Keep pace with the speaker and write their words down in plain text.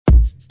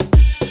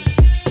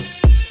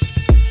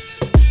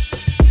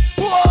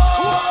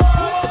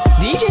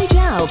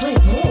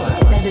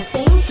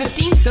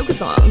SOCA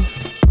songs.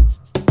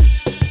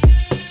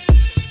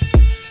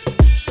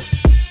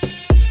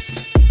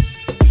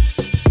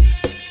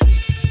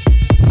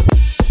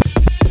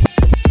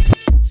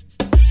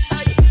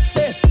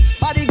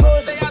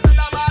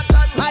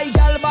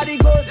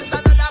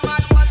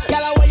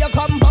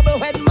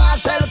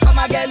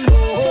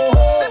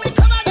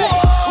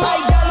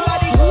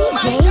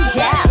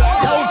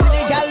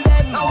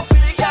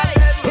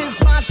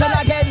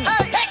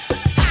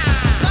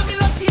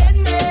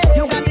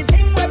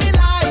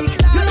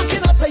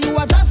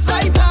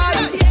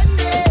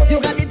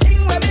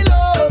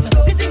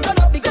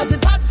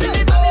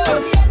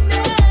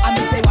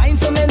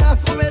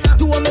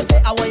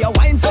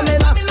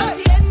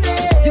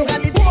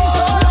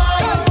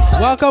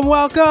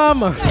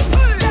 Welcome.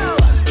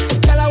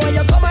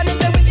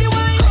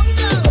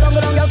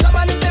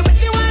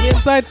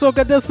 Inside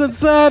Soca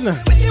Distancing.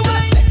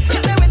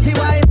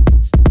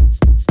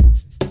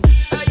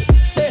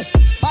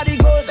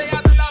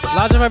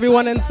 Large of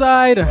everyone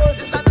inside.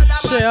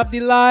 Share up the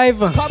live.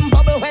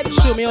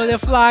 Show me all your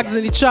flags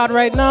in the chat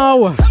right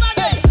now.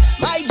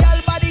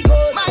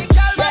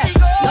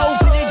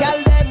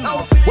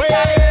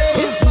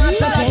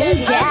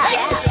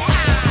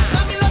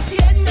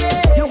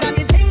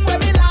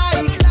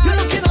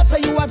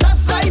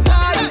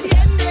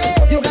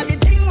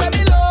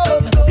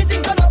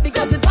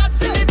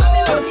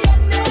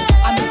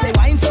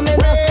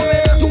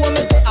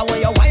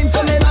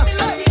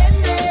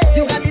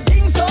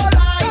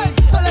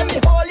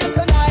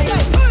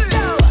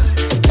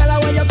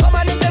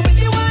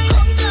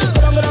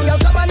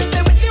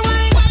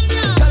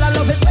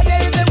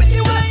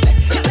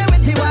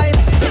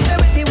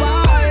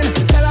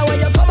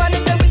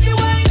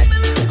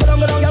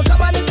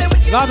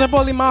 Large up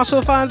all the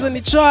Marshall fans in the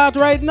chat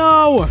right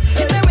now.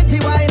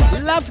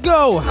 Let's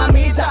go. I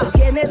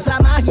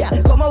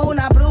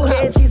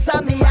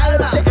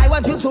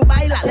want you to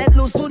baila, let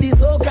loose to the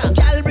soca.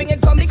 Girl, bring it,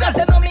 come because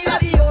you know me are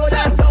the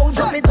owner. Don't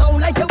drop it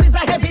down like you is a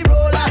heavy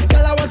roller.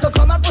 Girl, I want to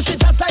come and push it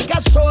just like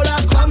a stroller.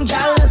 Come,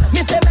 girl,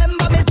 me say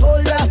remember me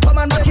told ya. Come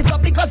and back it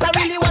up because I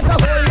really want to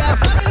hold ya.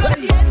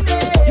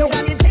 You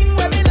got the thing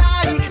where me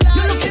like.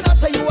 You looking up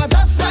so you are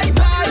just right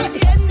by.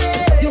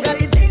 You got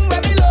the thing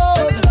where me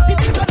love. The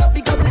thing turn up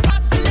because it's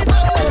hot till it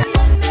goes.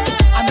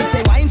 And me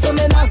say wine for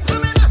me now.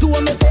 Do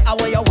what me say, I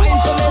want you wine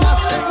for me now.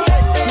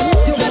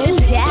 DJ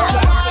JEL.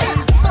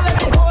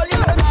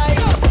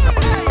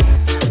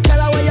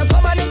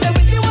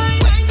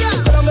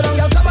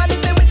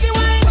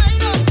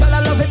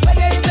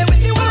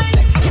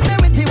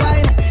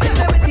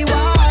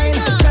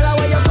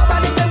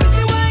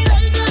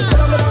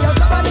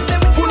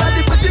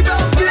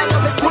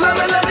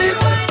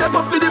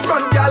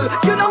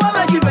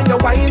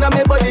 Wine on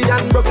me body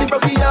and broke it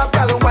off,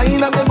 girl.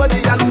 Wine on me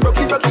body and broke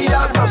it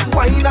off. Just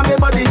wine on me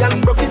body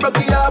and broke it off,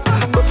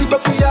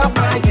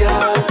 my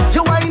girl.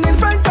 You wine in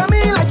front of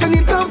me like you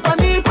need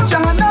company. Put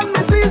your hand on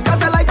me, please,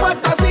 'cause I like what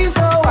I see.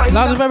 So wine.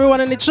 Lots of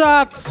everyone in the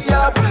chat.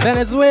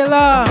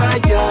 Venezuela,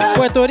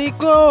 Puerto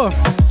Rico.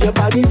 Your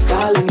body's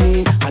calling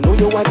me. I know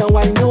you wanna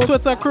wine out.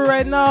 Twitter crew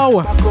right now.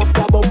 Back up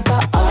the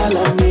bumper, all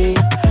of me.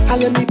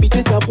 And let me beat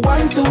it up.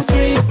 1, 2,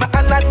 3. My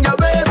hand on your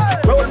waist.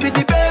 Roll with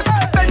the bass.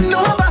 Bend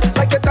over.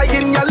 Like a tie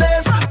in your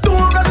lace.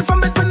 Don't run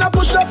from it when I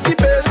push up the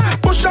bass.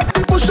 Push up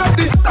the.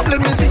 Come let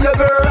me see your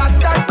girl rock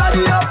that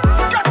body up.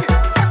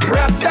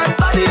 Rock that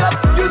body up.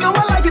 You know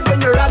I like it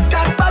when you rock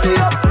that body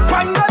up.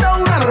 Wine go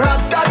down and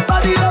rock that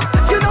body up.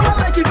 You know I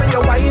like it when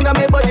you wine on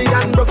me body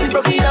and broke it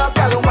up.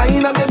 Girl,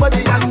 wine on me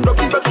body and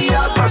broke it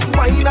up. Just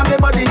wine on me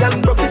body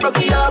and broke it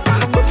up.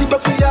 Broke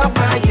it up,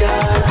 my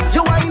girl.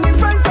 You wine in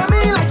front of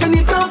me like you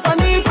need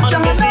company. Put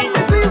your hand on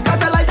me, please,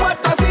 'cause I like what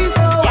I see.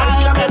 So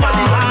wine on me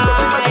body and broke it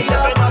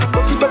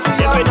up.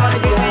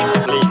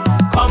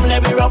 Come,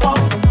 let me rub up,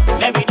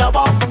 let me dub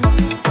up,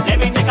 let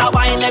me take a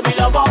wine, let me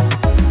love up,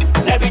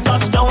 let me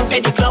touch down,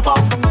 take the club up.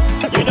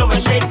 You know we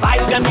straight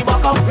vibes, let me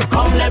buck up.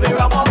 Come, let me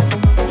rub up,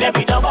 let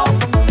me dub up,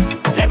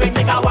 let me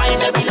take a wine,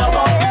 let me love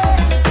up,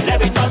 let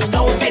me touch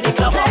down, take the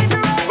club up.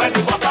 When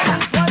we buck up.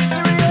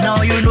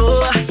 Now you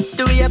know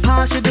the way you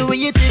pass, you do when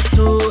you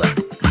tiptoe.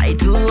 My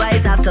 2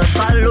 eyes have to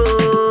follow.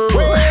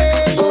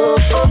 Oh,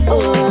 oh,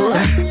 oh.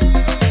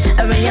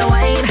 And when you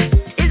wine,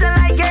 it's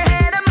like your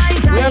head of my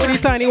time. We have any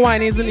tiny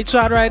whinies in the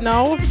chat right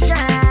now.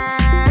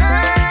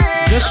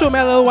 Just show me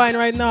a little wine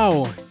right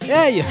now.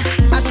 Hey!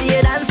 I see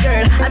you dance,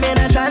 girl. I'm in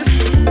a trance.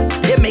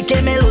 You're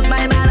making me lose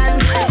my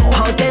balance.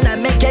 How can I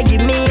make you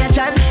give me a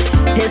chance?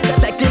 It's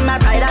affecting my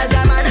pride as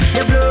a man.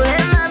 You're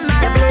blowing my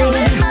mind. You're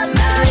blowing my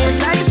mind. It's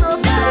like so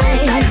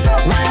fine.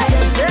 Want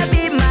you to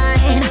be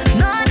mine.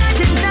 No, not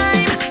in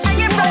time. And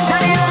you're front of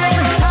the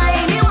line.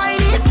 Tiny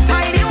whiny,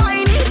 tiny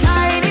whiny,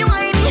 tiny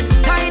whiny,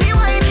 tiny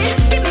whiny.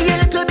 Give me a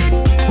little bit.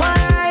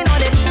 Wine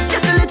on it.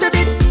 Just a little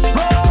bit.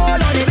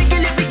 Roll on it.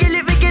 Wiggle it, wiggle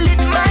it, wiggle it.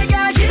 My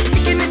God, keep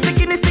sticking it,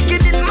 sticking it,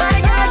 sticking it. My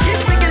God, keep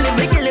wiggle it,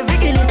 wiggle it,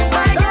 wiggle it.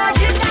 My God,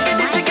 keep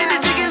jiggle it, jiggle it,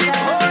 jiggle it.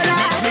 Hold on.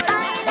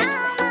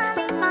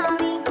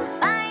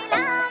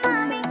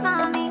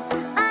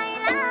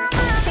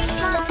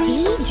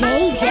 DJ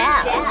JEL.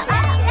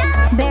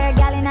 Bear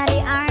gal in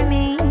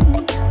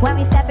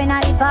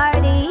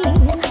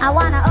I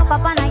wanna hook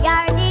up on a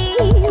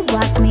yardie.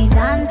 Watch me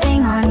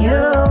dancing on you.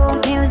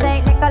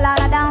 Music like a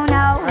lot of down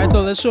now. Alright,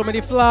 so let's show me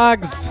the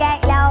flags.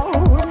 Get low.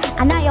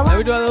 I know you want. Let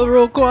me do a little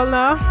roll call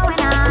now. When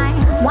I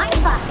wine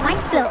fast, wine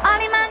slow. All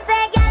the man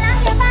say, girl,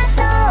 I'm your man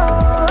so.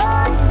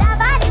 La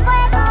body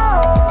fuego.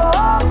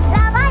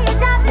 La body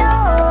drop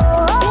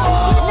low.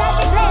 You set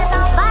the place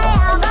on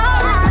fire. Go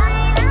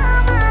baila,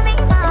 mami,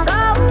 ma. Go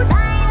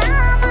baila,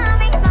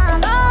 mami, ma.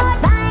 Go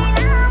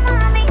baila,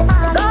 mami, ma.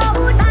 Go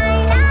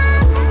baila.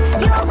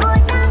 You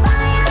put the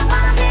fire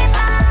on me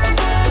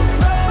body.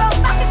 Roll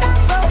back it up,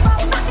 roll back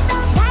it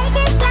up. Take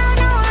it slow,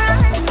 no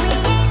rush. We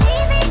ain't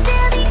leaving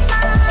till the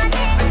morning.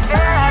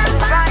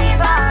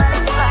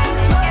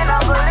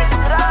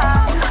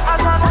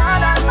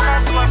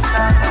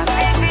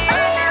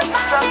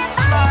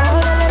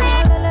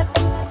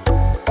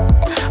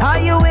 Are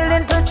you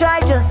willing to try?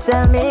 Just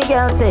tell me,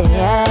 girl. Say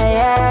yeah,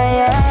 yeah,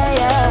 yeah,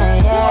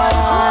 yeah,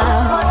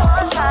 yeah.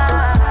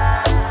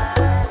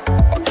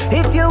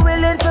 If you're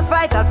willing to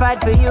fight, I'll fight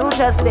for you.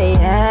 Just say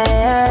yeah,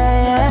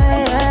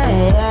 yeah,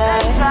 yeah, yeah.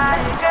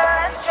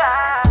 Let's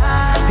try.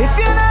 If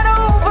you're not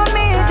over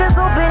me, just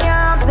open your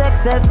arms,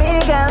 accept me,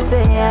 girl.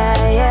 Say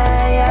yeah,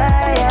 yeah,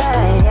 yeah,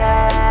 yeah,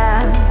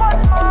 yeah.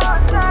 One more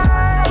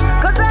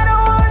time. 'Cause I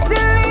don't want to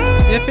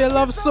leave. If you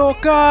love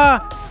soca,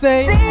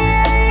 say Say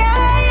yeah,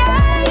 yeah,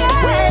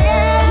 yeah,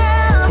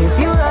 yeah. If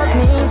you love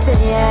me, say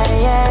yeah,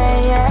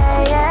 yeah,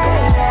 yeah,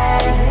 yeah,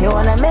 yeah. You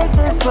wanna make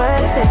this work,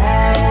 say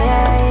yeah,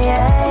 yeah,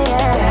 yeah,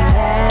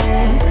 yeah,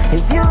 yeah.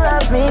 If you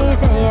love me,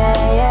 say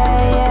yeah,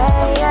 yeah,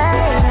 yeah,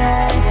 yeah,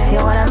 yeah. You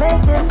wanna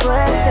make this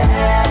work, say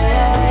yeah,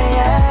 yeah,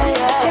 yeah,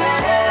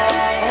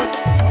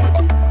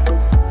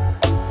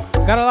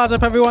 yeah. gotta large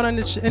up everyone on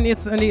the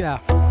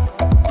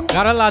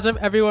gotta large up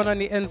everyone on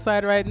the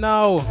inside right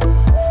now.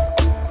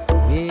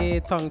 We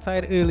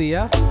tongue-tied early,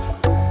 yes?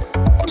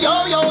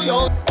 Yo, yo,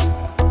 yo.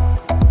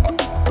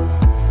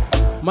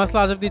 Must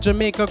large up the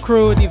Jamaica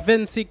crew, the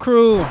Vinci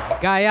crew,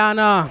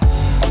 Guyana,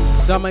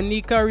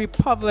 Dominican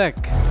Republic,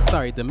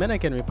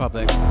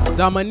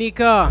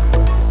 Dominica,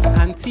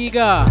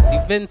 Antigua,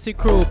 the Vinci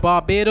crew,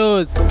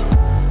 Barbados.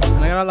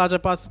 And I gotta large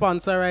up our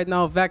sponsor right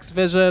now, Vex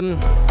Vision.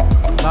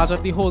 Large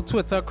up the whole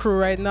Twitter crew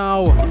right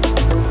now.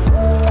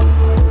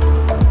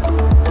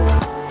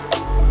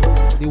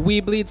 The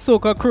We Bleed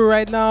Soca crew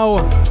right now.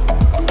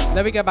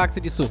 Let me get back to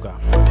the Soca.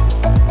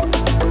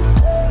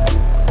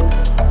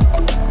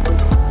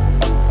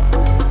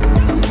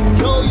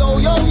 Yo, yo,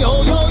 yo,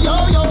 yo, yo, yo,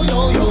 yo, yo,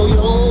 yo,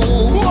 yo.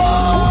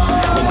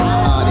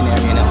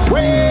 Ordinary, you know.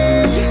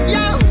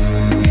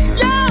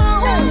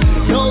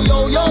 Yo, yo,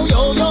 yo, yo,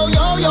 yo, yo,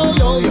 yo, yo,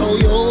 yo, yo,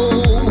 yo.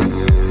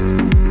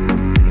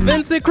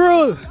 Vinci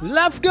crew,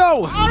 let's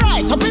go!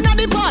 Alright, up in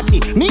the party,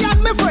 me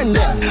and my friend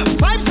them.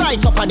 Vibes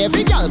right up on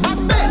every girl back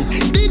then.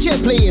 DJ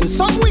playing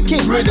some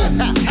wicked rhythm.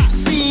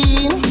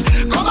 Scene,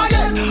 come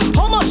again.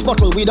 How much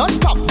bottle we done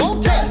pop?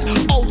 About 10.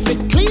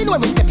 Outfit clean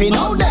when we stepping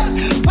out them.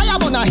 Fire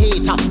burn a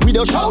hater, we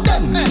don't show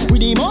them. We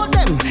demote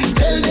them,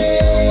 tell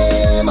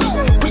them.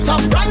 We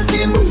top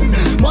ranking.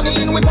 Money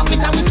in we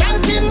pocket and we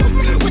skanking.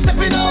 We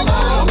stepping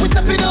out, we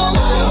stepping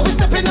out, we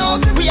stepping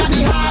out. We are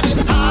the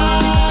hardest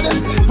hard.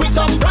 We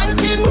top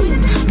ranking.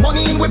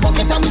 Money in we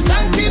pocket and we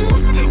skanking.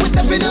 We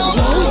stepping out,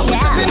 we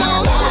stepping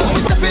out, we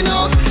stepping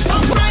out.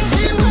 Top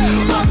ranking.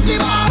 Bust the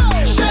bar,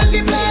 shell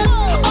the place.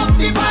 Up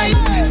the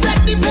vibes, set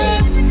the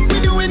pace. We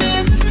doing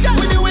it,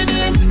 we doing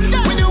it,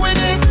 we doing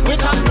it. We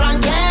top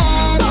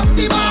ranking. Bust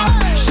the bar,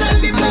 shell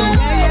the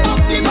place. Up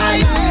the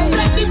vibes,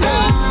 set the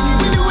pace.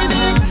 We doing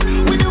it,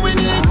 we doing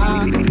it.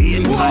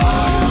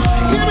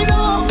 Here we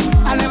go.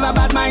 I never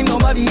bad mind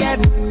nobody yet.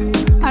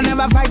 I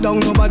never fight down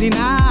nobody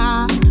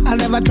now. I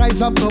never try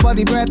stop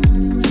nobody breath.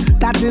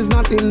 That is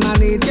not in my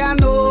nature,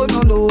 no,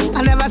 no, no.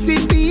 I never see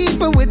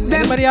people with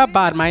them. Anybody have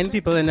bad mind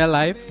people in their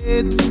life?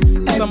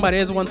 Somebody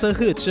else want to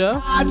hurt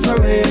you?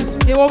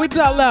 Hey, what we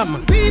tell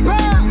them? People,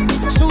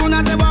 soon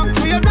as they walk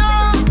through your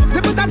door,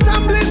 they put a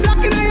stumbling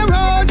block in your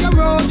road, your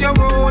road, your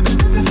road.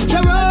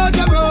 Your road,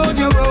 your road,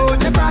 your road.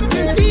 They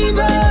practice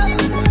evil.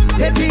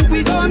 They think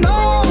we don't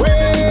know.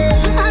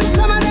 And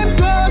some of them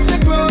close, they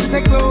close,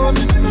 they close.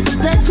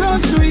 They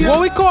close to you.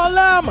 What we call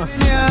them?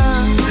 Yeah.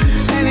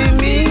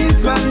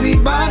 Enemies from the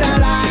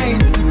borderline.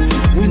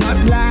 We not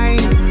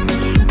blind.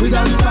 We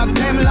don't fuck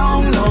them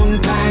long, long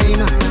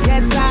time.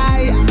 Yes,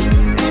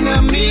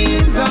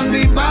 enemies on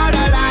the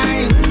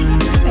borderline.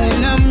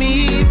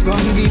 Enemies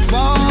from the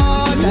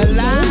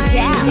borderline.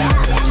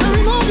 So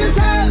remove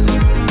yourself.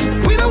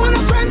 We don't want a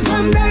friend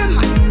from them.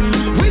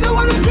 We don't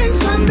want to drink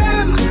from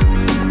them.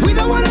 We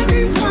don't want to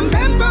drink from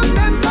them, from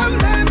them, from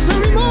them. So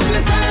remove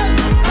yourself.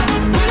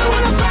 We don't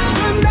want a friend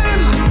from them.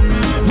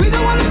 We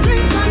don't want to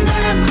drink from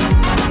them.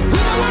 We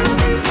don't want to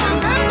drink from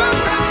them, from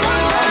them, from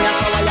them. That's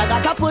why you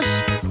gotta push.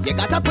 You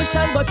gotta push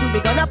and go through. We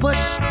gonna push.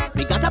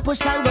 We gotta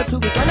push and go through.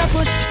 We gonna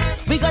push.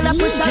 We gonna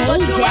push and go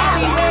through.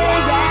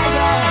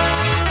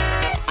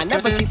 I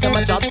never see so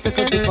much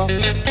obstacles before.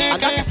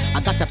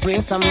 I gotta pray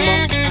some more.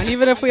 And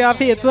even if we have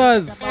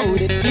haters,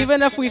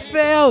 even if we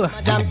fail,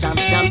 Jump, jump,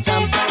 jump,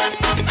 jump.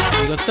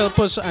 we will still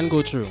push and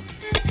go through.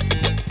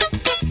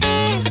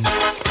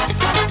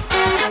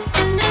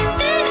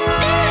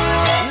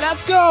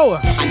 go.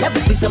 I never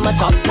see so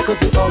much obstacles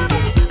before.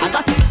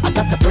 I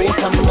got to pray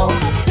some more.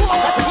 I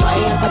got to try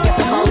and forget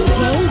the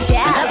mountains.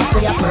 JEL. I never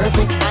say I'm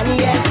perfect, and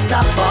yes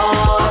I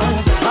fall,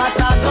 but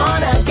I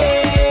gone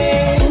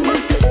again.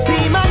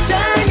 See my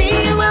journey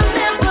will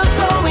never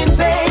go in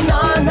vain, no,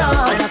 no.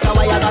 And that's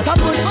why I gotta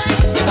push.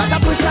 You gotta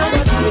push and go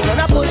through. We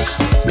gonna push.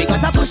 We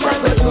gotta push and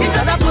go through. We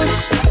gonna push.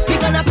 We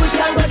gonna push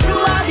and go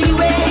through all the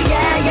way,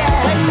 yeah, yeah.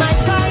 When my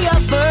fire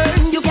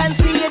burn, you can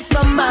see it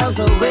from miles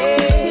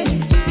away.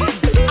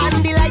 And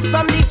the light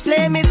from the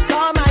flame is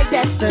called my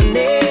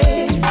destiny.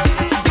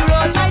 The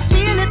road I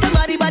feel it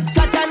somebody but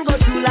cut and go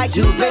through like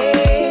Juve.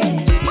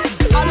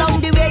 Along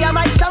the way I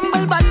might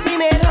stumble but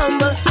remain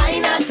humble. I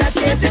not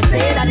ashamed to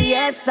say that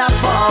yes I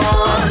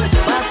fall,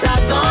 but I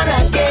gone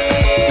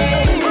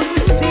again.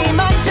 See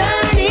my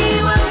journey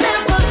will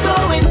never go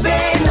in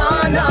vain, no,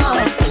 no.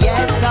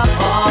 Yes I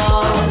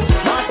fall,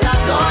 but I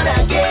gone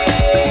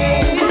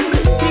again.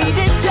 See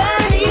this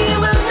journey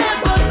will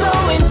never go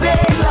in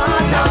vain, no,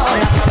 no.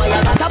 That's why I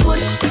gotta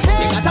push.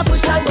 We gotta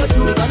push and go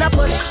through. We gonna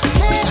push.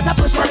 We gotta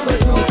push and go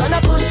through. We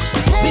gonna push.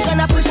 We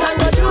gonna push and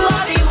go through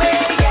all the way,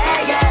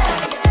 yeah, yeah.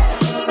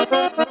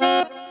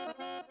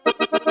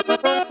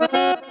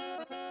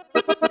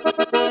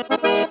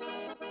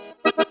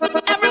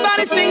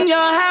 Everybody sing your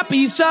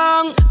happy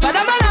song.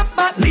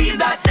 Ba-da-ba-da-ba, leave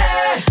that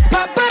day.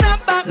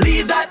 Ba-ba-da-ba,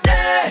 leave that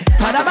day.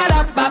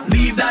 Ba-da-ba-da-ba,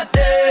 leave that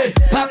day.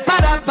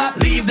 Ba-ba-da-ba,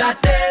 leave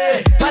that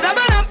day.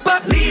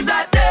 Ba-da-ba-da-ba, leave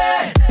that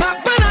day.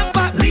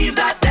 Ba-ba-da-ba, leave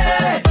that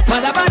day.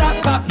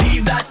 Ba-da-ba-da-ba,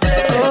 leave that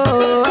day.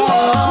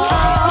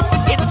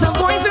 Oh, it's a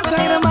voice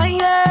inside of my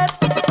head.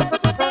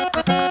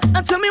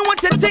 Now tell me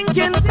what you're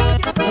thinking.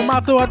 No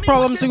matter what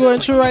problems you're going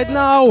through right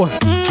now,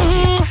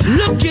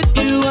 Look at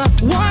you,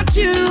 watch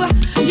you.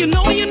 You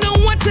know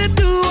what to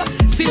do.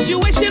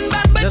 Situation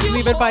bad, but just you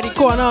leave it by the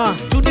corner.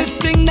 do this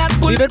thing that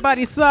will Leave it by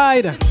the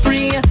side.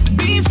 free.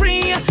 Be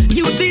free.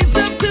 You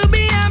deserve to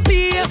be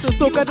happy. So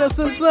SOCA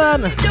Distance.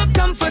 Your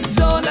comfort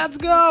zone. Let's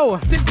go.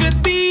 It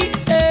could be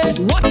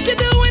what you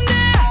doing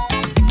there.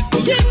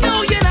 You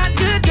know you're not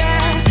good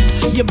there.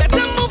 You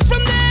better move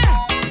from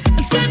there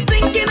and start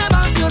thinking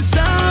about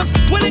yourself.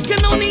 Well, it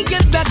can only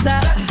get better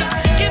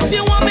if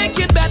you want to make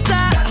it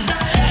better.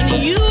 And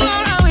you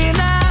are a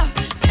winner.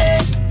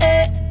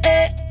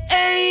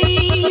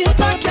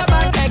 Pack your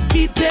bag and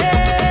keep it.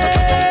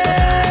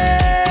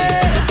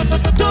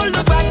 Don't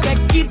look back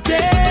and keep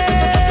it.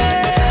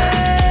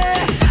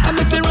 I'm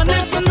missing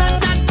running from that,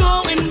 not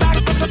going back.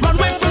 Run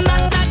away from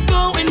that, not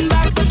going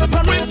back.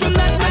 Run away from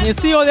that. And you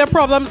see all your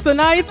problems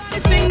tonight?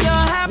 Sing your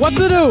happy What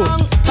to do?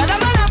 song.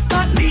 Ba-da-ba-da-ba,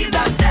 leave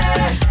that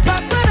day.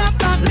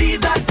 Ba-ba-da-ba,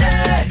 leave that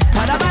day.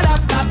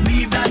 Ba-da-ba-da-ba,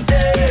 leave that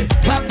day.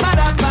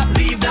 Ba-ba-da-ba,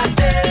 leave that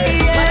day.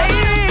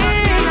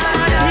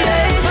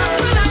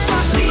 Ba-ba-da-ba,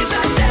 leave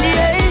that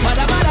day.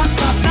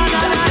 Ba-da-ba-da-ba, leave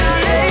that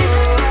day.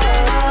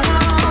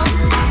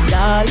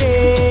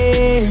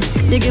 Darling,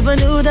 you give a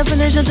new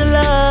definition to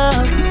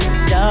love.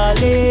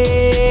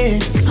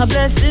 Darling, a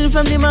blessing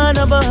from the man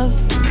above.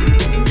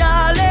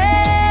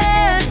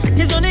 Darling,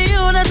 it's only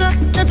you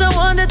that I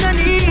want, that I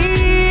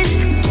need.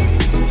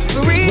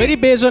 Where the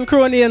Bajan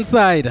crew on the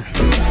inside?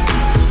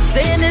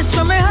 Saying this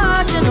from my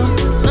heart, you know.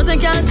 Nothing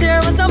can tear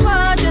us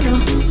apart, you know.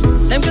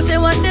 Them can say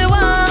what they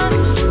want,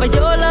 but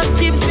your love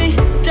keeps me,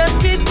 just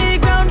keeps me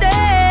grounded.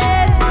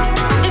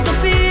 It's a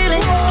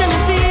feeling, can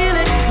you feel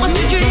it? Must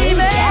be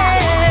dreaming.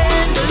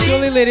 The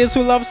only ladies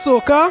who love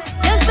SOCA.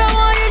 Yes, I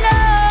want you know.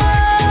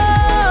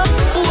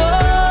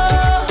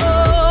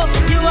 Whoa,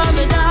 you are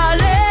my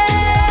darling.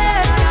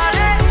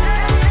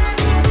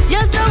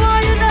 Yes, I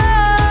want you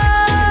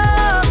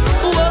know.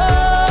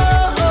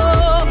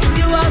 Whoa,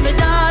 you are my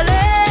darling.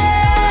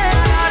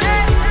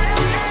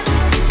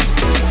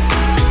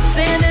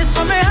 Saying this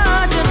from my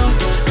heart, you know.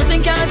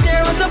 Nothing can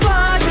tear us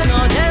apart, you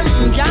know. Them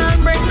can't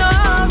break no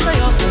heart, you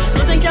know.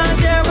 Nothing can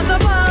tear us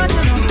apart,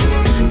 you know.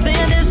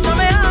 Saying this from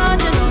my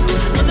heart, you know.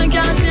 Nothing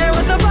can tear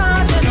us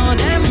apart, you know.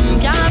 Them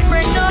can't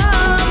break no,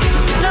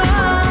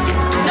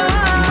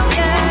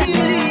 yeah.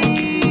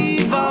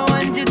 Leave, I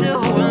want you to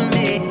hold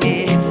me.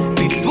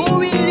 Before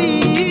we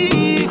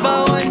leave,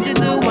 I want you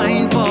to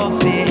whine for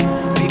me.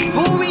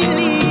 Before we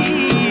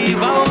leave,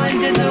 I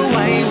want you to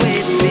whine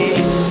with me.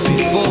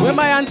 Where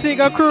my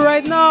Antigua crew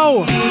right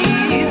now?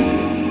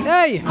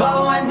 Hey! I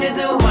want you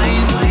to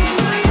whine, whine,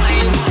 whine,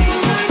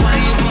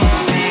 whine for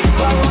me.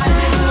 I want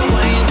you to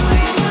whine,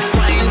 whine,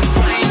 whine,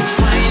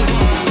 whine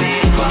for me.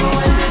 I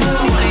want you to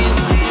whine,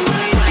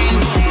 whine,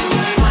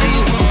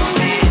 whine for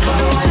me. I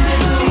want you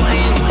to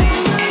whine, whine,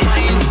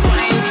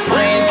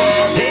 whine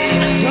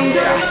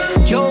for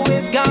me. Joe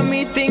has got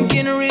me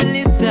thinking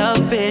really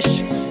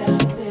selfish.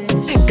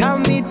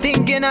 Got me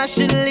thinking I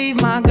should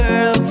leave my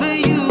girl for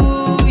you,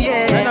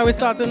 yeah. Right now we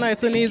starting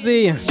nice and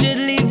easy. Should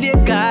leave your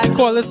guy to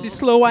Call this the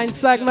slow wine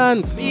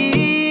segment.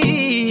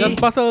 me. Just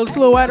bust a little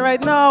slow wine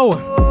right now.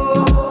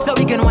 So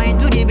we can wind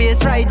to the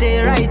bass right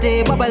there,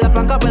 bubble up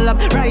and couple up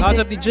right Out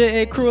there. of the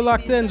JA crew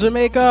locked in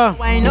Jamaica,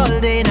 Wine all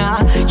day now,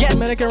 yes.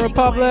 Dominican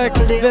Republic,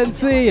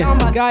 Vinci,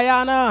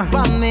 Guyana.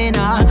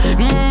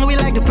 Pamina, we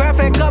like the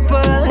perfect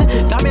couple.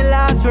 That may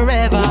last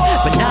forever.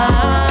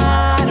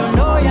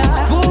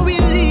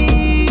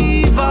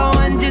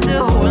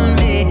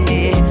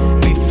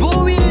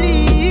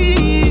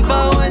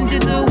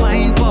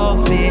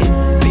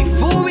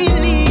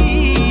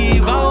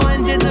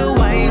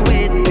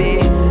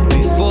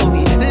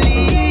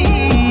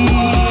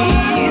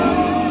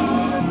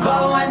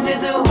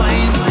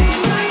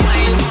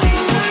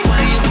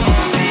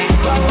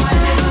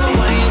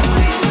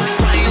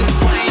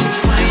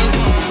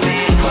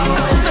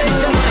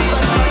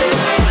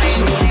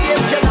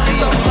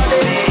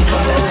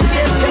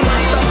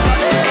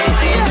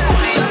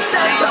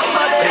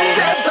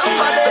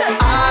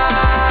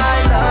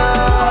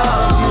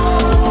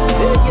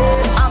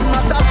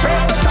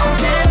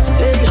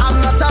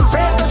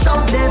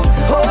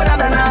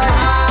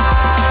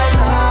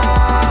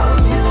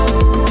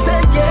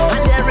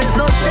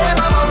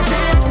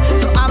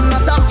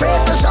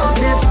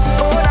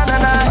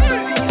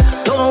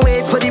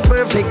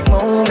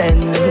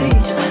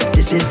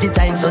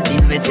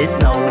 with it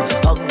now.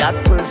 Hug that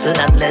person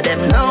and let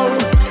them know.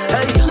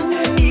 Hey,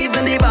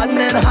 even the bad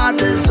man heart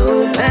is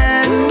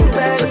open.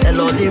 So tell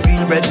all the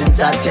real brethren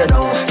that you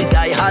know the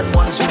guy had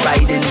ones who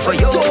riding for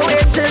you. Don't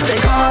wait till they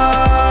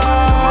come.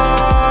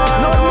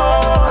 No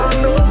more,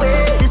 no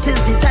way. This is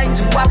the time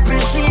to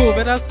appreciate.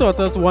 COVID has taught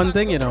us one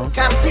thing, you know.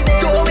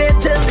 Don't wait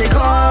till they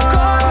come.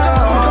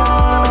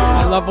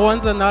 Loved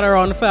ones are not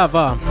around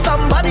forever.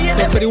 Somebody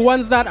So for the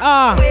ones that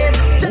are,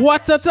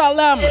 what to tell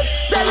them?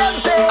 Tell them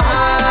say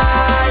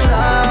I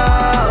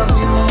love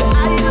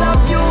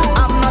you.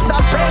 I'm not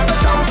afraid to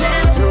shout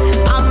it.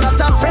 I'm not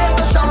afraid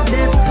to shout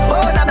it.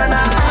 Oh na na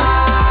na.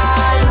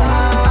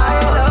 I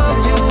love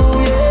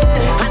you,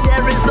 yeah. And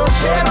there is no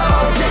shame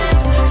about it.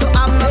 So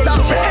I'm not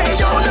afraid.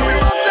 Yo,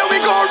 there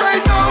we go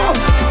right now.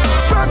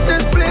 Rock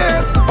this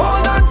place.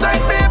 Hold on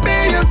tight,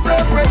 baby. You're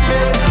separate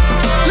me.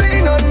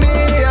 Lean on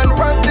me and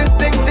rock this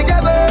thing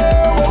together.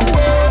 Whoa,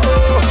 whoa,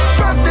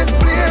 whoa. Rock this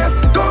place.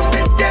 Don't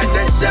be scared.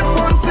 The ship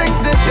won't sink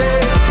today.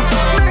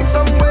 Make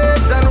some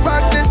waves and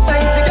rock this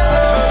thing together.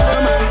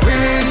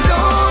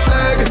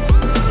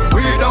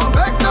 We don't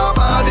beg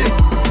nobody.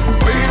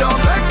 We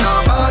don't beg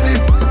nobody.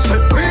 Say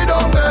we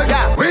don't beg.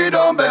 Yeah. We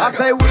don't beg. I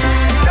say we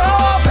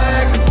don't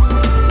beg.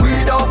 We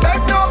don't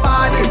beg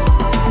nobody.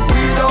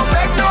 We don't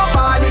beg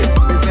nobody.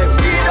 We say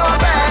we don't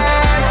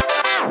beg.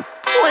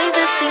 What is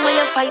this thing where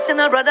you're fighting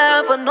a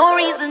brother? For no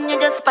reason, you're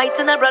just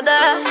fighting a brother.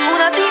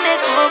 Soon as he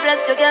make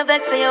progress, you get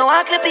vexed. Say you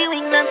want clip your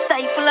wings and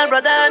stifle a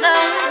brother.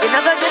 Now, you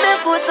never give me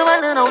food, so I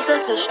learn how to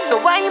fish. So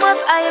why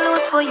must I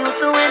lose for you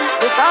to win?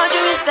 With all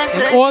due respect,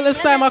 And all this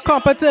time of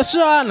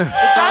competition.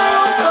 it's all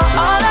room for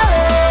all of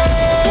it.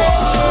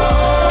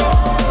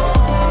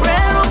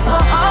 Red room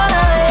for all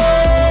of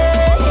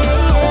it.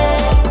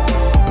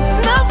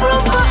 Enough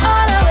room for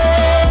all of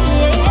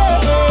it.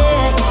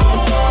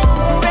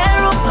 Red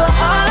room for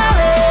all of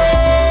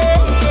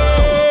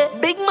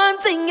it. Big man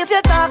thing, if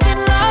you're talking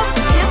love,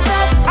 give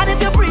that. And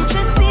if you're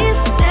preaching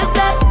peace, live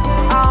that.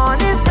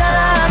 Honest that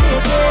I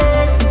make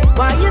it.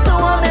 Why you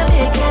don't want me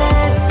make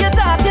it? You're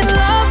talking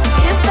love,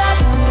 give that.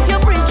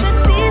 You're preaching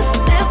peace,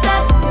 live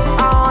that.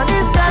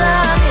 Honest that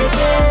I make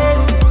it.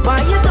 Why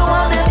you don't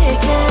want me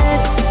make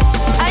it?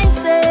 I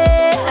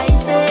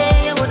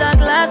say, you would have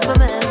glad for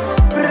me.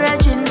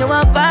 Brethren, you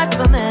are bad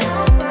for me.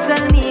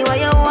 Tell me what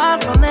you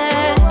want from me.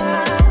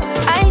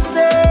 I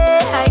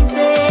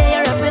say,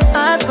 you're rapping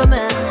hard for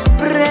me.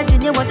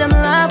 Brethren, you want them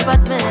laugh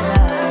at me.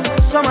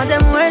 Some of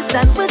them worse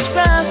than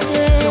witchcraft,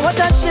 yeah. So what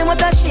a shame,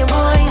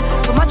 boy.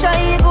 So much of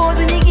egos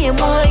in the game,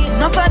 boy.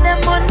 Enough of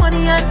them want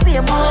money and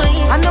fame, boy.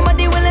 And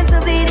nobody willing to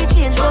be the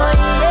change, boy,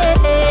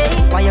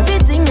 yeah. Why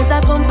everything is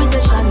a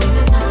competition?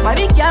 Why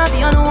we can't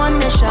be on one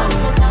mission?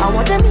 I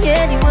want them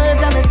hear the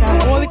words of my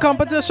song. All the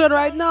competition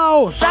right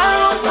now. It's a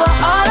room for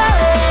all of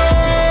it.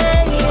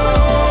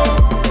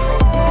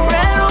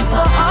 Red room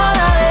for all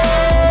of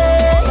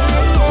it.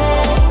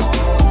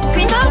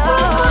 Enough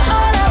room for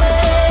all of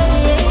it.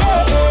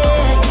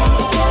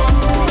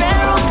 Red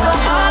room for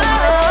all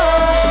of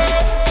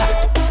it.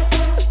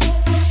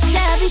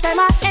 Say every time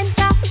I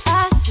enter a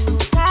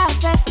SOCA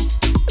fest,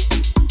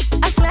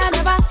 I swear I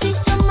never see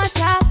so much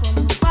happen.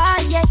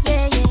 Yeah.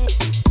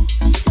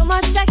 So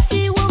much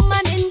sexy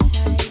woman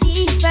inside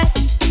the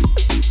fest.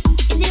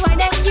 Is it why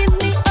they give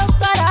me up,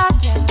 but I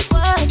can't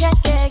forget,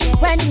 yeah.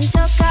 When we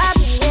SOCA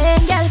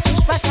playing, girl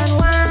push back and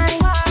whine.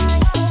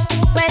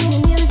 When the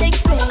music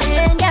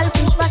playing, girl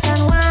push back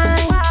and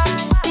whine.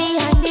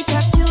 Behind the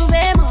track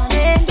Juve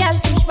morning, girl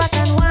push back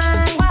and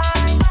whine.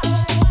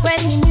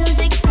 When the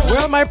music playing.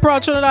 Where are my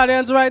proud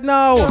Trinidadians right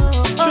now?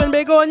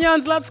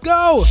 Trinbagonians, let's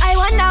go. I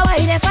wonder why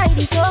they fight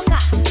the SOCA.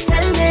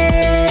 Tell me.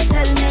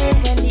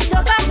 When the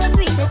SOCA so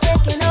sweet, they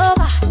taking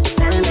over.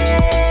 Tell me.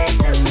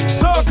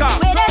 SOCA.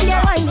 Where they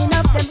get winding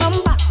up the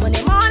bumper. When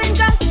the morning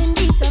dressed in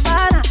the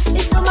savannah.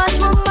 It's so much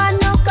woman,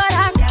 no God,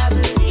 I can't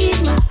believe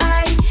my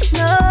eyes.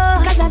 No,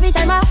 cause every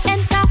time I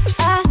enter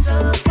a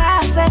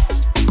SOCA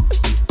fest,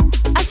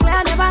 I swear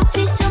I never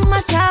see so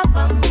much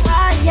happen.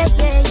 Yeah.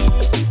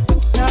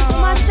 So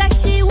much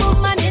sexy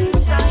woman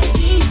inside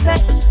the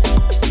fest.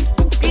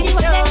 Pretty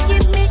when they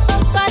give me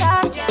up, but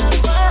I can't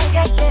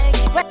forget.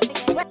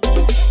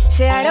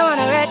 Say I don't want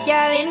a red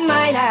girl in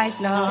my life,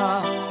 no.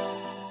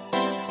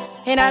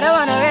 And I don't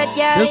want a red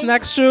girl. This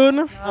next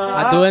tune,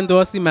 I do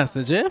endorse the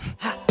message, eh?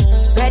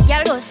 Red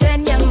girl go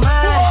send you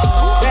mad.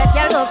 Red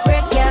girl go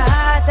break your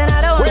heart. And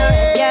I don't want a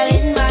red girl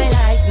in my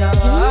life, no.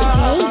 DJ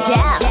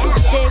JEL.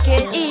 Take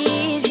it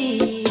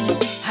easy.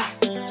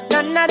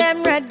 None of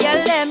them red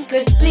girl, them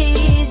could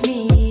please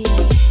me.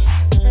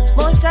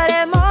 Most of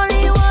them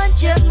only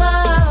want your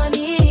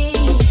money.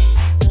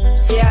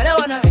 Say I don't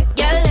want a red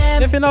girl,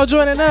 them. If you're now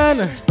joining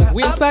in,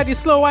 we inside the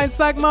slow wine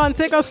segment.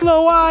 Take a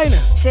slow wine.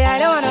 Say I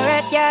don't want a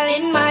red girl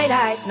in my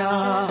life, no.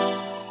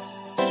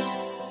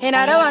 And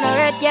I don't want a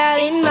red girl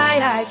in my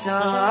life,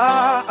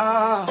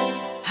 no.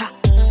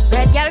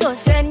 Red girl go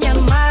send you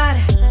mad.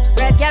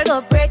 Red girl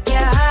go break your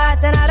heart.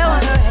 And I don't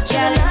want a red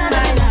girl in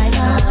my life,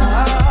 no.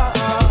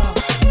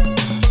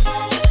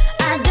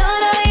 I don't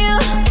know you,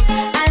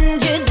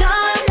 and you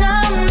don't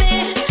know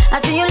me. I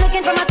see you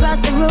looking from across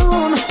the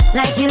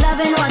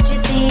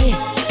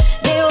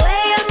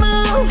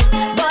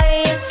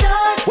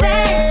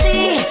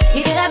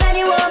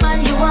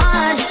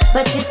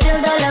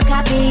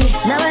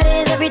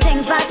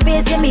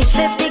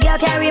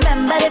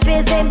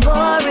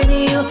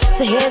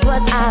So here's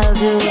what I'll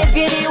do. If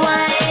you the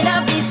wine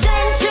of the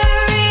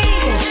century,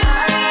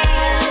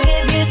 I'll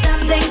give you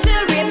something to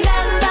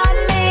remember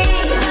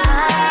me.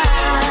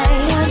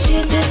 I want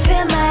you to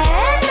feel my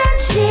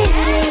energy.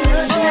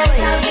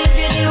 I'll give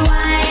you the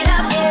wine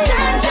of the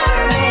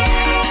century.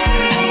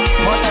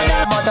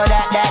 Moto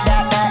that.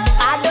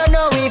 I don't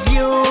know if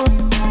you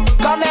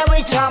come here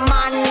with your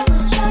man,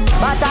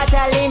 but I'm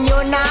telling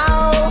you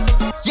now,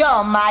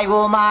 you're my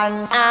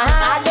woman.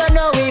 I don't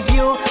know if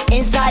you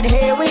inside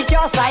here with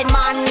your side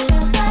man,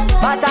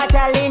 but I'm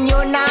telling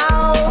you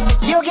now,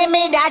 you give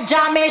me that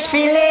jamish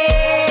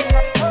feeling.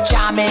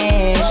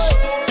 Jamish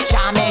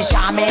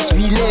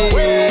feeling.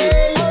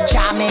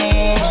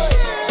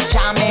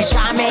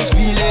 Jamish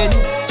feeling.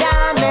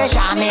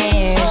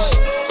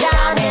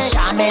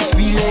 Jamish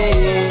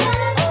feeling.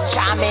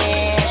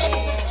 Jamish.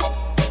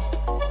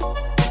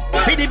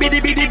 Bidi bidi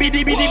bidi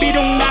bidi bidi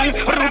bidung dang,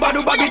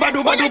 rubadu badu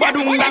badu badu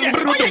badung dang,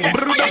 brudung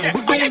brudung dang,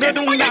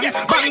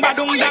 bang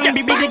badung dang,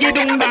 bidi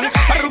gidung dang,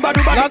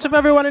 rubadu badu. Lots of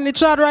everyone in the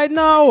chat right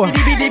now. We're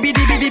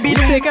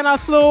taking a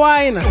slow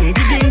wine.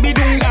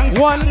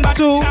 1,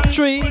 2,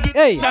 3,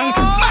 hey.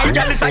 My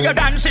girl, is your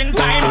dancing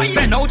time.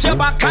 Bend out your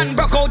back and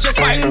rock out your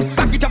spine.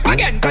 Back it up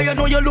again, cause you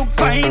know you look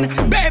fine.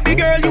 Baby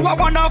girl, you are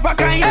one of a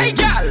kind. Hey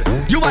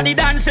girl, you are the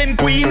dancing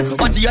queen.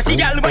 What you see,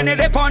 girl, when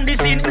they on the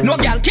scene? No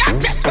girl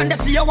can't test when they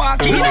see you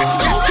walking. It's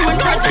just to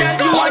impress,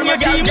 girl, you on your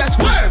team. Just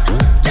work,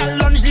 girl,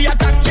 lunge the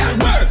attack, girl,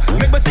 work.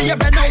 Make me see you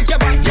bend out your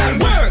back, girl,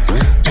 work.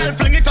 Girl,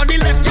 fling it on the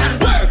left, girl,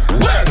 work.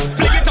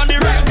 Fling it on the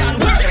right, girl,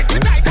 work. Take your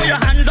time, put your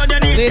hands on your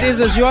knees. Ladies,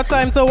 it's your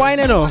time to wine,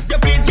 you know.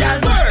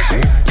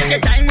 Take your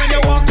time when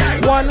you walk, girl.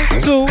 1,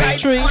 2,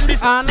 3,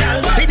 and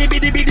bidi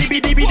bidi bidi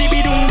bidi bidi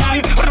bidung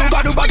dang,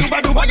 rubadu badu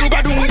badu badu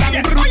badung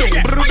dang, brudung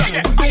brudung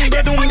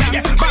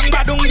dang, bang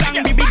badung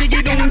dang, bidi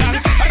gidung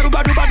dang,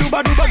 rubadu badu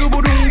badu badu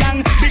budung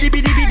dang, bidi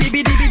bidi bidi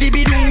bidi bidi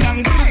bidung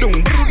dang, brudung.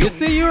 You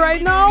see you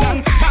right now?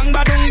 Bang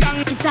badung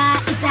dang. It's a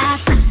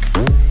snack.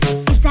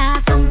 It's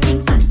a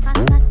something fun.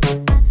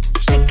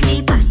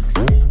 Strictly facts.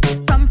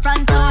 From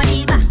front or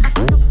the back.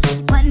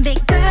 One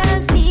big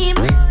girl's team.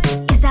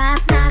 It's a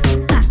snack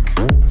pack.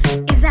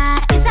 It's a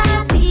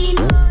scene.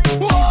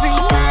 Every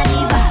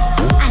carnival.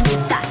 And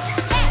it's that.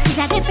 It's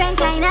a different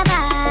kind of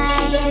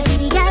vibe. You see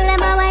the girl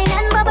them a wine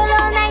and bubble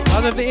all night.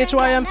 Out of the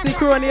HYMC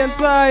crew on the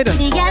inside.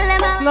 The girl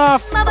them a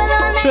Snuff, bubble all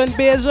night. Trent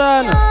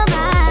Bajan, Oh my.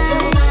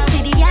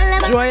 See the girl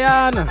them a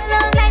Joyanne. bubble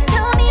all night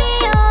to me.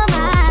 Oh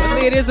my.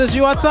 Ladies, it's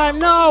your time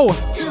now.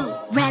 Two,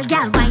 real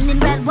gal whining,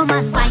 real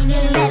woman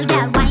whining, real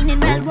gal whining,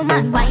 real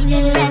woman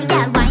whining, real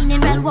gal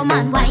whining, real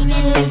woman whining.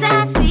 Is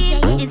a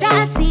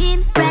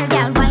scene, real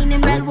gal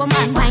whining, real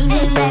woman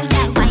whining, real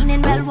gal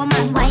whining, real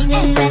woman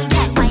whining, real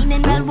gal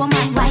whining, real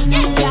woman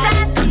whining. Is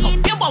a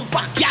scene. You won't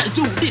back, y'all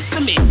do this to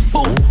me.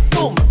 Boom,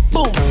 boom,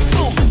 boom,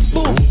 boom,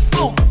 boom,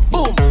 boom,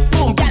 boom,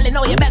 boom. Y'all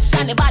know your best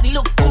and your body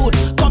look good.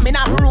 Come in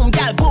our room,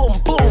 y'all.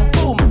 Boom, boom,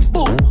 boom,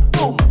 boom,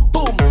 boom,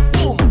 boom,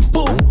 boom,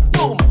 boom,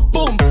 boom,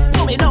 boom,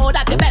 boom. You know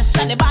that the best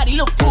and the body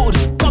look good.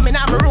 Come in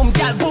our room,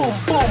 y'all. Boom,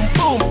 boom,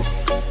 boom.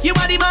 You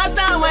are the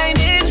master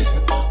whining.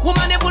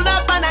 Woman, you full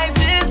of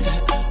niceness.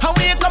 How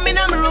when you come in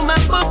our room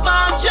and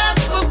perform,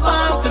 just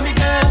perform for me,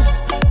 girl.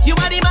 You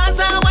are the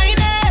master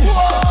whining.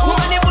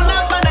 Woman, you full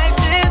of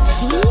niceness.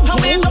 How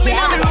when you come in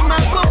our room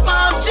and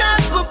perform,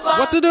 just perform.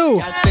 What to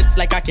do? Y'all spit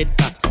like a Kit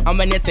Kat. And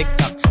when you tick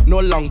tock, no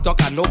long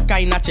talk and no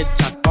kind of chit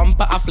chat.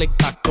 Bumper a flick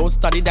back, don't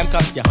study them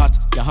cause you're hot,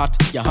 you're hot,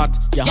 you're hot,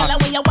 you're Girl,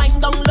 hot. when you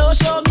wind down low,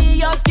 show me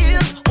your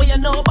skills. What you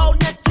know about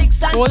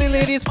Netflix and All the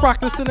ladies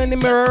practicing in the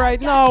mirror right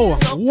now.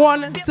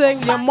 One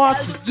thing you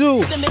must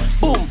do.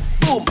 boom,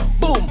 boom,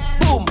 boom,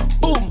 boom,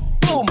 boom,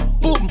 boom,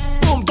 boom,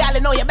 boom. Girl,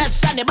 you know your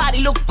best and your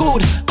body look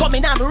good. Come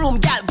in my room,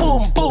 girl.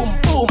 Boom, boom,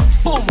 boom,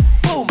 boom,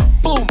 boom,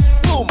 boom,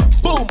 boom,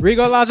 boom.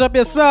 Rigo, lodge up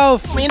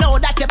yourself. You know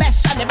that your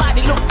best and your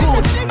body look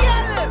good.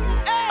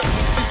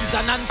 This is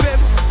an anthem.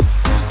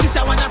 This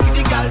I wanna be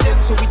the girl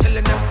them, so we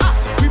telling them,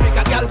 we make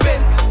a girl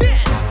bend.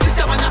 This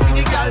I wanna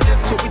be the girl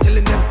them, so we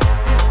telling them,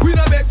 we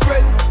no best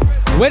friend.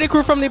 Where the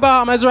crew from the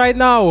Bahamas right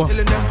now?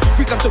 Telling them,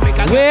 we come to make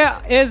a Where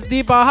is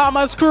the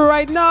Bahamas crew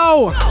right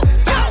now?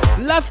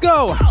 Let's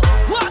go.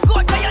 Walk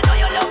out, but you know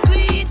you look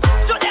clean.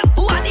 So them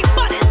who are the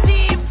baddest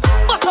team.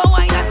 Bust a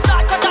wine and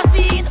start cut a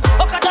scene.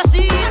 Oh, cut a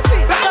scene,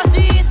 cut a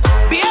scene.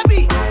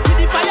 baby, with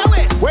the fire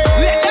waste.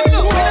 Let them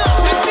know we know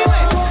that we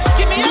waste.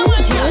 Give me a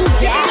one, girl.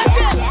 Give me a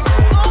test.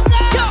 Oh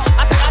God. Yo,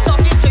 I said I'm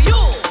talking to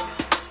you.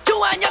 You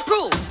and your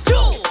crew.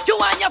 You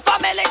and your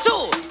family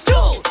too.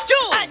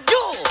 You and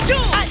you.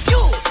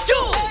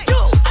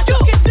 I'm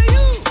talking to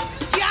you.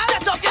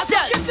 Set up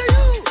yourself.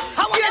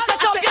 I want you to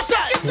set up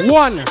yourself.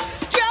 1,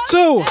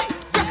 2,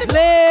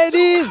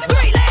 ladies.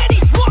 Three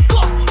ladies, walk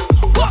up.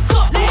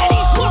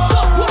 Ladies, walk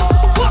up.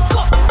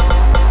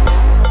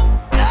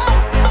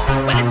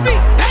 Well, it's me,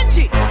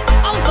 Benji.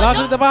 Lodge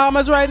up the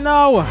Bahamas right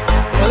now.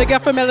 Well, they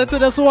get familiar to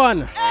this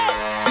one.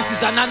 This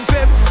is an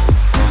anthem.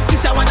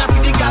 This I wanna be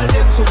the girl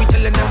them, so we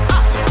telling them,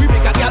 we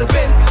make a girl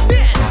bend.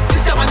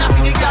 This I wanna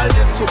be the girl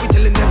them, so we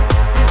telling them,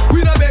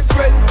 we no best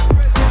friend.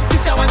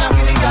 This I wanna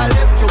be the girl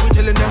them, so we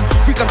telling them,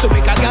 we come to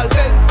make a girl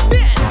bend.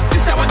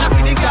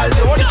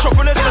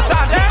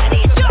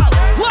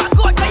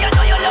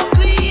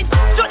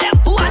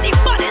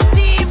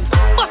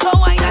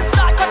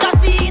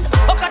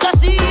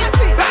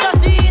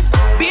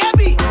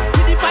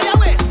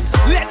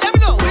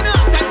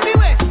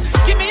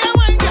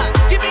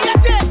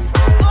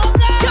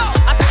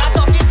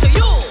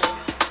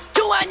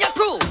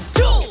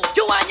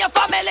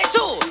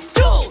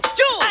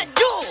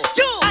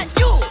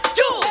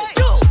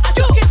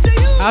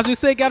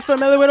 say get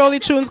familiar with all the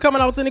tunes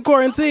coming out in the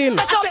quarantine.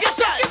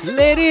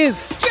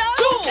 Ladies,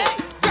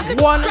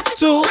 1,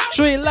 2,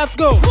 3, let's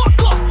go.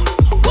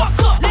 Walk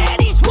up,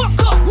 ladies, walk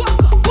up,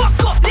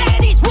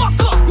 ladies,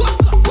 walk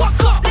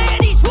up,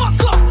 ladies,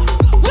 walk up.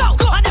 Wow,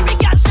 and every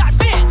girl shot,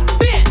 bend.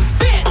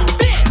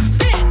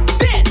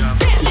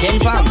 Jen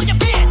fam,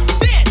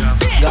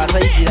 guys,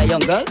 I see that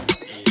young girl.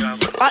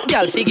 Hot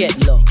girl, forget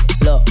low.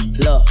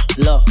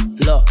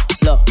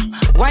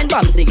 Wine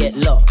bomb, get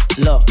low.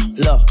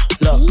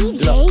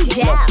 DJ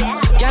JEL.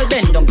 Girl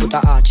bend down, put a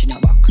arch in your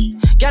back.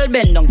 Girl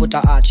bend down, put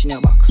a arch in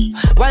your back.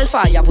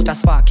 Wildfire, put a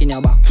spark in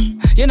your back.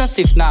 You no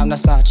stiff now, no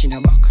starch in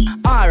your back.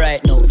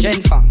 Alright now,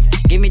 Jen fam,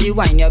 give me the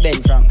wine you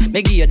bend from.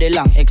 Me give you the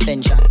long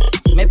extension.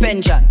 Me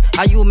pension,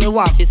 are you me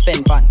want fi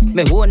spend pan?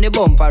 Me own the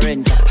bumper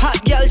rent.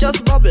 Hot girl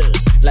just bubble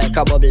like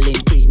a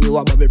bubbling queen. You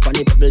a bubble pon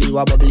the bubble, you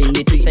a bubble in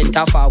between.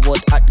 Center forward,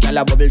 hot girl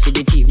a bubble for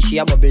the team. She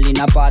a bubble in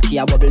a party,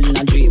 a bubble in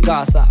a dream.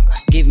 Gaza,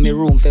 give me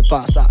room for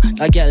passer.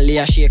 A girl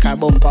a shake her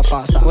bumper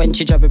faster. When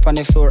she drop it on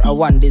the floor, a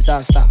one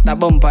disaster. The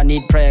bumper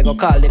need prayer, go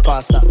call the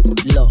pastor.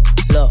 Low.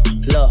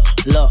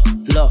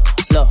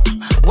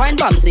 Wine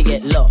bomb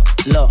get low.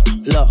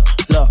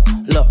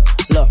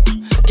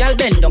 Girl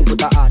bend down,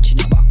 put a arch in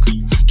your back.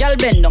 Girl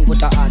bend down,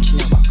 put a arch in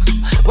your back.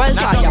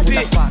 Wildfire, put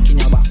a spark in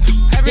your back.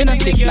 You know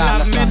stiff now,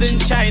 no starch in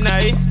China,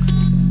 eh?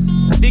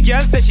 The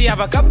girl says she have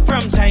a cup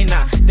from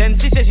China. Then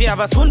she says she have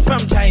a spoon from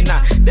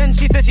China. Then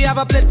she says she have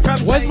a plate from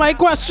China. Where's my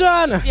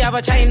question? She have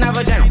a China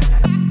vagina.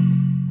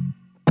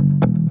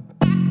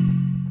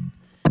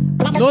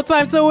 No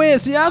time to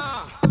waste,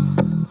 yes?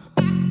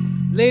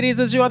 Ladies,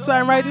 it's your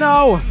time right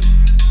now.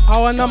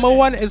 Our number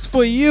one is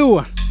for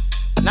you.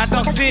 Not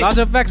toxic.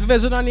 Larger Vex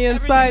Vision on the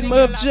inside,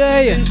 Move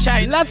J.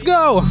 Let's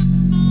go.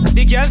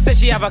 The girl says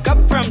she have a cup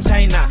from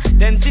China.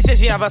 Then she says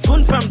she have a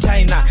spoon from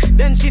China.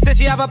 Then she says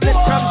she have a plate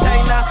from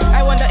China.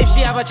 I wonder if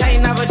she have a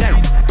China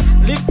vagina.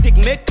 Lipstick,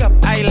 makeup,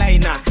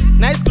 eyeliner,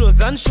 nice clothes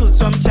and shoes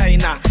from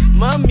China.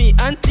 Mommy,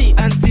 auntie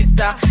and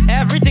sister,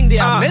 everything they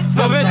are made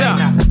from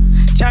China.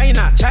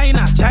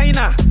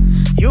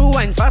 You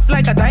wine fast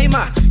like a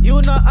timer.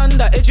 You not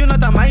underage, you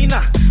not a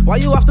minor. Why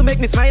you have to make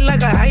me smile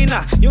like a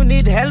hyena? You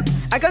need help,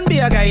 I can be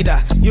a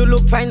guider. You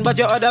look fine, but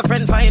your other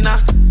friend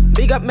finer.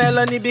 Big up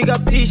Melanie, big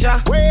up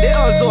Tisha. They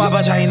also have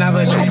a China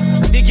version.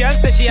 The girl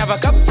says she have a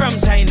cup from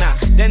China.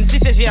 Then she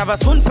says she have a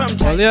spoon from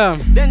China. Well, yeah.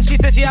 Then she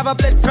says she have a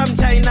plate from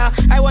China.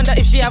 I wonder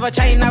if she have a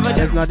China version.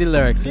 That's not the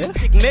lyrics, yeah?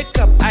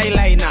 Makeup,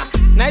 eyeliner,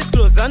 nice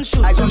clothes and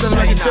shoes. I got some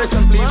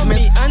registration, please,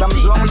 miss.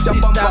 Something's wrong with your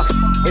bumper.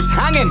 It's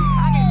hanging.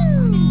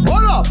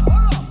 Hold up.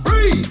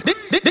 Freeze.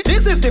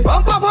 This is the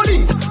bumper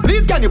police.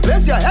 Please, can you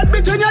place your head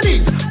between your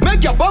knees?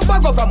 Make your bumper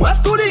go from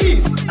west to the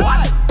east.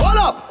 What? Hold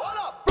up.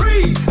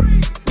 Freeze.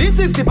 This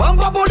is the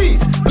bumper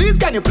police. Please,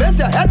 can you place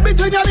your head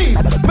between your knees?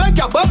 Make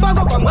your bumper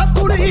go from west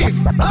to the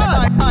east.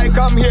 I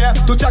come here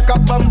to check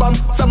up bum bum.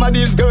 Some of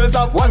these girls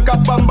have 1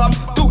 cup bum bum,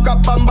 2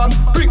 cup bum bum,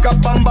 3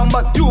 cup bum bum.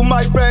 But you,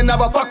 my friend,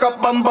 have a fuck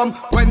up bum bum.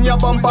 When your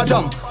bumper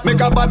jump,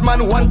 make a bad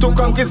man want to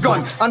conk his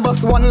gun and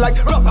bust one like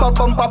rubber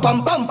bumper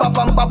bum bum bum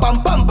bum bum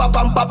bum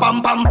bum bum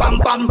bum bum bum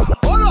bum.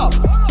 Hold up,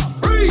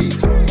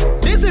 freeze.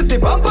 This is the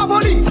bumper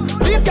police.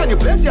 Please, can you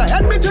place your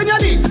head between your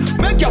knees?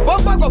 Make your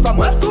bumper go from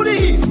west to the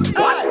east.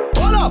 What?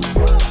 Hold up,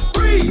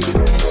 freeze.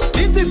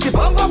 This is the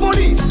bumper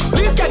police.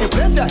 Please, can you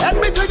place your head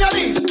between your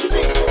knees?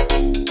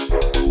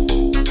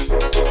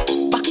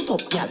 Back it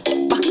up, gal.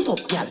 Back it up,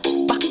 gal.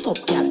 Back it up,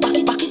 gal. Back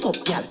it up,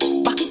 gal.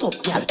 Back it up,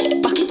 gal.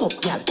 Back it up,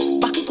 gal.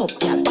 Back it up,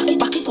 gal.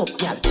 Back it up,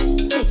 gal.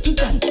 Take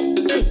it on.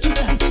 Take it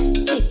on.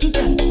 Take it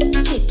on.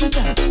 Take it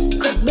on.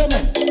 Crack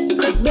benen.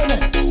 Crack benen.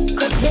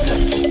 Crack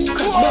benen.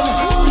 Crack benen.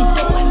 Split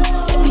up one.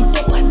 Split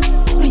up one.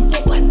 Split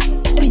up one.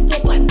 Split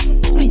up one.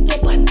 Split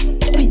up one.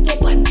 Split up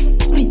one.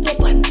 Split up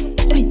one.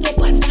 Split up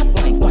one. Start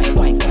wine.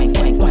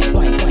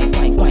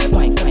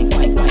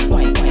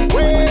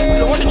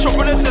 What the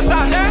trouble is this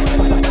out there?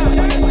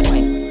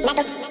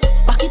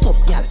 Back it up,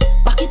 gal.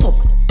 Back it up.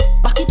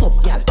 Back it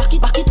up, gal. Back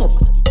it up.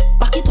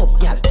 Back it up,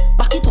 gal.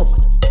 Back it up.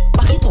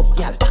 Back it up,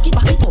 gal. Back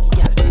it up,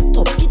 gal.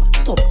 To back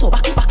it up, to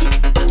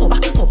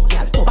back it up,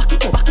 gal. To back it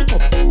up,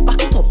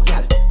 back it up,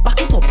 gal. Back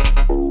it up.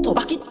 To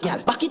back it, gal.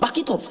 Back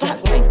it up, gal.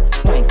 Wine.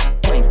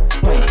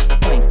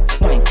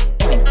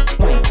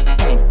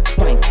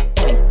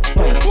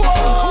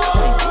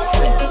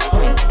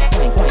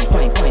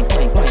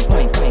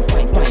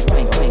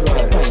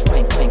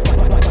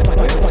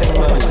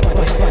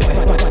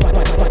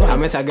 I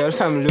met a girl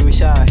from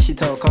Lucia, she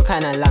talk all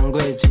kind of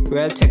language.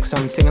 Real take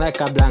something like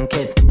a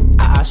blanket.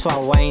 I asked for a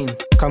wine,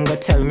 come go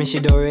tell me she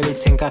don't really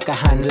think I can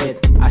handle it.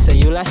 I say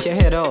you lash your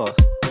head off,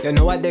 you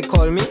know what they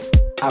call me?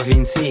 A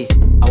Vinci,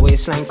 a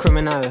waistline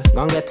criminal.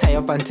 Gonna get tied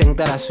up and think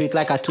that I sweet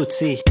like a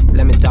Tootsie.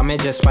 Let me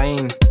damage your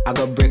spine, I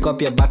go break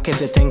up your back if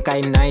you think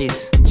I'm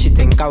nice. She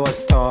think I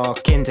was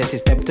talking till she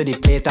stepped to the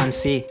plate and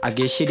see. I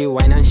gave she the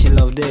wine and she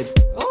loved it.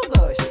 Oh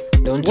gosh.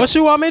 Don't what she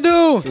want me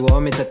do? She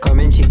want me to come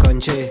in she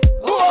country.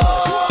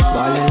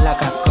 Ballin'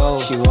 like a cow.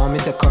 She want me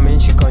to come in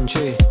she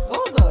country.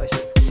 Oh gosh.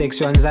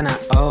 6 runs and a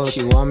out.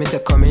 She want me to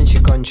come in she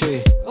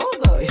country. Oh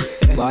gosh.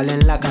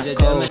 Ballin' like a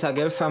cow. Met a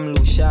girl from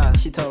Lucia.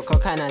 She talk all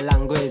kind of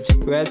language.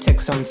 Real take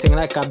something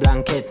like a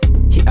blanket.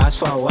 He asked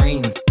for a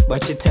wine,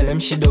 but she tell him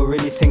she don't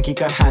really think he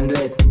can handle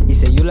it. He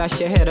say, you lash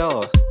your head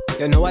off.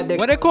 You know what they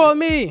call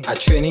me? A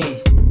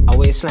trainee. A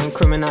waistline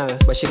criminal.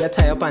 But she get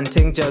tied up and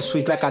think just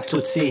sweet like a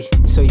tootsie.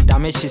 So he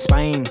damaged his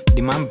spine.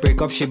 The man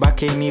break up, she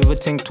back ain't even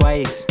think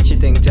twice. She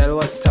think JEL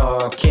was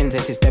talking. So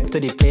she step to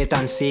the plate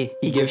and see.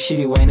 He gave she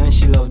the wine and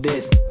she loved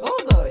it. Oh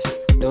gosh.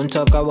 Don't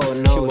talk about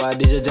no. She want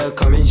DJ JEL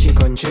come in she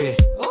country.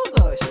 Oh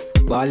gosh.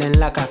 Ballin'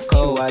 like a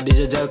cow. She want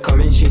DJ JEL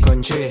come in she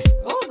country.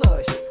 Oh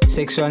gosh.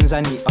 6 runs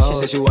and he out. She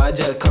said she want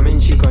JEL come in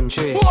she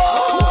country.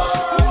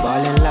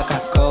 Ballin' like a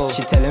cow.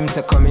 She tell him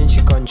to come in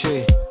she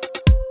country.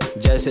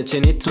 JEL said she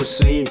need too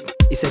sweet.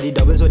 He said the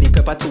doubles with the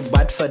pepper too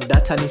bad for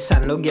that. And he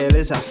said no girl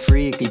is a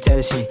freak. He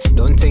tell she,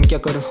 don't think you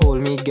could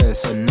hold me girl,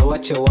 so know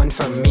what you want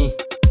from me.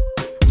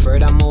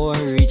 Furthermore,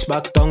 when we reach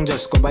back down,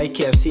 just go buy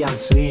KFC and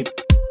sleep.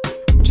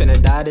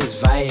 Trinidad is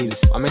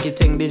vibes. I make you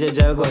think DJ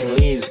JEL go and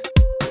leave.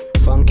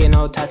 Funkin'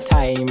 out her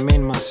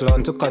timing, must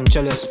learn to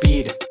control your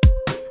speed.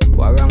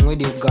 What wrong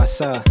with you,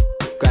 Gossa?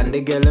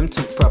 Grande girl, him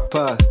too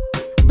proper.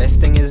 Best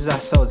thing is a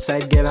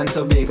Southside girl and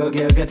Tobago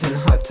girl getting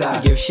hotter.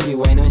 He give she the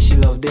wine and she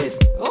loved it.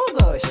 Oh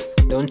gosh.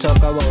 Don't talk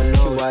about no.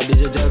 She want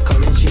DJ JEL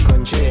come in she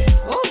country.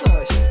 Oh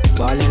gosh.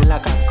 Ballin'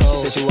 like a cow. She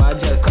said she want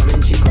JEL come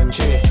in she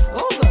country.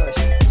 Oh gosh.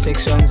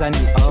 6 runs and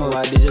the out. She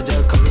want DJ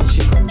JEL come in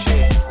she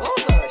country. Oh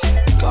gosh.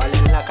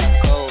 Ballin' like a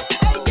cow.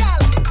 Hey girl,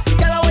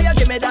 girl, I want you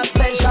give me that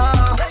pleasure.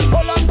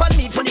 Hold on pon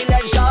me for the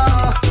leisure.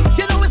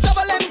 You know it's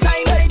doubling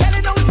time. Girl,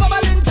 you know it's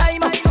bubbling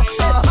time.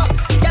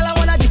 Girl, I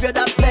wanna give you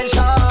that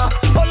pleasure.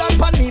 Hold on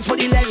pon me for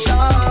the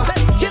leisure.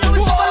 You know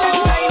it's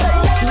doubling time.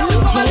 Girl, you know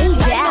it's bubbling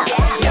time.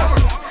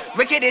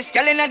 Wickedest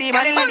girl inna the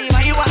band.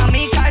 She want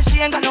me 'cause she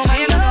ain't got no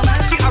man.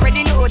 She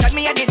already know that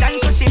me a the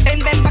dance, so she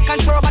bend back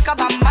and throw back a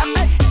bam bam.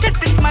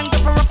 This man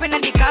got her up inna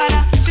the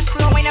corner. She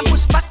slow wine and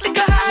push back like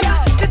a harder.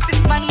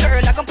 This man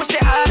girl, I gon' push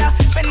it harder.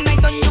 When I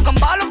done, you gon'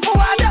 ball up for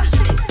water.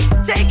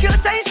 Take your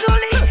time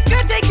slowly,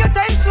 girl. Take your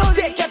time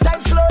slowly. Take your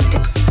time slowly.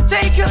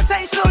 Take your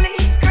time slowly,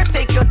 girl.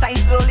 Take your time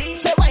slowly.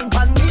 Say wine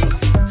pon me.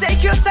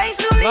 Take your time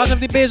slowly. Lot of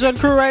the Bajan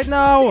crew right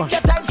now. Take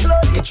your time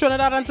slowly. The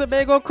Trinidad and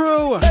Tobago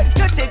crew.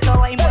 Girl, take a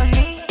wine pon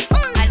me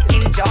and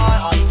enjoy.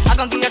 I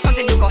gon' give you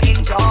something you gon'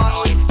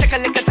 enjoy. Take a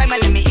little time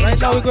and let me enjoy. Right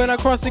now we're going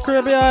across the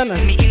Caribbean.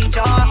 Let me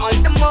enjoy all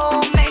the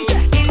moment.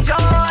 Enjoy.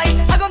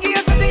 I gon' give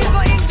you something you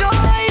gon' enjoy.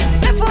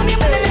 Let for me,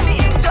 man, let me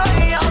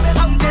enjoy.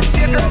 I'm just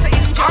here, girl, to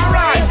enjoy.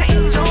 Alright, to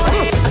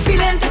enjoy. I'm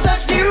feeling to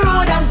touch the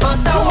road and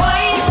bust a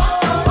wine.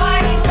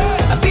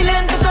 I'm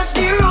feeling to touch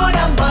the road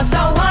and bust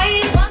a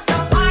wine. Bust a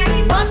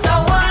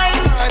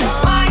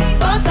wine.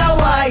 Bust a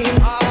wine.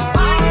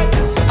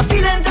 I'm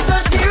feeling to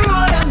touch the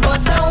road and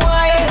bust a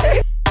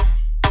wine.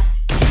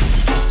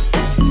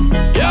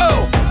 Yo!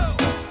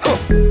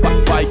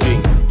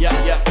 Viking. Yeah.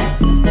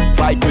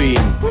 Viking.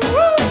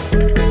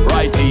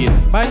 Right in.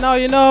 By now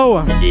you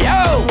know.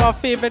 Yo! Our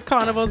favorite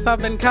carnivals have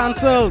been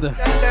cancelled.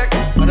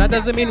 But that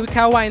doesn't mean we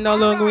can't wind down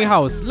long we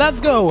house.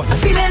 Let's go! I'm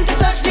feeling to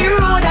touch the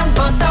road and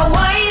bust a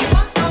wine.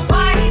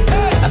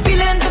 I'm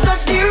feeling to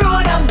touch the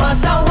road and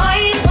bust a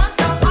wine. Bust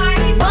a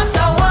wine. Bust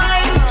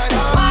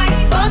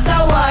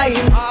a wine.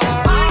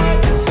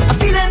 I'm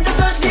feeling to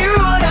touch the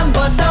road and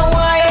bust a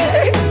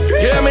wine.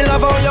 Hear me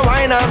love how you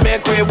whine and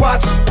make we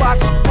watch.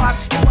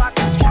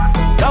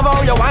 Love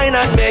how you whine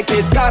and make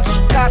it catch.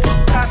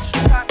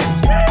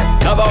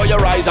 Love how you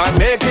rise and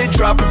make it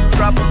drop.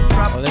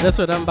 Well, this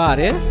with them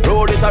body.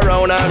 Roll it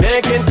around and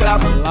make it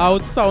clap.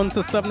 Loud sound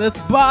system this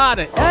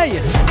body.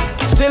 Hey!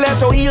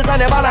 Stiletto heels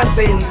and you're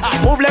balancing.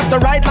 Move left to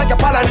right like you're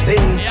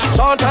balancing.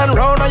 Short and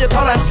round and you're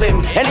tall and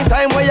slim.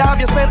 Anytime where you have,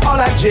 you spend all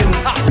that gym.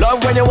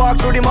 Love when you walk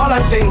through the mall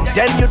and thing.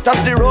 Then you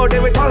touch the road,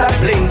 then we call that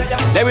bling.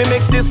 Then we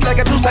mix this like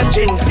a juice and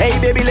gin. Hey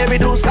baby, let me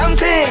do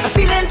something. I'm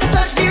feeling to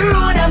touch the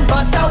road and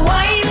bust a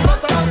wine.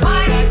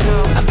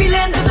 I'm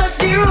feeling to touch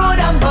the road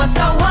and bust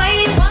a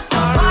wine. Bust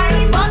a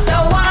wine. Bust a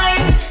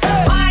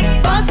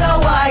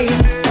wine.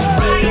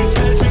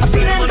 I'm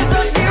feeling to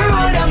touch the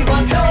road and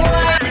bust a wine.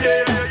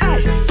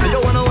 Say you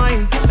wanna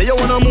wine, say you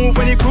wanna move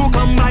when the crew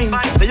combine.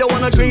 Say you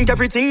wanna drink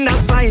everything,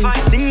 that's fine.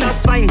 Thing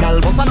that's fine, girl,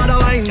 bust another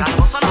wine.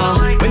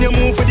 When you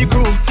move with the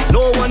crew,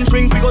 no one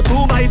drink, we go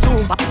 2 by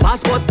 2.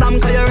 Passport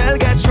stamp, cause your rail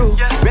get through.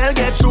 Rail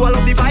get through, I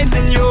love the vibes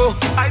in you.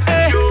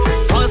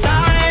 Cause I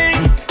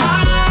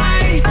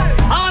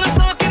wanna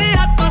soak in the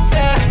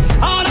atmosphere.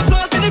 I wanna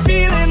float in the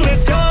feeling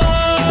with you.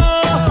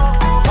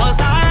 Cause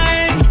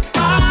I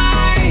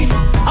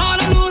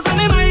wanna lose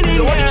my mind in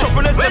here.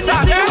 When we see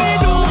we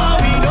do what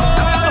we do.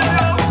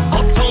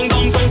 Uptown,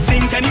 downtown,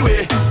 stink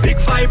anyway. Big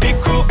fight, big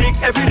crew, big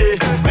everyday.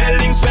 Well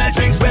links, well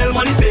drinks, well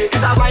money pay.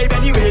 It's a vibe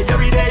anyway,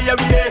 every day.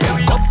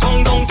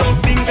 Uptown, downtown,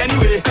 stink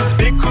anyway.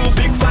 Big crew,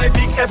 big fight,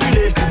 big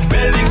everyday.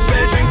 Well links,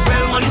 well drinks,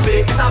 well money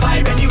pay. It's a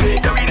vibe anyway,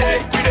 every day.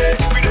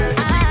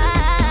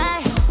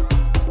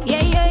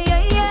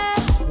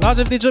 Large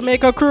of the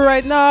Jamaica crew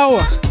right now.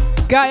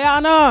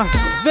 Guyana,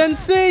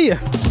 Vinci.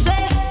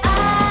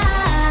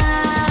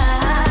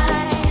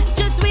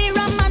 Just we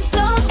rum and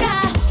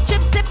soca,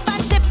 chip sip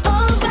and tip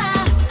over.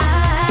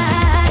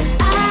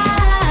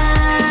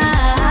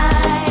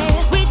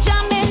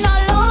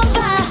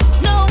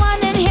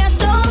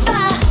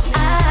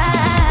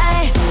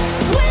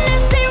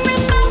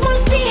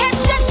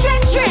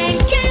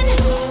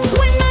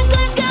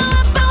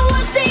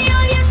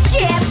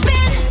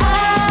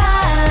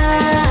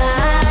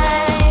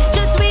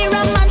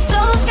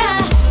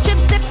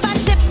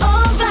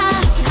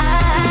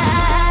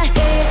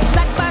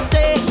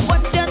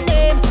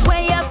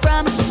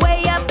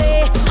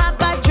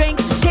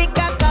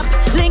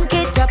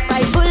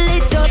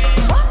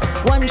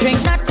 drink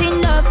not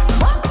enough.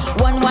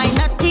 One wine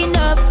not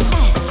enough.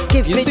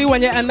 Give You it see,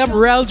 when you end up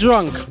real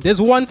drunk,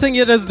 there's one thing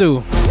you just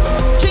do.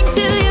 drink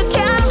till you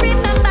can't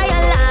remember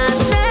your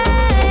last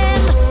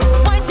name.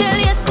 Point till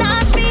you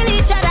start feel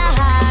each other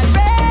heart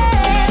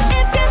rate.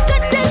 If you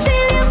could still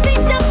feel your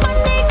feet up on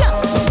the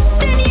ground,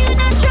 then you're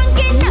not drunk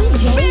enough.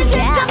 Raise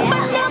your cup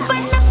and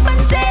open up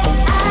and say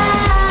I.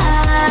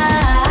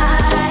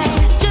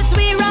 Just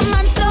we rum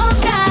and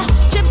soca,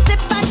 chip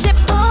sip and tip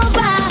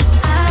over.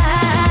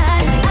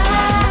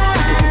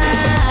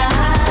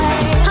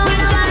 How we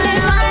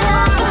jamming all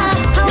over,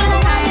 how we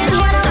coming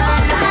here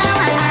soca.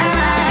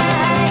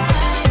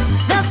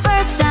 The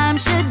first time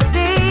should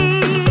be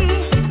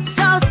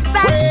so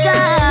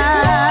special.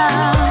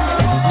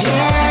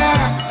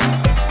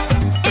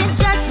 Yeah, it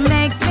just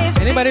makes me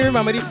feel Anybody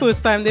remember the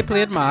first time they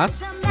played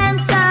Mass?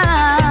 mental.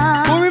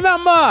 Who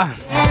remember?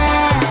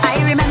 I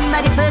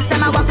remember the first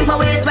time I walked my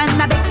waist when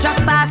the big truck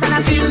passed and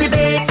I feel the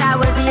bass. I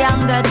was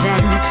younger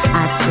then. I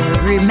still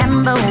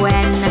remember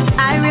when.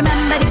 I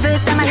remember the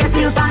first time I heard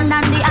steel pan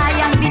and the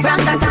iron beat rang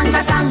tang tang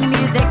tang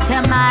music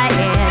to my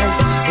ears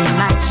in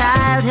my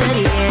childhood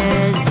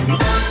years.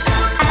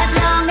 As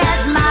long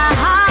as my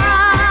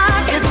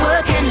heart is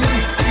working,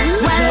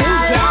 well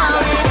I'll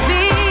always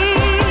be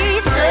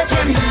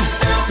searching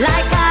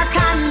like a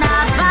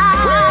carnival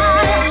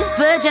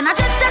virgin. I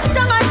just touched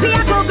down on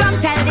Piaco Grung.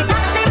 Tell the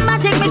taxi man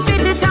take me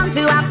straight to town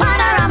to a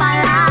panorama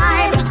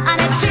line, and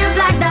it feels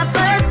like the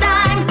first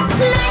time.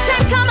 Night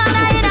time come and I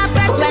in a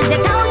fed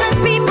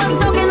 20,000 people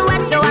soaking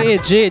wet. So Hey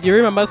Jade, you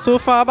remember so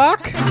far back?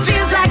 it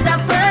feels like the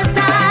first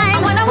time. I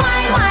wanna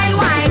wine, wine,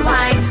 wine,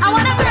 wine. I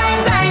wanna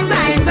grind, grind,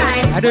 grind,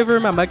 grind. I don't even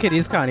remember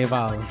Kitty's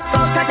Carnival.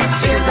 Cause it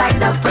feels like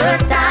the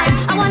first time.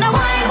 I wanna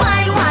wine,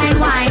 wine, wine,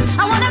 wine.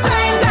 I wanna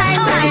grind,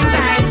 grind, grind,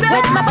 grind.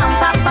 With my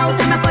bump up out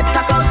and my foot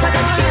cock out. Cause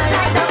it feels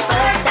like the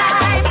first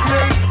time.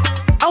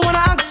 I wanna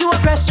ask you a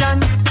question.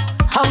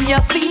 How you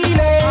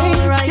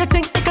feeling? You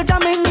think we could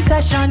jam in the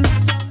session?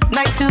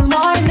 Night till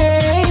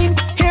morning.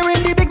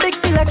 Hearing the big, big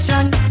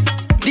selection.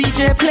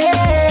 DJ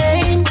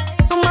playing.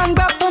 Man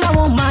grab on a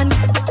woman.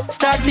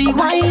 Start the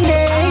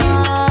whining.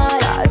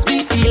 Cause we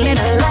feeling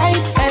alive.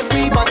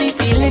 Everybody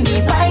feeling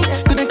the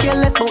vibes. Couldn't care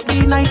less about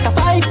the 9 to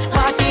 5.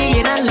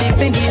 Partying and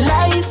living the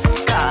life.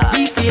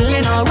 We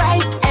feeling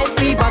alright.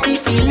 Everybody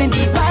feeling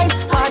the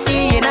vibes.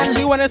 Partying and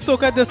See when it's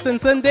soca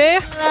distance in there?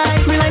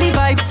 we like the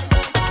vibes.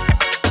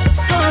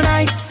 So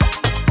nice.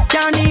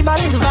 Carnival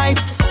is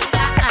vibes.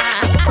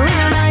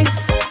 Real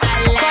nice.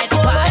 Fuck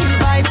over is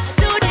vibes.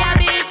 So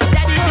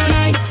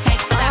nice.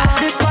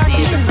 This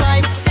party is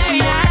vibes.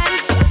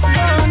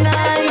 So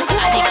nice.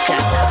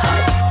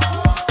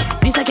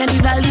 This a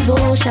carnival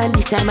devotion.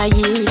 This time of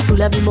year is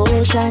full of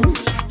emotion.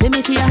 Let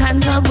me see your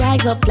hands up,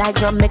 rise up,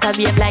 flags up, make a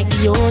wave like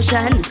the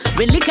ocean.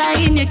 With liquor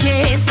in your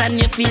case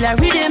and you feel a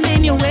rhythm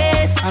in your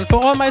waist. And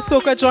for all my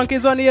soca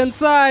junkies on the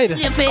inside,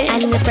 Your face.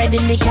 And you're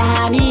spreading the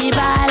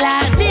carnival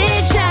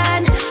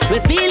addiction.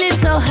 We're feeling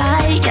so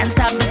high, can't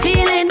stop the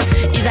feeling.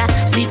 It's a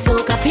sweet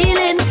soca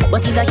feeling,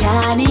 but it's a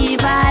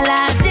carnival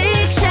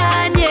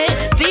addiction. Yeah,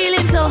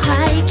 feeling so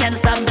high, can't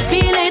stop the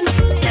feeling.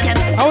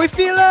 How we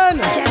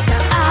feeling?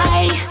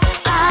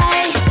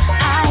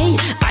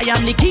 I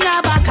am the king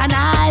of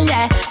bacchanal,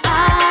 yeah.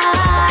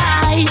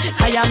 I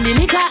am the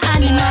liquor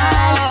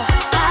animal.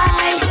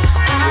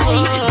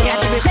 Here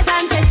to be fed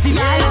and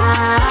festival.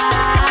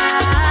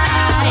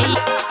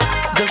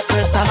 The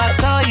first time I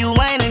saw you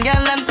whining,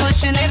 girl, and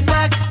pushing it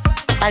back,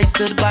 I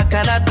stood back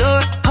and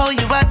adored how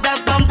you had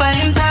that bumper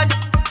intact.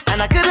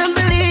 And I couldn't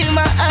believe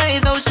my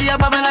eyes, how she a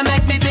bubble and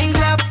make me think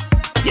clap.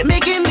 You're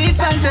making me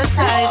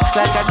fantasize,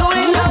 like I'm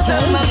going out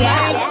of my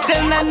mind.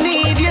 Then I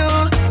need you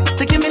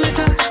to give me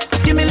little,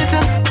 give me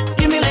little,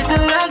 give me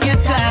little of your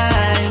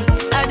time.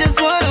 I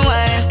just wanna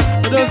wine.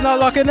 For those not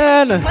locking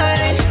in,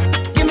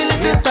 Give me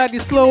little, inside the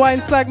slow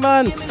wine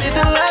segment,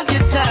 little of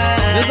your time.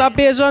 there's a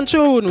Bajan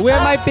tune. Where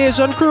my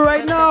Bajan crew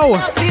right now?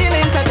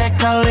 Feeling cause they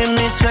calling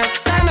me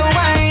stress and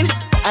wine.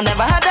 I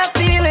never had a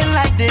feeling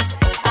like this.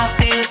 I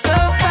feel so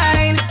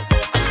fine.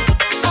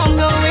 I'm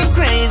going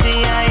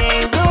crazy, I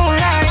ain't gon'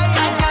 lie.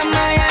 I got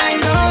my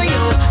eyes on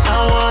you. I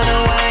wanna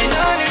wine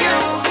on you.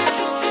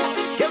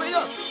 Here we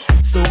go.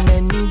 So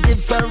many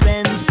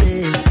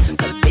differences,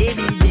 but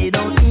baby they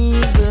don't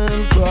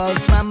even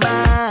cross my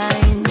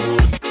mind.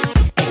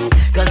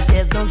 Cause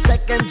there's no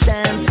second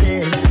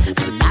chances,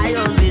 and I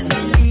always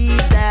believe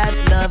that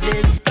love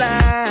is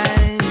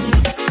blind.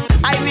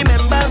 I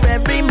remember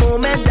every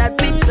moment that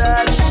we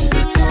touch,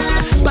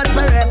 but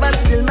forever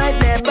still might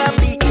never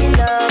be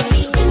enough.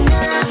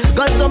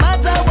 Cause no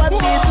matter what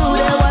we do,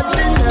 they're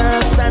watching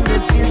us, and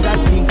it feels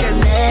like we can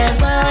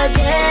never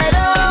get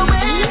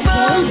away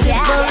from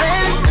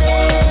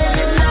differences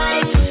in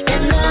life,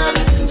 in love.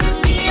 Just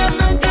me and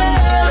my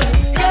girl,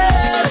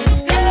 girl,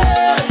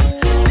 girl.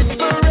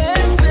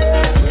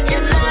 Differences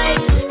in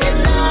life, in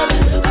love.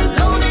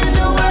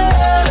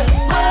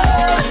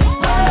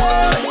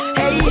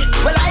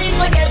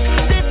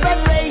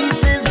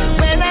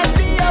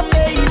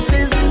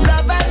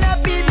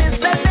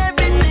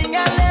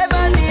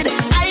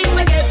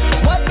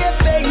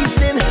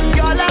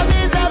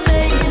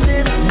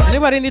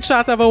 Anybody in the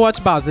chat ever watch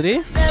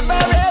Bazity? Never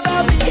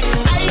ever be,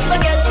 I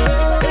forget.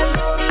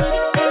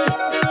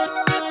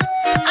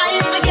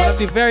 One of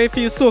the very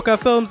few soca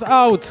films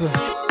out.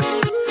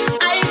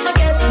 I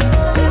forget.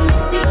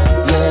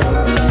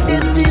 Yeah,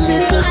 it's the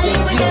little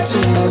things you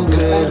do,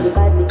 girl.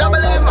 Double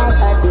M.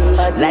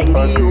 Like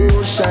the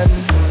ocean,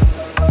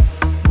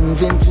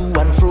 moving to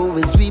and fro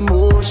is we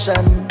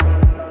motion.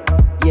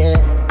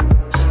 Yeah,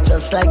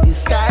 just like the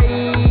sky.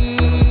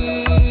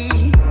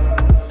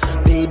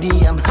 Baby,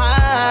 I'm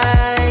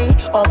high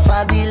off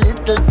of the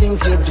little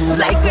things you do.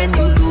 Like when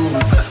you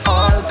lose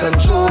all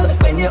control,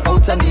 when you're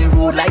out on the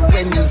road. Like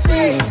when you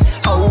say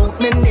out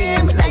my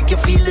name, like you're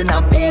feeling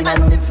a pain.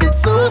 And if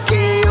it's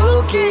okay,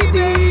 okay,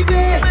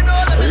 baby,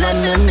 let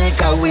me make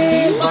a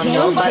wave on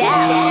your body.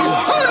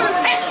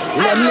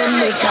 Let me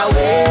make a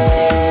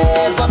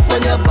wave up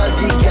on your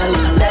body, girl.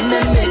 Let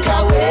me make a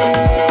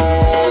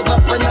wave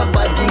up on your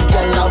body,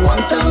 girl. I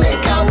want to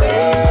make a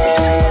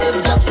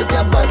wave just with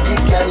your body,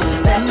 girl.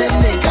 Let me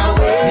make a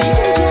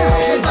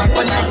wave up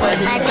on your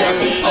body, girl.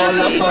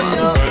 All up on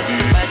you.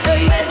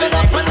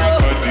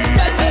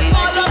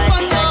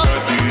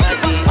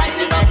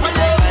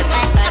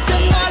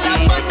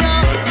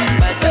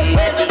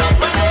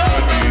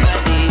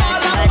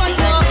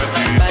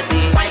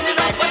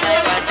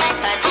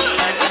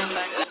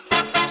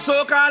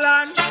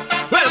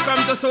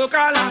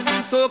 Soca land,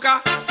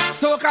 soca,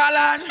 soca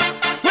land.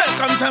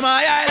 Welcome to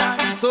my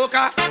island,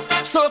 soca,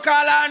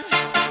 soca land.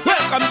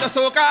 Welcome to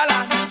soca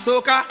land,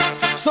 soca,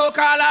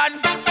 soca land.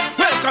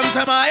 Welcome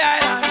to my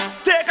island.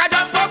 Take a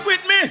jump up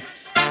with me.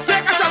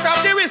 Take a shot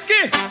of the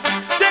whiskey.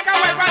 Take a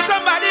wipe on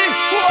somebody.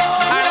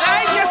 And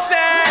like you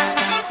said,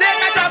 take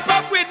a jump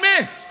up with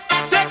me.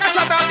 Take a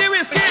shot of the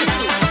whiskey.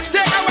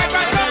 Take a wipe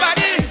on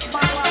somebody.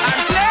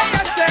 And like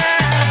you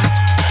said,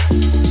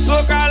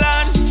 soca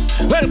land.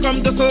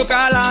 Welcome to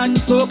soca land,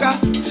 soca,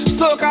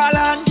 soca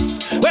land.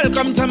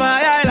 Welcome to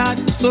my island,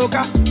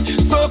 soca,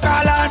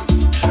 soca land.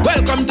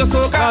 Welcome to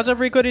soca. Large up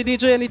Rico the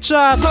DJ in the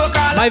chat.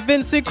 Soca my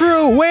Vinci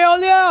crew, way all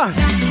ya.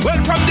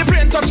 Well, from the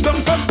plane touch down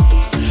so,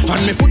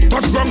 and me foot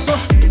touch wrong so.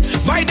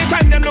 By the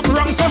time them look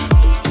wrong so,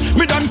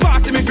 me done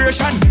pass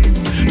immigration.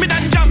 Me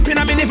done jump in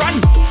a minivan.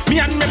 Me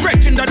and me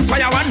brethren done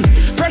fire one.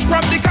 Fresh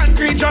from the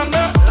concrete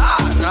jungle.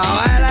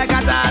 Now I like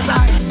a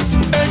Tarzan.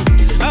 Hey,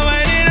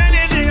 I need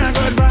anything I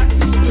could buy.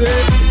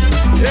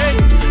 Hey,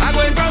 I'm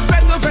going from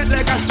fed to fed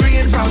like a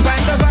swinging from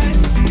vine to vine.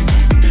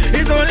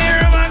 It's only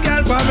room and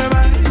girl for my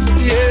mind,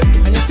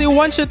 yeah. And you see,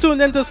 once you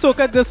tuned into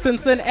Soca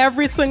Distancing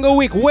every single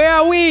week, where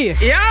are we? Yo,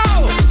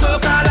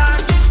 Soca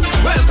land,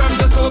 welcome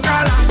to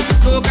Soca land,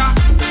 Soca,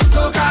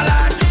 Soca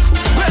land.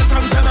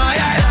 Welcome to my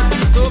island,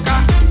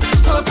 Soca,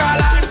 Soca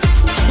land.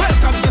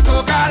 Welcome to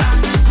Soca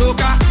land,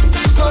 Soca,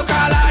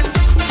 Soca land.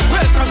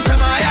 Welcome to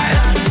my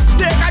island.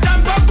 Take a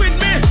jump up with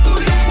me.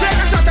 Take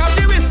a shot of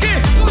the whiskey.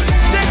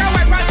 Take a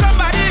wipe on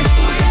somebody.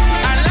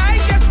 And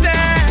like you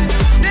said,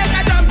 take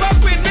a jump up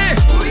with me.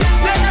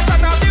 Take a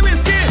shot of the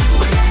whiskey.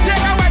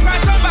 Take a wipe on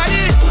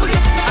somebody.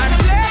 And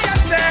like you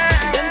said,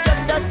 them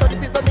just study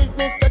people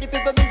business, study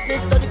people business,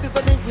 study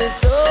people business.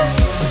 So,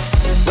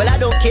 well, I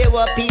don't care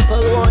what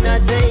people wanna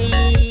say.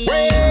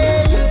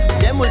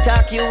 Them will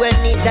talk you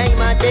any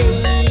time of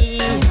day.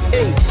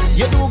 Hey,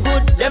 you do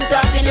good, them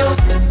talking you.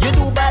 You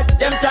do bad,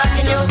 them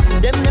talking you.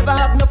 Them never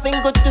have nothing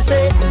good to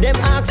say. Them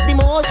ask the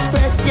most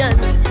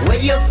questions. Where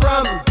you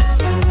from?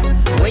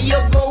 Where you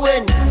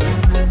going?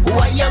 Who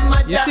are your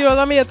mother? You see all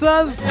the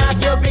haters?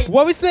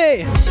 What we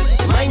say?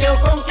 Mind your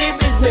funky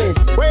business.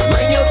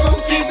 Mind your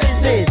funky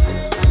business.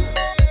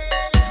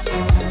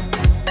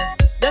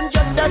 Them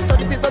just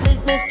study people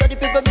business, study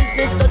people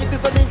business, study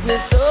people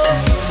business. So,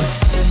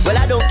 well,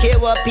 I don't care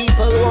what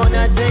people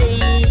wanna say.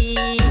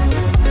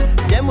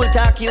 Them will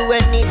talk you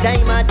any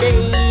time of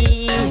day.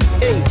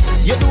 Hey,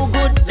 you do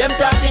good, them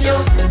talking you.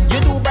 You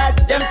do bad,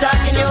 them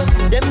talking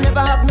you. Them never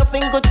have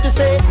nothing good to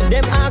say.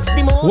 Them ask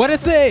the most. What it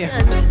say?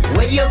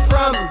 Where you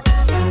from?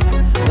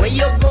 Where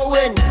you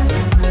going?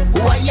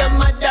 Who are your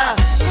mother?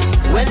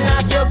 When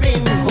last you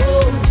been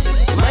home?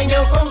 Mind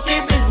your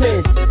funky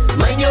business.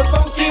 Mind your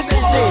funky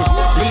business.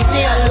 Leave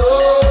me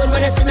alone.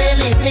 When you see me,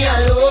 leave me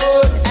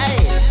alone.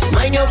 Hey,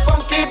 mind your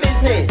funky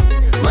business.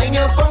 Mind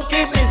your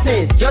funky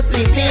business. Just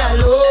leave me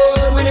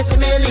alone. When you see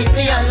me, leave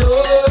me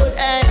alone.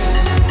 Hey.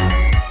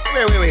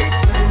 Wait.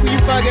 Who you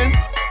fucking?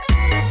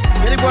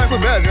 You're the boy for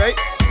Bells, right?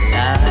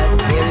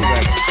 Here we go.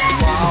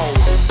 Wow.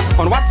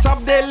 On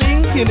WhatsApp they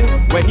linking.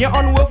 When you're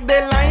on work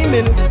they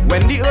lining.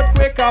 When the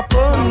earthquake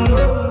happen,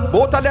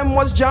 both of them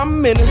was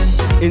jamming.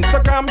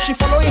 Instagram she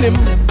following him.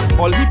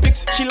 All he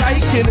pics she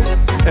liking.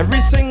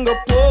 Every single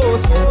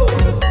post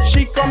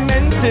she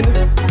commenting.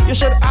 You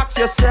should ask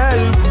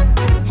yourself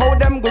how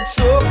them good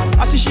so.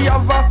 I see she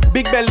have a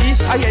big belly.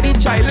 I hear the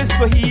child is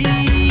for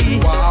he.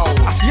 Wow.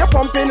 I see you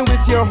pumping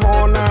with your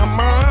horn,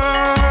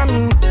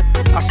 man.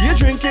 I see you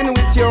drinking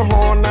with your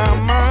horn,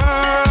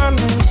 man.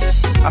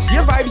 I see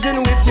you vibes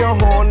in with your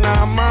horn,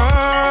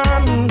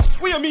 man.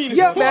 What you mean?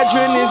 Your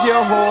bedroom is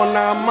your home,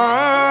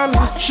 man.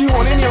 She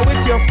honing you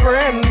with your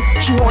friend.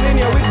 She honing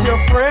you with your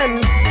friend.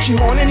 She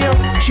honing you.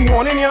 She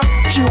honing you.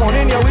 She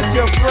honing you with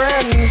your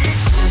friend.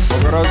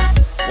 Brothers,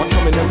 what's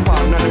some in them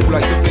partner who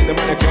like to play them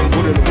and they can't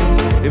good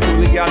enough? If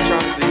only got a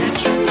chance to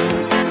eat you.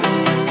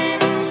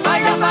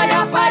 Fire,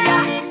 fire,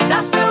 fire.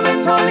 Dash them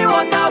with holy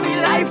water. We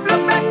life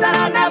look better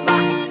than ever.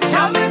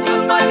 Jamming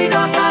somebody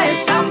daughter is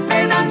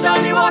champagne and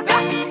Johnny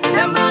Walker.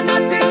 Them have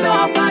nothing to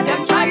offer.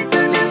 Them try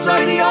to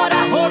destroy the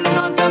order. Holding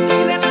on to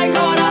feeling like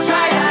order.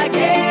 Try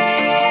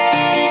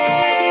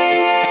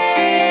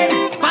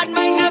again. Bad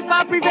mind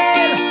never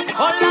prevail.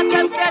 All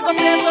attempts they go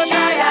fail, so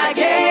try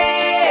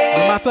again.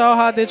 No matter how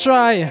hard they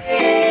try.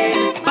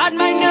 Bad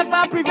mind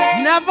never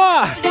prevail.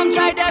 Never. Them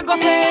try they go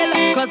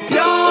fail. Cause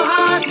pure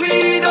heart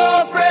we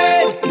don't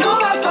afraid. No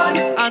weapon.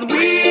 And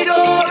we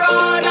don't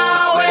run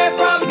away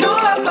from no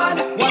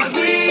weapon. Once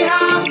we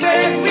have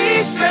faith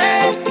we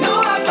straight.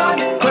 No weapon.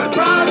 Could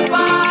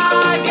prosper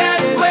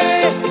against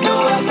way. No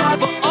weapon.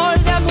 For all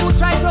them who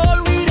try to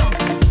hold we down.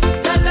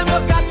 Tell them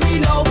look at we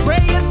now.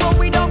 Praying for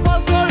we don't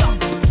fall so long.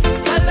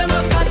 Tell them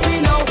look at we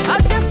now.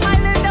 As you're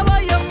smiling there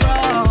where you're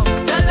from.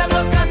 Tell them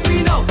look at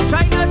we now.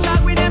 Try not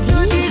drag with them to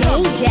the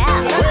ground.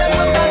 Tell them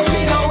look at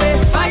we now.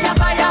 Fire,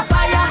 fire,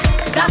 fire.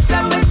 Dash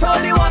them with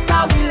holy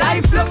water. We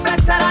life look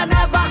better than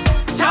ever.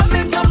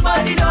 Jamming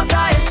somebody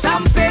daughter is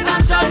champagne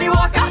and Johnny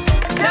Walker.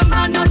 Them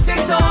have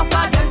nothing to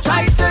offer. Them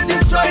try to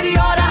destroy the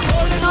order.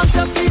 Holding on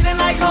to feeling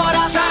like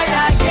order. Try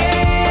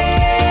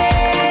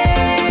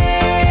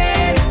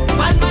again.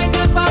 Bad mind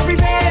never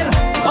prevail.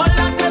 All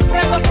attempts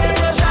never fail,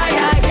 so try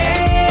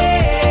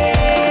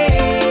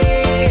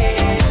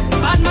again.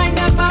 Bad mind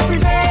never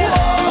prevail.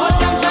 All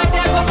them try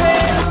never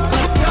fail.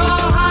 Cause your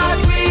heart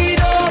we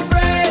don't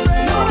afraid.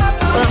 No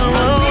weapon.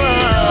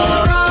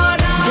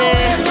 Run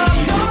away from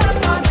no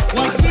weapon.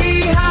 Once we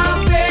have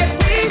faith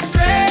we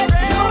straight.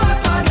 No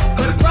weapon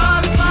could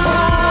prosper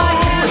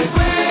this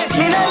way.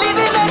 Me no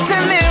living not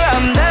till me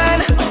I'm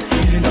done.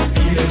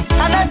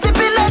 I'm not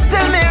tipping not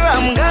till me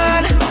I'm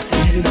gone.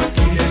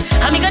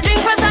 I'm gonna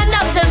drink from sun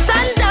up to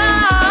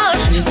sundown.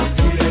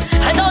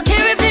 I don't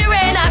care if the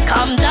rain I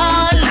come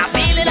down. I'm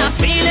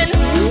feeling.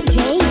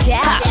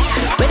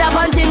 With a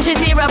punch in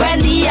Shizira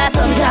Brandy or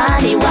some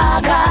Johnny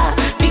Walker.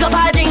 Pick up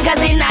our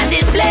drinkers in at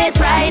this place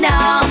right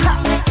now.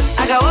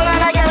 I got all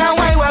of girl and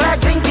wine while I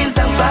drinking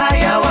some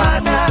fire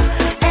water.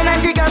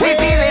 Energy got me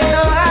feeling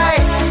so high.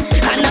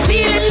 And I'm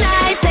feeling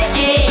nice, eh,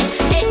 eh,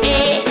 eh,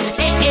 eh,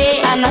 eh,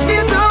 eh. And I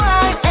feel so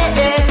high, eh,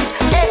 eh,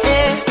 eh,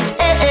 eh,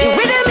 eh, eh. The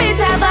rhythm is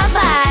have a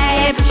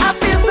vibe. I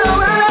feel so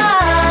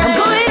alive. I'm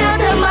going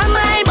out of my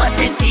mind, but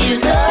it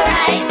feels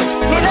alright.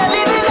 Me no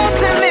living up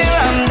till me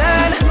I'm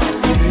done.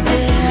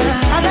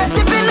 I'm not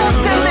tipping up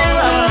till me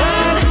I'm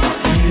done.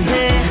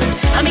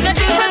 I'm gonna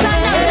drink from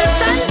sun up to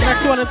sundown.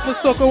 Next one is for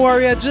Soca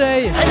Warrior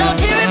J. I don't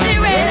care if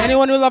the rain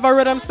Anyone who love a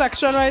rhythm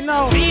section right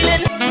now?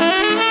 feeling.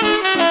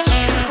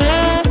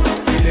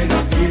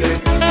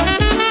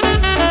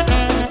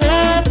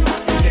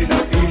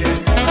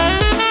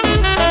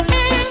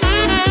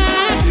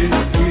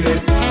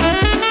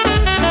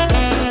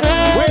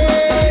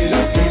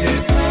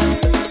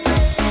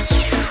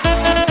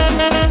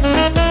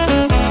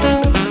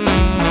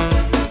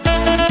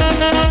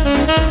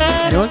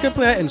 Anyone can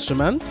play an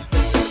instrument?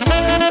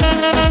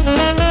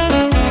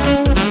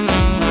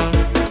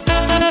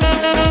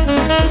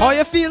 How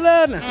you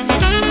feeling?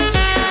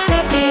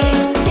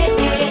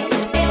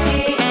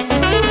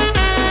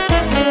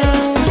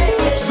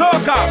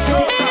 Soca.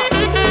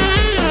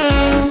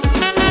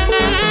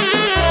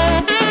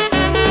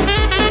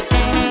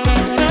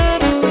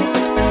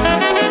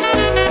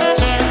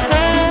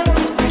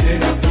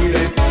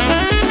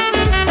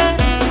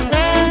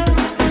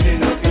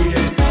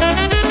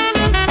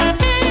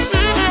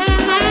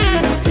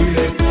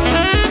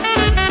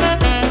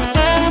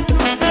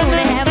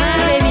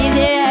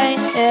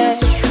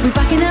 We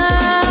packing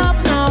up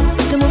now,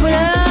 so move it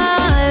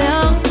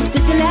along.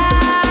 This your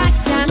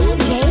last chance.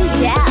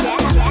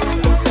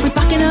 We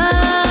packing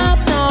up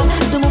now,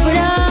 so move it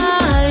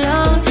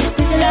along.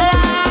 This your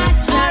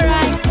last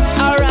chance.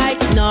 Alright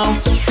now.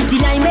 The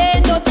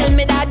liming don't tell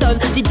me that done.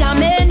 The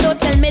jamming don't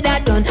tell me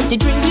that done. The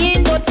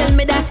drinking don't tell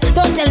me that.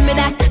 Don't tell me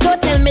that.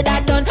 Don't tell me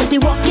that done. The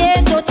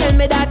walking don't tell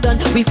me that done.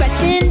 We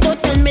fretting don't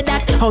tell me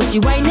that. How she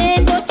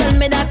whining don't tell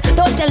me that.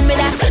 Don't tell me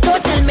that.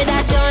 Don't tell me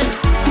that done.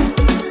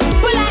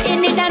 Pull her in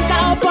the dance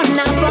up on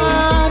a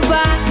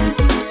bumper.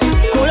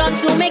 Hold on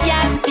to me,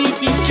 girl,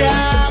 easy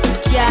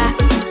structure.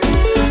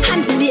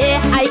 Hands in the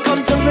air, I come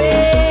to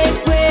break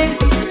way.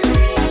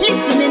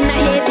 Listening, I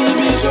hear the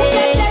DJ. You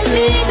can tell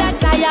me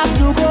that I have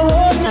to go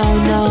home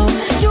now.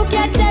 You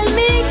can tell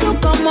me to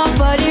come up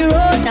for the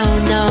road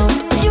now.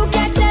 You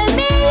can tell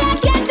me I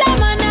can't jam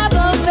on a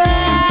bumper.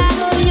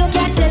 You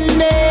can tell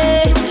me.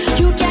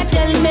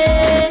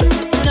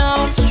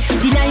 No,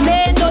 the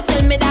liming don't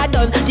tell me that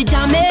done. The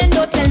jamming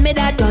don't tell me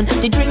that done.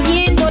 The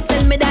drinking don't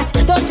tell me that.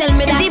 Don't tell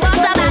me that. The boss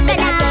Don't tell me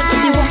that done.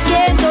 The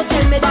walking don't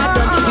tell me that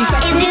done. We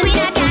fighting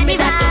don't tell me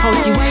that. How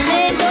she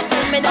whining don't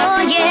tell me that.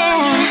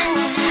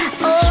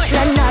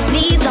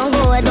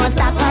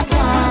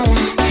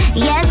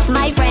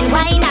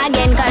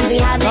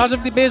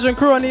 Large of the Bajan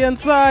crew on the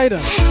inside.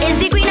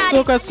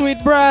 Soca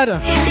Sweet Bread.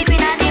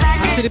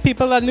 And to the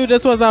people that knew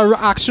this was our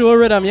actual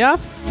rhythm,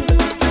 yes?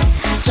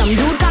 Some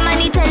dude come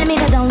and he tell me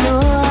to download.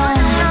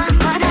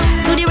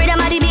 To the rhythm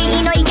of the beat,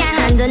 you know he can't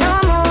handle no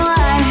more.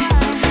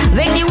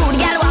 When the rude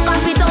girl walk on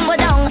fi tumble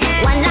down.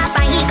 One lap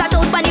and he cut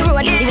out on the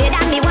road. The way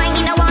that me wine,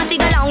 you know want to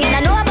go long. You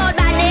don't know about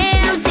my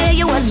name. Say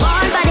you was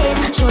born for this.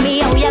 Show me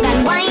how you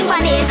can wine for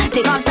it.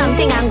 Take off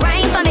something and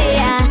grind for me.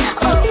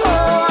 Oh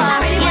oh,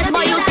 yes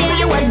boy, you say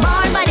you was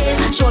born for this.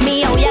 Show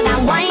me how you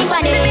can wine for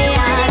it.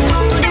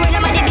 To the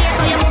rhythm of the beat,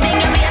 so you're moving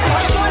your waist.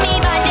 Oh, show me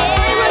about it.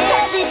 I was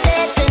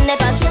hesitating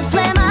if I should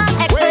play my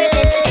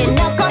expression in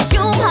a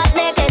costume, hot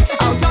naked,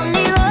 out on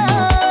the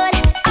road.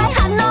 I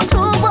had no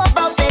clue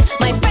about it.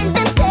 My friends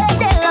them say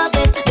they love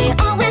it. They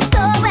always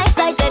so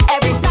excited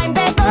every time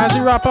they go. As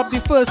we wrap up the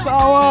first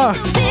hour,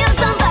 Feel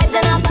some vibes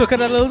and I'm took it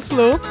a little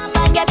slow.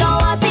 get on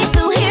what's it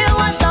to hear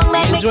one song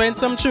make me Enjoying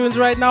some tunes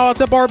right now out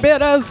of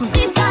Barbados.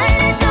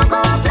 decided to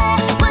go and play.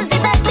 Was the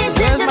best There's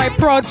decision. my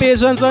proud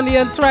Bajans on the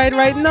inside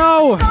right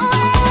now.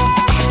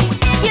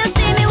 You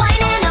see me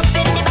winding up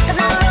in the back of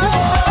the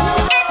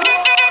road.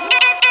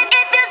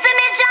 You see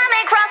me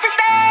jamming across the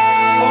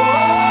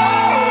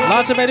stage.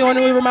 Large of anyone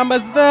who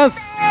remembers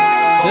this.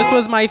 This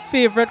was my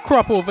favorite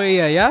crop over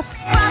here,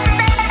 yes?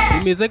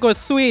 The music was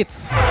sweet.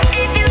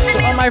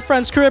 To all my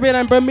French, Caribbean,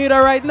 and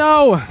Bermuda right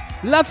now,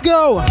 let's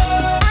go!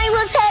 I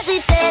was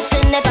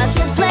hesitating if I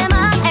should play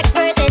my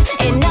expertise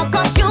in a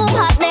costume,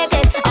 hot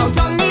naked, out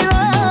on the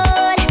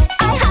road.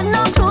 I had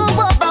no clue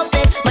about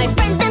it. My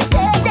friends them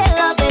say they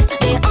love it.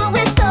 They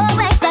always so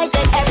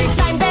excited every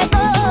time they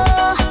go.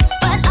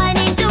 But I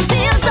need to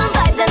feel some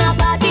vibes in a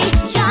party.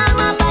 Jam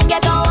up and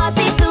get on what's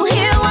it to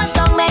hear one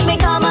song make me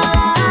come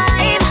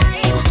alive.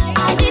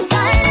 I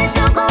decided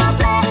to go and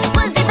play.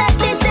 Was the best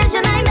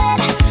decision I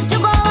made. To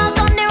go out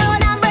on the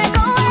road and break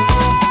away.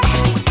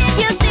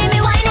 You see me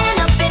winding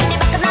up in the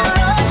back of the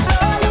road.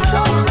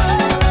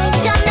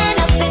 Jamming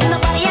up in my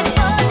body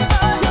exposed.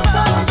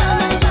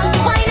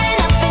 Winding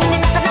up in the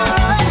back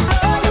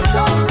of the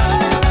road.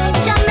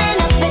 Jamming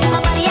up in my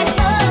body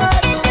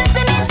exposed. If you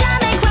see me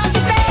jamming across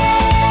the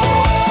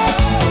stage.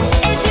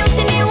 If you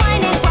see me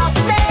winding across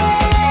the stage.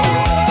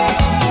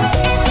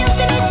 If you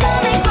see me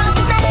jamming across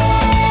the stage.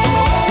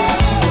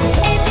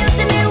 If you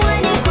see me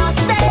winding across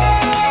the stage.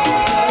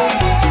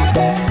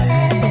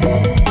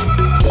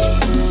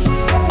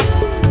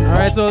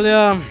 Alright,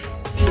 Olia.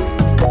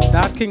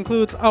 That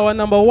concludes our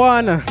number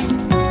one.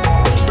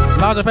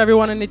 Large up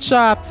everyone in the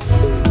chat.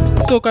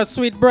 Soca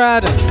Sweet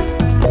Bread.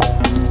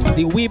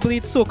 The We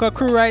Bleed Soca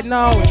crew right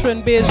now.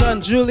 Trin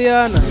Bajan,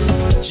 Julian,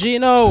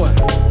 Gino.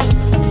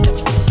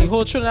 The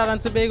whole Trinidad and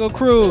Tobago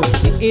crew.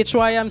 The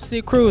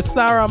HYMC crew.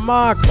 Sarah,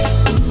 Mark.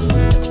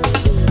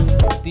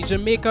 The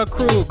Jamaica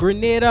crew.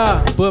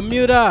 Grenada,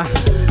 Bermuda.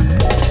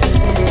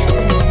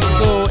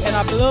 So in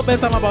a little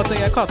bit I'm about to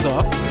get cut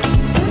off.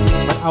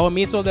 But I will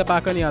meet all the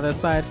back on the other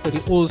side for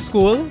the old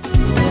school,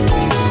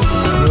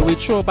 where we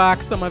throw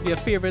back some of your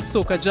favorite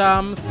soca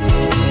jams.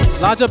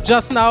 Large up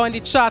just now in the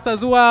chat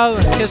as well.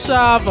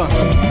 Keshav,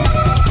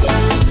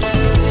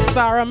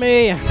 Sarah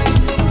May.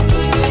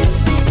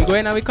 We're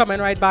going and we're coming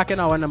right back in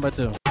our number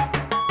two.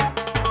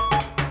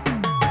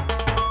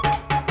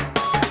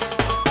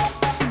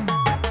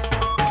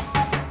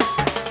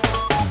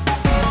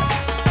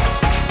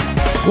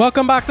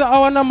 Welcome back to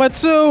our number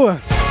two.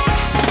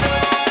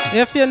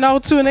 If you're now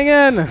tuning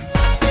in,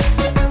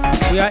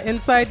 we are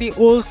inside the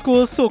old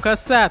school soca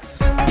set.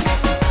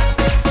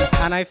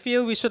 And I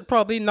feel we should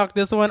probably knock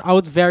this one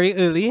out very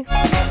early.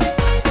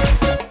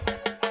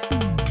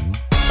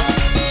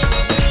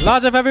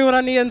 Large up everyone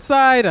on the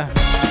inside.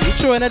 We're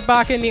throwing it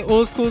back in the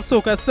old school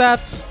soca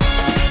set.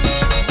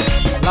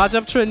 Large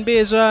up Trin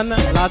Bajan.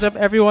 Large up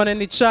everyone in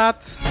the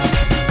chat.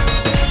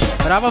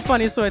 But I have a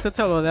funny story to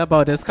tell you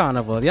about this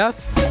carnival,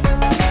 yes?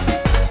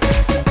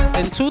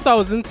 In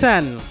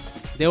 2010,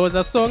 there was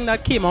a song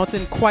that came out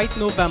in quite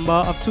November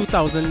of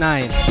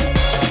 2009.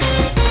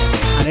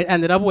 And it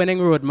ended up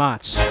winning Road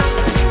March.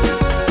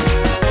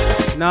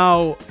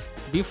 Now,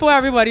 before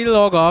everybody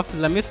log off,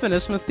 let me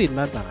finish my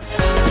statement now.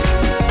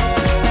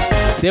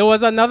 There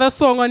was another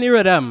song on the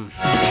rhythm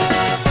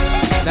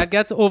that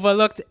gets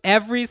overlooked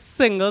every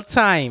single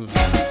time.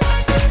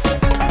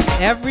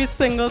 Every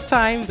single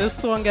time this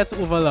song gets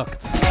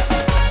overlooked.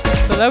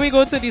 So let me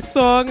go to the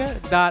song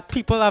that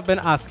people have been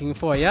asking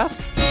for,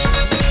 yes?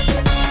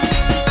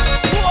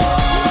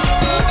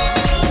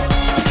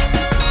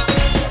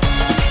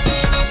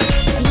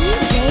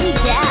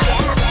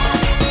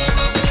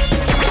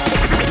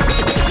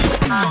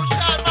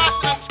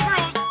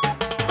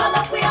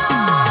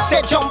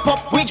 Say jump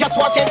up, we just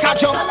want to take a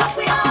jump.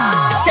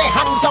 Say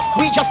hands up,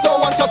 we just don't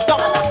want to stop.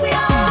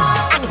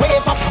 And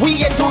wave up,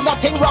 we ain't do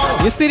nothing wrong.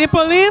 You see the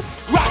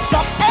police? Rocks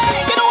up,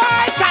 hey, you know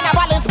why?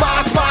 Carnival is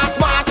mass, mass,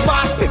 mass,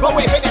 mass. People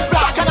waving the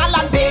flag and a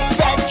land big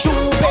fed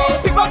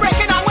Juve. People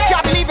breaking away.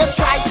 Can't believe it's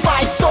Strike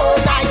Spice, so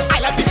nice.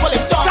 Island people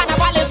in town.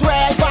 Carnival is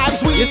red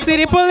vibes, we. You see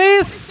the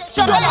police?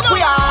 Shut up, we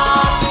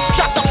are.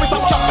 Just up, we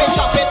from jumping,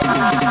 jumping.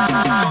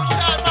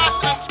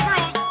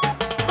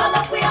 Pull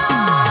up, we are.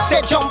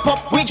 Say jump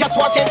up, we just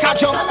want to take a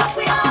jump.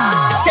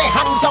 Say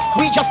hands up,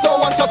 we just don't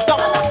want to stop.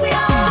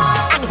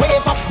 And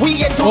wave up,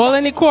 we ain't do. All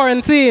in the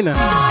quarantine.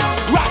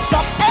 Rats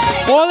up,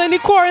 hey. All in the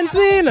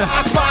quarantine.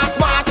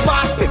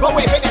 Smash. People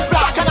waving the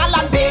flag and a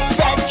land big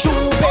fed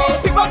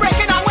Juve. People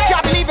breaking away.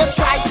 Can't believe it's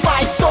strike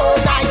spice so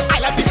nice.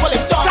 Island people in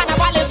town.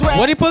 Carnival is red.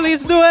 What the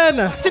police doing?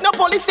 See no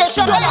police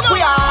station. Don't lock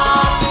we are.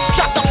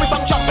 Can't stop me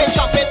from jumping.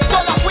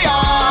 Don't lock we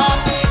are.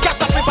 Can't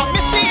stop me from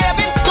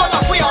misbehaving. Don't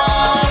lock we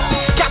are.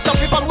 Can't stop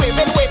me from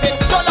waving.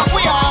 Don't lock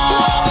we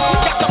are.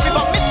 Can't stop me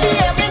from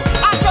misbehaving.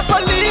 As the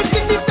police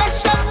in the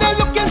session, they're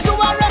looking to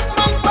arrest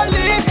man.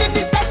 Police in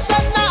the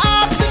session,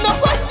 now asking no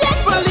question.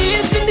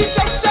 Police in the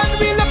session,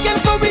 we looking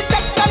for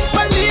resection.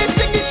 Police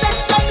in the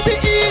session, we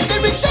easy,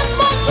 we stress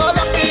man. Don't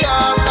lock me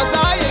up, 'cause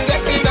I ain't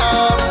getting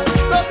up.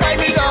 Don't tie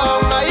me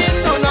down, I ain't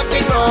do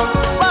nothing wrong.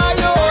 Why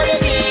you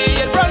holding me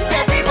in front of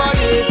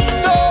everybody?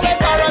 Don't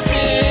embarrass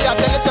me. I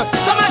tell it to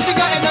the magic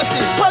of NSC.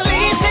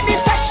 Police in the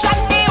session,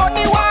 they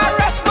only want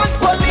arrest man.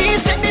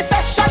 Police in the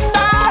session,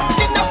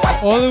 asking no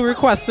question. All who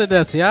requested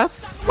this,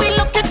 yes? We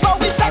looking for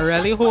resection. I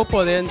really hope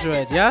all they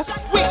enjoyed,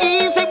 yes? We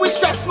easy, we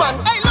stress man.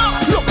 Hey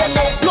look them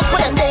there, look for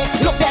them there,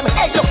 look them,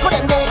 hey look for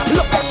them there,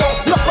 look them there,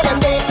 look for them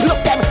there,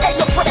 look them, hey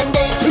look for them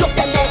there, look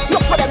them there,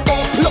 look for them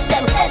there, look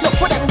them, hey look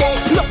for them there,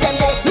 look them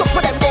there, look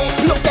for them there,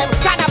 look them.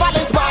 Carnival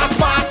is mass.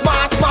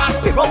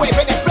 People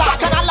waving the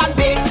flag and a land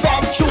big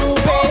fed Juve.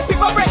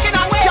 People breaking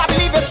away. Can't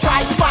believe it's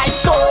strike spice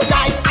so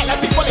nice.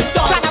 Island people in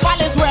town.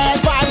 Carnival is red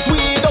vibes. We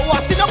don't want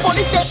to see no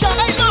police station.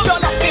 Hey look,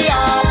 don't lock me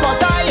up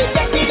 'cause I ain't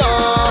getting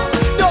up.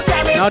 Don't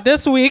carry me. Now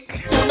this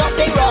week, Do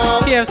nothing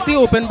wrong. KFC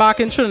opened back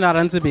in Trinidad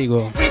and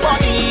Tobago.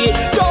 Everybody,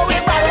 don't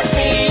embarrass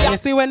me. You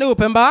see when they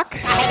open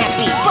back?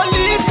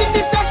 Police in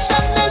the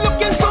session, they're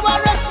looking to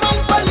arrest man.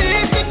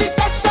 Police in the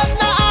session,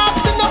 now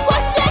asking no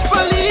question.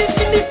 Police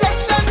in the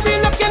session, we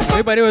looking for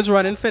Everybody was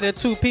running for the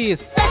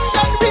two-piece.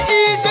 session. We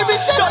easy, we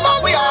stress man. Don't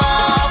lock we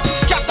up.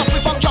 Can't stop me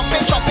from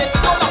jumping.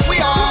 Don't lock we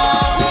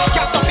up.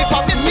 Can't stop me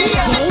from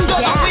misbehaving.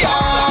 Don't lock we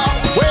up.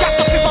 Can't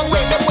stop me from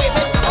waving.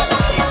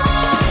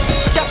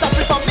 Can't stop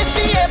me from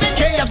misbehaving.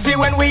 KFC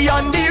when we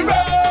on the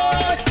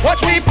road.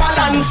 Watch we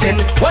balancing.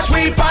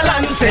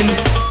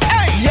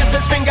 Hey, yes,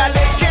 it's finger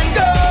licking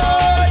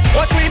good.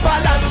 Watch we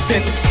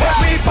balancing.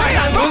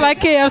 You like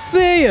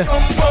KFC?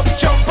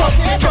 Jump up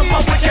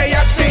with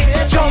KFC.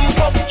 Jump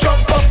up,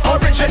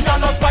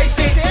 original or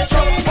spicy.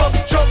 Jump up,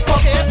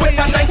 with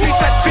a 90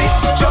 fat feet.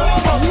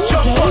 Jump up.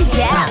 2,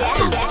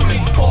 3,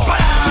 4.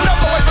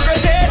 Number one for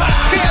great taste.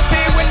 KFC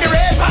win the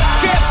race.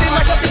 KFC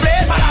mash up the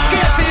place.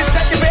 KFC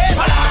set the base.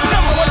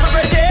 Number one for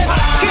great taste.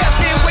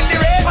 KFC win the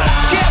race.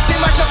 KFC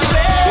mash up the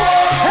place.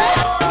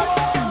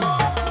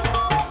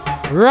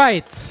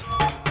 Right.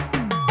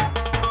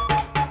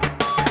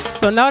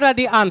 So now that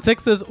the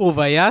antics is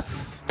over,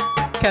 yes?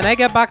 Can I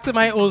get back to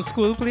my old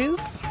school,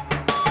 please?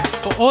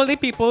 For all the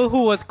people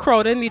who was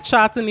crowding the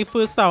chat in the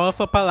first hour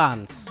for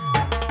Palance.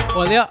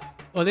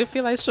 All they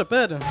feel like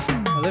stupid.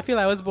 All they feel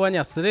I was born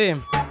yesterday.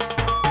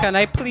 Can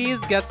I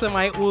please get to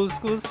my old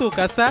school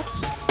soca set?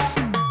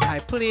 I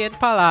played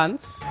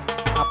Palance.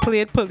 I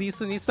played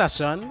Police in the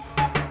Session.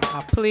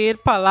 I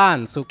played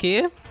Palance,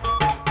 okay?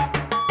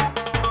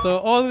 So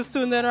all who's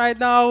tuned in right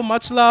now,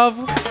 much love.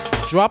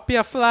 Drop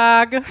your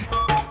flag.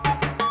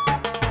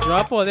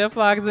 Drop all your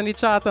flags in the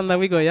chat and then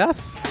we go,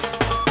 yes?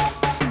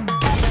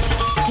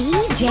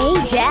 DJ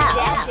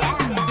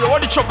JEL. You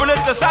want the chocolate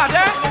out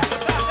there?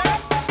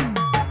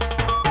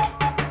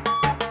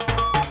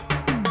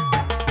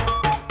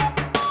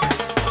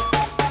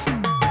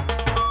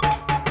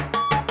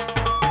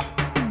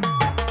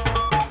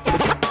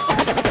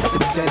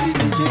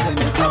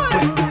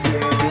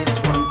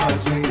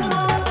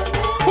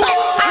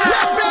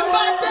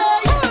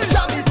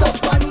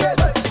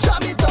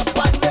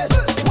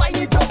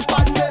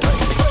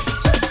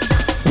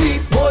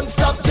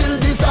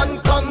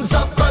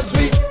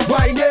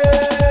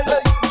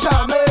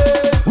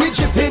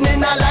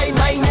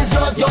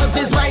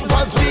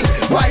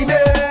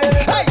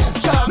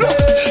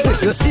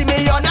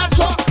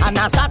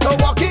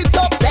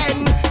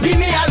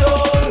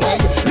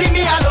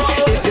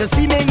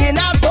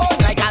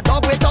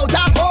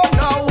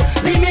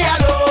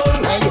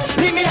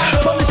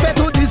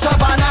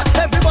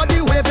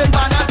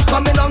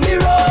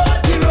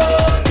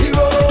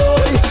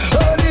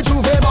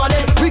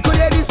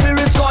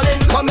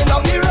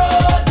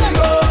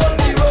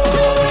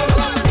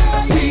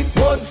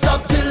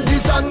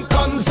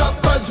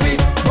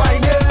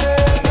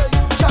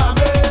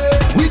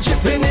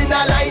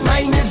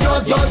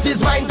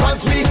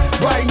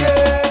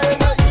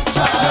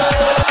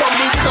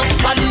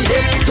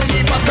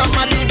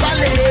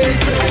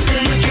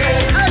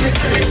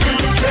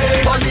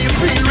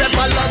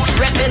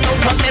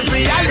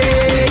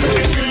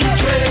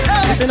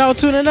 Now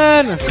tuning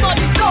in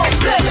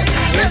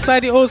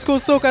inside the old school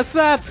soca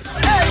set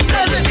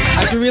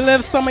as you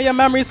relive some of your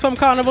memories from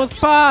carnivals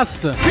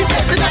past.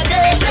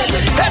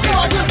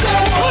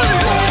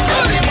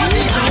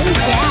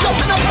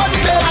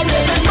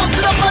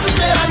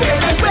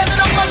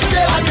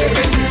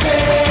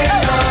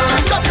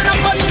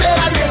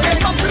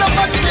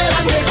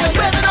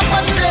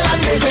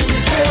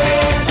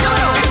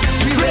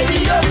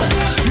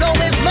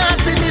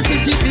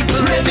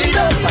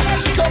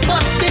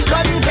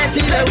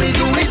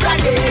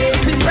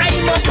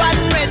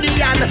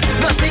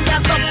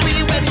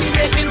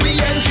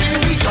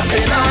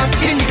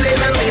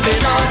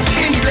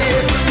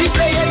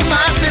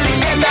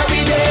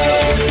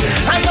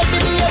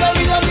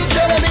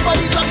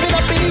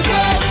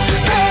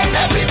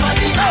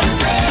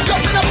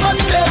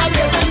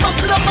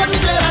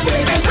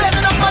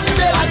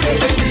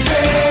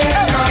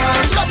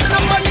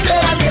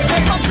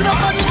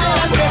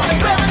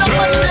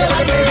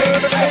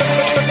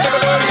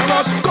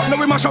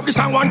 up the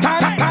song one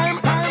time.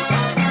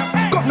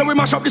 Come now we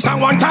mash up the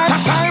song one time.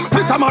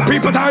 This a mad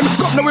people time.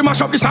 Come now we mash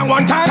up the song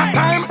one time.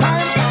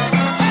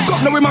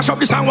 Come now we mash up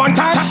the song one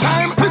time.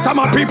 This a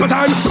mad people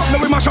time. Come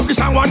now we mash up the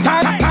song one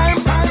time.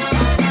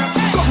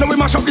 Come now we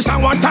mash up the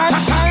song one time.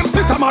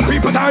 This a mad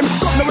people time.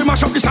 Come now we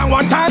mash up the song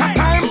one time.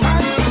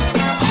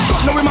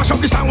 Come now we mash up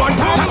the song one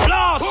time.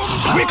 Last,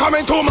 we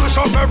coming to mash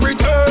up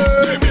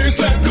everything.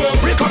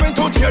 We coming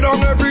to tear down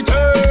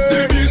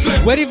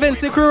everything. Where the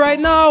Vinci crew right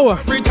now?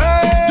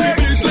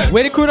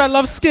 Where the crew that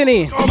love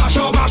skinny? Mash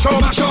up, mash up,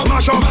 mash up,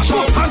 mash up, mash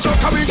up. Hands up,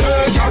 can we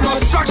take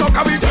Jaros? Flags up,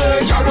 can we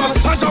take Jaros?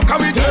 Hands up, can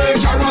we take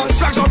Jaros?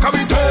 Flags up, can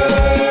we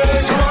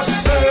take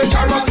Jaros?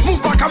 Jaros,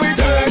 move back, can we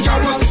take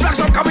Jaros? Flags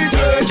up, can we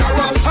take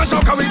Jaros? Hands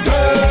up, can we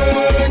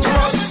take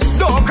Jaros?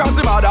 Don't cross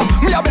the border,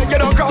 me I beg you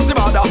don't cross the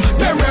border.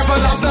 Them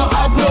rebels don't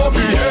have no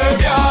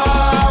behavior.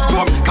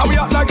 Come, can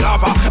we act like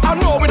lava? I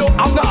know we don't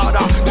have the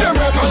order. Them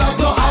rebels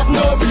don't have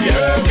no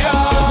behavior.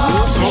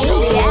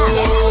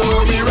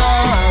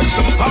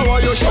 How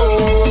are you show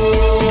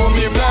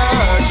me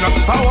flags?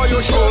 How are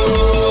you show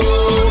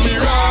me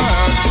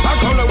rags? I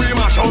come that we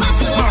mash up,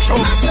 mash up,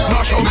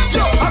 mash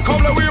up. I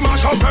come that we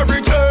mash up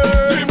everything.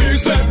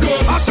 Let go.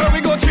 I say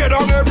we go tear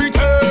down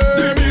everything.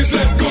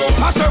 Let go.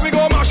 I say we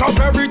go mash up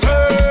everything.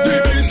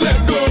 Let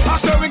go. I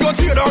say we go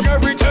tear down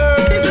everything.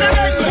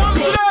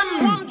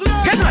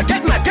 Get mad,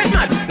 get mad, get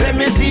mad. Let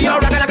me see your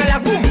raga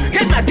boom.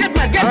 Get mad, get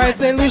mad, get mad. Alright,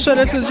 St. Lucia,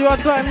 this is your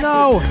time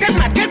now. Get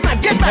mad, get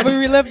mad, get mad. Let me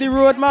relive the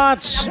road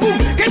march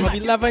from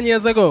 11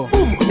 years ago.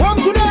 Boom, warm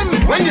to them.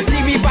 When you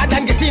see me bad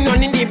and getting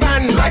on in the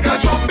band, like a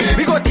jumping.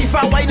 We go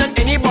tifa wine on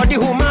anybody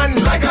who man,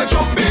 like a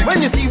jumping.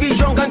 When you see we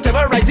drunk and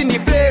terrorizing the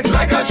place,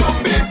 like a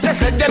jumping. Just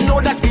let them know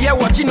that we are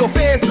watching your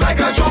face, like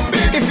a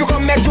jumping. If you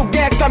come here to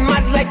get on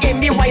mad like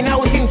Amy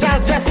Winehouse in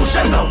jazz, just push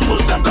them down,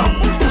 push them down,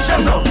 push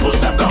them down, push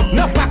them down.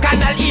 No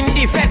bacchanal in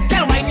the fest,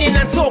 tell whining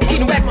and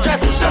soaking wet,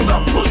 just push them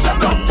down, push them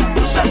down,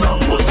 push them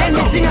down, push them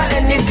down. Anything or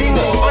anything,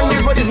 on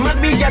the road is mad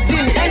we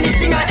getting.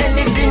 Anything or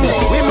anything,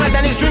 we mad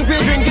and it's drink we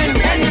drinking.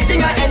 Anything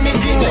or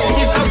anything,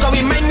 it's out of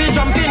we mind me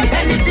jumping.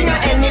 Anything or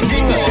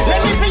anything, let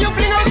me see you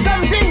fling out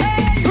something.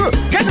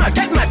 Get mad,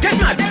 get mad, get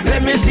mad.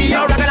 Let me see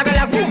your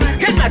raga boom.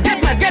 Get mad,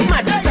 get mad, get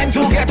mad. Time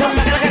to get on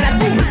raga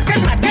boom. Get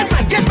mad, get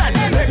mad, get mad.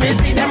 Let me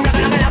see them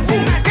raga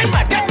boom. Get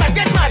mad, get mad,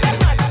 get mad.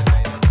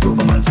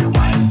 Rubber man say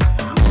wine,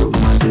 rubber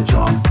man say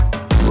jump,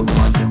 rubber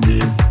man say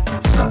wave.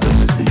 Start to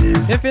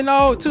misbehave. If you're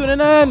now tuning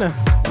in,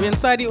 we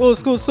inside the old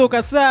school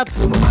soca set.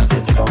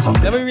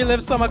 Let me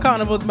relive some of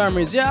Carnival's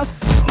memories,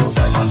 yes? No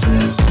Simon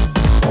says,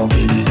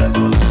 obey the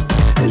devil.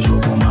 It's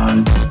your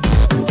command,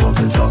 who cause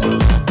the trouble.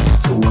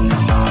 So on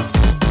your marks,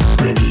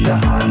 ready your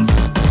hands.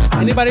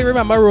 Anybody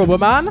remember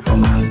Roboman?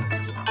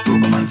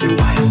 Rubber man say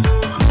wine,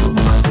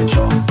 rubber man say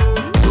jump,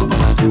 rubber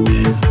man say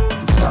wave.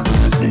 Start to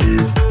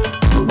misbehave.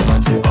 Rubber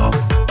man say up,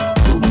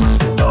 rubber man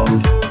say down.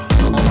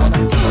 Rubber man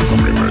say tell us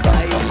something.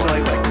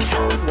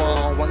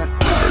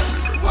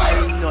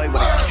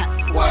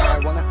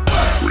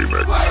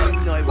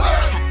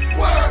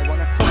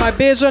 For my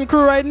Bajan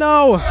crew right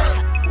now.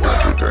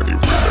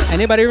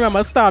 Anybody remember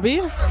Stabby?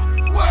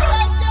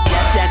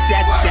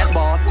 Yes,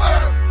 boss.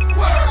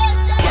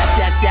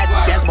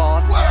 Yes,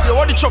 boss. You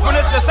want the chocolate,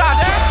 yes,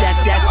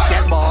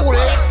 yes, boss.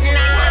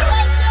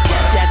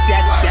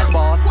 Yes,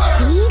 boss.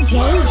 DJ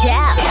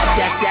JEL.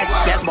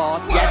 Yes, boss.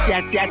 Yes,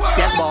 boss.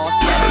 Yes,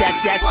 boss.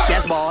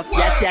 Yes, boss. Yes, boss.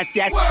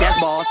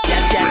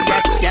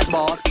 Yes,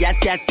 boss.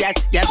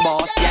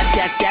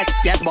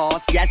 Yes,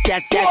 boss. Yes.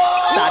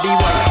 Stabby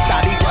work,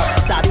 stabby jump,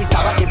 stabby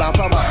stabba the bump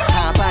over.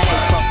 Hamper head,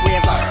 fuck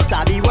waves up.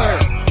 Stabby work,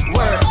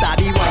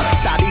 stabby work,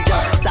 stabby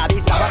jump, stabby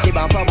stabba the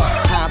bump over.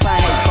 Hamper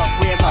head, fuck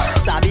waves up.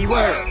 Stabby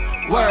work,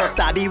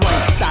 stabby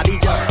work, stabby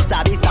jump,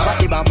 stabby stabba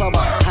the bump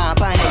over.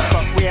 Hamper head,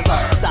 fuck waves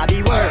up. Stabby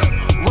work,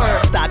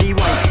 stabby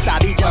work,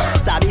 stabby jump,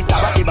 stabby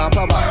stabba the bump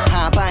over.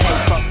 Hamper head,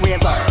 fuck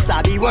waves up.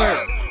 Stabby work.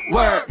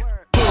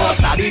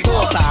 Stabby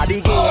go,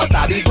 stabby go,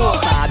 stabby go,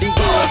 stabby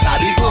go,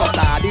 stabby go,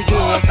 stabby go,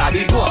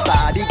 stabby go,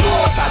 stabby go,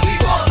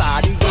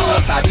 stabby go,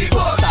 stabby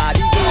go,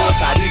 stabby go,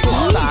 stabby go,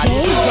 stabby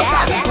go,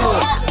 stabby go.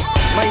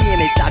 My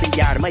name is Stabby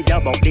Yard, my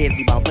double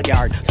Daisy Bumper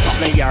Yard,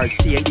 Scotland Yard,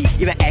 CAD,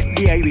 even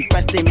FBI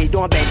requesting me,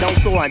 don't beg, don't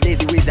so on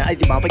Daisy reason, I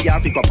the Bumper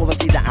Yard, we got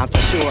policy that I'm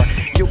for sure.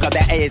 You could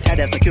bet is head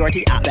of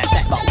security at that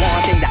set, but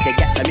one thing that they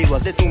get to me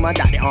was this woman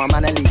that they arm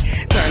and a lead.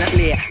 Turn it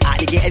late, at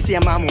the gate, see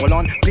a man hold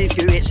on, please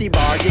do it, she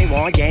barging,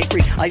 one gang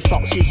free. I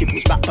stop, she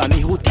push back for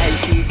me, who tell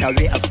she to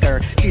wait of stir.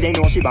 See they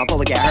know she bumper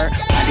will get her,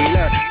 and they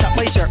learn. Tuck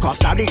my shirt, cause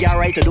Stabby got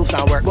right to do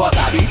some work. Go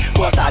Stabby,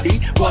 go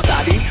Stabby, go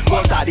Stabby, go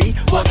Stabby,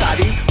 go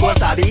Stabby, go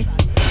Stabby.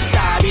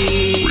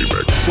 Stabby,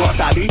 go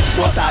Stabby,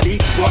 go Stabby,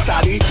 go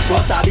Stabby, go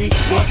Stabby,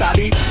 go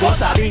Stabby, go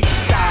Stabby,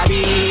 Stabby,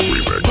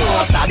 go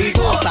Stabby,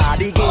 go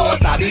Stabby, go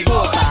Stabby, go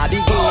Stabby,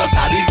 go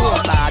Stabby, go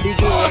Stabby,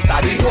 go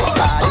Stabby, go Stabby, go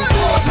Stabby,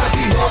 go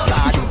Stabby, go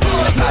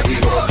Stabby,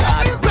 go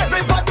Stabby.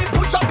 Everybody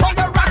push up on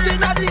the rock in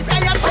the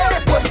sky and say,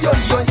 boy yo,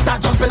 start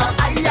jumping up,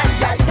 ay ay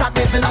ay, start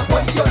waving up,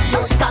 boy yo,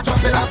 start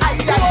jumping up, ay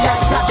ay ay,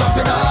 start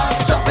jumping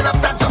up,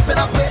 start jumping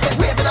up,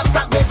 waving up,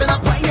 start waving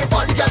up, why ain't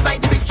all the girls by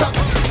the big truck,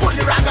 pull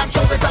the rag and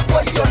show it up,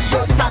 boy yo.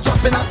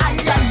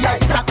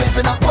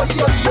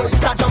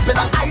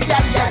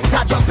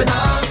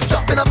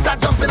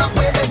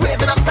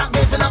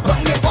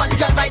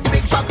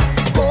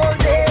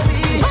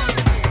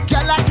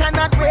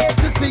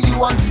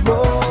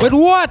 with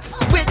what?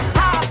 With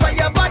half of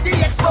your body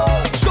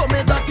exposed. Show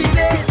me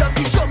dirtiness,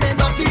 show me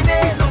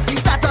naughtiness.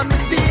 Start to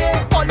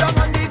misbehave, fall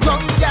on the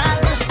ground, girl.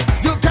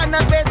 You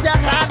cannot waste your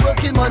hard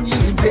working money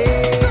in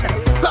vain.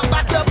 Come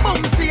back your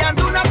boomsy and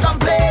do not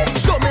complain.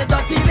 Show me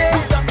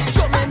dirtiness,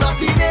 show me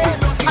naughtiness.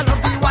 I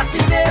love the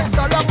wassiness,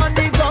 all up on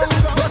the ground.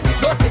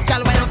 Don't sit,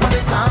 girl, wind up on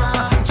it,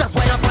 just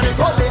wind up on it,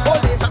 hold it,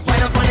 just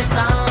wind up on it,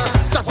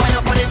 just wind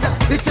up on it.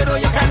 If you know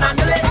you can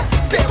handle it,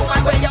 stay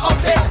woman where you're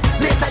up it.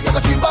 Later you go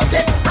dream about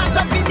it. Hands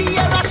up in the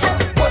air, I say,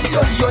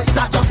 yo,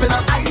 start jumping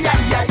up, aye,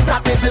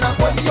 start waving up,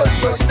 yo,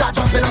 start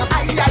jumping up,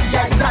 aye,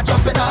 start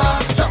jumping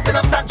up,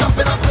 start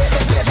jumping up,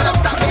 waving up,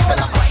 start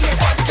waving up.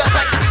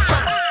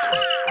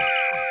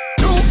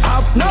 You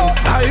have no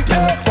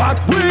idea what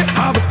we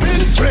have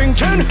been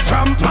drinking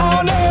from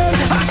morning.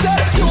 I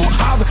said you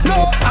have no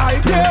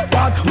idea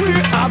what we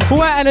have.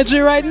 Who are energy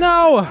right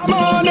now?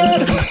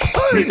 Morning.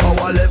 We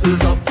power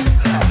levels up.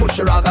 Push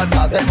your rag and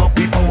fast them up.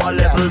 We power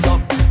levels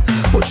up.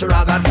 Push your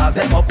rag and fast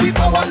them up. We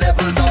power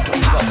levels up.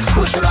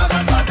 Push your rag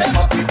and fast them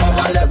up. We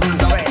power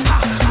levels up.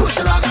 Push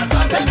your rag and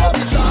fast them up.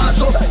 We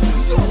charge up.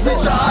 We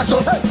charge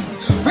up.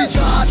 We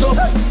charge up.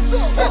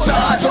 We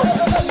charge up.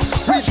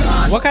 We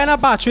charge. What kind of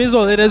batteries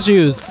all it is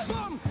use?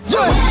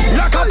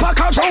 Like a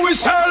package how we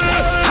sell.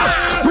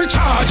 We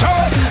charge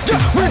up.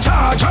 We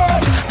charge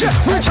up.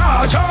 We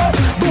charge up.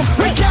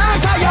 We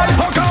can't tire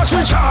because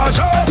we charge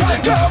up.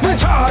 We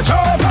charge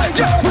up.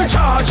 We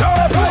charge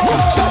up.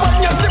 So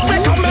when you see me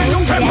come in, you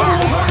say move.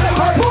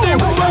 The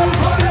woman.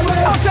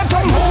 I said to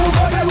move.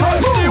 The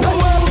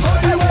woman.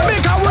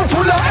 Because we're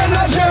full of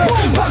energy.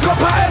 Back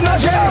up our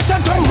energy. I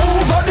said to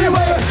move all the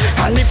way.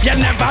 And if you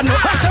never know,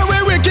 I say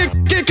we kick.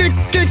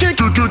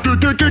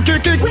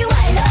 We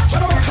wild up.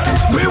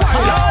 We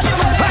wild up.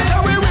 I say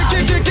we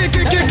kick.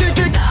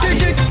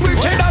 We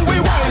kid and we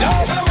wild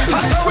up.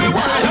 I say we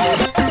wild up.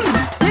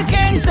 The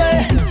king say,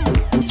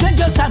 change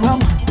your Instagram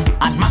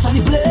and mash up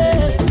the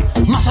place.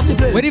 Mash up the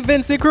place. Where the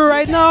Vinci crew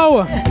right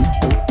now?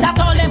 That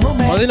all them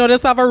women. All you know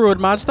this have a road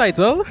match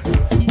title.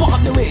 Walk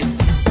up the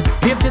waist.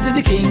 If this is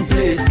the king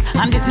place,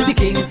 and this is the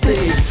king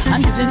stage,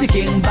 and this is the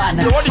king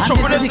banner, and this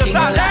is the king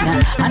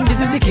land, and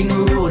this is the king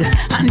road,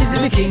 and this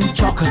is the king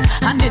chuck,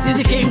 and this is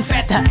the king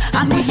feta,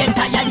 and we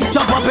entire you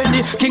jump up in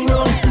the king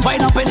road, wind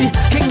up in the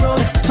king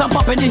road, jump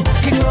up in the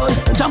king road,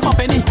 jump up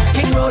in the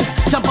king road,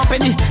 jump up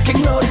in the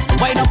king road,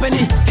 wind up in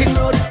the king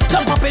road,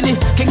 jump up in the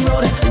king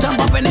road, jump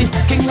up in the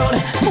king road.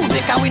 Move the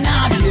car we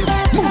now behave,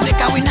 move the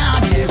car we now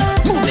behave,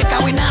 move the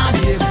car we now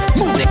behave,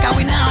 move the car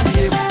we now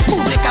behave,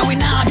 move the car we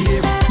now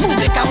behave, move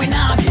the car we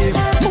now behave,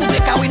 move the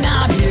car we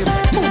now behave,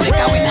 move the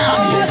car we now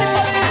behave.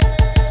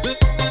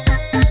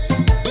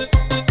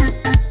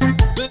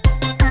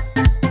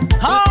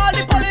 Call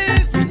the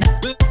police.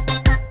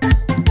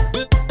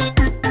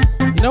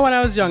 You know when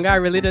I was younger, I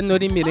really didn't know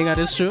the meaning of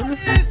this tune.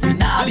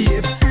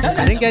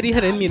 I didn't get the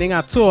hidden meaning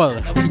at all.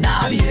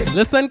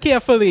 Listen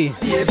carefully.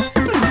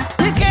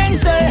 The king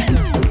say,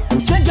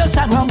 change your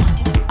Instagram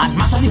and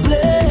mash up the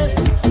place,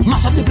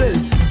 mash up the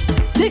place.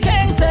 The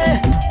king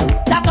say,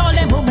 that all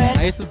them women.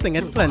 I used to sing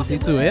it plenty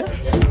too, eh?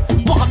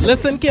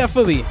 Listen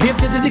carefully. If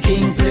this is the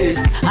king place,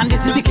 and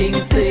this is the king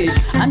stage,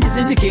 and this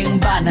is the king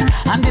banner,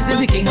 and this is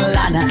the king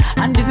land,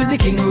 and this is the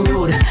king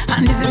road,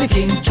 and this is the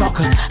king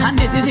chuck, and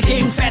this is the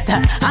king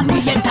feta, and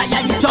we entire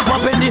you jump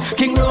up in the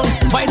king road,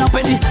 wind up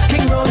in the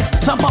king road,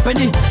 jump up in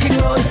the king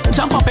road,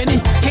 jump up in the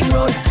king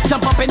road,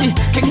 jump up in the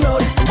king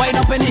road, wind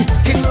up in the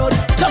king road,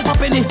 jump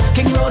up in the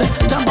king road,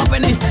 jump up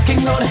in the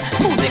king road.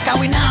 Move the car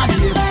we now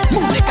behave,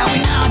 move the car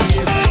we now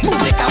behave, move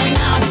the car we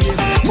now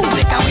behave, move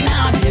the car we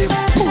now behave,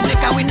 move the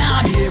car we now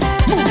behave,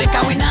 move the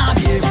car we now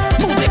behave,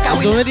 move the car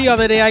we. So the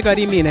other day I got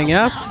the meaning,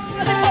 yes?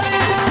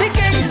 The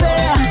king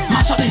say,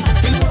 mash up the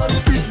king road,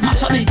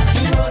 mash up the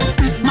king road,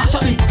 mash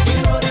up the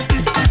king road.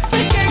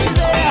 The king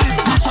say,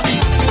 mash up the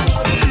king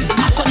road,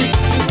 mash up the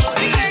king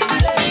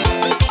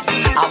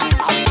road.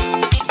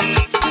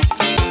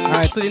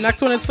 Alright, so the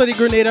next one is for the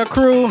Grenada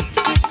crew.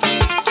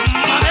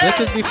 This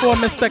is before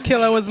Mr.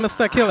 Killer was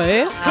Mr. Killer,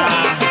 eh?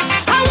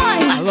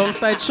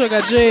 Alongside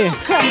Sugar J.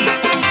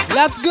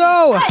 Let's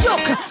go! Oh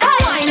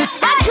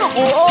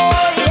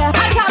yeah,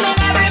 I'm jamming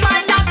every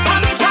man that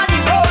time it on the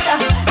road.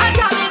 I'm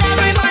jamming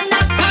every man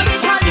that time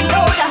it on the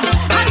road.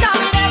 I'm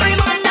jamming every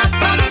man that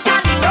time it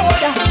on the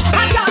road.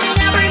 I'm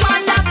jamming every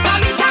man that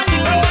time it on the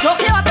road. Don't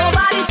care what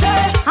nobody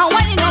say, I'm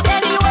winding up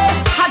anyway.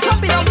 I'm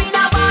jumping up in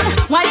a van,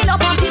 winding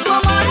up on people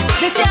man.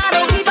 They say I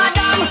don't give a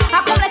damn,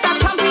 I come like a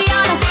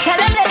champion. Tell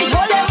them ladies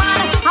hold them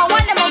man, I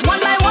wind them up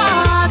one by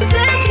one.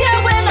 This year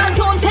when I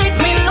don't take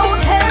me low,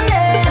 tell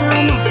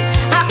them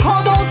I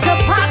come out to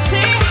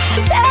party.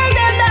 Tell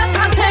them that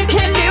I'm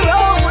taking the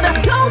road.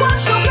 Don't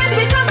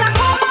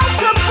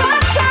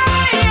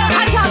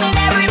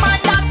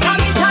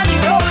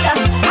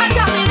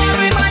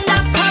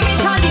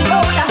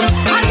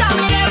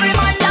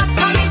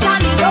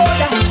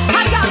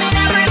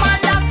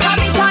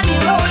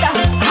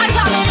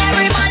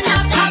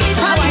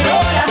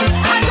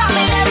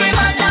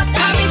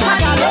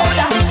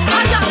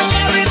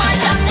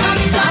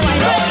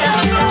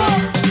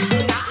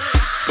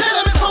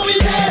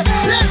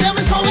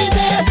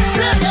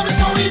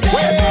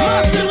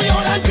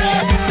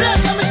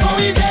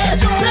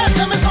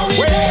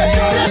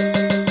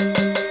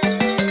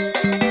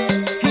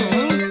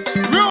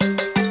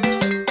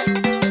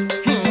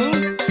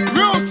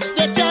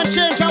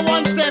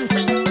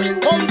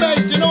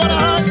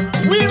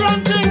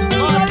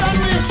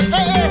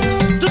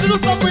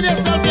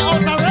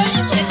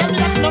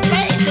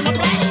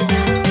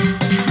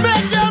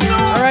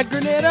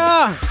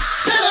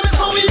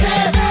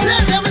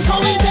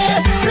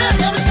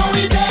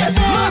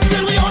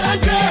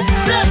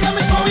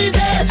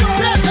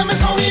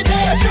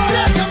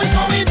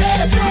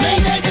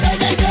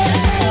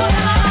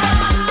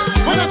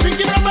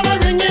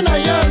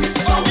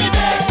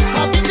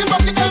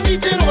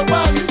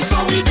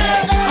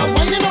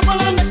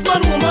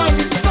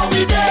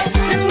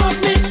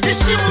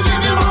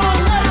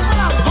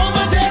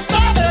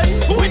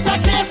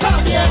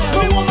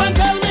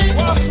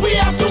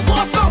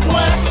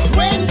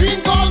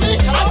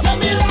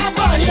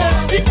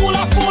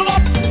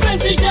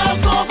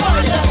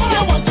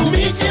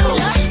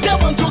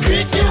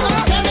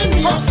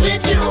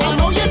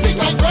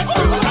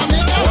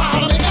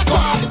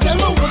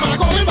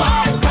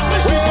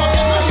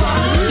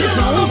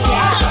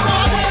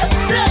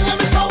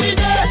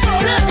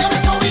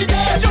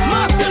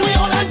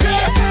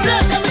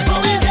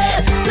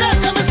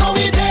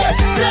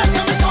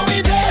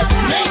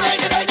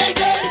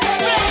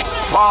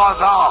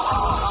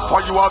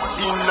what you have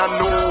seen and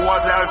know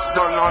what else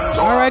done on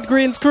top. Alright,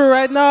 Green's crew,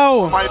 right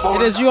now.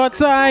 It is your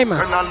time.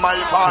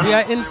 We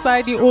are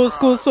inside the old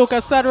school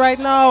soca set right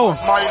now.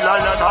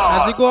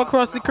 As we go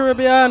across the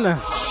Caribbean.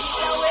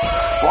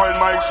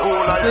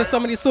 Play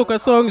some of the soca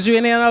songs you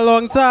ain't in a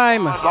long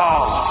time.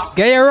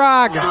 Get your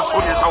rag. I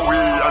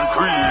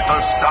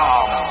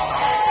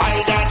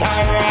got a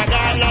rag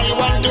and I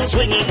want to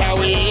swing it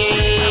away.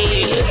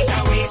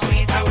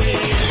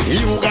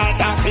 You got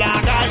a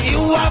flag and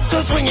you have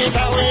to swing it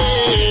away.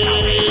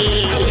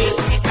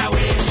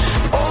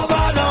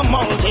 Over the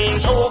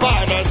mountains,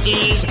 over the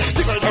seas,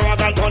 tickle the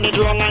rag and turn it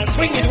wrong and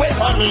swing it away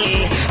for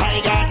me.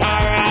 I got a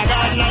rag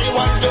and I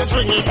want to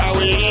swing it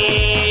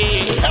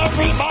away.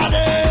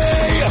 Everybody,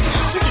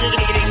 swing it,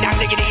 ding, ding, dang,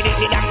 ding, ding, ding,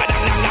 ding, dang, dang,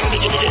 dang,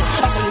 ding, ding, ding.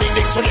 Swing it,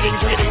 ding, swing it, ding,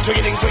 swing it, ding, swing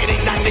it, ding, swing it,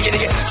 ding, dang, ding,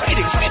 ding, swing it,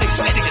 ding, swing it, ding,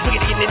 swing it, ding, swing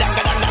it, ding, dang,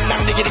 dang, dang,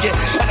 dang, ding, ding, ding,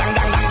 dang, dang,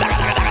 dang, dang,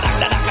 dang,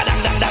 dang,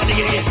 dang, dang,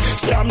 ding, ding.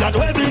 Say I'm not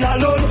waving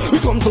alone. We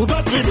come to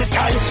battle the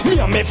sky. Me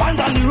and my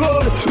fans on the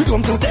road. We come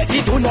to take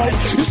it tonight.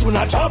 You soon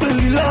not trouble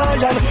the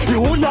lion.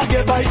 You will not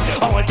get bite.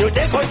 I want you to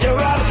take out your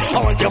rap.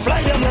 I want you to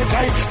fly them like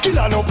kite.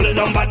 Killer no play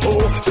number 2.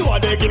 So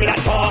what they give me that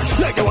for?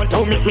 Like they want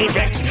to make me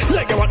vex.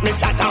 Like they want me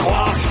start a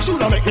war. Should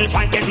I make me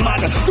fight get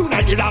mad?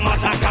 Tonight is a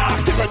massacre.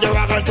 Take out your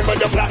rag and take out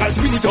your flag and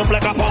spin it up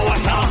like a power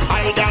saw.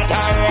 I got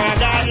a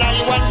rag and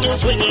I want to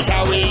swing it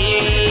away.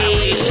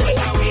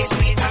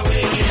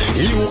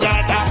 You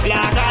got a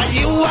flag and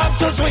you have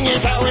to swing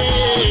it away.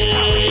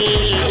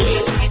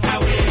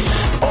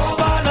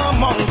 Over the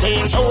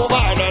mountains, over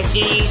the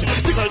seas,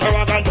 tickle the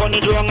rag and turn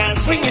it wrong and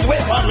swing it away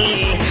for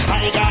me.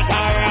 I got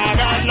a rag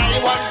and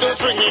I want to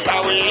swing it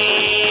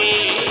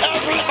away.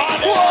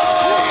 Everybody.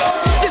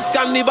 This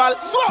carnival,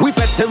 we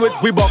fetting with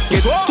we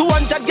bucket.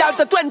 200 girls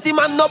to 20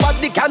 man,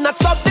 nobody cannot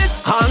stop this.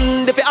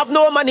 And if you have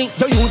no money,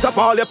 you use up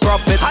all your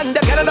profit. And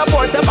they cannot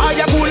afford to buy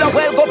a cooler,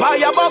 well go buy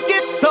a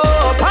bucket. So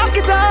pack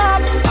it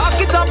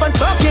up and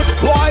suck it.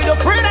 Why you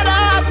afraid of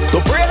that?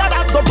 Afraid of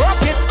that, go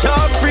broke it.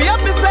 Just free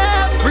up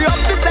yourself, free up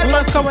yourself. We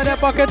must come in the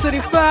bucket to the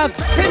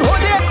flats. Sin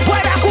hold it,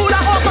 why the cooler,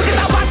 oh, bucket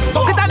a wax,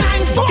 bucket a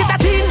 9, bucket a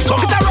 10,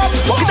 bucket a rub,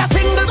 bucket a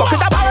single, bucket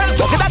a barrel,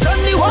 bucket a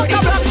Johnny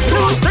Walker black.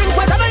 Drink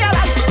whatever you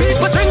like,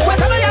 people drink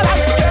whatever you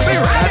like.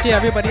 Actually,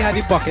 everybody had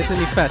the bucket in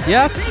the fat,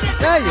 yes?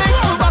 Hey!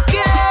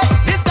 Bucket,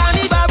 this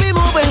carnival we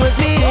moving with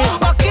me.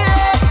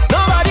 Bucket,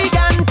 nobody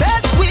can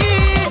test we.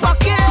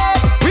 Bucket,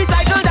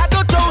 recycle that,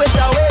 don't throw it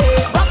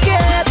away.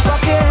 Bucket,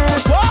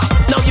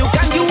 now you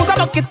can use a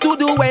bucket to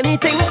do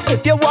anything.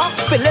 If you want,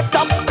 fill it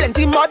up,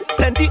 plenty mud,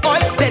 plenty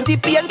oil, plenty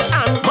paint.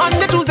 And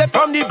Monday, Tuesday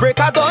from the break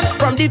of dawn,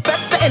 from the fat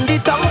to end the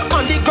tongue,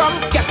 on the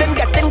ground,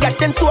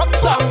 getting soaked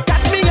some.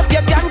 Catch me if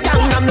you can,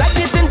 I'm like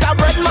the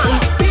gingerbread man.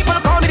 People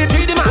call me the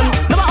 3D man,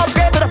 never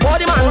upgrade to the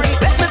 40 man.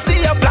 Let me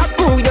see your flat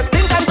crew, you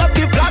stink and up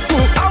the flat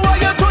crew. I want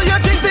you throw your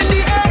drinks in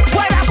the air.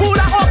 Why that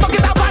cooler, oh,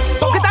 bucket a wax,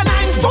 bucket a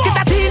 9, bucket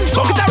a 10,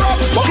 bucket a rub,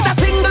 bucket a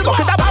single,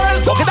 bucket a barrel,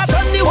 bucket a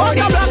Johnny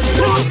Walker black.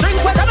 Drink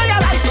whatever you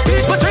like,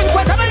 people drink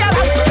whatever you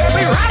like.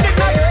 Every rag at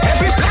night,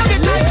 every flash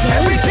at night,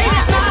 every chain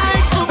at night.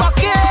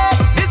 Bucket,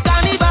 this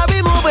carnival we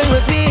moving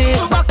with me.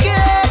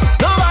 Bucket,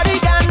 nobody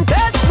can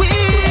test we.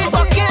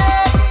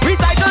 Bucket,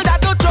 recycle that,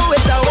 don't throw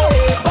it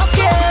away.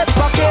 Bucket,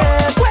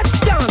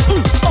 question.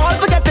 All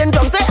forgetting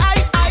drunk, say I.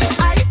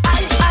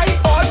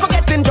 All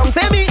forgetting drunk,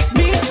 say me.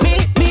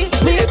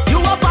 If you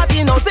a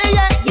party now, say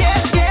yeah.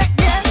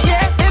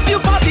 If you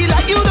party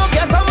like you don't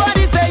care,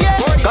 somebody say yeah.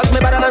 Cause me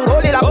better than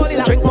gold it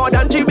up. Drink more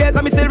than 3 beers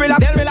and me still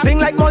relax. Sing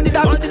like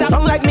multitask,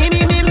 song like me,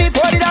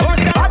 40 it up.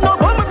 Bad no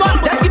bonus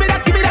one, just give me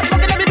that,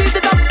 bucket let me beat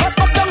it up. Bust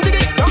up, down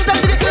jiggy. Bucket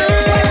a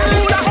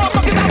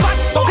wax,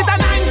 bucket a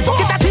 9,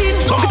 bucket a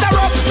 10, bucket a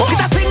rub,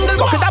 bucket a single,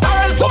 bucket a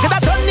barrel, bucket a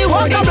Johnny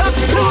Walker black.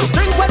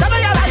 Drink whatever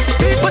you like,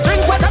 people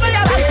drink whatever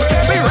you like.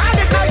 Every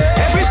rag at night,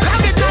 every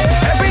flag at night,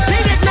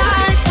 everything at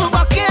night.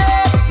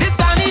 Bucket, this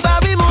carnival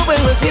we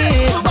moving with me.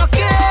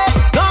 Bucket,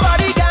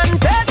 nobody can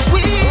test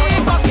we.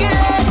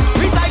 Bucket,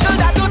 recycle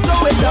that, don't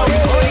throw it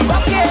away.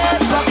 Bucket.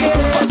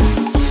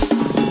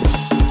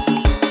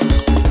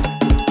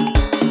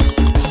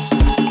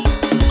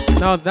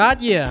 Now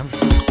that year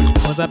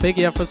was a big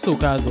year for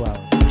soca as well.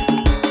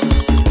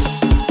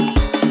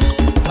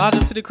 Large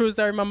up to the crews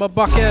that remember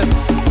Bucket.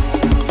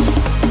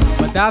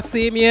 But that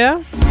same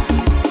year,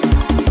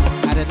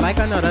 I did like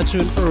another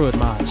tune for Road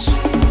March.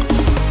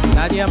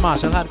 That year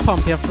Marshall had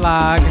Pump Your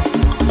Flag.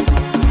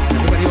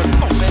 Everybody was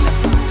pumping the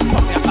flag,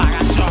 pump your flag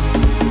and jump.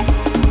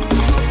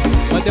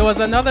 But there was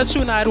another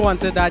tune I'd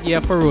wanted that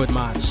year for Road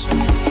March.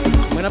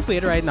 I'm gonna play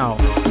it right now.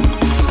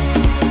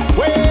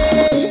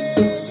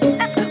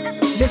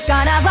 This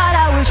carnival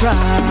I will try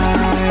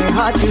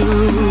hard to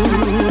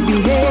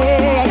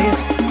behave,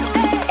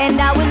 and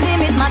I will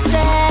limit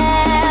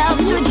myself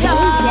to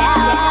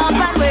jump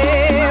and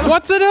wave.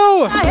 What to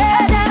do? I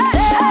hear them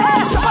say,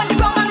 jump on the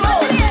ground and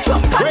roll,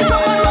 jump on the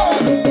ground and roll.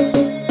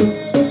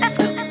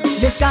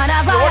 This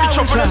carnival I will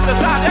try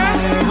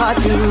hard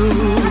to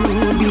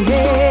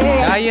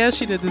behave. Yeah,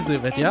 she did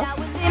deserve it,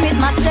 yes? I will limit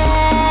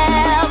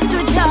myself to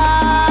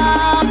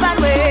jump and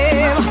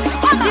wave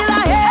until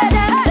I hear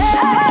them say,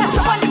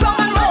 jump on the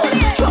ground and roll,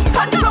 jump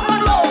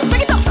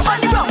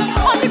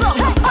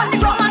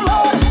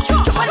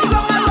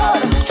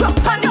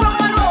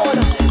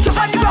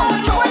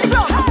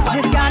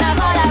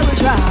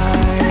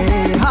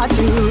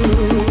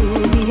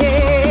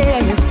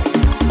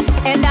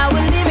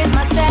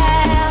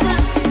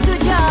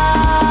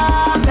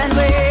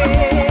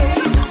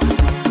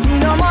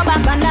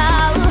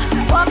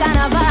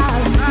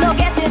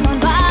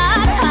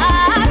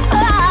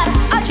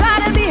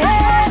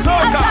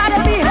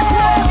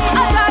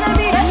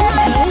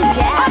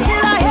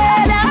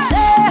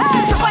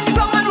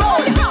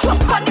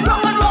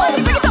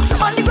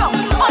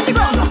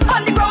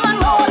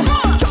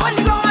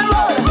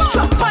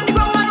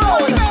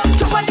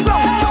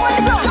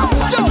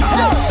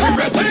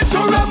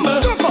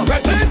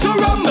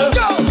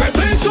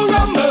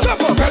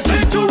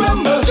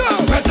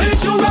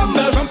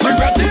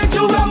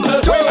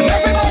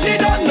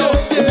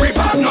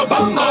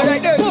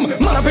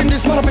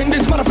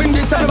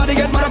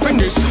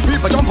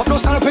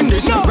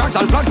flags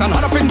and flags and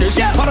hot up in this.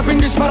 Hot up in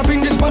this, hot up in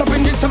this, hot up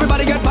in this.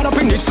 Everybody get hot up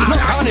in this. No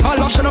carnival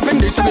lotion up in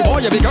this. Every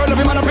boy, every girl,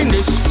 every man up in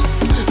this.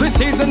 The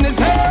season is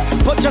here,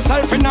 put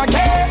yourself in a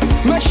gear.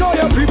 Make sure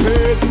you're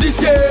prepared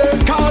this year.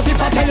 Cause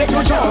if I tell you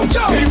to jump,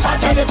 if I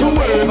tell you to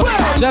wave,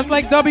 just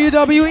like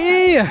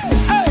WWE.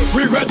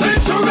 We ready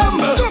to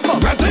rumble,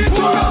 ready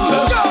to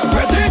rumble,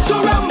 ready to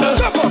rumble,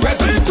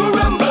 ready to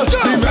rumble,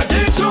 we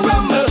ready to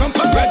rumble,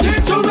 ready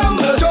to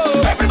rumble.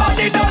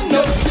 Everybody done,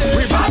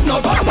 we've had no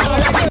time.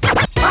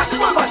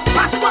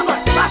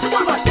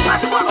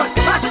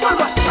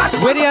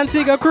 With the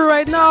Antigua crew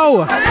right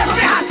now,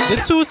 the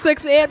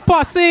 268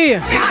 posse.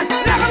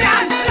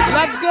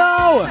 Let's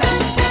go.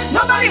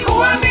 Nobody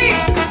cool me,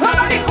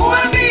 nobody cool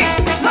me,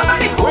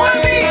 nobody cool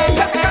me.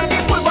 Let me come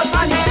keep full but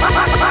money.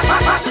 Pass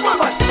it one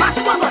but, pass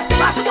it one but,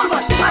 pass it one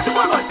but, pass it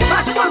one but,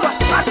 pass it one but,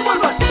 pass it one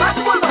but, pass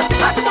it one but,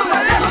 pass it one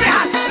but. Left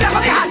behind, left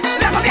behind,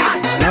 left behind.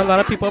 I know a lot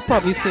of people are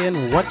probably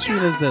saying, what tune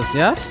is this?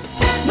 Yes?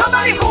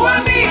 Nobody cool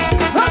me,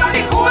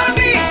 nobody cool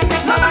me,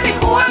 nobody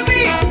cool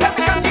me. Let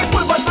me come keep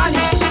full but money.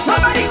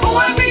 Nobody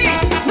cool me,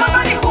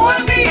 nobody cool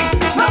me,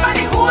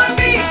 nobody cool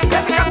me.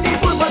 Let me come keep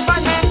full but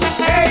money.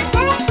 Hey,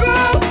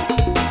 uncle.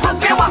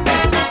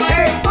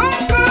 Hey,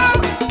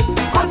 uncle,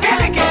 confia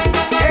que.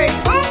 Hey,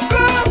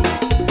 uncle,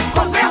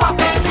 confia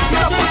wape. You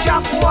don't put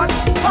your foot.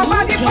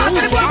 Somebody pass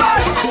the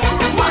ball.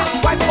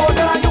 Why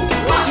bother on you?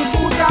 You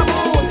put your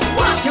moon.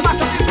 You must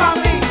have the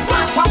family.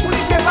 Why put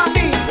it never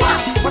me?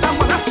 But I'm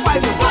gonna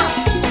spoil you.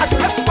 I do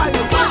not spoil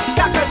you.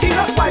 Dr. G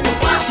not spoil you.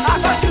 I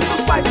saw you to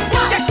spoil you.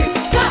 Check this,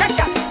 check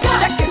that,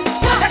 check this,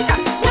 check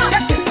that,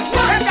 check this,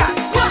 check that.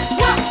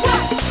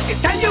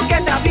 It's time you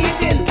get a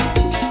beating.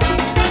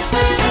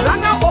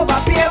 Long and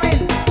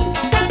overbearing.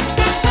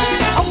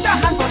 Out the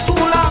hand for too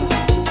long.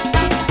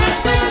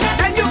 So it's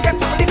time you get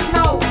some licks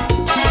now.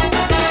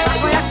 That's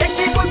why I take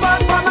the good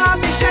word from our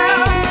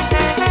Michelle.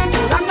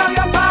 Long now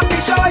your party,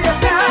 show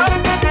yourself.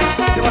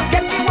 You must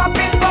get the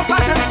whopping for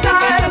fashion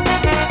style.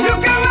 You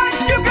can run,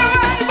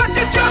 but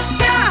you just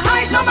can't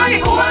hide. Nobody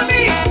hold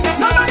me,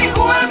 nobody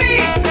hold me,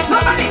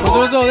 nobody For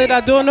hold those only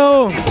that don't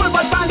know, me.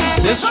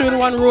 this tune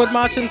won Road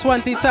March in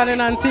 2010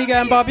 in Antigua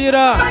and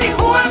Barbuda. Nobody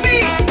hold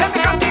me, let me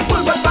come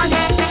people but funny.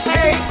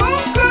 Hey,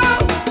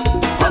 uncle,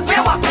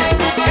 confia wape.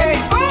 Hey,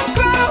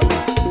 uncle,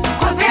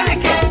 confia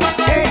like.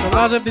 Hey, So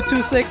large of the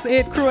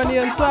 268 crew on the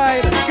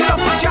inside. you don't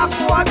put your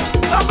foot.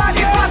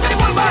 Somebody pass the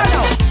ball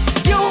now.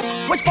 You,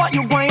 which part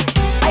you going?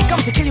 I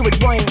come to kill you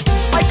with wine.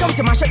 I come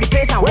to mash up the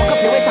place and walk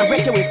up your waist and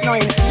break your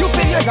waistline. You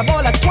feel yours a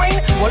ball of twine,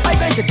 well I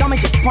going to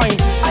damage your spine.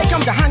 I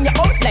come to hang you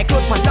out like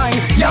close my line.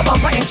 Your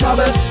bumper in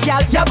trouble,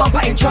 gal. Your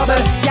bumper in trouble,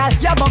 gal.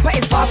 Your bumper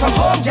is far from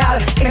home, gal.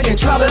 It's in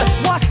trouble.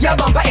 What? Your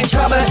bumper in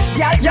trouble,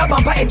 gal. Your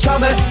bumper in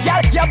trouble,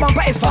 gal. Your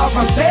bumper is far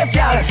from safe,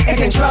 gal. It's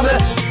in trouble.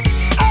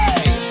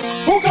 Hey,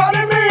 who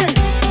calling me?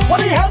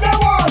 What the hell they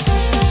want?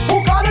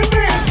 Who calling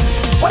me?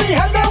 What the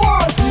hell they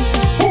want?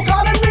 Who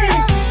calling me?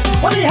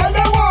 What the hell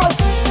they want?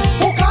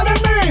 Who calling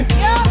me?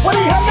 What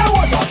the hell they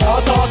want? I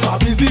can't talk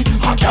busy.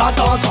 I can't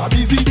talk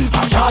busy.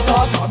 I can't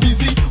talk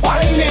busy.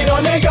 Why need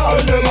on the girl?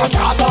 I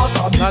can't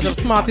talk busy. Lot of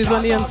smarties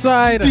on the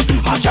inside.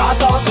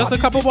 Just a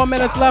couple more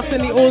minutes left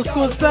in the old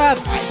school set.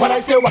 When I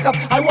say walk up,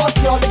 I want to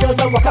see all the girls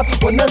that walk up.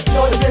 When I see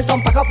all the place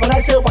don't pack up. When I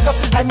say walk up,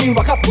 I mean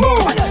walk up.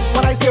 Move.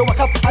 When I say walk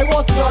up, I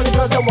want to see all the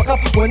girls that walk up.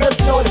 When I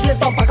see all the place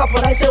don't pack up.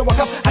 When I say walk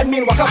up, I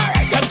mean walk up.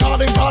 Them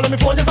calling me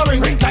phone just a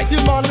ring. Like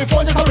this man, me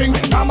phone just a ring.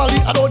 Normally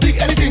I don't dig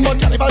anything, but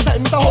carnival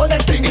time is a whole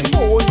next thing. It's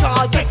phone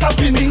call, text and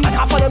pinning, and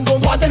half of them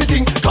don't want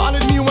anything.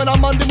 Calling me when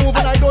I'm on the move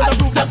and I don't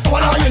approve them, so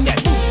annoying.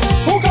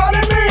 Who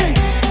calling me?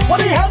 What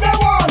the hell they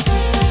want?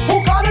 Who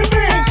calling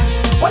me?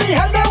 What the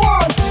hell they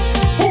want?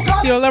 Who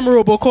calling? See all them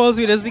robocalls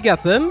we just be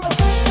getting.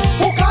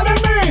 Who calling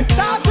me?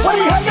 What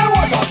the hell they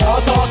want? I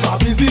can't talk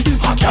busy.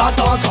 I can't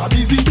talk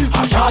busy.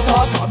 I can't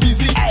talk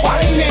busy. Why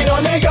need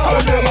on the girl?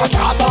 I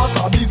can't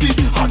talk busy.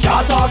 I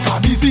can't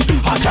talk busy.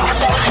 I can't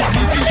talk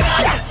busy.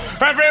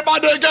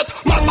 Everybody get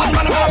man.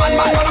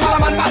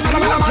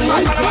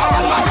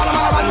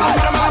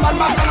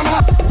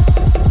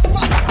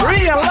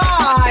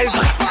 Realize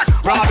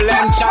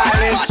problem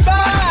child is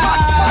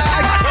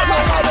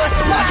back.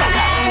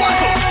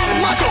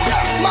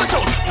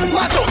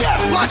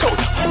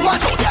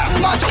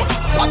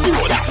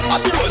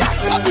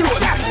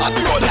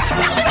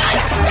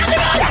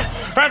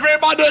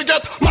 Everybody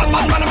get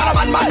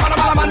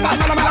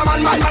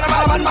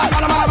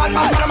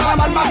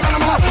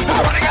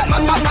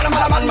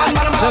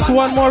Just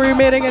one more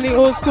remaining in the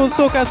old school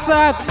soca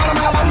set.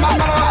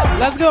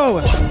 Let's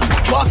go.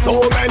 For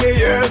so many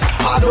years,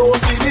 I don't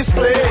see this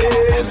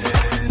place.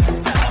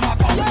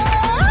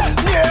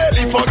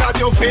 Nearly forgot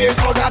your face,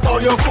 forgot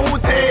all your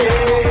food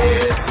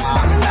taste.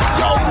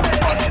 Yo,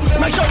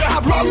 make sure you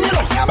have rum, you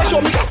know. Make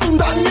sure me costume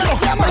done, you know.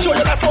 Make sure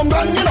you left from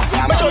done, you know.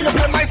 Make sure you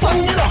play my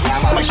son, you know.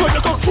 Make sure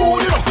you cook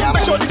food, you know.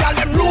 Make sure the girl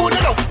them rude,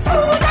 you know.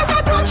 Soon as I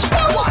touch the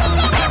wall,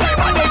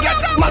 everybody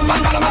get man.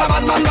 Everybody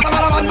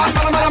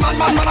get man.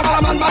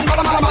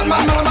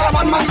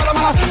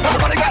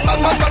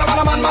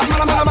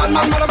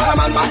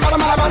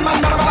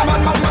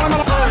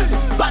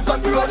 Bats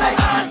on the road like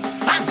ants.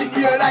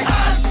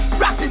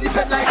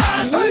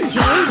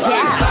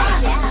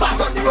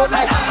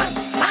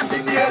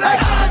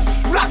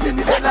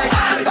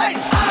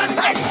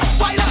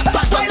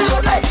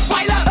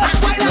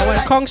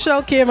 Conch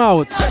Shell came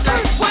out.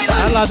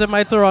 I large up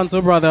my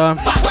Toronto brother.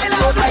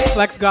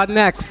 Flex got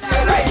next.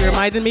 He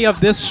reminded me of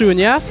this tune,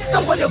 yes?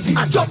 Everybody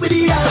dance.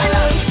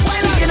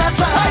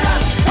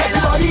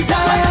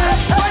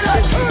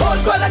 All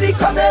quality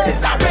coming.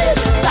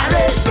 Zared.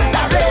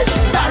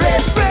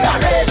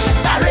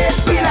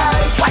 We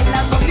like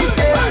violence from this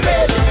day.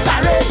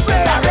 Zared.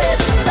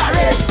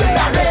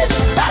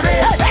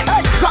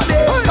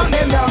 Come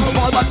in now.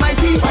 Small but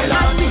mighty.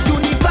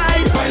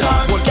 Unified.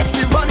 What keeps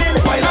it running?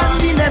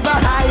 She never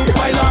hide.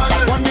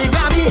 Take one big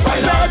army.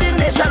 Spreading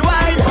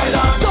nationwide.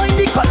 Join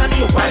the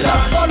colony.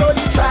 Follow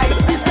the tribe.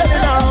 We spread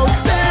it out.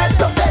 Fed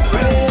to fed.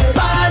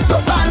 Band to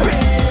band.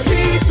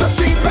 Beat to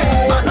street.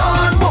 Man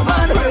on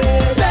woman.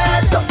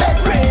 Fed to fed.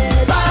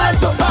 Band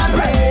to band.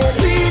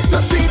 Beat to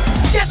street.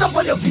 Get up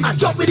on your feet and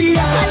jump with the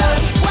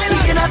islands. We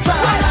in a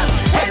trance.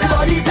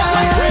 Everybody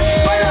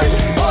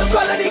dance. All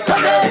quality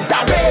colors.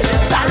 Zared.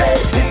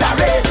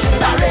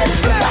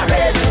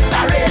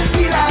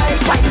 We like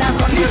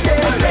violence on this day.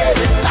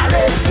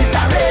 Zared.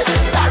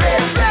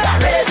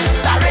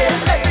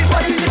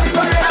 Everybody give it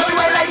for it.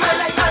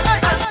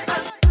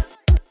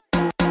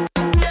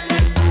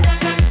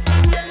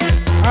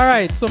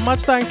 Alright, so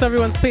much thanks for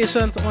everyone's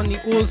patience on the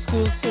old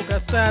school soca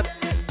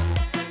sets.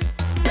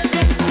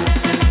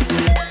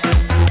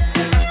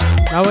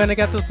 Now we're gonna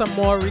get to some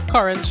more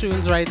recurrent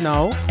tunes right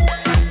now.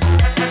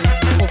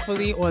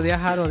 Hopefully all you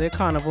had all their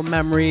carnival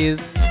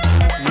memories.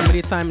 Remember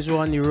the times you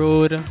were on the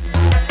road.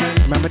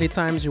 Remember the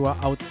times you were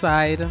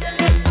outside.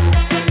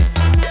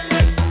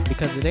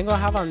 Because you ain't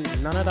gonna have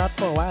none of that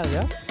for a while,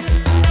 yes?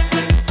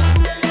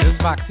 This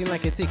vaccine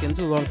like it's taking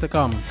too long to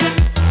come.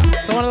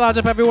 So I wanna large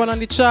up everyone on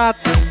the chat.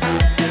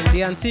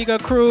 The Antigua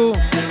crew,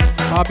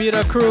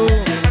 Barbuda crew,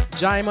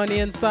 Jime on the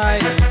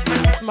inside,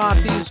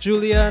 Smarties,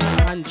 Julian,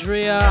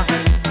 Andrea,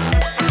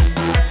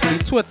 the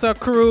Twitter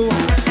crew,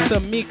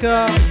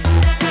 Tamika,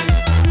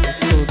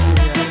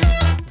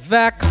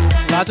 Vex,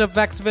 larger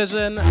Vex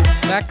Vision,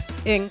 Vex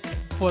Inc.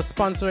 for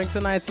sponsoring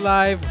tonight's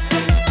live.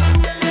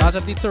 Large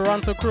up the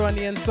Toronto crew on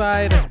the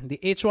inside, the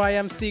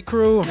HYMC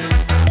crew.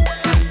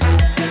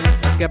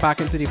 Let's get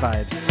back into the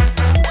vibes.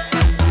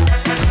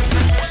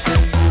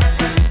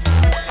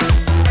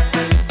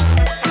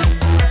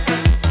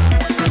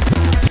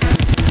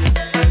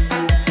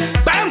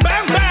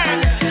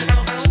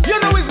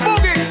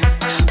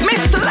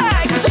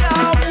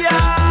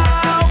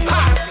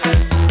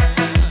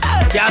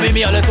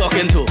 Me all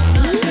talking to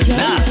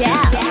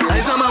I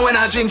someone when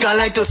I drink I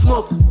like to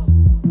smoke.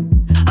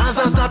 As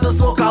I start to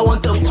smoke I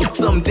want to fuck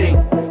something.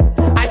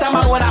 I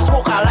someone when I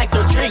smoke I like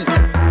to drink.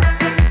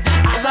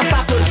 As I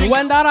start to drink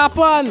when that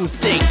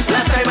happens.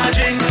 Last time I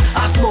drink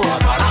I smoke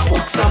I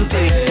fuck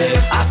something.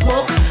 I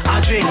smoke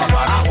I drink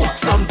I fuck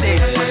something.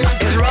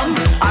 It's rum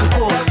and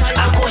coke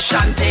and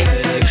Koshante.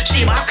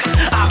 She back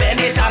I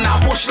bend it and I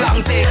push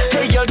long thing.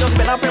 Hey girl just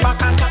bend up your back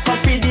and cock up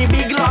for the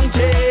big long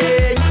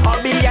thing. All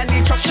behind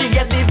the truck she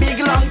get the big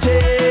long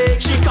thing.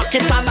 She cock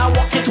it and I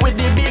walk it with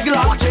the big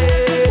long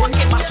thing. Walk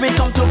it must we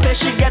come to play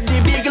she get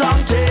the big long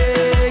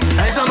thing.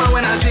 I summer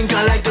when I drink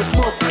I like to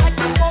smoke.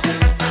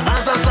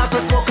 As I start to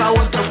smoke I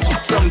want to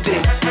fuck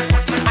something.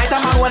 I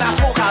summer when I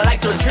smoke I like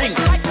to drink.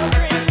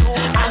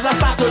 As I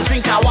start to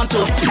drink I want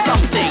to fuck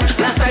something.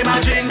 Last time I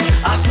drink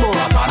I smoke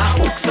and I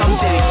fuck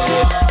something.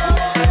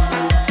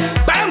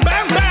 Bang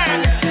bang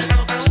bang.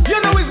 You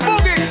know it's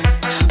boogie.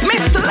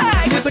 Mr.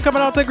 Legs. This is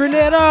coming out to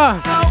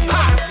Grenada.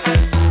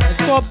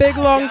 It's called Big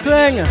Long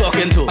Thing.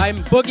 Talking to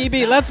I'm Boogie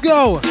B. Let's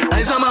go.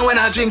 I summer when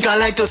I drink I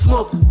like to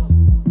smoke.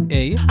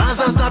 Hey. As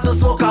I start to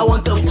smoke I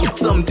want to fuck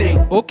something.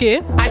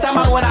 Okay. I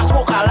summer when I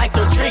smoke I like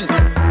to drink.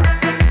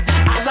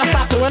 As I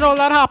start to when all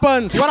that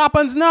happens, what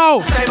happens now?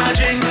 Time I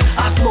drink,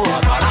 I smoke,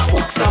 I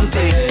fuck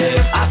something.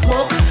 I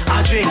smoke,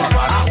 I drink,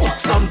 I fuck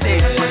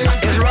something.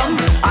 It's rum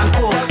and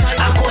coke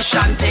and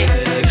Koshante.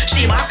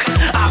 She back,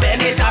 I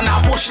bend it and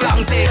I push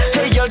long thing.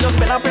 Hey girl just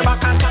bend up your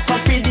back and cock up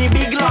for the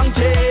big long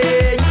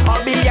thing. All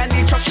behind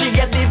the truck she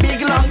get the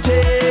big long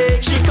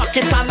thing. She cock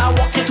it and I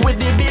walk it with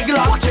the big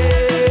long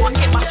thing. Walk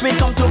it must we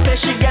come to play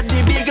she get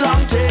the big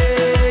long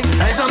thing.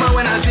 I summer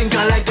when I drink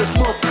I like to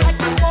smoke.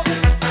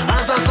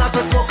 As I start to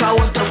smoke, I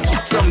want to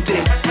fuck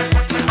something.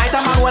 I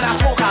tell man when I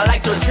smoke, I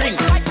like to drink.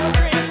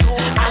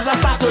 As I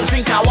start to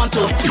drink, I want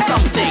to fuck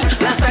something.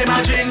 Last time I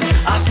drink,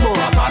 I smoke,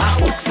 I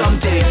fuck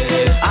something.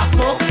 I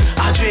smoke,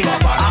 I drink,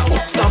 I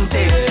fuck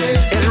something.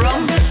 It's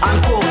rum and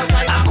coke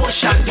and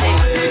Koshante.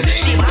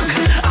 She back,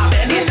 I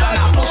bend it and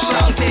I push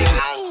something.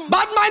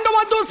 Bad mind don't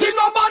want to see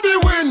nobody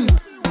win.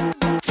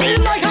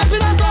 Feel like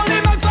happiness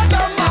only meant for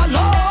them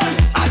alone.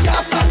 I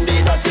can't stand the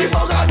dirty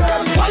bugger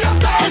them. Why you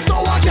stay so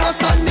I can't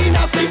stand the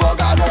nasty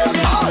bugger them.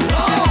 Oh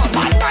Lord,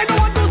 bad mind don't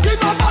want to see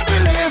nobody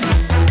live.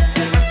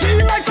 Feel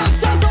like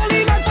success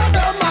only meant for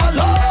them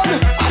alone.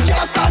 I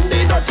can't stand the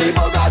dirty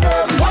bugger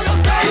them. Why you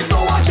stay so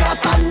I can't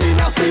stand the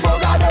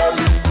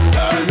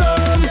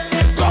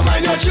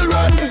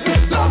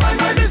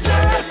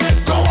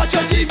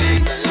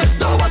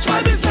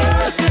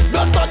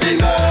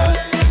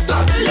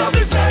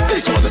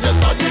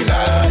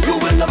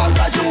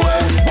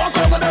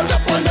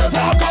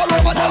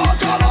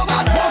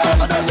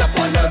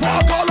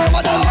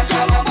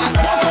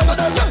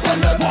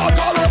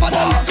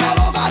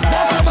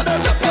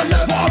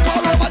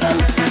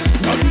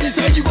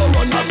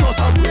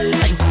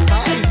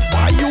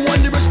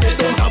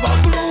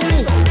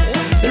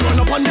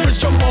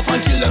jump off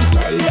and kill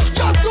themselves.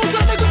 Just to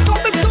say they could come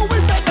so we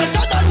say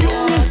better than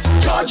you.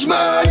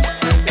 Judgment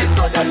is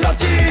so them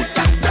naughty.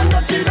 Them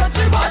naughty,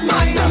 naughty bad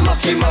mind. Them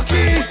mucky,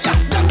 mucky.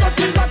 Them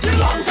naughty, naughty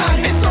long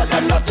time. It's so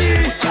them naughty.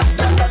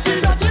 Them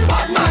naughty, naughty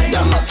bad mind.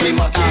 Them mucky,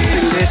 mucky.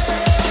 Sing this.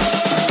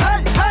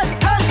 Hey, hey,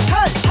 hey,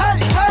 hey, hey,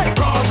 hey.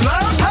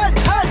 Problem. Hey,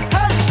 hey,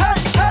 hey, hey,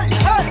 hey,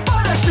 hey.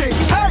 Honesty.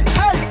 Hey,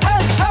 hey,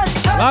 hey, hey,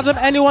 hey. Large up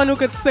anyone who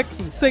could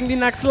sing the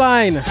next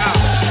line.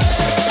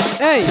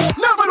 Hey.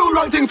 Never do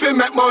wrong thing for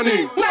make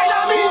money.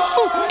 Neither me.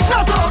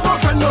 That's all no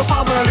friend, no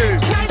family.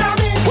 Neither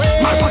me.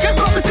 My pocket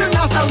promise still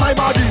not sell my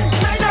body.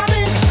 Neither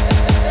me.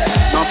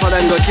 Now for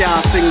them that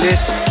can't sing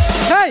this.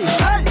 Hey.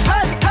 Hey,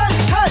 hey, hey,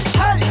 hey,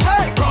 hey,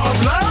 hey.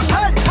 Problem.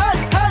 Hey,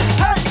 hey, hey,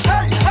 hey,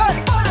 hey, hey.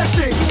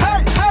 Honesty.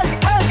 Hey, hey,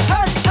 hey,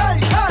 hey, hey,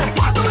 hey.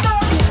 What do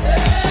that?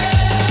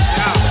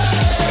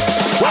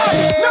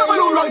 Hey. Never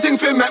do wrong thing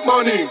for make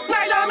money.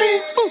 Neither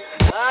me.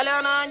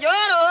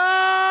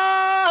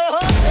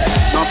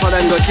 Now for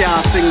them that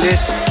can't sing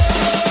this.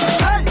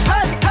 Hey,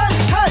 hey, hey,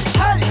 hey,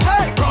 hey,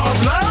 hey.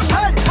 Problem.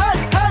 Hey, hey,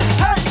 hey,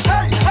 hey,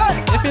 hey,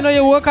 hey. If you know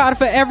you work hard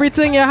for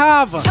everything you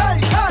have, you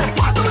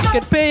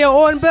can pay your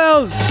own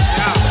bills.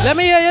 Let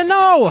me hear you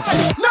know.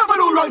 Never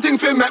do wrong thing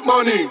for make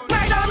money.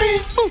 Neither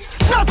me.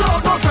 That's all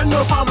no friend,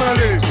 no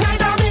family.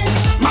 Neither me.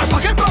 My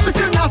pocket promise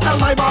still not sell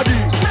my body.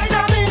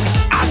 Neither me.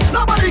 And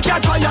nobody can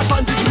try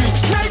advantage me.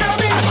 Neither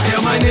me. Ever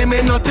hear my name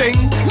in nothing?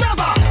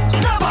 Never,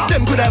 never.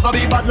 Them could ever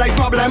be bad like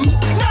Problem.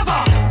 Never,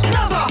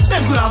 never.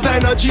 Them could have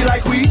energy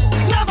like we.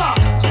 Never,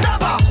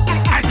 never.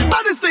 I see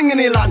baddest thing in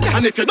the land.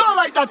 And if you don't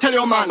like that, tell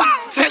your man.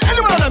 Send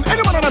any one of them,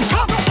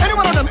 come. Any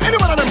one of them,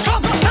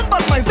 come. Send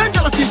bad minds, send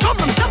jealousy, come.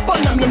 Let me step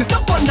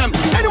on them,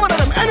 Any one of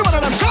them,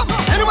 come.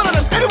 Any one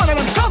of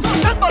them, come.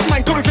 Send bad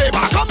mind to me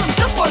favor, come. Let me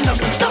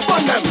step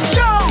on them.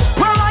 Yo,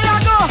 where I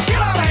go?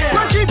 Get out of here.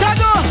 Where Cheetah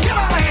go? Get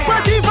out of here.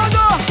 Where Diva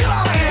go? Get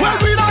out of here. Where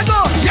Green go?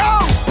 Yo,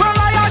 where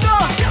I go?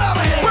 Get out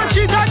of here. Where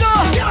Cheetah go?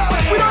 Get out of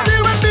here. We don't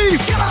deal with beef.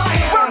 Get out of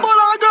here. Where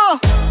Bulla go?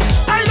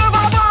 I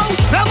never bow.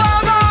 Never bow.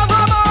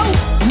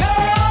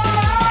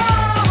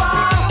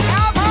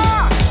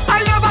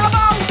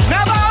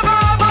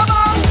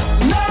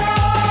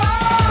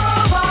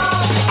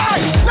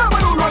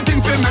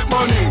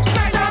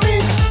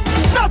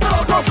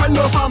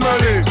 No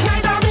family.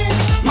 Neither me.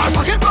 My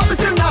pocket promise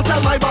still not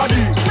sell my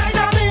body.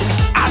 Neither me.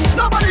 And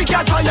nobody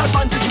can try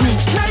advantage me.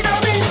 Neither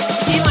me.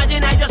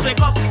 Imagine I just wake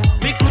up,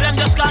 me could them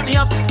just call me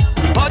up.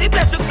 All the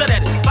place looks so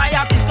dead.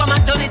 Fire, please come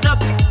and turn it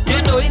up.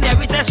 You know in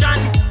every session,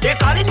 they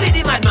calling me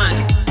the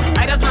madman.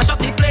 I just mash up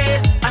the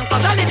place and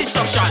cause all the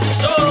destruction.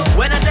 So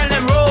when I tell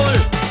them roll,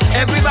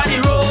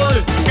 everybody roll.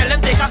 Tell them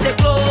take off their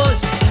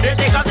clothes, they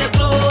take off their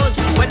clothes.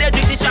 When they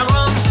drink the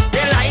rum,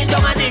 they lying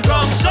down on the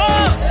ground. So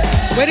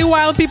where the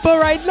wild people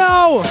right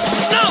now?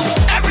 No,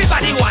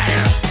 everybody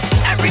wild.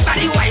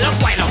 Everybody wild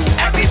up, wild up.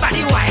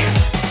 Everybody wild.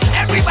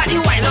 Everybody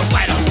wild up,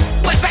 wild up.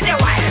 What for the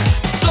wild?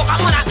 So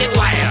come on and get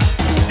wild.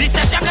 The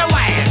session get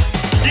wild.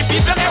 The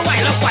people get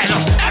wild up, wild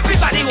up.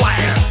 Everybody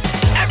wild.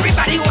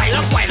 Everybody wild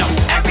up, wild up.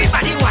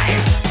 Everybody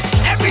wild.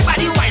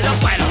 Everybody wild up,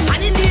 wild up.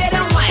 And in the air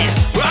them wild.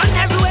 Run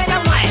everywhere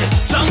them wild.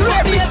 Jump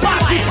up in the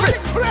wild.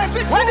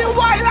 When the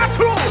wild are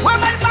crew, when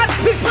my mad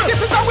people, this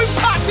is how we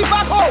party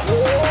back home.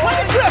 When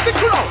the crazy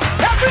crew,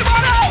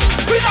 everybody,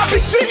 bring a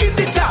big tree in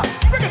the jam.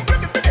 Bring it.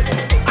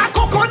 A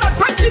coconut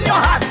branch in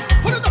your hand.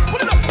 Put it up.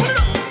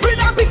 Bring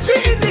a big tree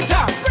in the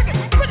jam. Bring it.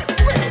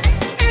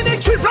 Any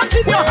tree branch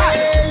in your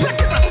hand.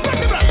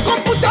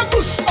 Come put a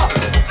bush up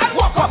and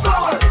walk off.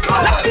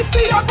 Let me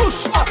see your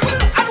bush up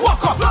and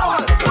walk off.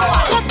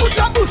 Come put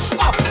a bush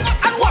up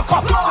and walk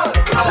off.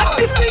 Let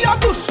me see your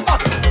bush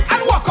up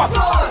and walk off.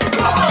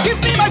 Give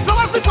me my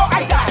flowers before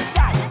I die.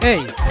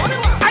 Hey.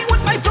 I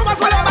want my flowers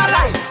while I'm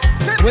alive.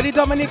 Where the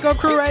Dominico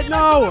crew right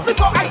now?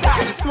 Before I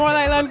die. The Small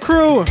Island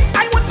crew.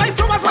 I want my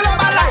flowers while I'm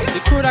alive. The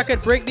crew that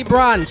could break the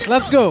branch.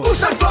 Let's go.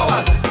 Bush and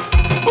flowers.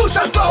 Bush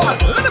and flowers.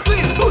 Let me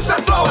see. Bush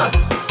and flowers.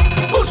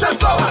 Bush and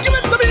flowers. Give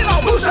it to me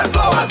now. Bush and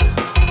flowers.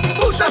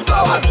 Bush and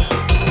flowers.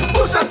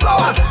 Bush and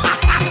flowers.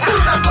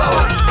 Bush and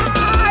flowers.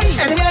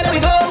 Anywhere that we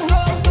go.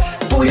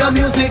 Pull your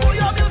music.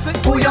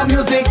 Pull your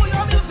music.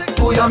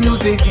 Pull your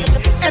music.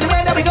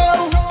 Anywhere that we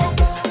go.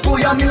 Pull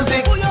your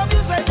music.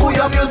 Pull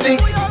your music.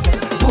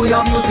 Pull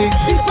your music.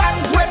 The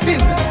fans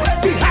waiting.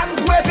 The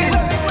hands waving.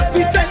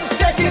 The fence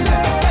shaking.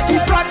 The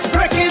branch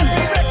breaking.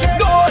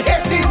 No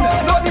hating.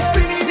 No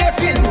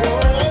discriminating.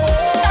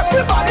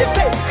 Everybody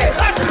say it's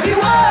actually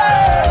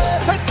way.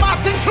 St.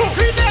 Martin crew.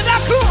 Grenada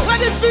crew.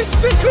 When it fits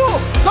the crew.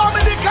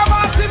 Dominica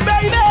Martin,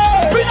 baby.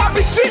 Bring a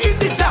big tree in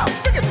the jam.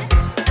 Bring it.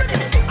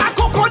 A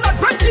coconut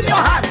branch in your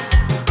hand.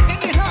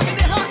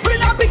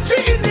 Bring a big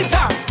tree in the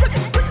jam.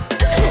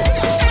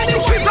 Any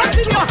tree branch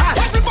in your hand.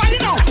 Everybody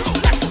know.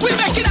 We're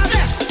making a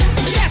mess.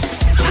 Yes.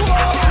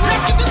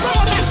 Let's get the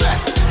promoter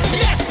stress.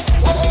 Yes.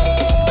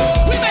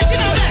 We're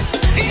making a mess.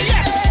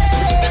 Yes.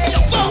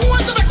 So who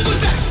wants to make school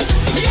fence?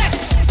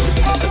 Yes.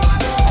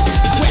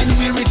 When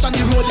we reach on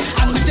the road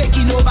and we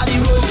taking over the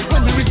road.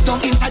 When we reach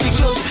down inside the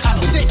club and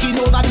we taking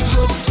over the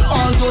club.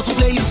 All those who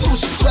play is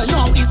push. Well,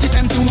 now is the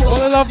time to move.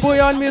 All love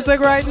boy on one music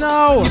right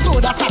now. So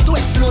that start to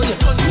explode.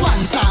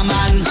 Once a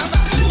man,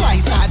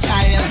 twice a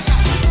child.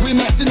 We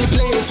mess in the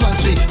place once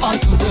we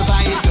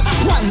unsupervised.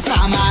 Once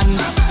a man,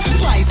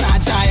 twice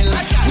a child.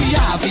 We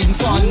having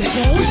fun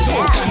with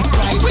Coke and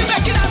Sprite. We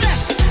making a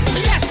mess.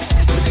 Yes.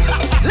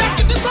 Let's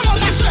get the promote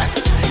the stress.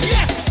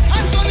 Yes.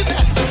 And so is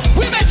it.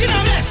 We making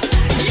a mess.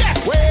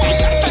 Yes.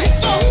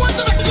 So who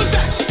wants to make good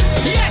sex?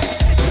 Yes.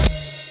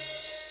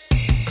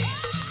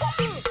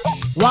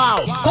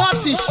 Wow.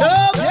 Party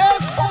show.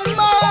 Yes,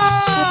 man.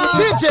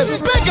 DJ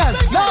Biggers,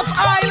 Love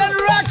Island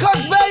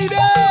Records, baby.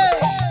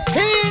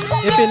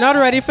 If you're not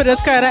ready for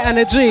this kind of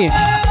energy,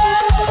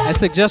 I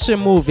suggest you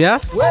move,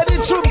 yes? Where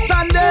the troops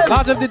and them?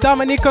 Large of the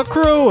Dominica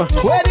crew.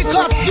 Where the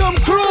costume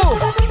crew?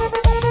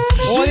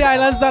 All the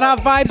islands that have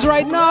vibes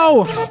right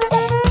now.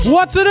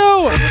 What to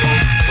do?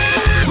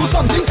 Do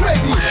something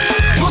crazy.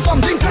 Do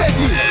something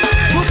crazy.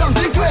 Do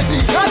something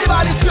crazy.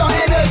 Carnival is pure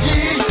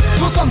energy.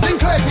 Do something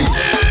crazy.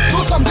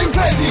 Do something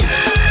crazy.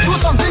 Do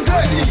something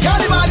crazy.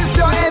 Carnival is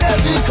pure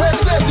energy.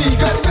 Crazy, crazy,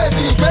 crazy,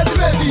 crazy, crazy,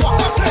 crazy.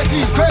 Walk up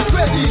crazy, crazy,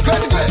 crazy,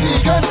 crazy,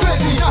 crazy, crazy,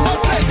 crazy. Jump up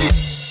crazy.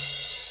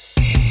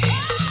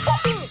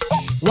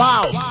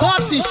 Wow,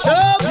 party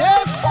show,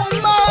 yes,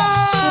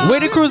 man. Where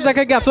the crews that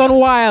can get on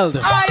wild?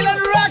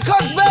 Island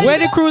Records, baby. Where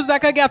the crews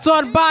that can get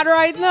on bad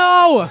right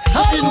now?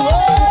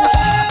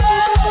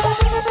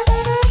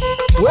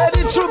 Where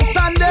the troops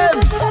and them?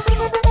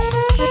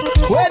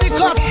 Where the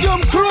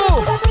costume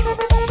crew?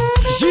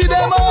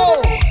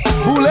 G-Demo,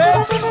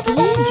 Bullet,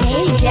 DJ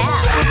JEL.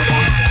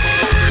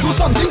 Do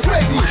something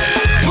crazy.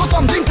 Do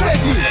something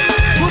crazy.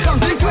 Do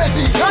something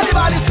crazy.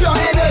 Carnival is pure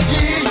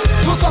energy.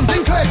 Do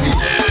something crazy.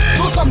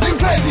 Do something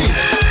crazy.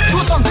 Do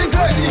something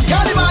crazy.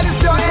 Carnival is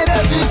pure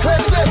energy.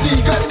 Crazy,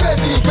 crazy, crazy,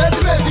 crazy, crazy,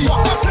 crazy.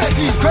 Walk up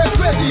crazy. Crazy,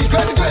 crazy,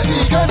 crazy, crazy,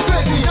 crazy,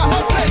 crazy. Jump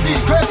up crazy.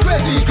 Crazy,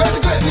 crazy, crazy,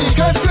 crazy,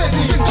 crazy,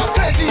 crazy. Drink up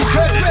crazy.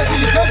 Crazy,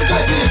 crazy, crazy,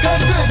 crazy,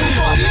 crazy, crazy.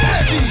 Party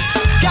crazy.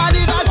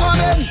 Carnival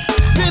coming.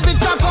 The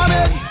picture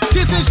coming.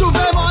 This is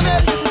Juve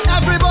morning.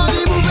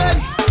 Everybody moving.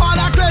 All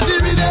that crazy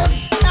rhythm.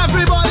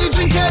 Everybody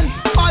drinking.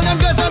 All them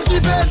girls them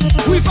cheaping.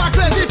 We for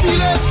crazy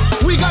feeling.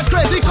 We got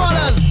crazy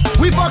colors.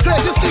 We for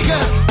crazy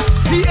stickers.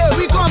 The air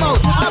we come out.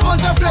 A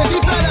bunch of crazy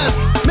fellas.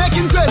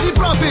 Making crazy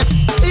profit.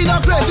 In a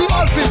crazy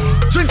outfit.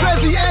 Drink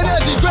crazy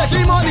energy.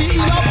 Crazy money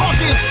in our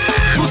pockets.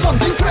 Do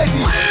something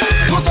crazy.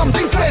 Do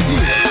something crazy.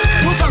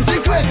 Do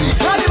something crazy.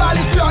 Carnival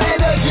is pure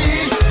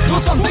energy. Do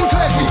something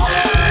crazy.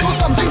 Do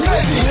something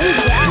crazy.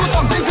 Do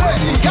something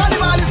crazy.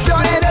 Carnival is pure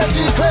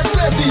energy. Crazy,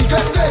 crazy,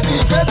 crazy, crazy,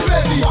 crazy,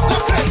 crazy. Walk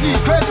up crazy.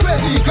 Crazy,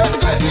 crazy, crazy,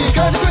 crazy,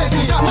 crazy,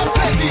 crazy. Jump up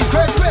crazy.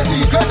 Crazy,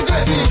 crazy, crazy,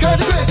 crazy,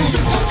 crazy, crazy.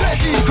 Jump up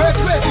crazy.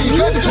 Crazy, crazy,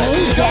 crazy,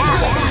 crazy,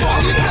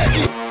 crazy,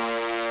 crazy.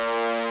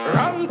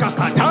 Ram ka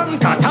ka tang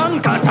ka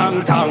tang ka tang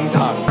tang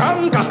tang.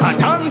 Ram ka ka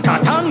tang ka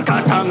tang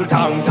ka tang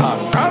tang tang.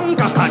 Ram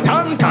ka ka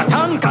tang ka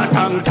tang ka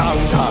tang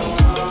tang tang.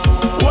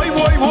 Woi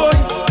woi woi.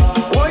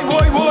 Woi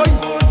woi woi.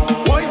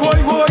 Woi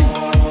woi woi.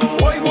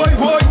 Woi woi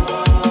woi.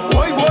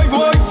 Woi woi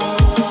woi.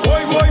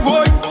 Woi woi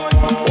woi.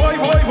 Woi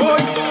woi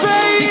woi.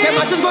 These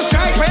matches go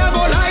strike, fire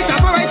go light.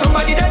 Operate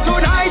somebody dead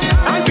tonight,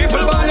 and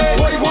people balling.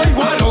 Woi woi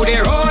woi. Know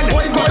they run.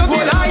 Put up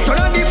the light, turn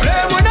on the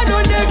flame. When I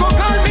done, they go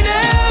call me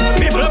name.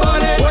 People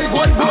balling. Woi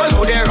woi woi.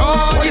 Know they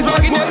run. He's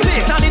bugging their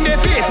place, and in their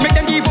face, make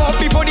them give up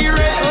before the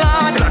race.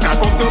 Lad, like I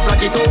come to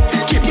flag it up.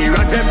 Keep the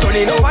rats them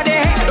turning over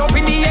their head, up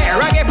in the air,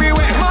 rag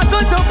everywhere. Must go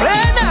to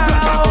play now.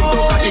 Like I come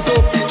to flag it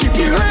up. Keep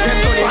the rats them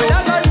turning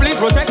over. God, please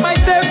protect my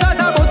steps as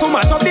I go to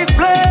mash up this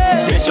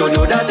place. They should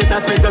know that this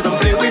aspect doesn't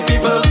play with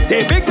people.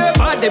 They big, they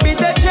bad, they beat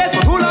their chest,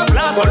 but who love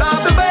last, all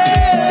have the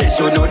best. They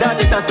should know that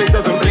this aspect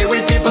doesn't play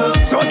with people.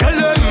 So tell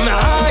them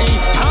I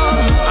am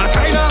a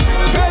kinda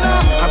fella,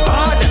 a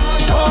bad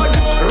sun,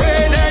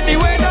 rain and the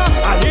weather.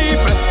 And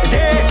if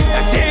they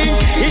think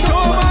it's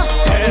over,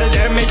 tell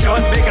them it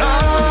just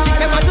begun. If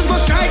them just go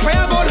strike,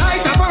 fire go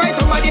light, operate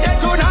somebody dead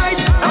tonight,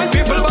 and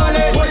people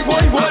balling. Woi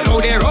woi woi, know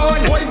they run.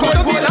 Put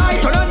up the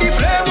light, turn on the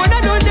flame. When I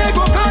done, they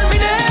go call me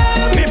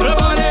name. People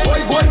balling.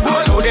 Woi woi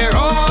woi, know they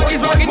run.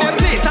 He's bugging their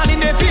place, and in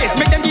their face,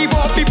 make them give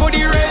up before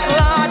the race.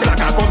 Lad,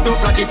 like I come to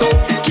flag it up.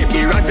 Keep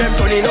the rats them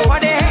turning over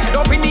their head,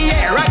 up in the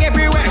air, rag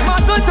everywhere.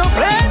 Must go to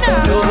play now.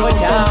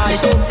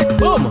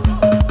 Boom,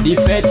 the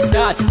fed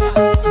start,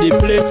 the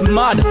place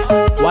mad.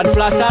 One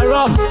flash of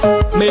rum,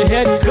 my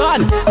head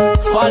gone.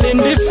 Fall in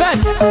the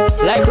fence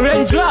like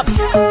raindrops.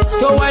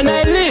 So when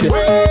I lead,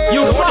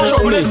 you follow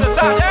me. Lord,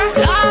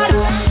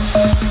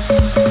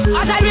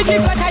 as I reach the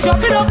fence, I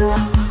jump it up.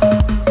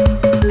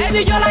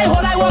 Any girl I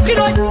hold, I walk it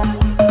up.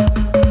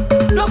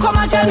 Don't come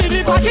and tell me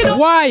the party no.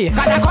 Why?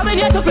 Cause I come in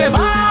here to play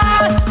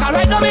bass. Cause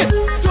right now me,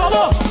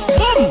 turbo,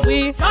 boom,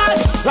 we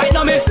charge. Right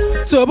now me,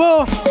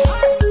 turbo,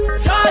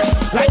 charge.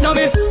 Right now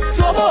me,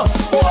 turbo,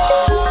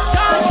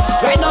 charge.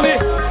 Right now me,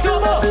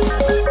 turbo,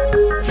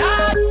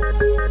 charge.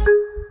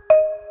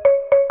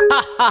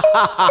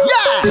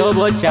 Yeah.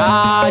 Turbo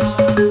charge.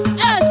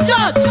 Yes,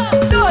 not.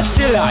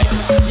 Dirty life.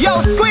 Yo,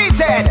 squeeze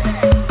it.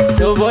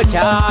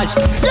 turbocharge.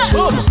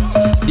 Boom.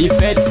 The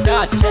fed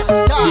start.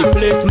 The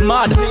place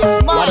mad.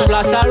 One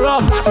flash of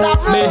rum.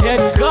 Me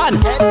head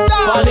gone.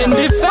 Fall in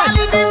the fed.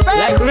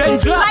 Like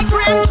raindrops.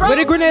 With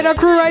the Grenada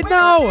crew right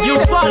now. You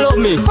follow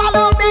me.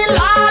 Follow me,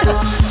 Lord.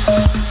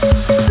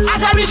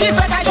 As I reach the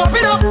fed, I jump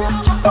it up.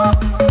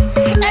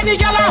 Any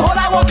girl I hold,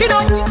 I walk it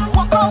out.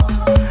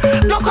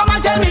 Don't come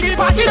and tell me the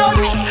party done.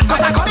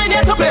 Cause I come in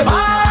here to play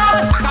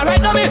bass. Now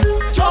right now me,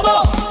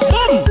 trouble.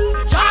 Boom.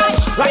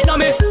 Charge. Right now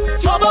me,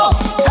 trouble.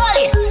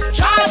 Hey.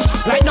 Charge.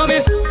 Right now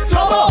me,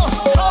 trouble.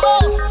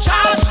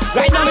 Charge.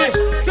 Right now me,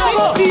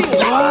 trouble.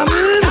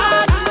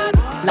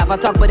 Lava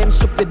talk with them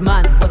stupid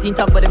man, but he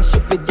talk with them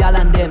stupid gal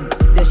and them.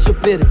 They're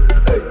stupid.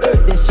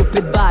 They're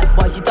stupid bad.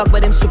 Boys, he talk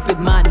with them stupid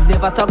man. He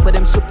never talk with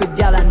them stupid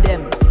gal and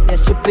them. They're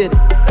stupid.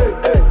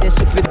 They're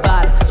stupid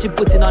bad. She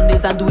putting on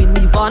nails and doing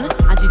weave on,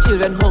 and she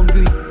children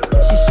hungry.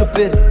 She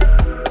stupid.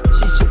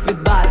 She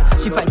stupid bad.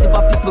 She fighting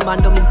for people man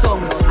down in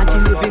tongue, and she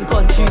live in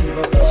country.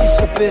 She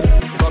stupid.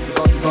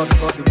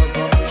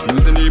 She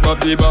using the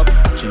bop.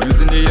 She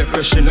using the air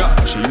freshener.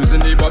 She using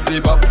the bop.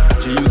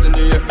 She using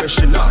the air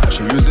freshener.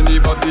 She using the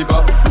bop.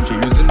 She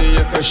using the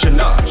air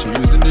freshener. She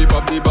using the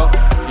bop.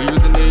 She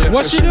using the air freshener.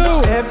 What she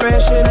do? Air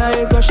freshener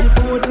is what she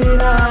put in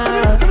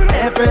her.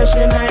 Air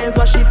freshener is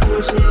what she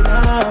put in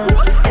her.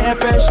 Air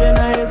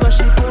freshener is what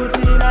she put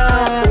in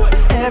her.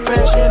 Air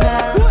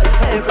freshener.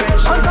 Air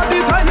freshener. On top the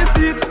tiny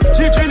seat,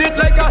 she drill it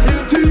like a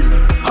Hilti.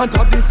 On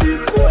top the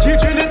seat, she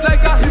drill it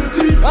like a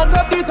Hilti. On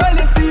top the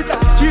tiny seat,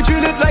 she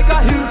drill it like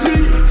a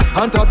Hilti.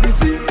 On top the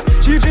seat,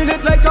 she drill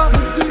it like a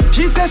Hilti.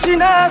 She says she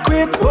not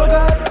quit, oh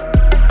God.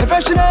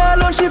 If she not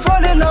alone, she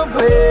fall in love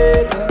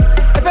with.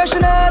 If she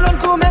not alone,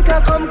 could make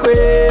her come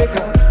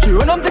quicker. She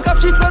run up, take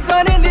off, she clothes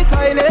gone in the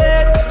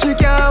toilet. She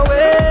can't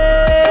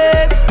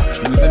wait.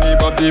 She using the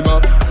bop.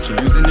 She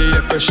using the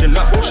air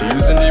freshener. She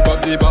using the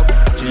bop.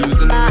 She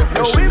using the air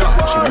freshener.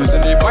 She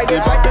using the bop.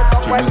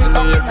 She using the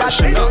air freshener.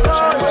 She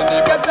using the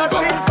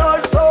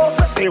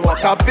bop. See what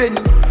happened?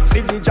 See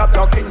the job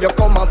talking, you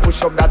come and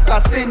push up, that's a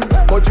sin.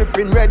 But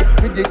dripping red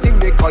with the thing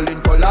they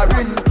calling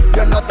coloring.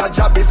 You're not a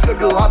job if you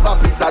don't have a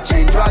piece of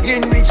chain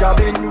dragging. We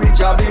jabbing.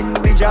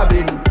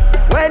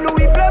 When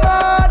we play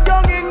mass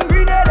down in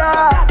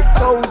Grenada,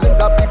 thousands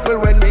of people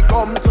when we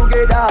come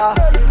together.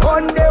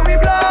 Monday we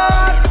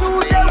black,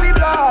 Tuesday we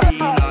black.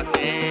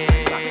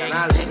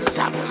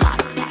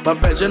 But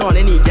pressure on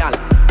any gal.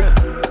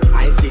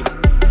 I see.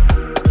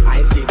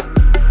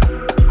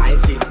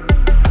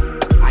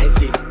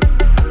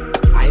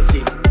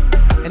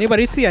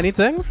 Anybody see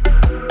anything?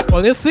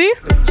 Oh, you see?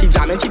 She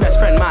jamming, she best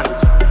friend man.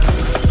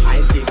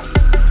 I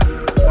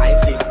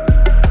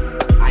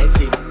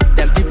see.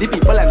 Them 50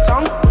 people them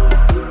song.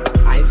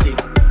 I see.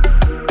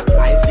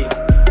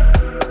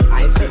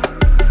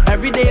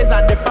 Every day is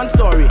a different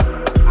story.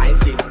 I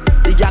see.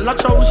 The gal not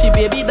sure who she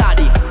baby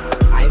daddy.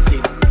 I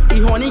see.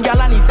 The honey gal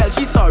and he tell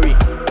she sorry.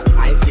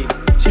 I see.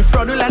 She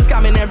fraudulent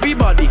scamming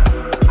everybody.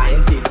 I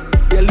see.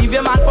 You leave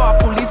your man for a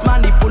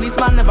policeman. The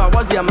policeman never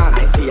was your man.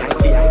 I see.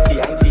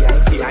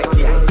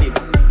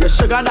 Your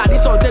sugar daddy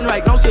salting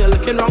right now, so you're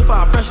looking wrong for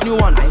a fresh new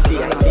one. I see.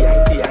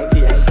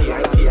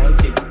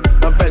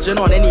 No pressure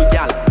on any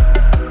gal.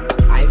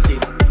 I see.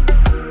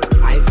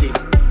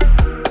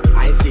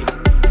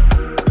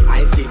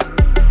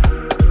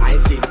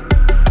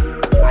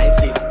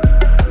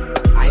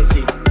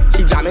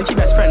 She jamming, she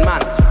best friend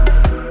man.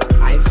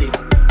 I see.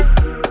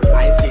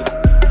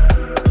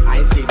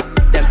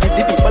 Them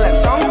 50 people and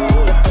song.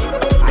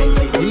 I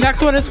see.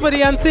 Next one is for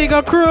the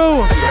Antigua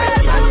crew.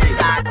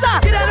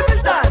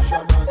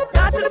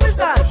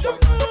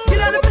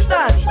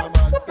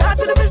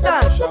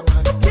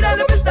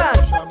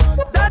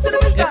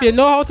 If you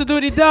know how to do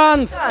the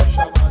dance,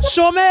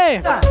 show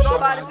me.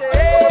 Somebody say,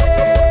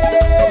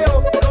 hey, yo,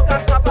 look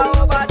at Snapper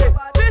over there.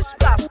 Fish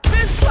splash.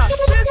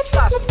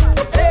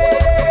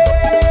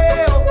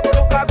 Hey, yo,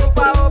 look at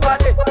Grouper over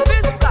there.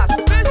 Fish splash.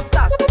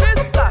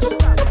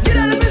 Get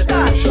on the fish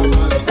dance.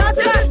 That's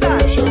the fish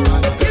dance.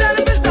 Get on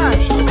the fish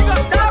dance.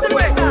 That's the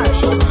fish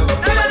dance.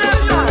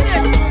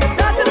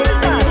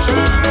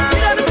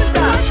 Get on the fish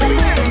dance.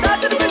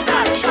 That's the fish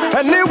dance.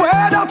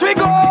 Anywhere that we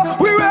go,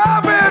 we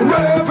raving.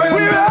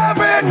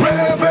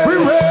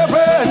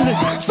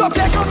 So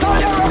take out all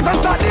your arms and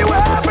start the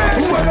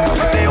waving.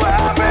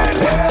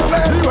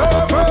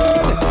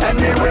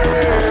 Anywhere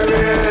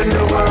in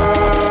the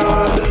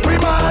world, we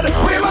mad.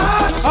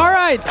 All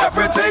right.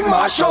 Everything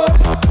mash up.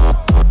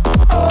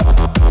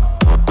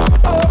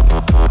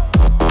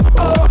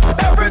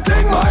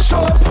 Everything mash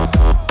up.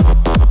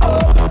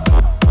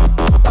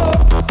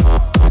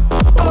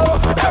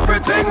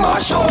 Everything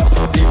mash up.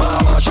 The bar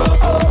mash up.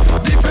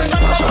 The French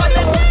mash up.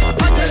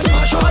 The French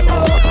mash up.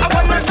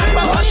 Everything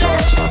mash up.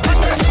 The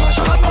French mash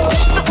up.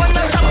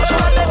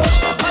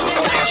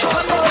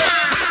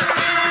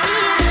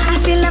 I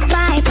feel a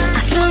vibe,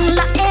 I feel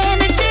the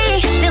energy,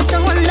 feel so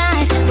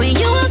alive when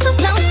you are so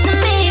close to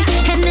me.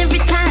 And every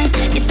time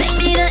you take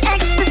me to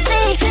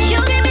ecstasy, you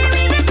give me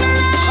reason to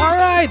love. All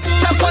right.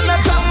 Just wanna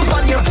jump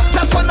on you,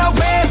 just wanna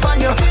wave on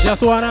you.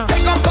 Just wanna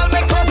take off all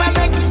my clothes and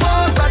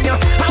expose on you.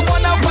 I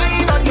wanna wine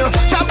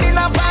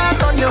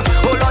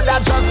Oh Lord, I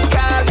just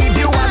can't leave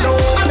you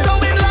alone. I'm so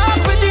in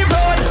love with the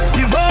road,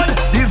 the road,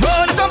 the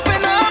road,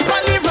 jumping up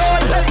on the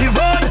road, the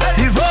road,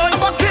 the road,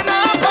 walking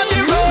up on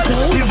the road,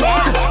 the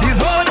road, the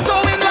road, so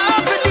in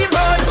love with the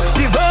road,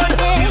 the road,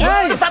 the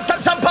road. Just have to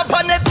jump up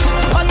on it,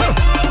 on it,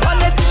 on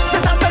it.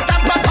 Just have to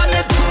stamp up on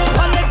it,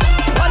 on it,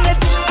 on it.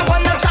 I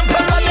wanna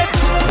trample on it,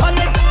 on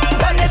it,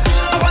 on it.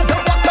 I want to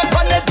walk up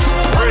on it,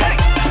 on it,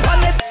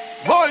 on it.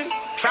 Boys,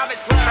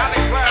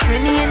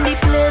 Trini in the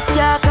place,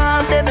 can't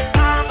calm them.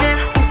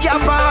 Who can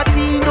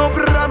party, no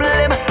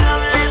problem.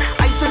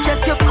 I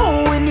suggest you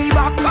go in the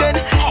back then.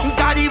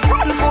 Got the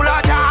front full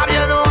of job, you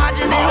know what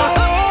you do.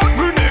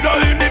 Grenada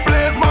in the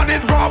place, man,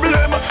 is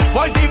problem.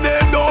 Voice if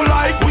them don't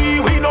like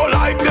we don't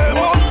like them.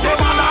 Say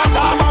man a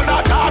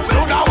talk,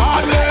 shoulda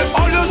want them.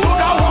 All you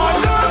shoulda want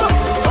them.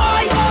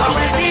 Boy,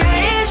 when we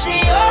reach the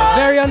earth,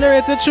 Very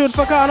underrated tune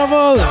for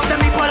Carnival. the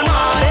people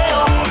want it.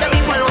 The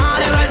people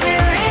want it. When we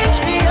reach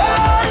the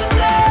earth,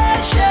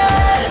 pleasure.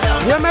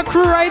 We're my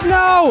crew right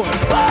now.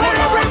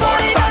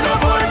 Everybody stand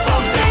up on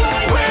something.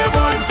 Wave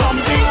on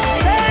something.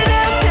 Tell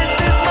them this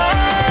is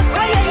mine.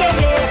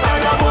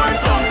 Stand up on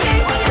something.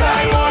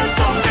 Climb on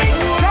something.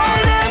 Tell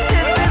them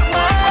this is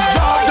mine.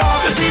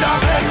 Jump, you see that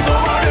fence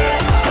over there.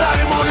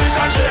 Climb on it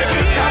and shake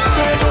it. That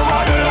stage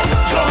over there.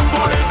 Jump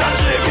on it and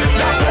shake it.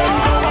 That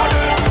fence over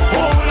there.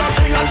 Hold that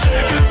thing and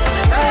shake it.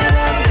 Tell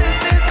them this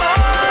is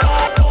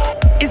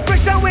mine. it's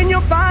pressure when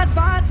you pass.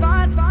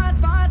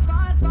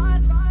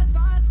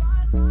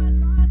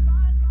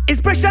 It's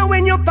pressure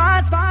when you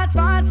pass.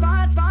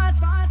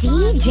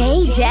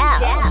 DJ JEL.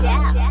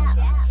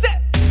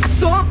 I'm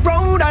so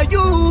proud of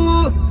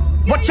you.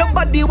 Watch your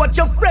body, watch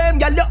your frame,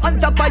 girl, you're on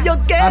top of your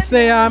game. I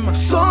say I'm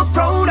so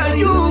proud of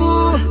you.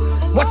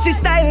 Watch the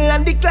style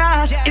and the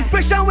class. It's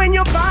pressure when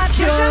you pass.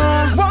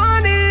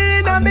 One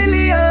in a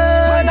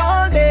million.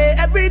 All day,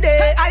 every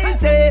day, I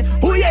say,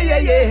 oh yeah, yeah,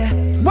 yeah.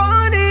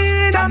 One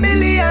in a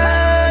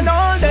million.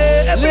 All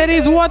day, every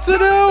ladies, what to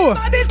do?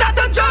 Everybody start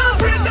to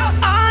jump.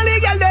 All the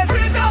girls,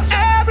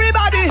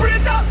 everybody.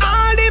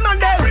 All the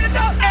man,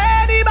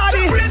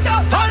 anybody.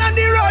 All on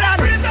the road and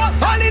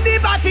all in the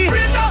party.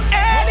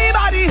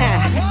 Anybody.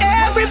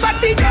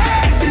 Everybody,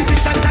 yeah.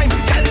 Exhibition time.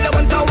 Girl, I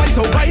want to wine,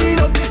 so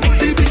wind up.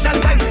 Exhibition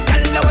time.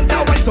 Girl, I want to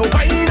wine, so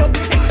wind up.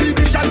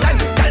 Exhibition time.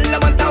 Girl, I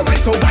want to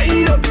wine, so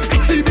wind up.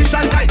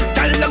 Exhibition time.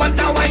 Girl, I want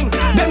to wine.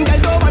 Them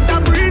girls don't want to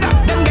breathe.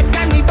 Them get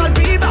carnival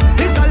fever.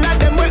 It's all of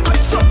them we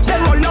hot so.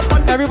 Them all up on.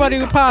 Everybody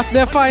who passed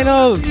their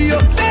finals.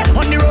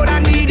 On the road I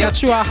need you. Get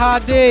through a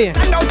hard day.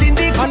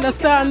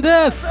 Understand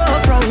this. So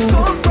proud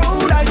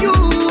of you.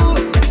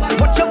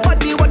 Watch your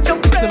body, watch your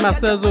face.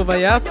 Semester's over,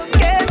 yes?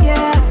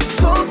 Yeah,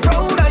 so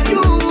proud of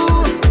you.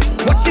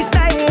 Watch the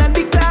style and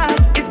the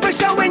class. It's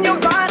pressure when you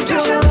pass.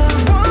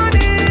 One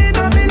in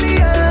a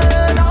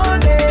million. All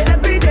day,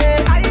 every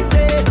day, I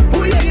say,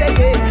 oh yeah, yeah,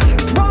 yeah.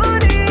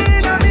 One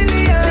in a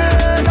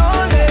million.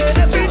 All day,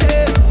 every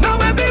day. Now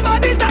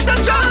everybody start to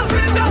jump.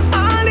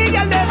 All the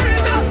girls,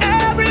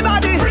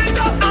 everybody.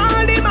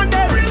 All the man,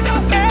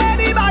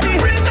 anybody.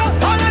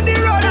 All on the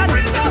road and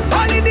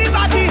all in the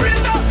party.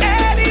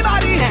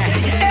 Anybody,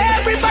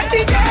 everybody,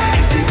 yeah.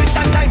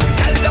 Exhibition time,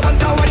 girl, I want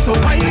to wine, so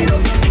wind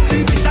up.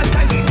 Exhibition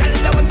time, girl,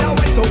 I want to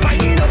wine, so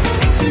wind up.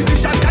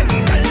 Exhibition time,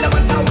 girl, I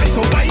want to wine,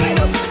 so wind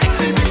up.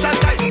 Exhibition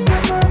time.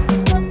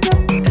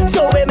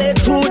 So we make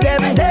through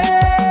them day.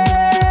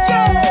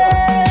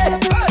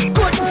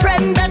 Good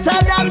friend better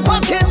than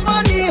pocket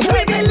money.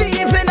 We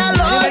believe in a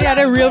love. Anybody had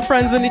the real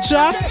friends in the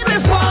chat?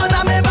 This one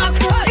on me back.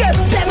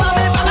 Them on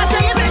me back. I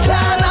tell you big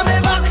clan on me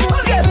back.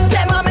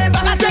 Them on me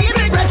back. I tell you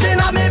big brethren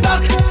on me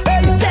back.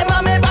 Hey, them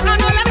on me back. I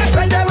know let me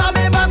friend them on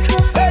me back.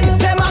 Hey,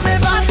 them on me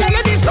back. I tell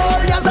you these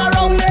soldiers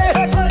around me.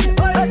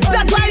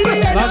 That's why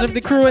the Large up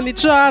the crew in the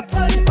chat.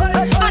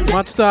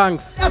 Much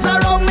thanks.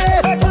 around me.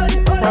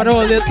 Proud of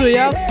all the 2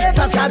 years.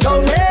 Just got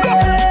on me.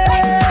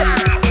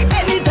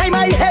 Anytime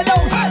I head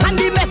out and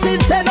the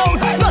message send out,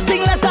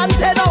 nothing less than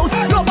 10 out.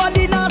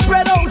 Nobody not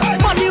spread out.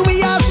 Money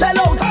we have sell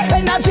out.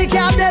 Energy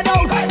can't dead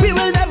out. We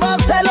will never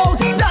sell out.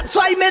 That's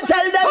why me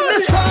tell them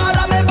this squad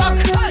on me back.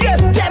 Yeah,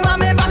 them on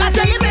me back. I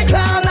tell you me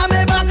clan on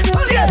me back.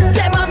 Yeah,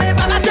 them on me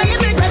back. I tell you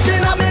me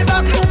brethren on me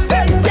back.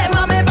 Hey, them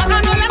on me back.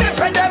 I know let me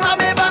friend them on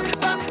me back.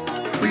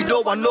 We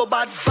don't want no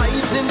bad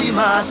vibes in the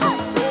mass.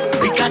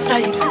 Because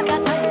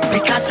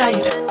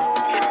side.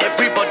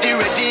 Everybody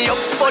ready up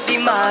for the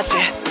mass.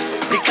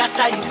 Because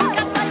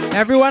side.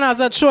 Everyone has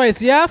a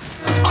choice,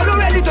 yes? All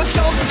ready to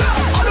jump,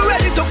 all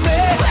ready to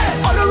play,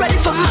 all ready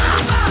for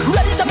mass,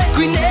 ready to make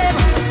we name,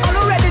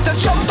 all ready to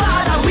jump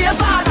harder, we are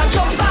harder,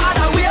 jump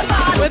harder, we are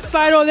harder. Which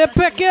side are they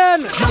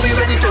picking? Now we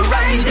ready to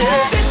ride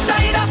it. This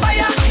side of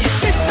fire,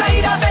 this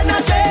side of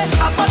energy,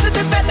 a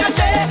positive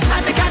energy,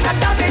 and the kind of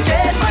damage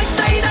it. My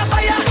side of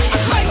fire,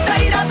 my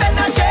side of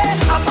energy,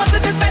 a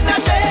positive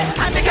energy,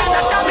 and the kind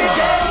of damage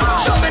it.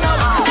 Show me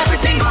now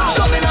everything,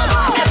 show me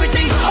now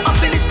everything, up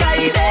in the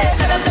sky there,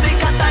 tell them to be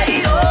cast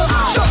side, oh.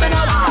 Show me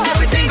now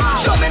everything,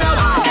 show me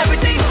now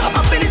everything,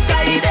 up in the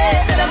sky there,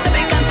 tell them to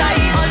be cast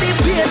side. All the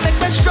pain make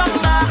me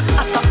stronger.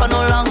 I suffer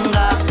no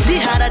longer.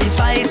 The harder the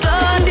fight,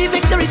 Lord, the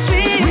victory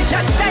sweet. We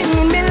just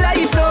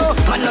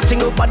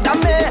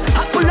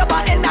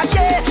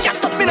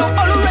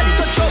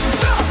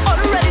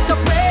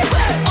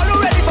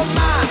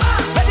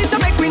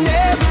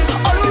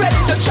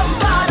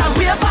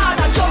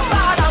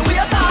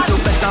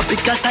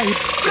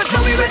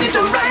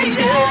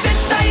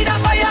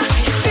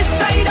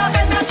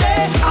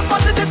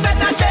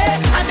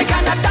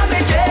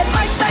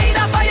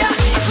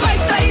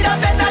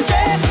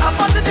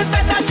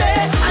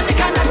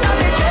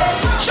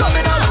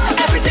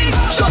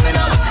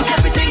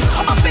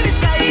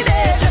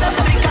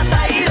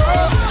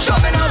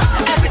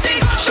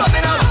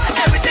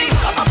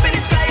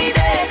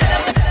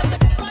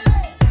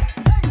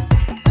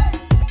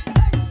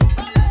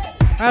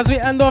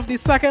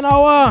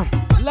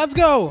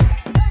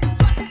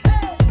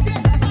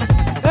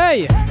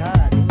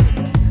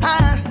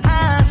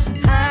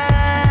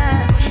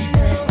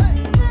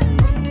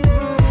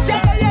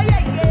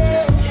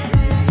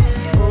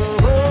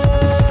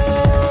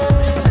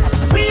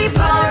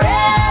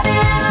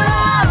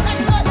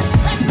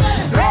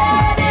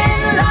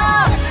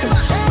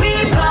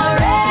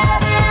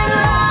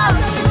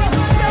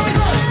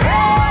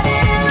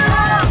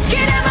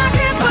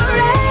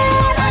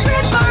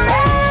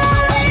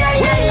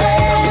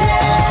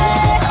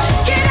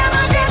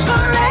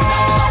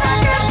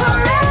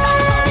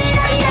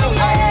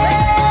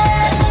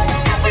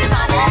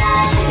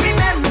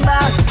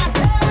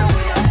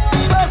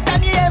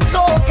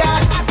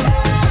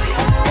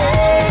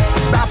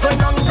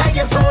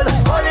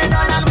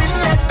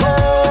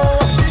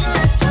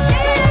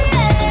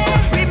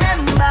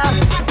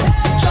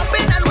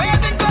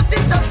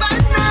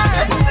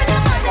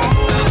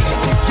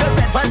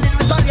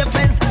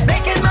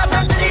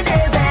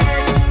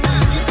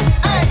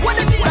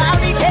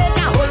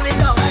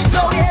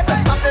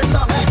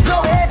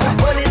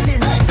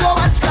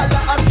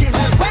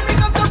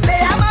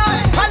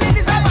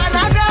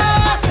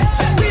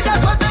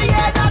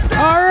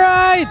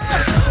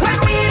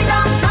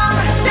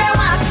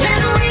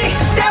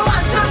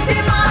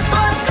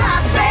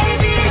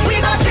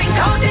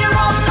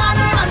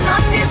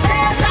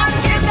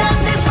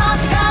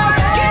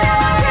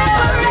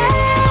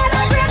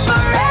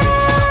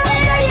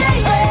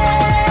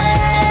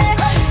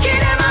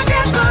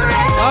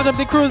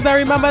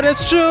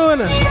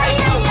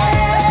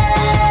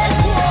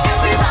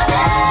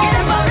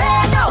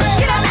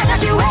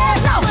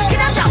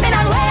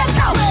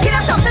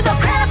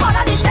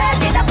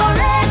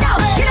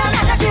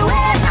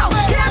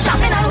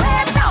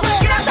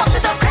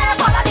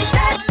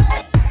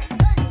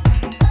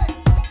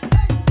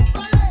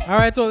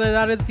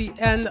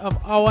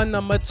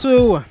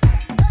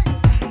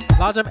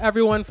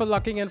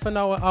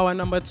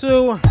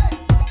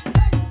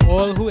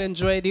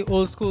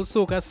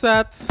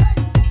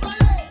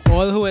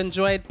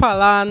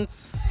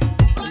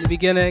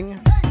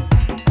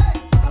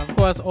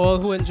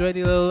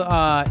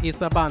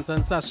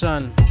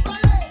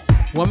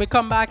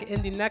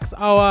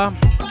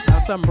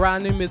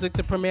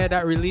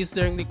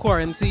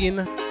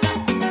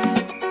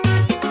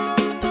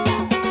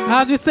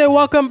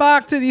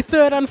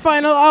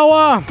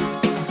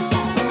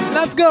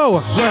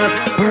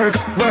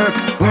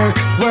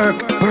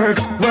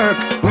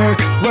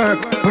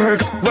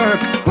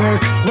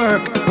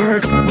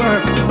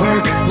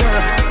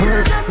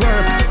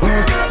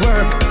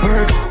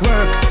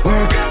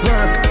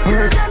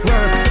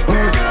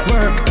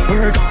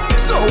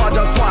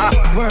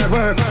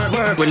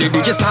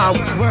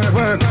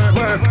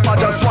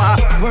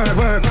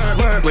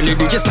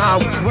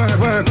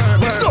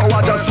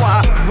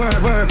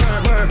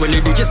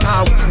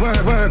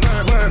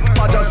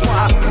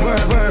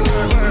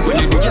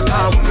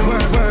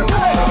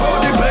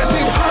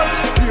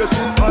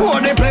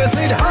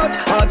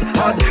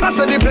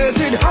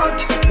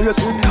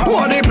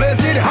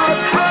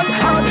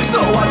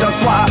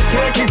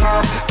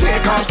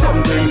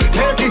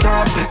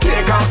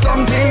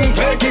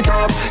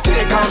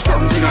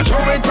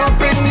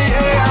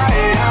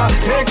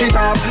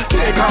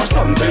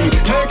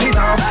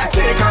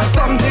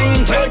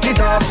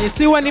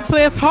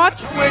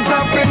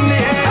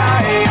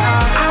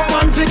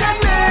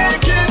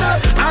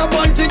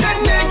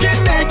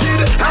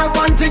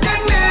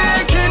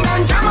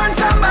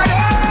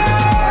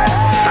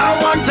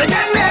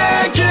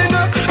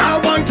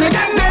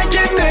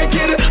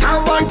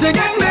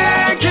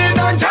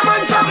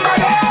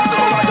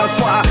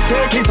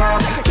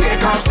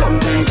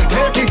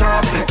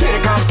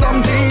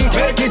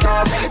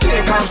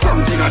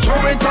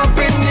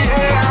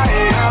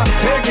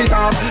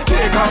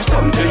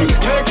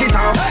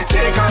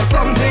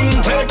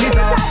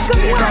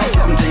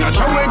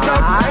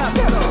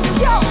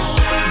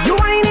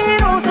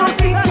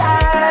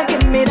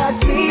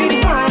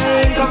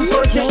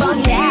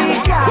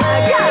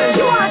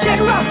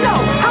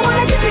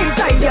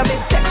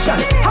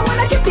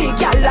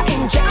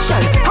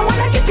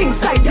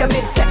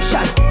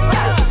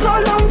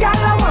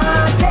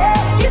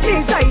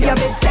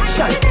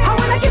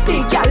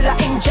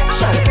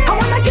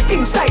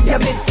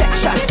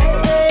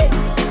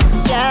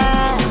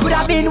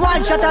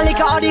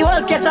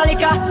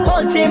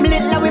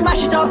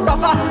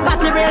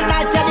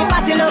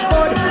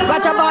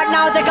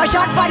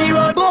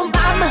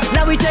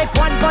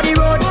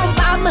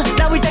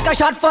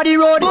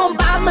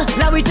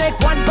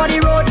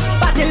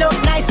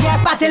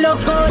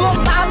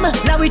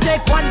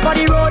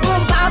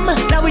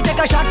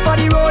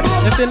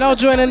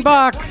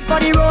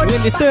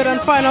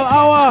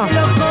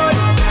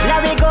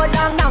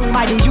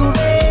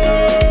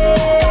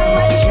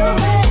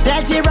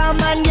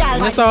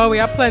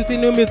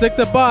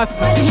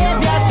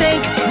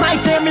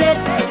night them lit.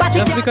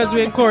 Just because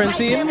we're in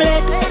quarantine,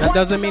 that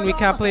doesn't mean we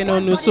can't play no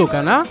new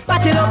soca, nah?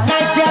 Party look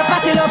nice, yeah,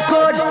 party look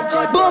good.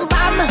 Boom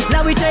bam,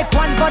 now we take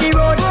one for the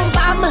road. Boom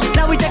bam,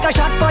 now we take a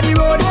shot for the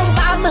road. Boom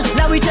bam,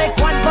 now we take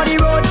one for the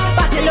road.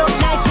 Party look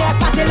nice, yeah,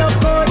 party look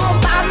good. Boom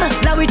bam,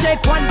 now we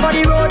take one for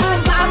the road.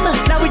 Boom bam,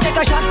 now we take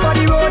a shot for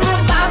the road.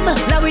 Boom bam,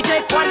 now we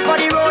take one for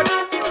the road.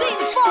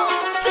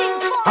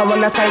 I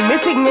wanna sign my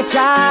signature,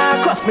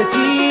 cross my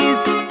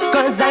T's,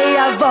 cause I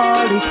have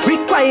all the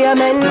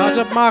requirements. Large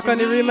up Mark on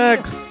the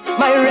remix.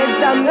 My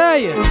resume,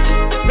 hey.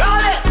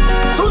 flawless,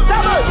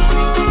 suitable,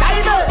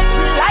 diverse,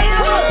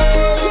 reliable.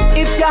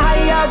 If you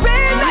hire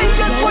red, I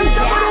just want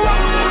to put it up.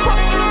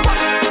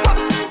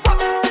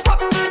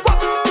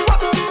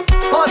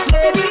 Boss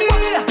lady,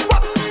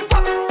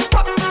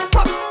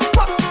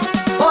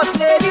 boss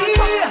lady.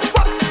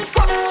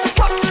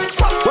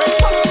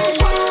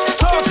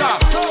 Soca.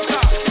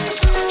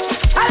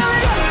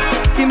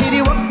 Give me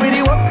the work,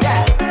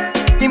 yeah.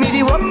 Give me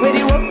the work,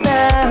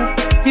 now.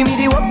 Give me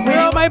the work,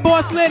 Yo, my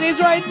boss ladies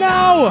right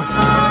now.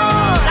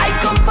 I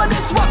come for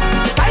this work,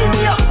 sign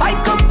me up. I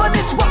come for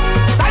this work,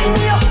 sign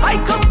me up. I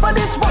come for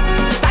this work,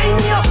 sign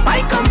me up.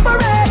 I come for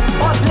it,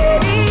 boss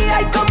lady.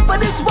 I come for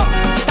this work,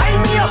 sign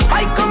me up.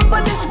 I come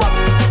for this work,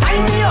 sign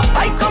me up.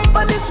 I come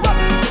for this work,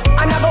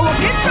 and I go work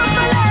it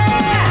properly.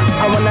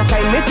 I wanna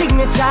sign my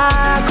signature,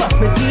 cross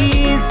my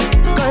T's,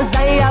 cause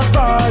I have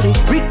all the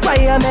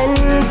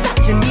requirements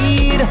that you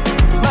need.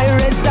 My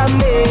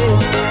resume,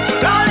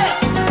 flawless,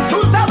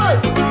 suitable.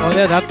 Oh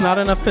yeah, that's not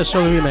an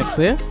official remix,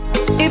 eh?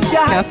 If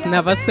you Cass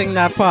never sing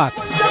that part.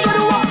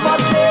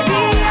 boss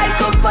lady, I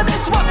come for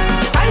this work,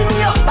 sign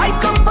me up. I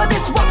come for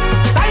this work,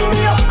 sign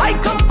me up. I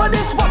come for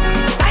this work,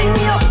 sign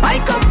me up. I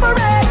come for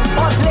it,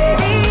 boss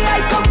lady. I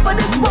come for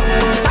this work,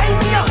 sign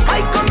me up.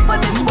 I come for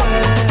this work,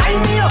 sign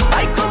me up.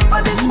 I come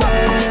for this work,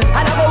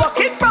 and I go work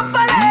it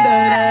properly.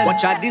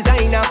 Watch a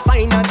designer,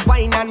 finance,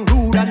 wine and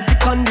rude and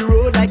tick on the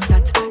road like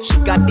that. She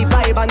got the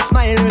vibe and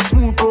smile, her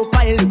smooth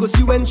profile. You go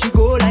see when she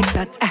go like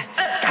that.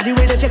 Got the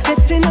way that you're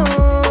getting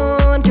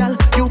on, girl.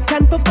 You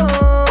can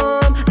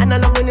perform, and I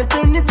love when you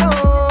turn it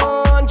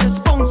on.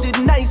 Just bounce it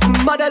nice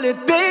and model it,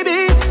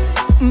 baby.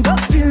 Don't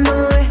feel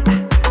no way,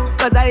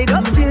 cause I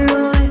don't feel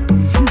no way.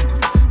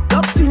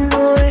 Don't feel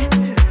no way.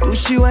 Do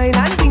she wine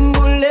and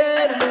dingle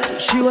it? Do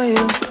she wine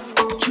up?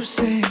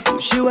 Juicy. Do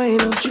she wine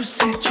up?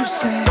 Juicy,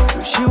 juicy.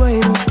 Do she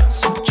wine up?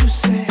 So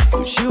juicy.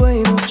 Do she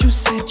wine up?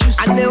 Juicy,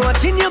 juicy. And they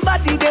watching your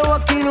body, they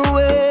walking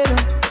away.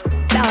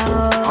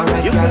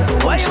 Alright, you can do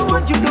what you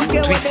want, you don't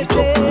care what they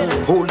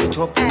say. Hold it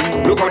up.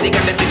 Look how they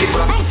can make it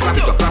clap. Clap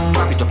it up,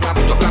 clap it up, clap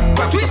it up, clap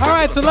it up.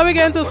 Alright, so let me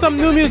get into some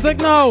new music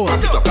now.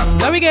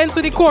 Let me get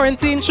into the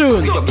quarantine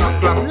tunes.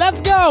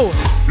 Let's go!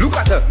 Look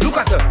at her, look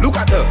at her, look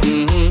at her.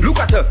 Look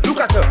at her, look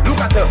at her, look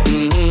at her.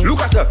 Look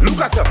at her,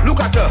 look at her,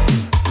 look at her.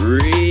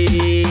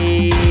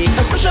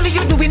 Especially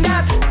you doing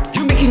that.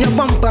 You making your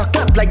bumper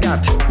clap like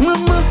that.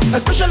 Mama,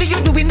 especially you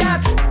doing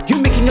that.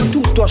 You making your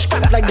toothbrush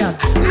clap like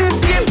that.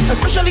 Missy,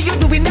 especially you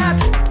doing that.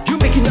 You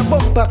making your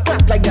bumper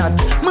clap like that.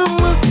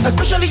 Mama,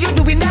 especially you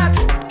doing that.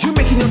 You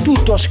making your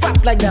toothbrush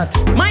clap like that.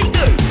 My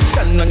girl,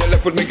 stand on your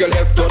left foot, make your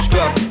left touch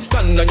clap.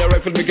 Stand on your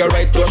right foot, make your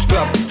right touch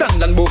clap.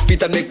 Stand on both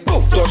feet and make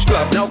both touch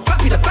clap. Now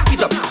clap it up, clap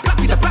it up, clap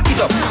it up, clap it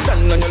up.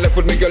 Stand on your left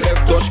foot, make your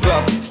left touch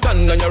clap.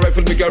 Stand on your right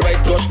foot, make your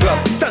right touch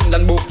clap. Stand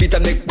on both feet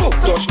and make both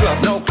touch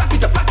clap. Now clap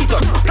it up, clap it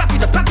up, clap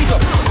it up, clap it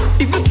up.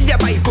 If you see a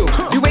Bible,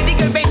 the way the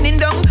girl bending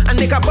down and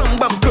make a bum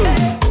bum curl.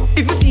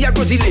 If you see a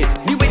Gozile,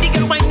 the way the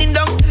girl winding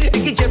down, it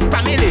get just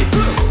Pamela.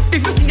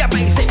 If you see a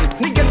bison,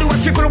 the girl do a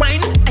triple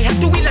wine. I have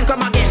to wheel and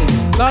come again.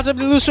 Large up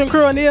the Lucian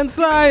crew on the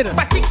inside.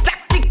 But tic tac,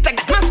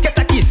 that must get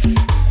a kiss.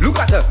 Look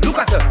at her, look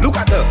at her, look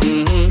at her.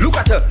 Look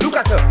at her, look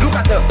at her, look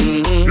at her.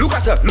 Look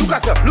at her, look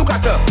at her, look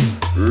at her.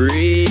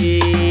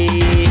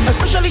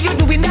 especially you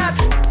doing that.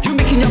 You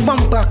making your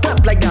bumper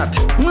clap like that.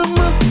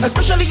 Mama,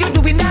 especially you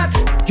doing that.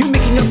 You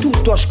making your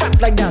toothbrush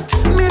clap like that.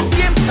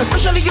 Missy,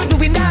 especially you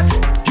doing that.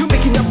 You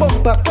making your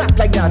bumper clap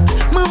like that.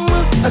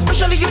 Mama,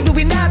 especially you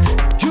doing that.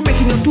 You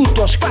making your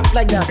toothbrush clap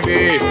like that.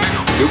 Hey,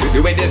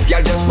 the way this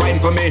girl just whine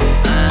for me.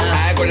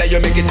 I go let you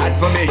make it hard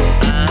for me.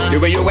 The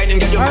way you whine and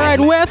get your alright,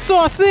 where's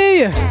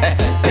Saucy?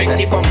 Make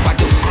the bumper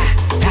do.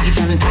 Take it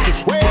and take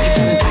it. Wait,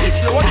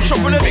 you want to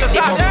chop on this? Make the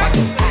bumper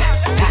do.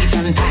 Take it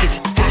and take it.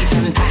 Take it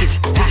and take it.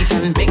 Take it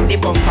and make the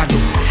bumper do.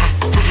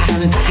 Take it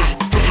and take it.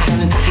 Take it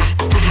and take it.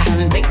 Take it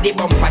and make the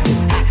bumper do.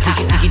 Take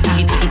it, take it,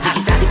 take it, take it, take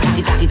it, take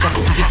it, take it, take it,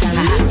 take it, take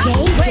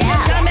it. When you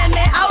come and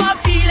make our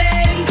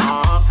feelings,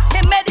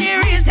 they made the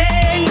real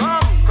thing.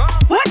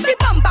 Watch the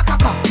bumper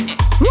cock up.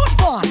 Root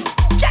boy,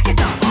 check it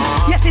up.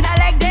 You see that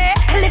leg there?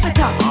 Lift it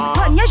up.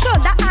 On your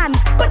shoulder and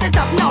put it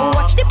up. Now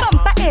watch the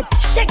bumper it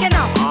shaking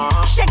up,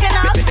 shaking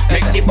up.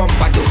 Make the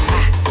bumper do.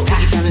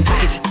 Take it and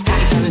take it.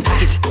 Take it and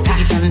take it.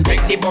 Take it and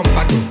make the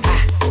bumper do.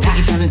 Take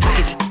it and take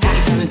it. Take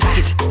it and take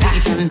it. Take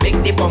it and make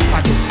the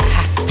bumper do.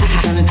 Take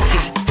it and take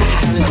it. Take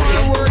it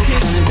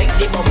and make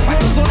the bumper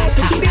do.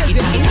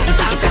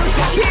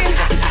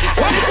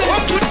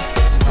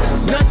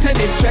 Nothing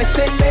is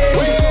stressing me.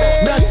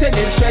 Nothing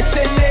is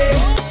stressing me.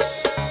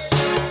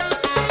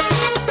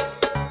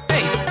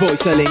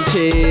 Voice a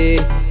Lynchy.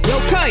 Yo,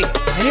 Kai.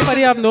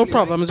 Anybody have no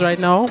problems right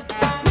now?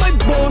 My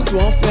boss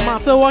won't No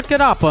matter what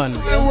could happen.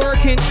 We're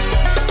working.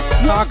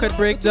 Car could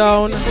break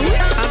down.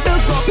 And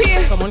bills go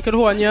pay. Someone could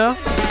horn you.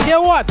 Yeah,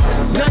 what?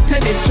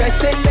 Nothing is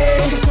stressing me.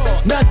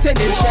 Nothing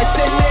is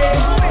stressing me.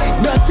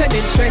 Nothing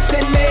is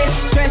stressing me.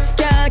 Stress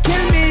can't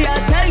kill me, I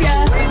tell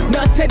ya.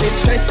 Nothing is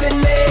stressing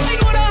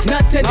me.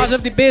 Nothing. Large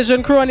of the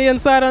Bajan crew on the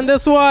inside on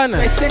this one.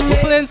 We're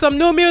playing some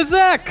new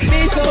music.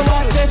 Me so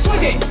I said,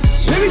 chug it,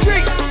 let me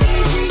drink.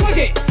 Chug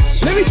it,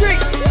 let me drink.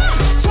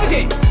 Chug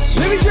it,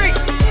 let me drink.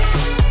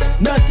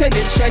 Nothing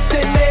is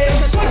stressing me.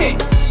 Chug it,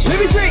 let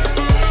me drink.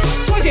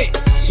 Chug it,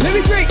 let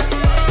me drink.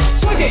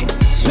 Chug it,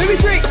 let me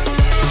drink.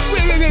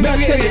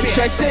 Nothing is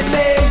stressing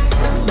me.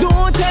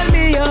 Don't tell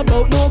me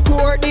about no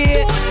court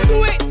date.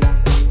 Do it.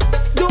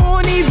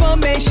 Don't even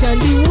mention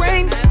the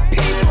rent.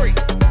 Pay for it.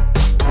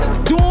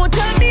 Don't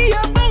tell me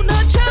about no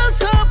child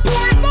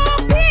support. No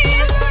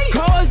pay.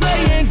 Cause I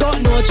ain't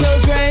got no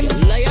children.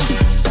 Liar.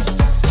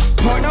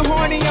 Partner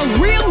horny and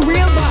real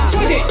bad.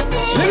 Chug it.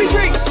 Let me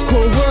drink.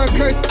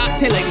 Co-workers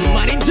acting like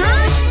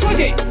managers. Chug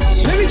it.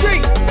 Let me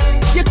drink.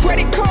 Your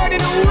credit card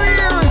in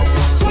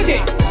arrears. Chug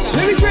it.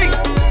 Let me drink.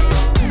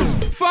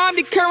 Farm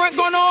the current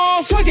gone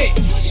off. Chug it.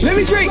 Let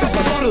me drink.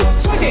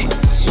 Chug it.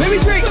 Let me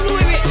drink.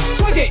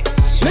 Chug it.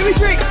 Let me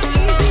drink.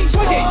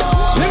 Chug it.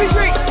 Let me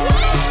drink.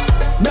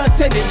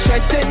 Nothing is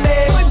stressing me.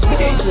 Chug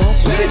it.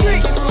 Let me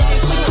drink.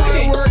 Chug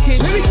it.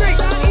 Let me drink.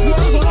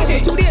 Chug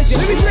it. 2 days.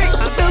 Let me drink.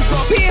 And bills go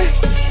pay.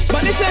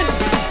 But listen.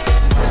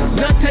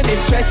 Nothing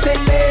is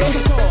stressing me.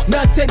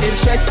 Nothing is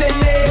stressing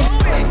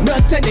me.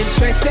 Nothing is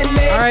stressing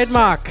me. Alright,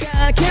 Mark.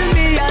 I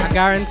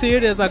guarantee you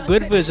there's a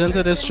good vision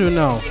to this tune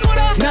now.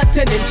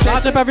 Nothing is stressing.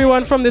 Large up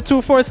everyone from the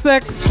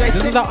 246. This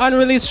is the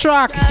unreleased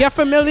track. Get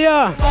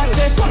familiar.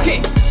 Fuck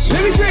it.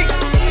 Let me drink.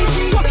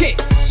 Fuck it.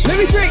 Let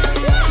me drink.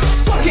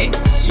 Fuck it.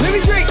 Let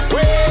me drink.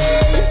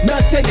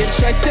 Nothing is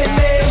stressing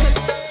me.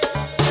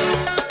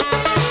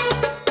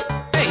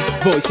 Hey,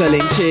 voice a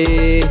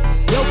Lynchy.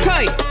 Yo,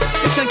 Kai,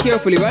 listen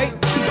carefully, right?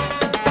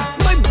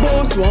 My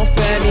boss won't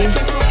fair me.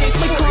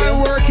 My career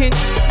working.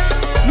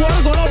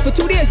 Water gone off for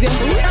 2 days, yeah.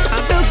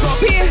 And bills gon'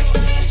 pay.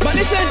 But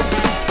listen.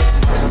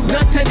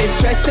 Nothing is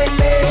stressing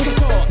me.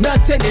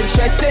 Nothing is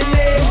stressing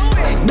me.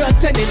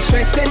 Nothing is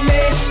stressing me.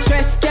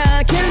 Stress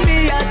can't kill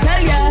me, I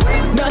tell ya.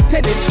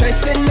 Nothing is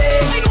stressing me.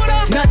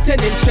 Nothing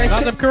is stressing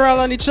me. Lots of Corral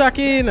on the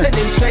check-in. Nothing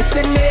is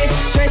stressing me.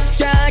 Stress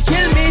can't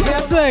kill me.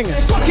 Something.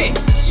 Fuck it.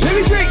 Let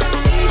me drink.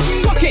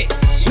 Fuck it.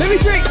 Let me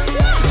drink.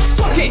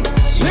 Fuck it.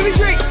 Let me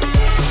drink.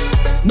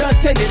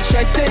 Nothing is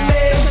stressing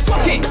me.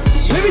 Fuck it.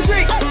 Let me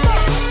drink.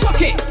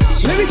 Fuck it.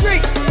 Let me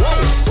drink.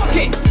 Fuck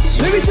it.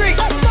 Let me drink.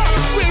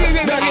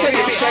 Nothing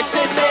is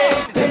stressing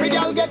me. Every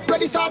girl get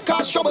ready, start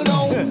cause trouble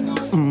now.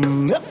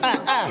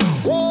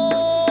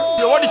 Whoa.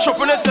 You want the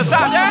choppiness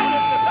inside, yeah?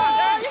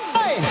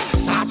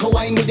 Start to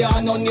wine with your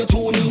hand on your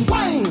tuning.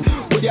 Wine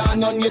with your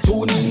hand on your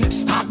tuning.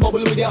 Start bubble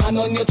with your hand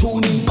on your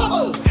tuning.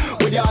 Bubble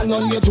with your hand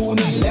on your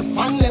tuning. Left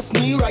hand, left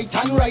knee, right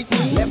hand, right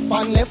knee. Left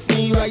hand, left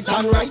knee, right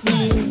hand, right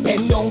knee.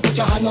 Bend down, put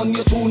your hand on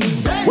your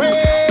tuning.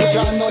 Way. Put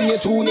your hand on your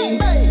tuning.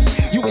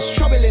 You is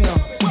troubling her.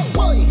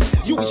 Boy,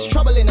 you is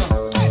troubling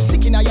her.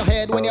 Sticking out your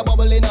head when you're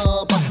bubbling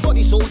up.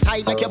 Body so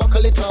tight like you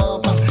buckle it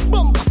up.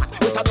 Bumper fat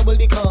with a double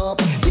the cup.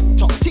 Tick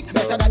tock, tick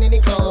better than any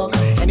club.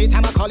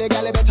 Anytime I call you,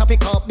 girl, you better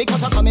pick up.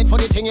 Because I'm coming for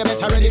the thing, you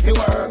better ready for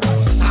work.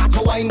 Start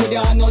to wine with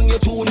your hand on your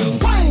tuning.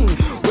 Wine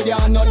with your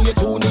hand on your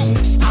tuning.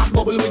 Start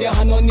bubble with your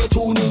hand on your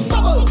tuning.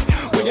 Bubble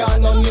with your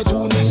hand on your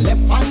tuning.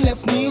 Left hand,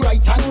 left knee,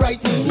 right hand,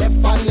 right knee.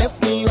 Left hand,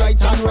 left knee, right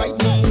hand, right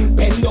knee.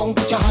 Bend down,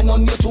 put your hand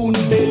on your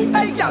tuning.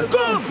 Hey, girl,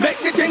 go make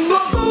the thing go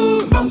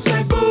boom, bounce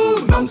it,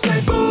 boom, bounce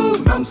it,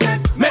 boom, bounce it.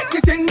 Make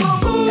the thing go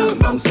boom,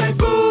 bounce it,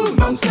 boom,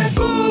 bounce it,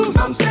 boom,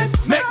 bounce it.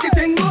 Make the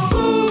thing go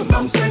boom,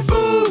 bounce it,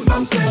 boom,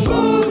 bounce it,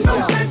 boom,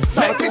 bounce it.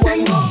 Make the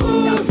thing go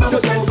boom,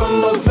 bounce it,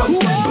 boom,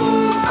 bounce it,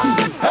 bounce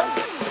it.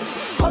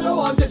 How you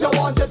want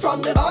it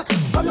from the back.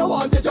 How you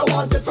want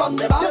it from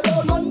the back. You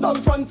don't run down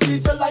front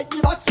seat, you like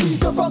the back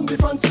seat. You from the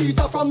front seat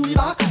or from the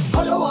back.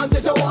 How you want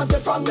it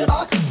from the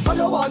back. How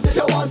you want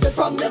it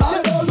from the back.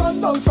 You don't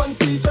run down front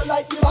seat, you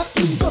like the back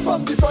seat. You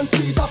from the front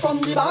seat or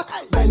from the back.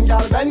 Bend,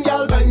 girl, bend,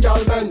 girl, bend,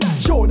 girl, bend.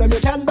 Show them you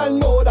can bend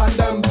more than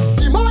them.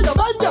 Demand your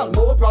bend, girl,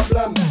 no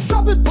problem.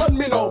 Drop it on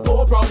me now,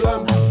 no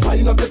problem.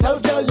 Wind up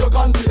yourself, girl, you're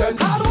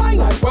confident. Hard wine,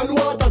 like when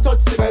water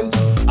touch cement.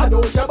 I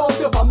don't care about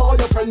your fam or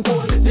your friends.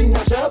 Only thing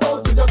I care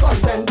about is your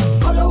content.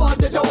 How you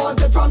want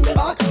it from the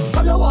back.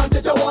 How you want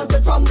it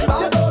from the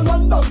back. You don't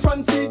run down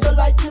front seat, you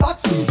like the back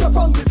seat. You're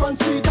from the front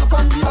seat or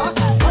from the back.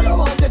 How you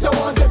want it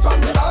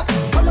from the back.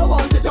 How you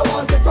want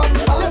it from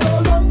the back. You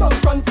don't run down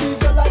front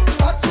seat, you like the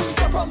back seat.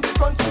 You're from the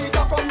front seat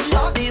or from the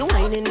back. The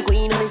whining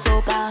queen of the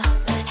soca.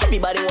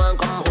 Everybody want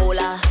come hold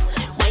her.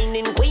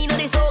 Whining queen of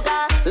the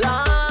soca.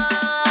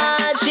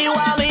 Lord, she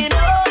want me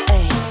now.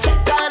 Hey,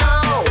 check her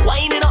now.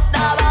 Winding up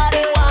the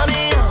body, want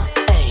me now.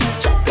 Hey,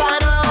 check her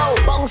now.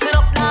 Bouncing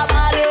up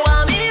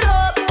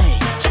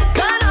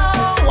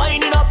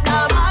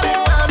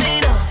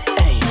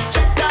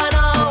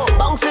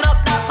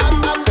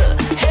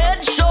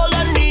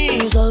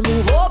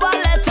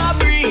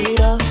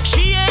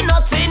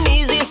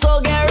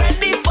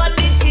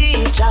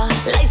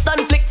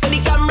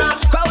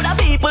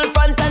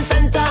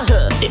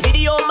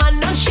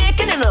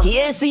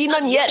ain't seen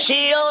none yet.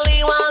 She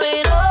only want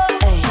me to,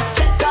 hey,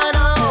 check her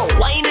now.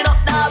 Winding up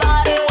the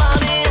body,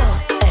 want me to,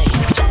 hey,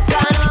 check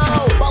her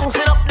now.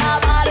 Bouncing up the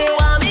body,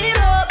 want me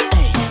to,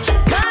 hey,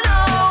 check her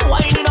now.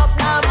 Winding up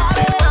the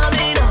body, want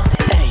me to,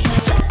 hey,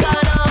 check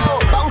her now.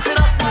 Bouncing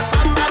up the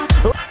bam.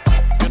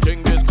 You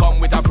think this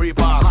come with a free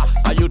pass?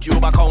 A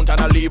YouTube account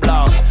and a lead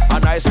blast. A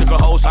nice little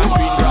house and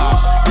green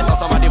grass. This are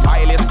some of the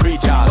vilest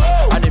creatures.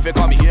 And if you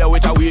come here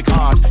with a weak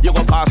heart, you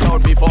go pass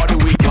out before the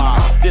week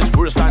pass. This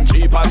worse than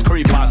cheap as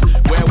creepers,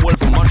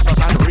 werewolf monsters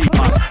and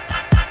reapers.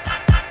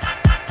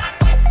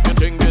 You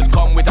think this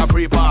come with a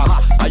free pass?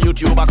 A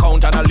YouTube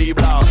account and a lead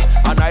blast.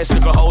 A nice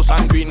little house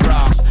and green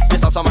grass.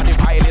 This are some of the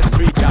vilest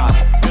creatures.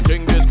 You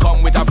think this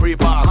come with a free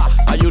pass?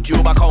 A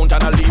YouTube account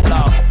and a lead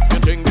blast. You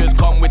think this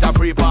come with a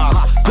free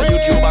pass? A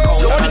YouTube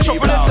account and a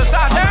lead blast.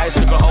 A nice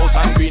little house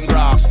and green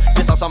grass.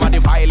 This are some of the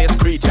vilest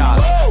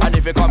creatures. And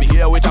if you come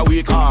here with a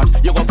weak heart,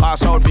 you go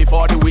pass out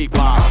before the week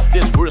pass.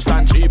 This worse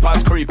than cheap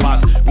as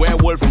creepers,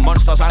 werewolf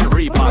monsters and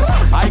reapers.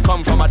 I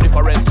come from a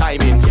different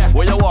timing,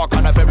 where you walk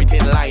on a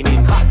everything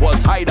lining. Was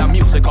hide the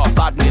music or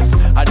badness,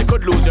 and you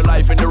could lose your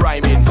life in the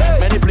rhyming.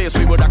 Many places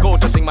we would have go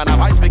to sing, man, have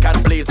ice pick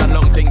and blades and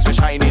long things for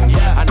shining.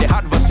 And the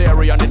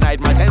adversary on the night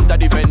might enter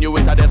the venue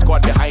with a death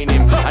squad behind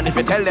him. And if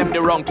you tell them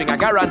the wrong thing, I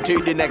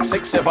guarantee the next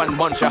 6-7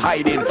 months you're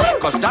hiding.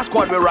 Cause that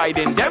squad we're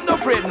riding, them no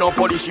afraid, no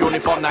police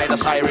uniform, neither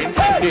siren.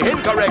 The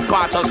incorrect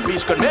part of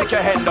speech could make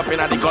your hand up in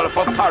the Gulf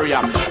of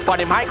Paria. But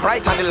the mic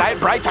right and the light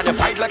bright and you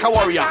fight like a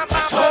warrior.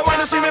 So when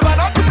you see me burn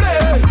up the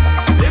place,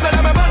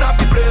 let me burn up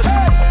the place.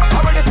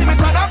 And when you see me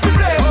turn up the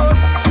place,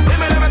 let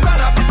me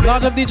turn up the place.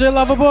 Large up DJ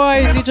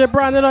Loverboy, DJ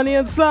Brandon on the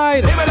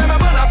inside. Let me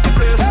burn up the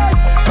place.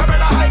 Come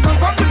here, I come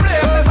from the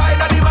place. Inside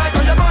of the mic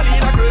on your body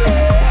in a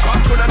grave. Shot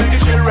through the make the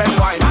children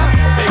wine.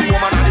 Big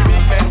woman and the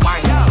big men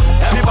wine.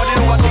 Everybody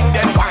know what thing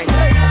them wine.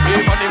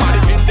 Even the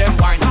mannequin them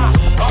wine.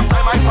 Tough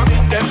time I from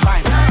in them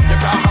time. You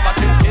can't have a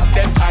thin skin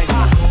them time.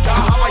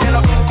 Can't have a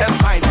yellow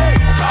intestine.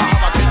 Can't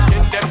have a thin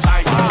skin them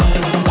time.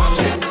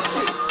 Watch it.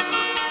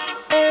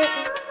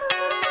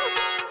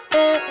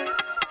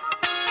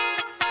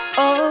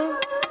 Oh,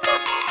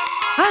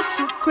 I'm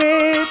so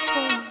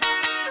grateful.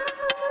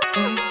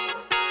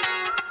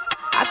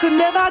 I could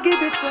never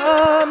give it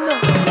up, no.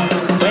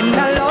 When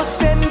I lost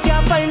them,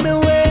 can't find my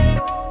way.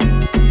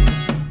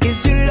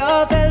 Is your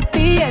love help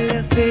me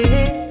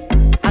elevate?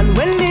 And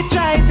when they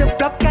try to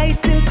block, I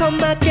still come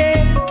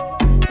again.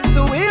 It's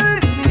the way you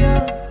lift me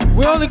up.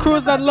 We're all the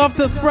crews that love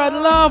to spread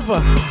love.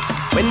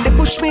 When they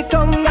push me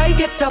down, I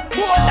get up.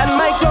 And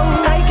my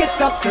ground, I get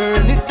up.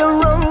 Turn it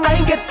around,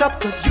 I get up.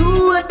 Cause you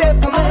are there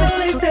for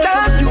me. So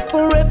thank you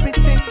for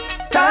everything.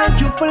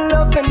 Thank you for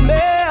loving me.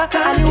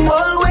 And you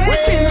always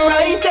been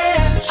right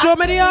there. Show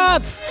me the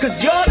hearts.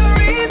 Cause you're the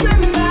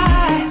reason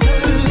I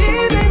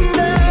believe in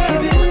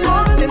love.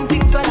 All them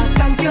things, but I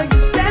thank you.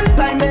 You stand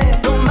by me.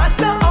 No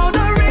matter all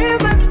the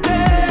rivers,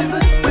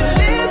 we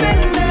live in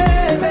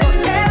love.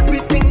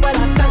 Everything, but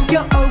I thank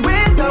you.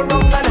 Always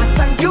around, and I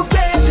thank you,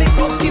 baby.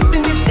 For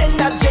giving this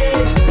energy.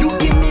 You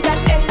give me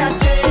that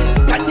energy.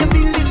 Can you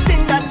feel this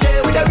energy?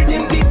 With the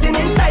rhythm beating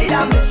inside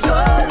of my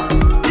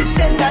soul. This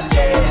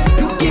energy.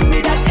 You give me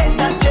that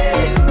energy.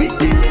 We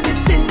feeling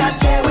this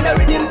energy. With the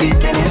rhythm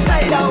beating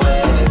inside our way.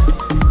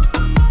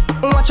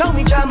 Watch how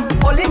we jam,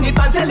 holding it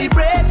and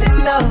celebrating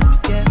love,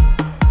 yeah.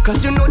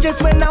 Cause you know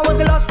just when I was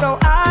lost, now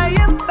I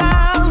am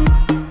found.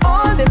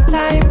 All the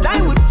times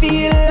I would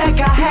feel like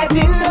I had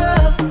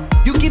enough.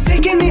 You keep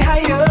taking me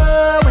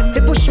higher. When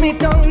they push me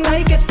down,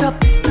 I get up.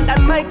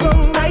 And my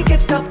ground, I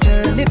get up.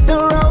 Turn it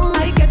around,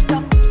 I get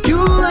up. You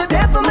are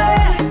there for me.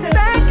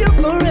 Thank you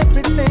for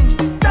everything.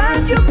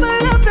 Thank you for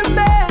loving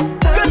me.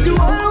 Cause you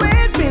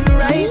always been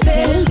right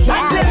there. I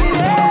tell you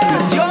that.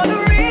 Cause you're the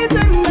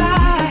reason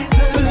I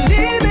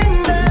believe in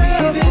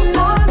love.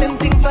 All them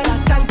things, but I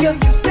thank you.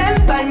 You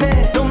stand by me.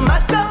 No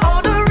matter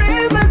all the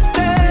rivers,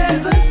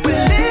 we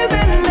live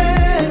in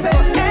love.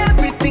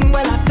 Everything,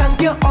 well, I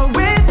thank you.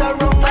 Always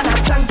around, and I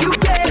thank you,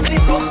 baby.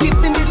 For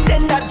giving this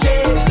energy.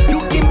 You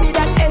give me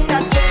that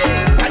energy.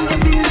 Can you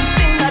feel this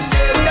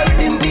energy? With the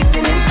rhythm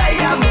beating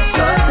inside of my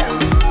soul.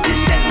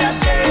 This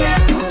energy.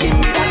 You give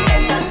me that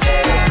energy.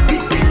 We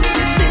feeling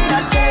this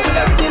energy. With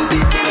the rhythm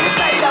beating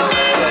inside of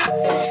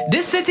me.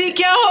 This city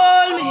can't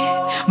hold me.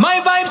 My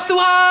vibe's too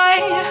high.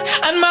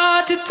 And my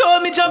heart, it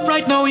told me, jump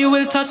right now, you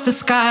will touch the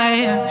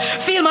sky.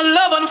 Feel my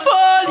love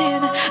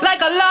unfolding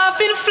like a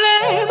laughing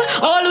flame.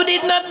 All who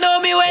did not know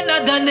me when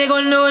not done, they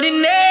gon' know the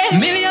name.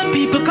 Million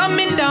people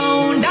coming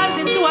down,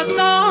 dancing to a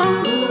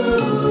song.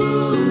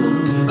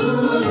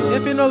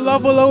 If you know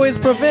love will always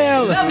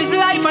prevail. Love is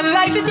life and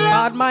life is love.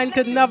 Bad mind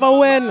could never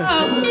win.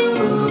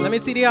 Let me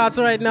see the hearts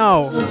right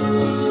now.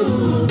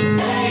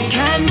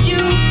 Can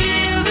you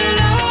feel the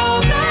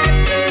love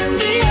that's in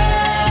the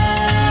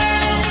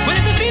air? Well,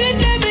 if you feel it,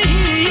 let me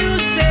hear you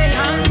say,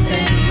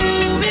 dancing,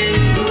 moving,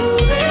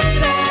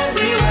 moving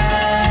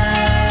everywhere.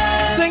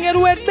 Sing it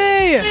with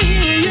me. Let me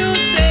hear you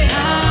say,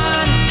 na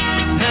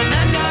na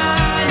na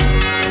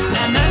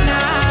na na na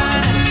na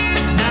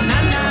na na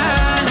na,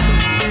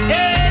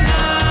 eh, na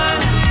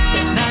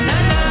na na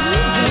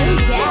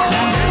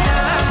na.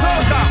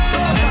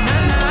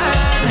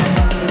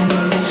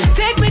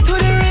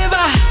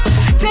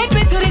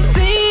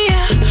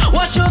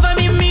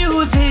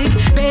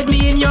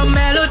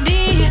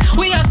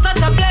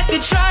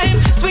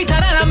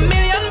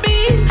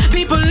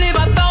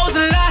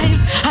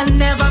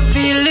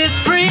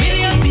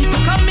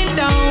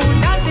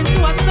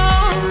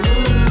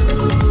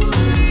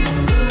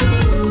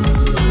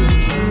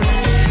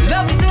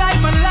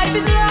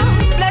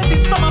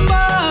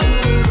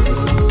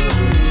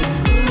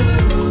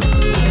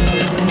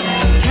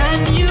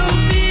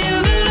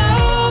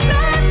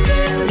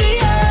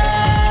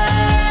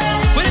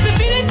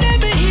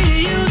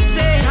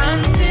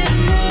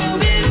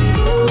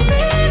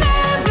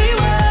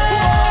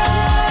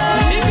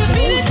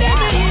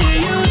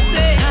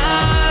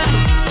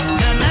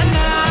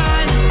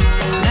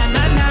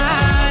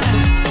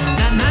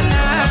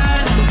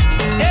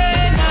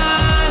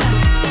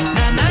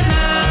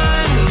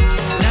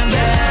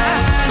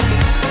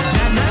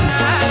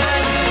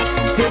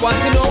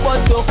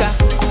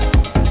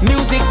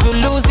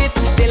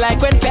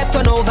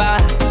 turn over.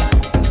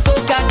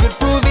 SOCA could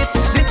prove it.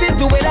 This is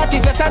the way that we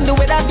vet and the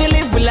way that we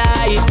live with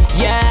life.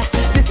 Yeah,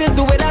 this is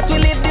the way that we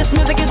live. This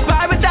music is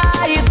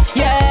paradise.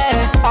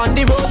 Yeah, on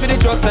the road with the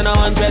drugs and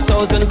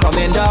 100,000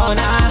 coming down.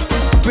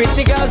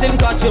 Pretty girls in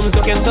costumes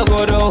looking so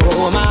good.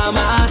 Oh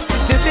mama,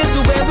 this is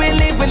the way we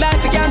live with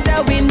life. You can't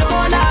tell we know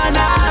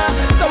nah.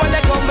 So when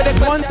they come with the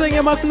one thing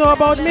you must know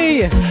about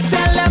me.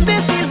 Tell them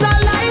this is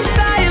our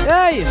lifestyle.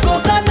 Hey,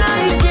 SOCA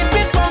night, keep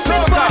it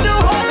pumping for the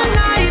whole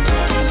night.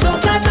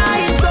 SOCA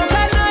night,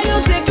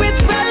 music with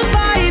real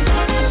vibes.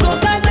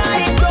 SOCA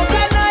night,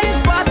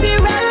 party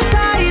real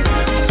tight.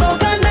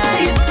 SOCA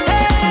night,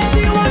 hey, do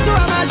you want to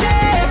ramage?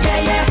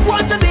 Yeah.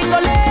 Want to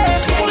dingle?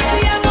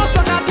 Pussy and no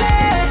SOCA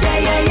play.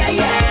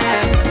 Yeah.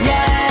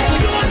 Do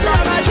you want to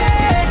ramage?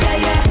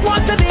 Yeah.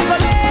 Want to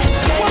dingle?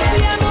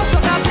 Pussy and no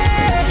SOCA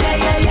play.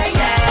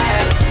 Yeah.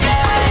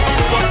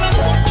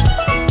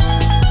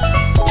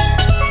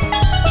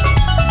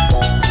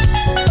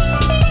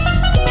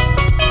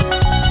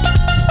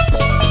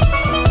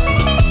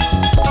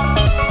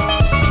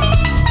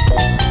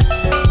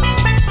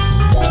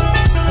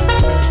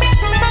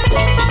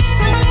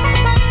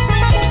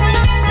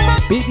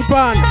 beat the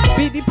pan,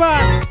 beat the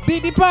pan,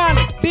 beat the pan,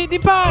 beat the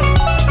pan.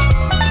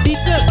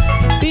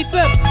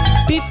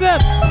 Beat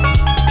it.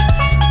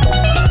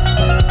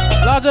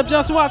 Large up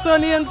just what's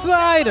on the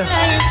inside. Yeah.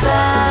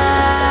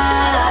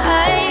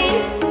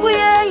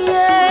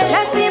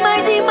 I see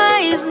my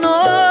demise,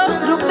 no.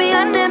 Look me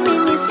and them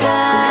in the sky.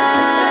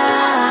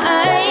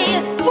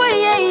 Yeah.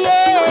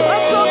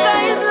 SOCA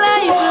is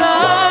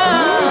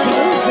lifelong.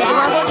 So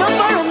I go jump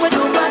around with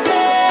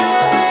nobody.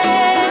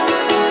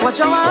 Watch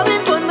how I'm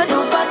having fun with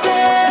nobody.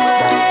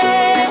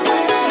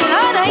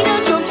 And I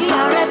don't junkie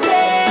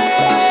already.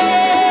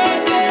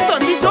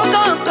 Turn the SOCA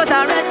on cause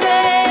already.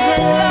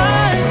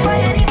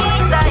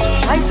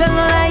 I tell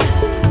no lie,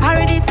 I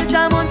ready to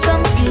jam on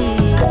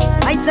something.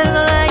 I tell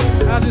no lie.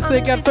 As you say,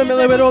 get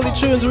familiar with all the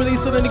tunes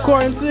released in the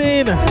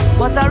quarantine.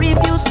 But I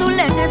refuse to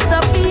let this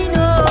stop me,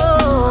 no.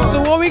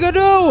 So what we gonna do?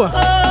 Oh,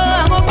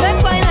 I'm a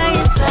fake by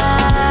inside.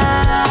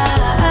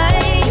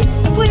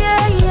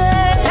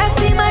 Yeah. I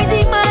see my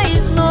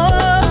demise, no.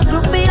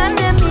 Look me and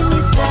them in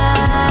the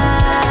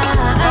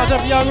sky. Large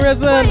up Young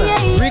Risen,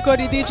 Rico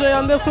the DJ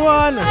on this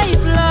one. So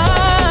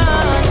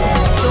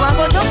I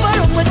go jump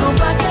around with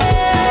nobody.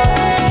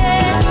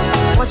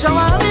 Watch how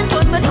I'm having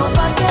fun with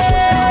nobody.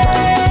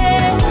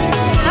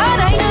 And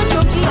I don't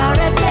junkie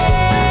already.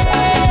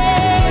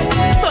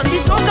 Turn the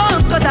SOCA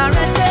on cause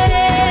already.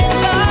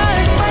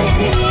 My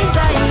enemies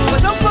are you.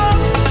 Jump up,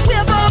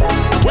 wake up.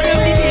 Wake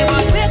the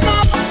neighbors, wake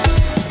up.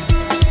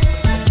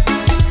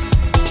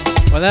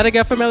 Well, let us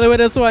get familiar with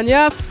this one,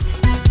 yes?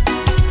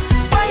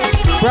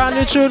 Brand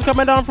new tune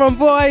coming down from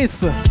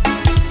Voice.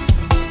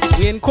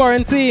 We in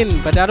quarantine,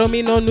 but that don't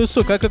mean no new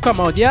SOCA could come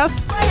out,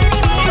 yes?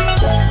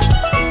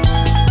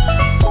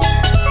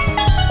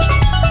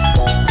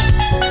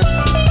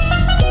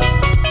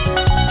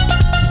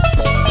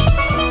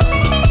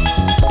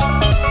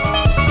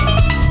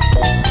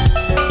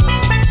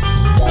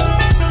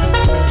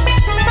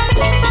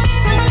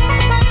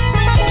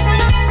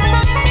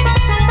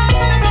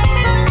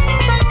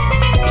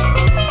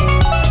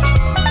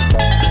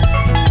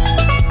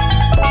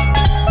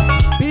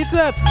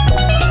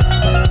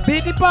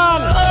 Beat the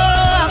pan. Oh,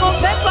 I'm a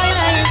fake by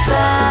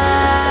inside.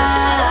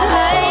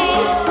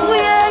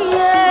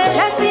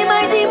 Yeah. I see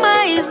my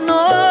demise,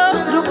 no.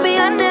 Look me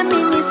and them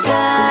in the sky.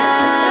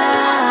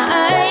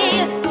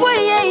 Yeah.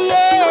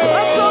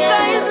 SOCA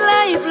is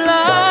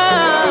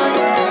lifelong.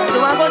 So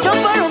I go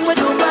jump around with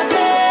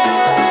nobody.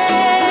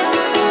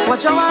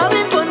 Watch how I'm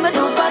having fun with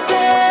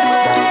nobody.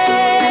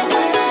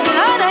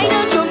 And I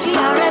don't junkie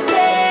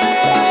already.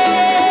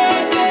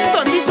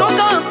 Turn the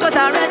SOCA on cause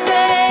already.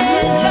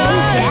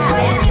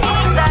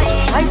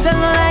 I tell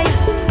no lie,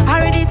 I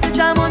ready to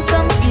jam on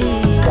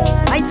something.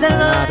 I tell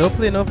no lie, don't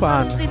play no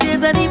pan.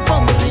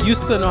 I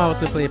used to know how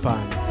to play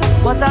pan.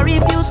 But I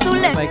refuse to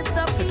let like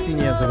 15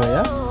 years ago,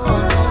 yes?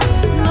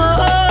 No,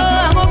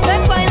 I'm a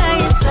fake by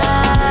inside.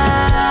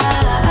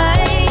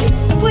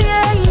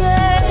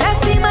 Yeah. I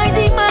see my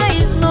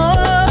demise, no.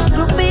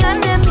 Look me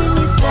and them in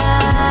the sky.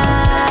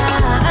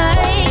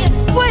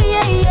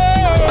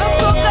 Yeah.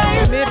 SOCA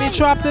is maybe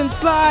trapped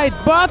inside,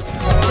 but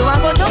so I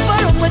go jump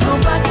around with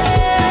nobody.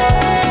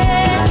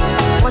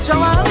 Watch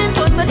how I'm having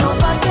fun with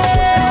nobody.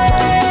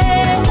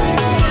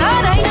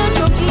 And I don't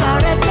junkie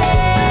already.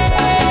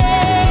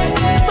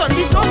 Turn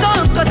the SOCA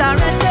on cause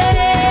already.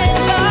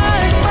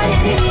 My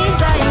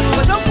enemies are you.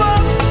 Jump up,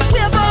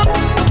 wake up.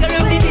 Look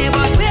around the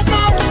neighbors, wake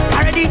up.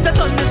 I'm ready to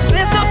turn this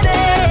place up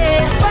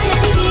there. My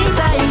enemies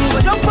are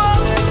you. Jump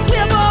up,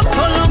 wake up.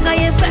 So long I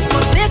infect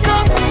must make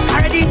up. I'm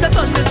ready to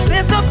turn this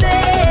place up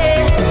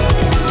there.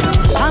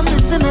 I'm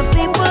missing the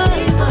people.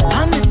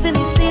 I'm missing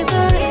the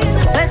season.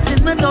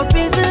 Affected mental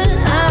reason.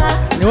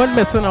 You weren't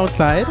missing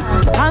outside.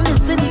 I'm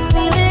missing the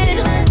feeling.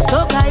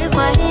 SOCA is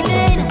my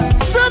healing.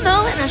 So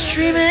now when I'm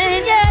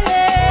streaming,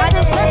 yeah. I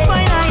just went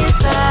my night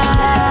inside.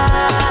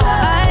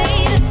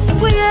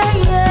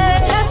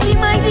 Yeah. I see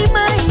my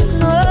demise,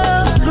 no.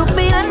 Look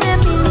me and them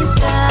in the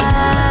sky.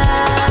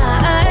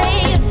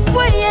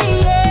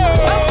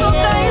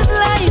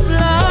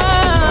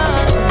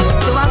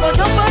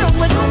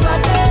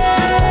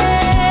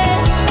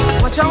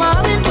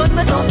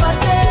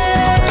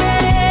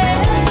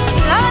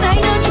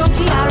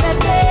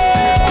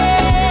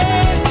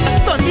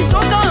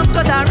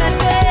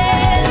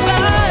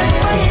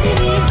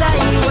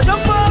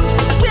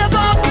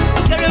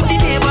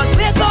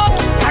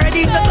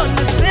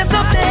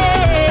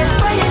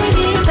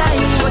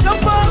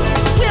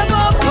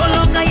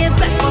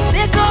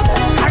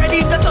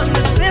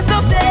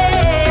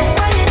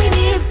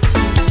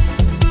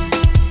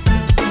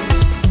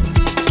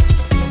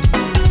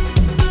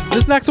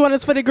 next one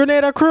is for the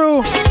Grenada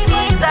crew. Where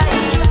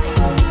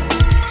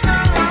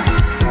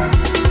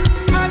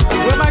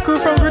my crew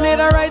from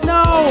Grenada right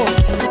now?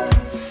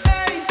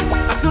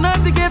 As soon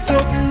as he gets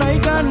up, I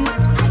can.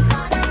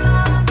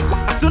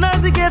 As soon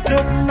as he gets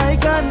up, I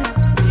can.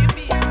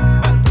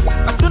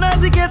 As soon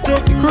as he gets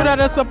up, the crew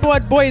that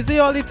support Boise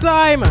all the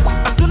time.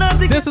 As soon as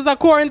this is a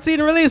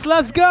quarantine release.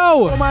 Let's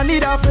go. I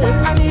need a fit,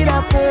 I need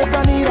a fit,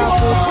 I need a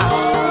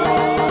fit.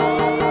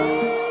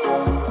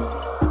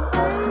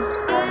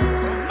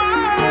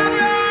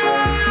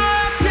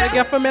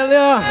 Get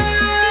familiar.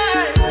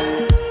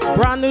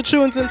 Brand new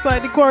tunes inside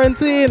the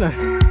quarantine.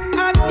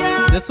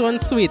 This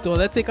one's sweet. Oh,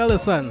 let's take a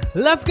listen.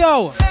 Let's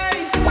go.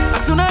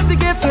 As soon as he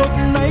gets up,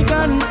 I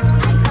can.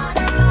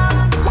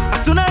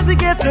 As soon as he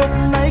gets up,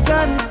 I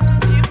can.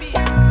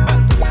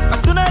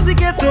 As soon as he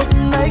gets up,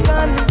 I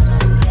can.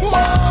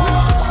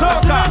 As soon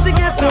as he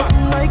gets up,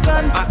 I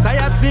can. I'm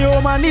tired, stay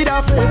home, I need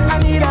a fit. I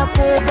need a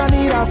fit, I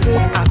need a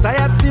fit. I'm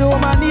tired, stay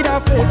home, I need a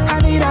fit. I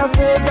need a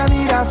fit, I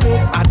need a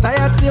fit. I'm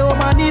tired, stay home,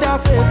 I need a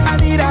fit. I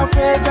need a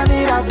fit, I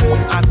need a fit.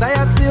 I'm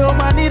tired, stay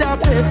home, I need a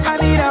fit. I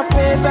need a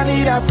fit, I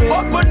need a fit.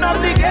 Open up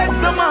the gates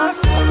to mass.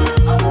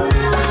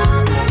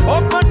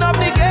 Open up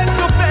the gates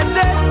to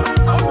fete.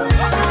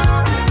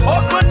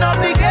 Open up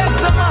the gates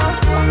to mass.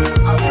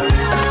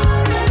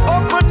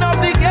 Open up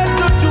the gates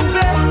to juve.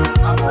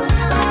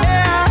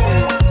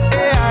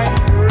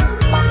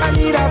 I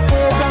need a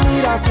fit, I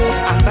need a fit.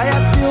 I'm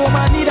tired, still, I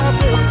need a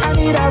fit. I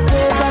need a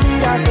fit, I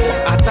need a fit.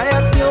 I'm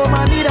tired, still,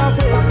 I need a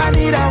fit. I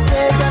need a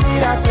fit, I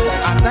need a fit.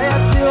 I'm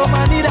tired, still, I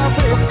need a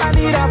fit. I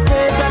need a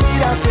fit, I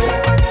need a fit.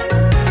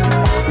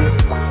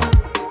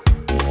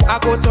 I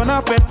go turn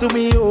a fit to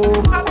me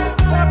home.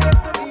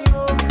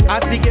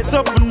 As the gates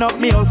open up,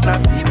 me house not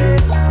see me.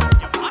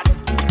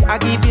 I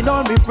give in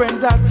all my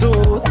friends a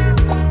toast.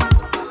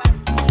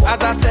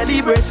 As a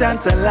celebration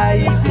to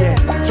life, yeah.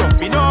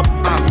 Jumping up,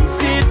 I miss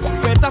it.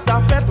 Fete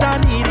after fete, I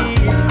need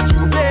it.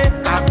 Juve,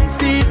 I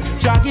miss it.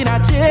 Dragging a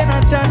chain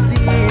and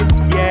chanting,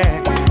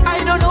 yeah.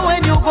 I don't know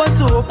when you're going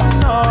to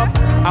open up.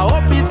 I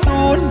hope it's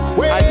soon.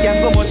 I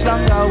can't go much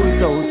longer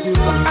without you.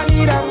 I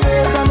need a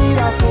fete, I need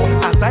a fete.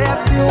 I'm tired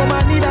still,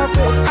 I need a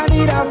fete. I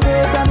need a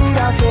fete, I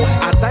need a fete.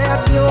 I'm tired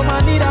still, I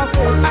need a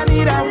fete. I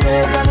need a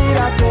fete, I need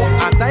a fete.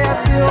 I'm tired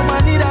still, I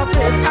need a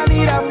fete. I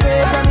need a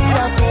fete, I need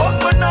a fete.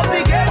 Open up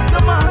the gates to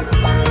mass.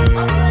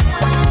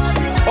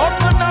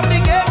 Open up the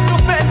gates to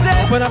fete.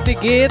 Open up the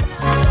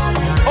gates.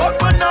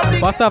 Open up the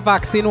Bust a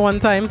vaccine one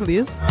time,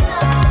 please.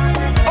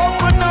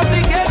 Open up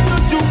the gates to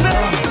Juve.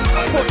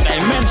 Fourth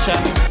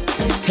dimension.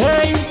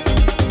 Hey,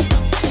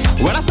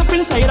 when I step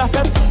inside a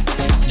fete,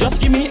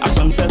 just give me a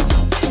sunset.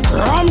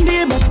 Rum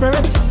the best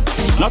spirit,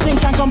 nothing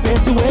can compare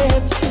to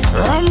it.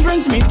 Rum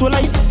brings me to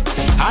life,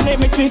 and it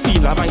makes me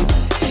feel a vibe.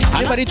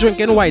 Anybody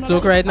drinking White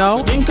Oak right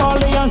now? Drink all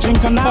day and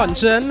drink all night.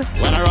 Punching.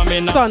 When I rum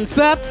in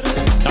Sunset.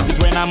 That is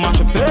when I mash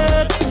up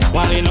fit.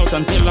 Walling out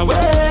until I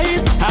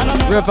wait.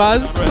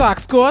 Rivers,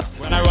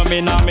 Blackscourt. When I rum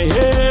in on me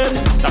head,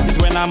 that is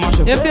when I mash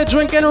up fit. If you're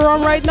drinking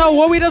rum right now,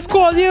 what we just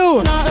call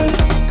you?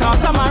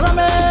 Cause I'm a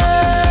rummer.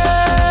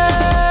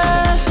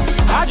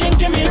 I drink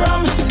me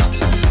rum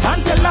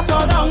until I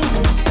fall down.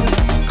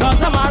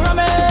 Cause I'm a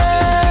rummer.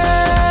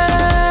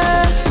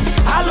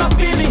 I love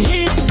feeling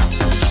heat.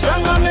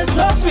 Strong rum is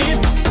so sweet.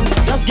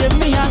 Just give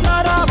me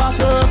another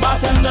bottle,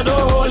 bartender,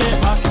 don't hold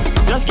it back.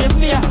 Just give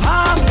me a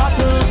half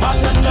bottle,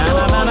 bartender,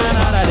 don't hold it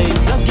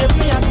back. Just give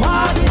me a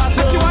quart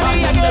bottle,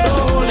 bartender,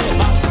 don't hold it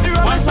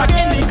back. Once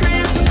again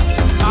decrease,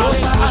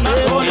 closer and not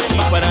hold it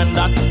back. But than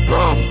that,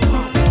 rum.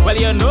 Well,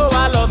 you know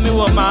I love me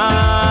woman,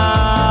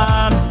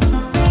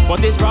 but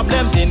there's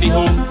problems in the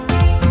home.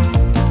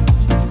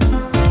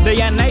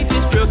 Day and night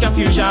is pure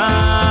confusion,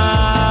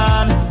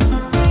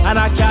 and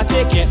I can't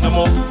take it no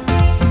more.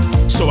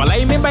 So I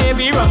lie me by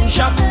every rum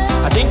shop.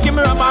 I drink him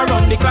rum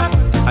around the clock.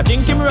 I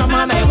drink him rum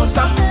and I won't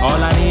stop.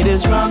 All I need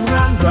is rum,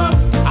 rum, rum.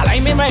 I lie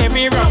me by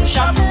every rum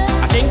shop.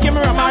 I drink him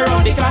rum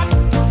around the clock.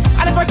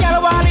 And if I get a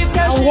while, it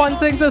tells one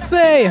thing to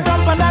say.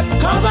 Rum for that,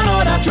 cause I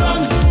know that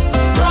rum,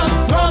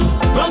 rum,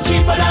 rum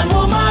cheaper than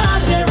woman. I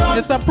say rum.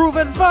 It's a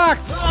proven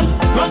fact.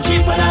 Rum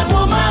cheaper than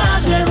woman. I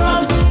say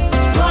rum,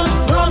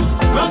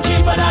 rum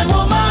cheaper than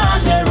woman. I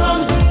say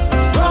rum,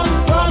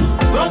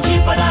 rum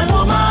cheaper than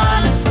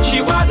woman. She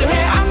want the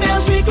hair and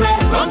nails weekly.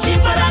 Rum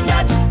cheaper than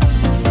that.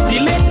 The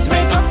latest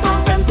makeup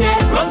from Pente.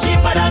 Rum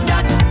cheaper than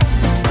that.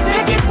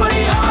 Take it for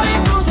the all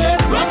inclusive.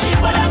 Rum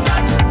cheaper than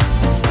that.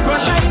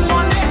 Frontline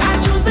Monday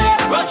and Tuesday.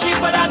 Rum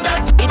cheaper than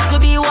that. It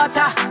could be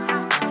water.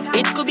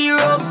 It could be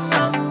rum.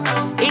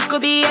 It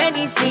could be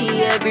any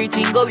sea.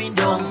 Everything going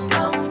down.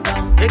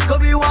 It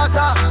could be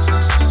water.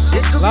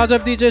 Large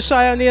up DJ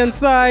Shy on the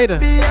inside.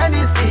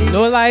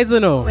 No lies, you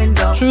know.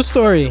 True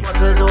story.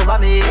 Over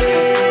me.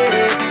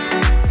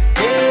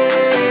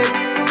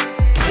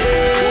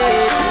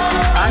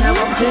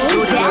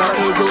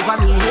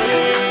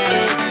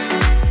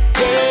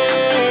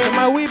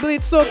 My We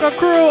Bleed Soca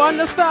crew,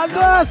 understand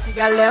this.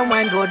 Girl, let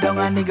wine go down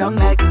and the gang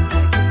like.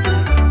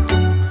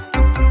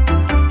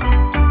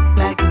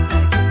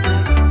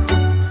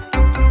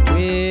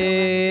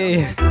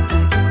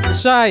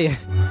 Shy.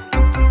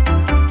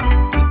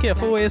 Be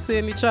careful what you say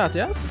in the chat,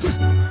 yes?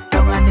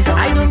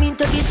 I don't mean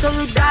to be so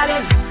rude,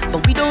 darling,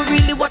 but we don't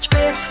really watch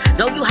face.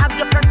 Now you have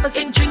your purpose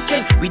in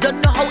drinking. We don't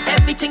know how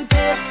everything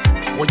tastes.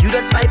 Well, you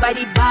don't spy by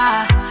the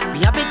bar. We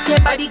have it here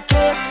by the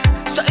case.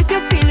 So if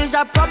your feel is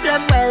a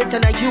problem, well,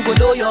 tonight you go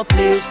know your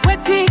place.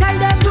 Waiting, tell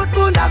them to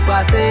do that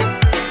passe.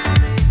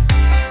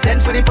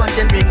 Send for the punch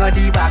and bring on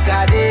the back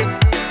of it.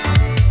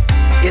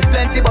 There's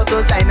plenty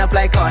bottles lined up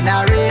like on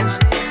a range.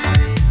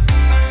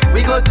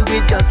 We go do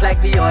it just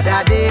like the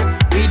other day.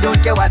 We don't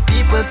care what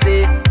people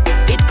say.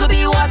 It could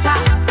be water,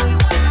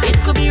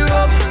 it could be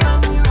rum,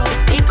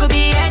 it could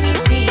be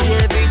anything,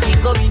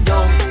 everything going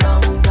down.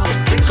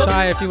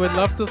 Shy, if you would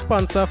love to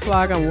sponsor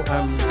Flag, I'm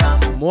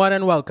more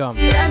than welcome.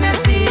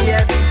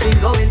 Everything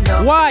going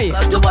down. Why?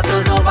 Two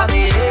bottles over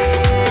me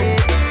head.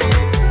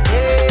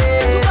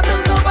 Two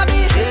bottles over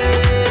me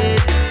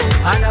head.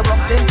 And I'm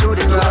boxing through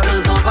the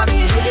bottles over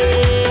me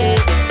head.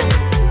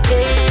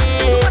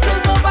 Two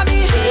bottles over me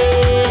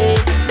head.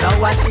 Now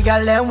watch the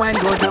girl them wine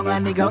go down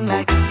and the gong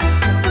like.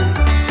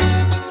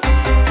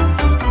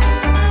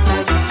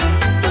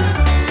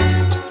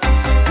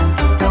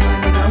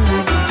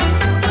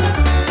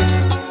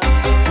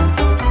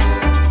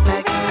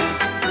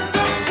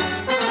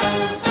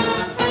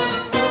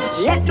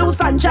 Let loose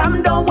and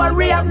jam, don't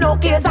worry, have no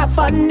case of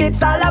fun.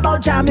 It's all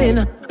about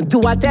jamming. Do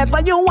whatever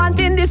you want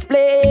in this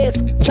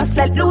place. Just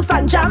let loose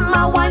and jam,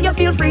 and while you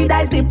feel free,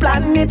 that's the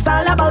plan. It's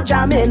all about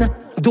jamming.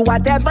 Do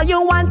whatever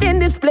you want in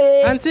this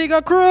place.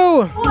 Antigua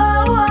crew.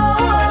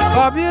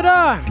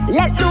 Bermuda.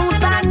 Let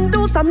loose and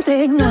do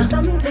something.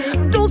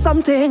 Do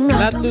something.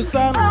 Let loose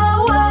and.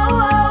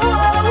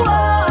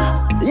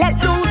 Let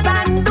loose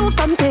and do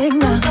something.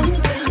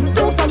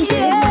 Do something.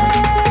 Yeah.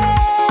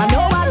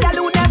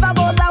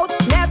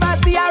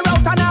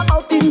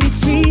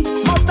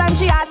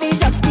 She hardly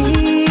just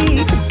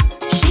speak.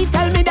 She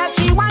tell me that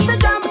she wants to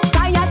jump.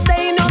 Tired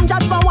staying home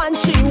just for one.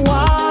 She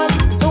wants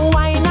to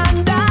wine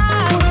and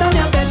dance. Put on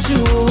your best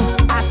shoe,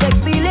 a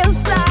sexy little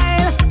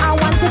style. I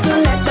wanted to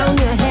let down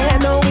your hair.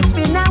 No, it's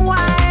been a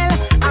while.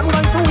 I'm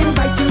going to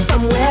invite you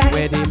somewhere.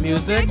 Where the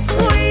music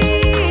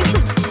sweet.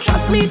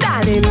 Trust me,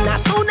 darling.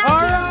 As soon as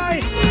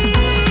alright.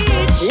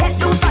 Let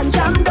loose and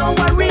jam. Don't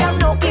worry, have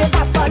no case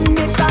of fun.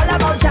 It's all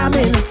about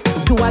jamming.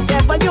 Do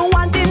whatever you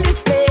want in this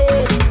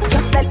place.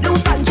 Just let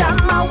loose and jam.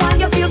 While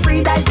you feel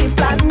free, that's the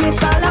plan.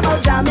 It's all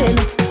about jamming.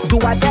 Do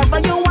whatever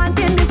you want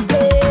in this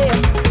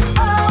place.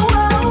 Oh,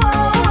 oh,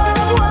 oh,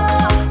 oh,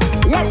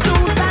 oh. Let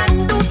loose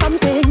and do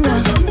something.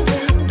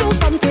 Do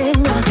something.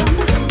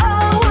 Oh,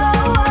 oh,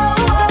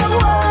 oh,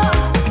 oh,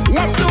 oh.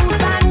 Let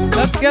loose and do.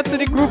 Let's get to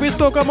the groovy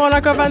soca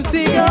monarch of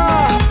Antigua.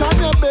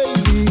 Tanya,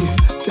 baby,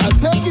 can't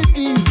take it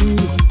easy.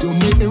 You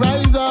make me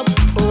rise up.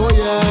 Oh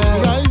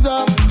yeah, rise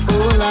up.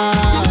 Oh la.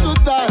 So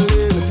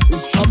darling,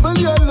 it's trouble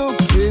you're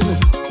looking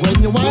when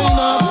you wind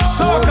up.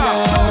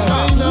 Soca, Sistema.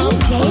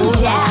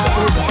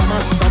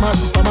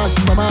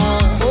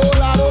 Oh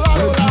la, oh la,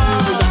 oh la.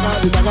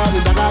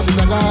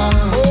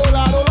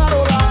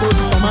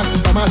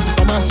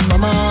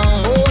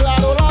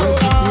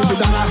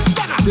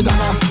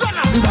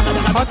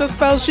 How to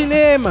spell she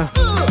name?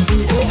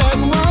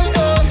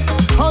 T-A-N-Y-A.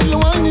 How you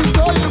whining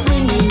so you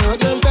bring me out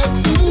the best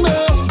in me.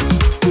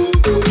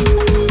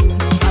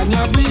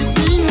 Tanya, please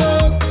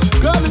behave.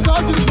 Girl, it's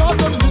causing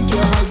problems with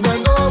your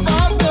husband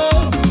over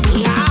there.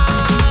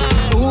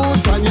 Yeah. Ooh,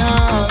 Tanya.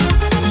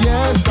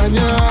 Yes,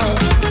 Tanya.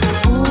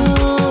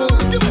 Ooh.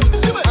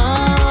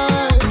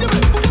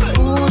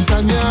 Ooh,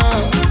 Tanya.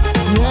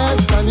 Yes,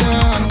 Tanya.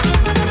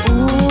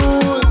 Ooh.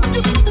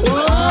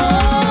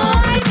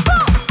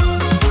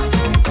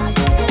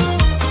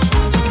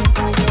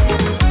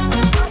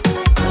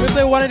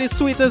 One of the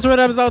sweetest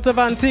rhythms out of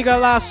Antigua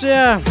last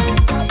year.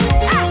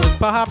 It's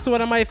perhaps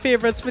one of my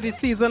favorites for the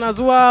season as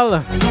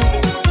well.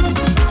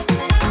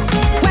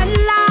 When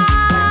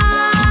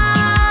last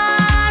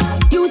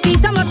you see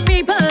so much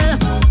people,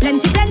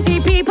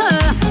 plenty people,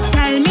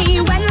 tell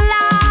me when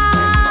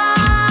last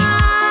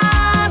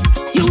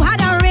you had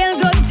a real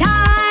good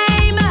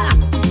time.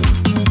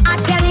 I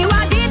tell you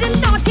I didn't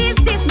notice,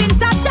 it's been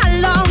such a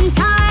long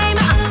time.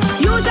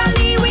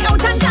 Usually we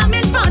out and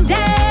jamming for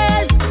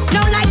days.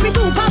 Now like we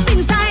do pop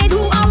inside,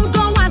 who out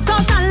go and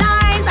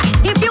socialize.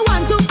 If you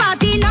want to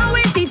party, now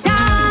is the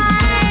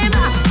time.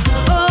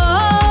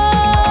 Oh,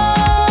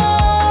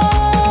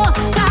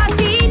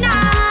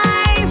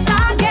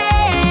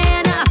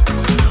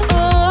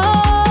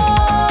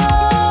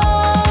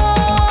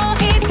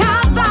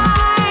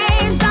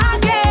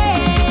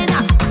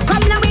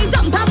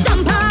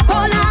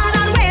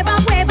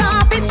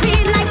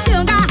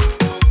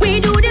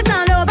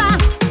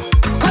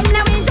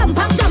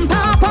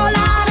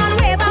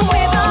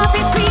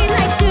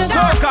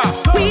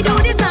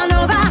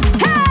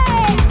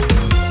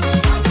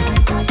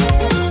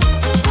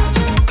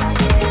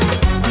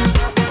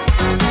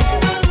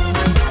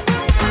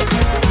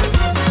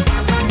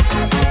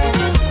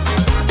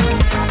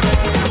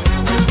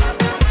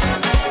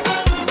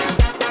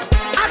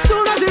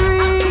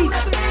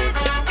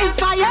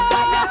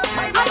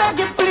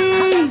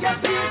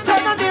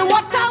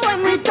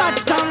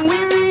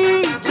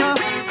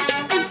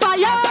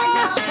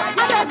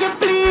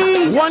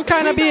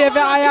 of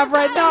behavior I have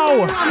right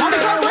now. How we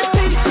come with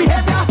stink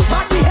behavior,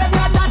 bad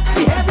behavior, that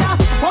behavior.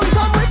 How we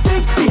come with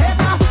stink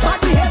behavior, bad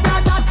behavior,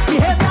 that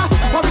behavior.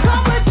 How we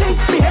come with stink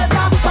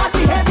behavior, bad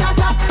behavior,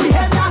 that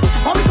behavior.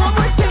 How we come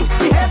with stink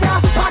behavior,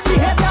 bad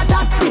behavior,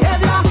 that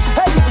behavior.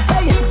 Hey,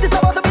 hey, this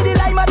about to be the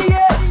lime of the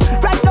year.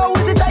 Right now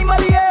is the time of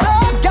the year.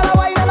 Girl a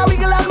wine and a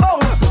wiggle and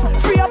bounce.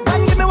 Free up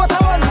and give me what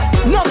I want.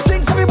 No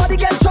drinks, everybody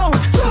get drunk.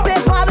 Play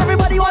hard,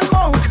 everybody want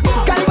monk.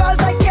 Carnival's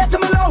like air to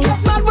my lungs.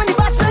 Mad when the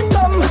bash friend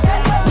come.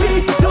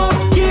 We don't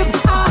give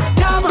a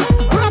damn.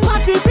 We're a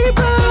party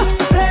people.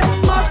 Place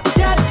must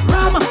get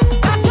ram.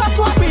 That's just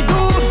what we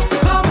do.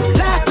 Come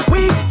let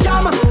we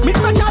jam. Meet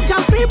my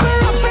jam people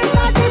up in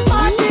the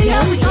party.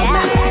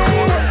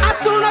 As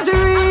soon as we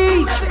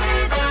reach,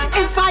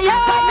 it's fire.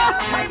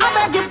 I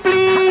beg you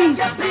please.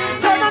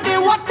 Turn on the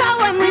water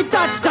when we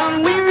touch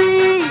down. We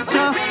reach.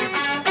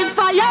 It's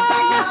fire.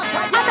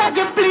 I beg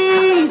you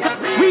please.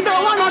 We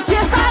don't want no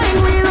chaser and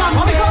we run.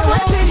 How we come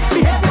with stink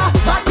behavior,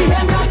 bad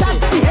behavior, that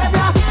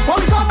behavior. How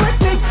we come with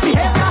stink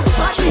behavior,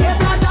 bad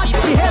behavior,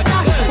 that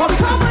behavior. How we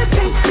come with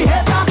stink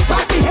behavior,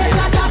 bad behavior,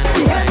 that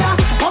behavior.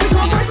 How we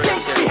come with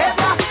stink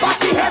behavior, bad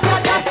behavior,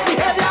 that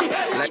behavior.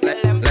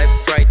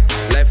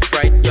 Left,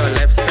 right, your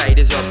left side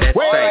is your best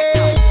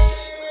side.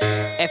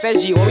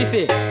 FSG, what we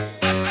say?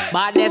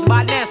 Badness.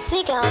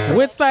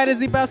 Which side is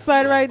the best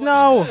side right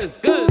now?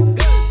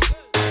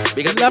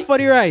 Because Left or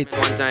the right?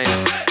 one time,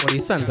 Or the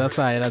center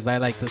side, as I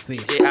like to see.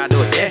 I do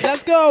it.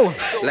 Let's go.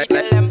 Left,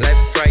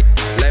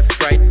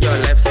 right, your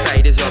left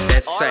side is your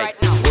best side.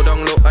 Go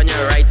down low on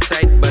your right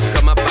side, but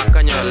come up back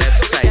on your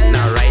left side.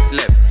 Now right,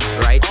 left.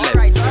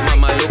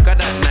 Mama, look at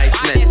that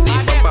niceness. The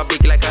bumper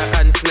big like a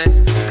ant's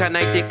nest. Can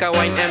I take a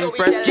wine,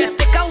 Empress? Just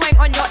take a wine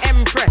on your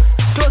Empress.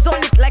 Close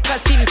on it like a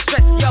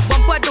seamstress. Your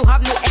bumper don't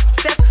have no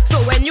excess, so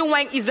when you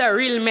wine is a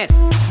real mess.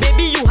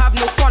 Baby, you have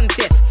no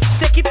contest.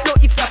 Take it slow,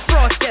 it's a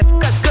process.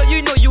 Cause girl,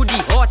 you know you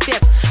the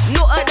hottest.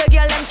 No other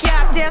girl them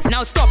can't test.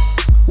 Now stop.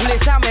 Ule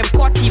sa mem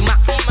koti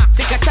max.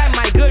 Take a time,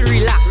 my girl,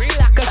 relax.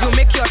 Cause you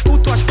make your two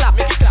touch clap.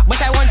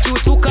 But I want you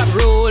to come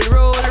roll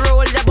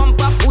the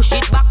bumper, push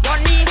it back on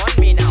me.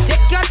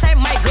 Take your time,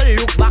 my girl,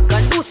 look back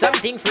and do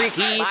something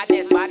freaky.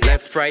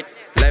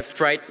 Left,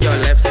 right, your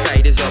left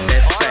side is your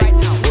best side.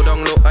 Go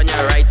down low on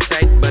your right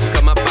side, but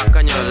come up back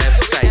on your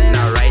left side.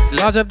 Now right,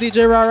 left. Large up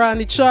DJ Rara in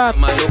the chat.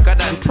 Mama, look at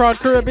that. The Proud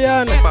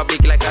Caribbean. Bumper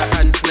big like a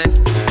ant's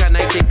nest. Can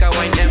I take a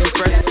wine,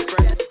 Empress?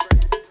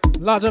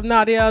 Large up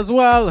Nadia as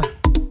well.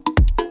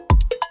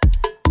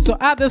 So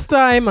at this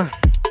time,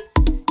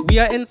 we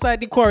are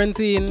inside the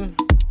quarantine,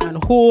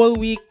 and whole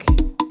week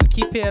we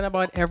keep hearing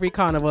about every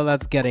carnival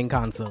that's getting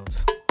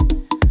cancelled.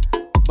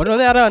 But we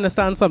gotta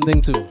understand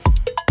something too.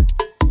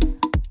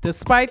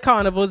 Despite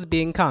carnivals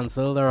being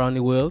cancelled around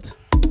the world,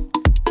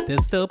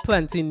 there's still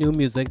plenty new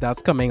music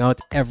that's coming out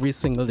every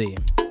single day.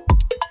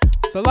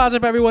 So large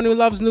up everyone who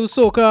loves new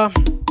soca.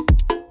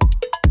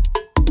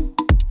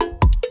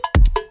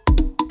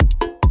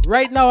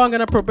 Right now I'm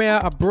gonna prepare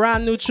a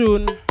brand new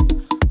tune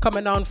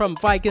coming down from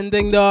Viking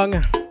Ding Dong.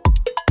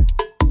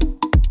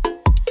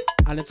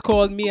 And it's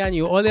called Me and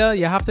You. Earlier,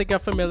 you have to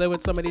get familiar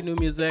with some of the new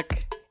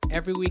music.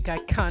 Every week I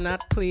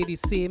cannot play the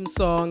same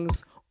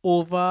songs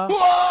over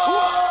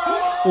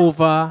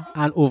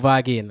and over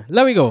again.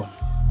 Let me go.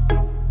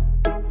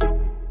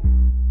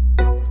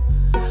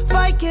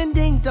 Viking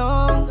Ding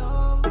Dong.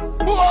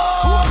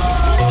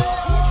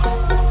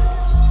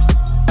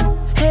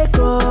 Hey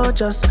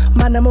gorgeous,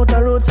 man I'm out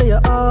the road, say you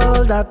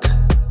all that.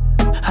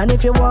 And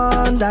if you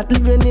want that,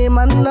 leave your name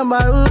and number,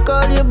 I'll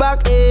call you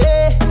back.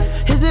 Hey,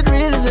 is it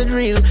real, is it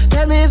real?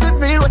 Tell me, is it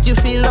real what you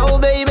feel now,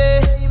 baby?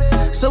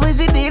 So is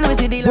it deal, is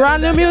it deal?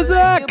 Brand new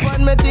music!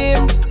 On my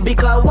team.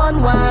 Because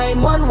one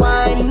wine,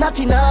 not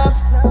enough.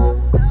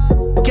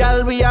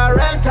 Girl, we are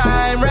real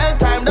time,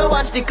 don't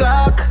watch the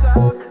clock.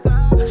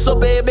 So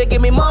baby,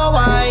 give me more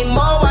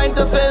wine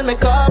to fill my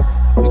cup.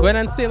 We're going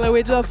and sail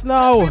away just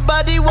now.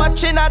 Everybody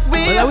watching at we.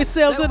 Well, let we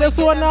sail to this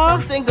one now.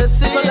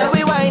 So let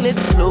we wine it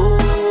slow.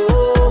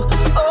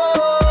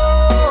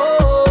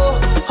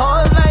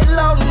 All night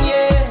long,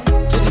 yeah.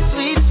 To the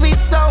sweet, sweet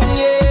song,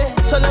 yeah.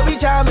 So let we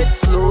jam it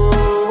slow.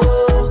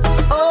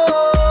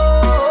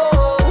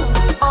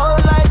 All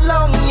night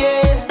long,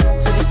 yeah.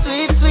 To the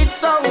sweet, sweet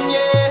song,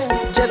 yeah.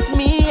 Just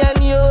me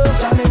and you.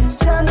 Jamming,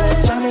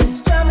 yeah. Jamming.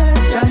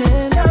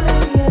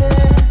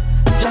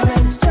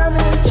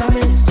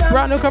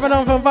 Brand new coming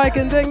on from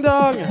Viking Ding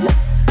Dong.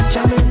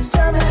 Jamming.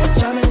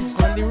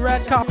 On the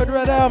red carpet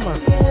rhythm.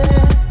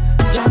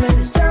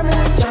 Jamming.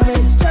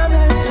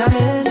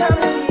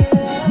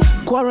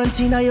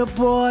 Quarantine at your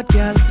board,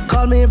 girl.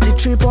 Call me if the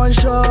trip on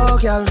show,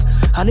 girl.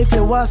 And if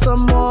you want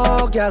some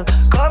more, girl,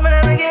 call me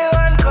and I give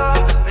one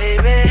call,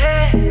 baby.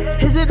 Hey.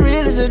 Is it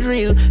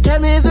real? Tell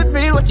me, is it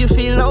real what you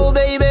feel now,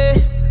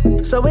 baby?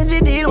 So what's the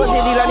deal? I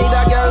need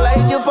a girl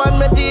like you on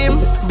my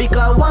team.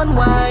 Because one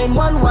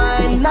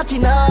wine, not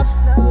enough.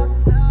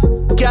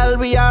 Girl,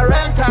 we are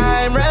real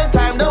time,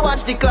 don't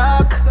watch the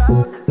clock.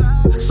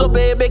 So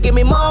baby, give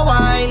me more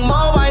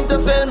wine to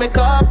fill my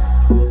cup.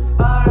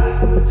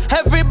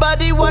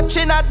 Everybody watch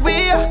punching at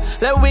we.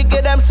 Let we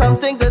give them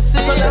something to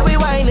see. So let we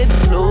wind it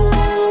slow.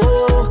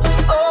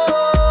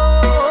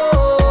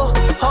 Oh,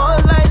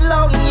 all night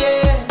long,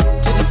 yeah.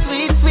 To the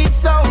sweet, sweet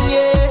song,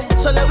 yeah.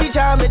 So let we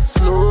jam it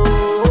slow.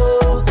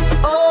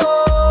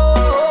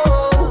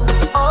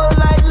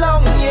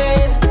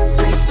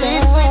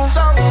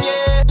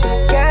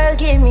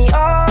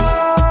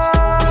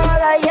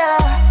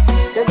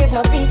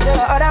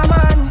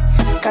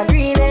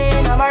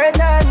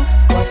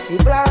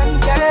 Plan,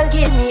 girl,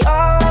 give me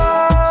all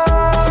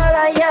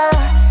of ya.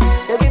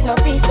 Don't give no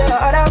peace to the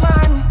other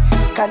man.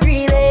 Can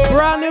really.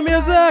 Brand new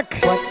music.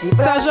 What's the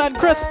plan? Tasha and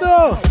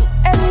Crystal.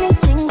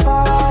 Anything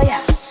for ya.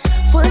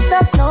 Full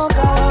stop, no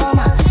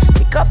commas.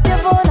 Pick up your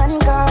phone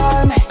and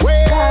call me.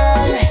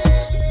 Call me.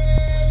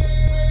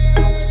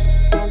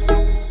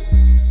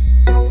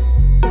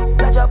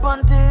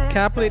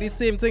 Can't play the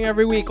same thing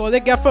every week. Or they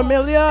get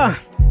familiar.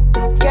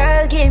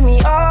 Girl, give me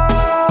all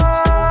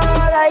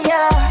of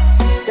ya.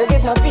 Don't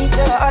give no peace to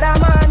the other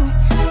man.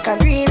 Can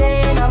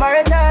relay in a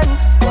marathon.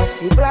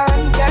 What's the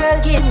plan? Girl,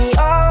 give me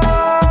all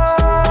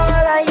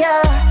of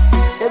ya.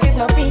 Don't give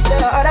no peace to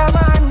the other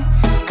man.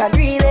 Can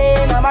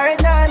relay in a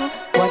marathon.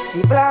 What's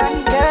the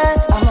plan? Girl,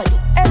 I'ma do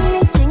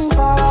anything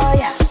for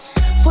ya.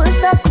 Full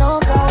stop, no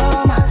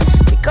commas.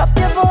 Pick up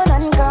your phone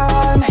and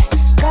call me.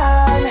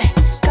 Call me,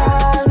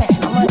 call me.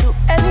 I'ma do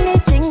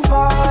anything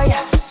for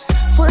ya.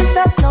 Full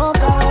stop, no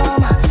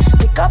commas.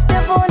 Pick up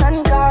your phone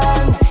and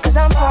call me. Cause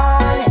I'm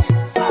falling.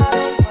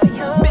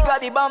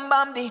 The bam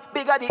bam, the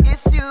bigger the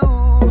issue.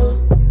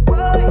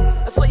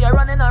 So you're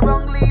running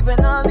around,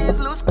 leaving all these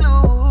loose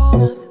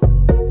clues.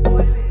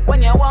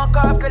 When you walk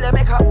off, girl, you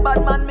make a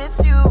bad man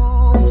miss you.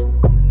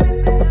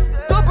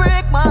 To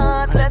break my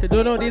heart, If you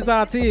don't know these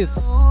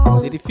artists,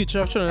 they're the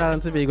future of Trinidad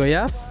and Tobago,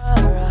 yes?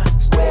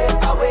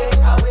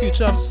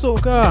 Future of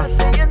SOCA. I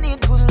say you need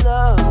good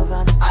love,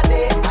 and a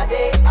day.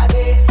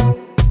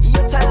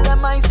 You tell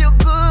them I'm your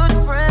good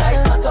friend.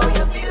 That's not how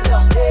you feel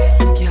someday.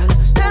 Girl,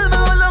 tell me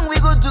how long we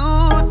go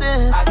do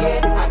this. Again.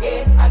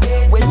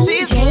 With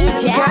these DJ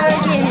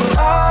Jack, give me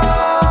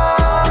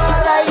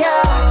all of ya.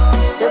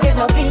 Don't give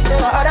no peace to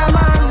the other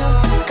man.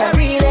 Can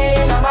relay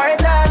in a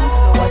marathon.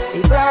 What's the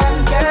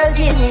plan? Girl,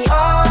 give me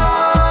all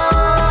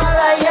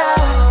of ya.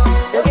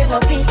 Don't give no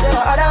peace to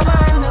the other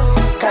man.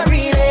 Can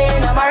relay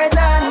in a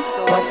marathon.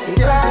 What's the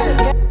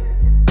plan?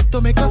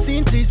 Don't make a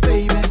scene, please,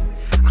 baby.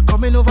 I'm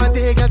coming over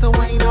there, got to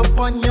wind up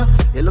on you.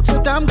 You look so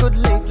damn good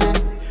lately.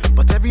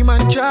 But every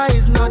man try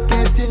is not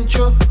getting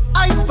through.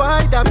 I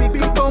spy that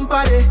big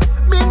bumper day.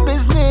 Big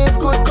business,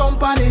 good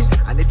company.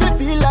 And if you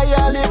feel like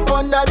you live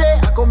under there,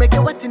 I go make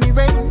it wet in the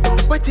rain.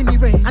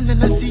 And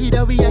then I see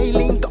that we ain't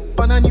link up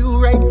on a new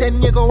right,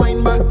 then you go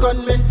wind back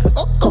on me.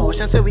 Oh gosh,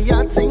 I say we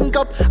had sync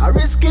up, I'm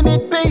risking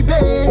it,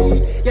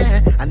 baby.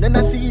 Yeah, and then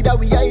I see that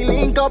we ain't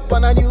link up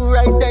on a new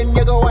right, then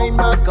you go wind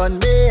back on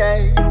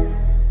me.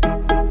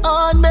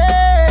 On me.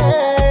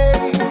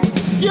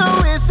 You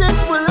is it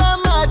full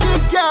of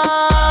magic,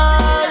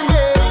 girl,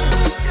 yeah.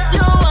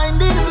 You wine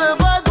deserve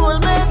a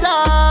gold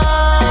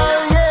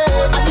medal,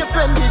 yeah. And your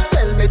friend did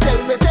tell me.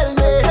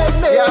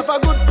 You have a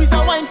good piece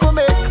of wine for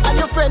me. And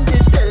your friend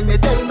did tell me.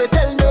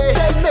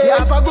 You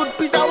have a good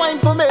piece of wine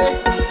for me.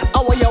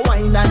 How will you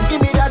wine and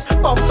give me that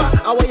bumper?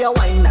 How will you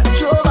wine and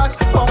throw back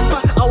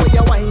bumper? How will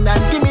you wine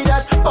and give me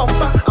that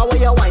bumper? How will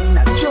you wine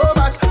and throw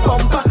back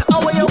bumper? How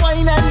will you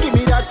wine and give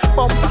me that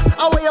bumper?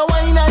 How will you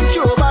wine and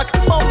throw back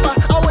bumper?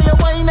 How will you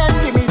wine and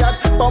give me that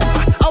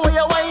bumper? How will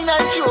you wine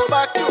and throw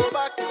back?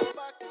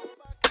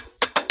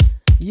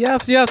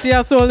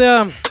 Yes, all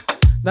them.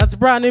 That's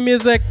brand new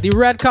music, the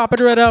red carpet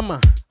rhythm.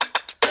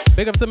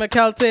 Big up to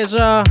Mikel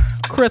Teja,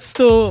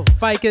 Crystal,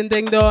 Viking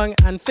Ding Dong,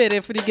 and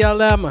Fede for the girl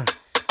them.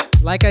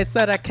 Like I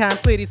said, I can't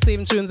play the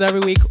same tunes every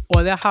week,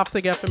 or they have to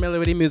get familiar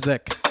with the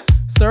music.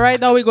 So right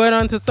now we're going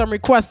on to some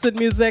requested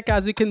music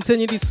as we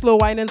continue the slow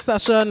winding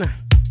session.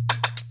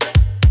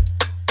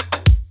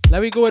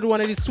 Let me go with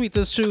one of the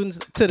sweetest tunes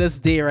to this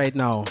day right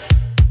now.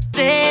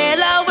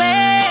 Sail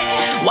away.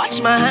 Watch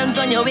my hands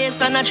on your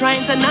waist and I'm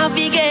trying to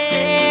navigate.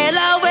 Sail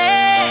away.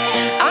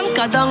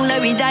 Anchor down,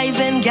 let me dive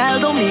in, girl,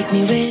 don't make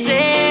me wait.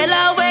 Sail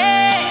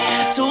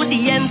away to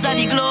the ends of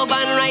the globe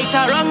and right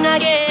or wrong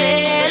again.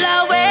 Sail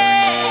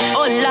away.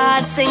 Oh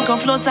Lord, sink or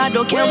float, I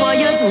don't care what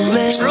you do,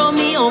 man. Throw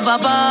me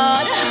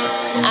overboard.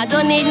 I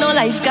don't need no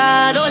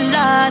lifeguard, oh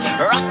Lord.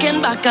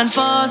 Rocking back and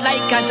forth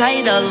like a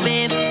tidal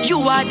wave. You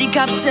are the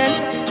captain.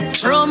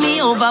 Throw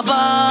me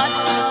overboard.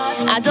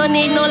 I don't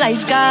need no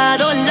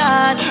lifeguard, oh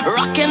Lord.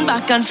 Rocking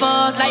back and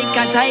forth like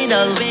a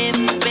tidal wave.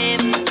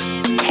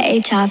 Hey,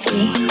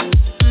 Choppy.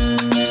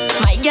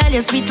 My girl,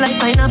 you're sweet like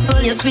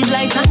pineapple, you're sweet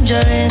like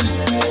tangerine.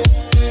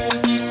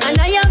 And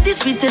I have the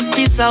sweetest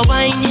piece of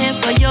wine here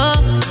for you.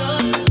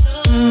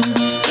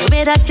 The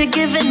way that you're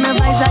giving me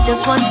vibes, I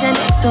just want you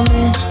next to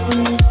me.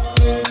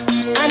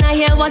 And I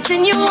hear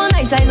watching you all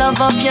night, I love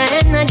off your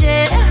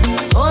energy.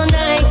 All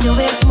night your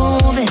waist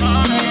moving,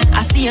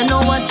 I see you know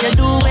what you're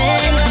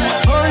doing.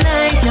 All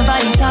night your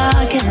body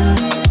talking,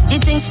 you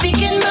think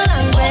speaking my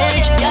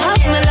language. You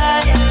have me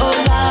like, oh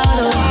Lord,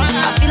 oh.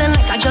 I'm feeling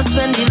like I just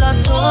went the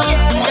lotto.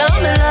 You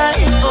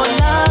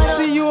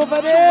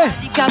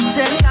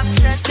captain.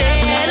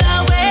 Sail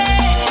away.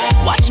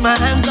 Watch my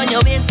hands on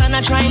your waist and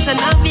I'm trying to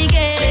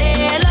navigate.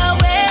 Sail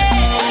away.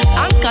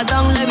 Anchor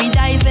down, let me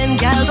dive in,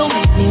 girl, don't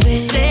make me wait.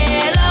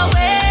 Sail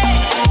away.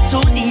 To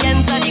the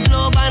ends of the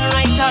globe and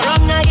right or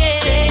wrong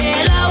again.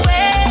 Sail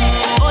away.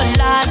 Oh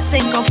Lord,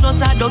 sink or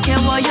float, I don't care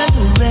what you're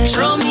doing.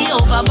 Throw me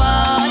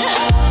overboard.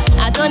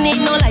 I don't need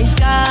no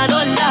lifeguard,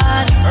 oh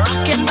Lord.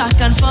 Rocking back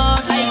and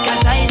forth like a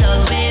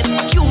tidal wave.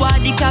 You are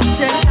the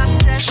captain.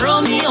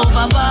 Throw me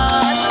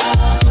overboard.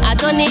 I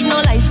don't need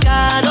no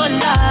lifeguard, oh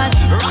Lord.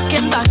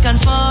 Rocking back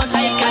and forth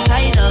like a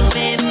tidal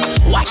wave.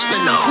 Watch me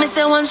now. Me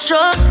say one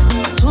stroke,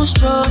 two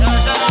stroke,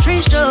 three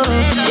stroke.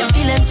 You're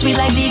feeling sweet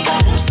like the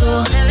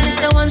calypso. Me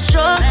say one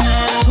stroke,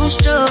 two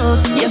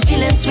stroke. You're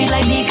feeling sweet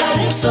like the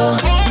calypso.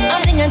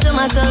 I'm thinking to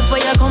myself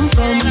where you come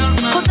from.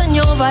 Who send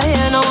you over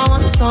here? Now I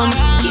want some.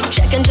 Keep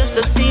checking just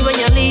to see when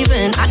you're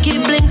leaving. I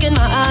keep blinking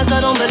my eyes, I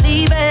don't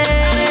believe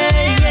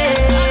it.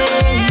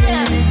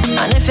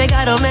 Yeah. And if you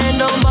got a man,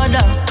 don't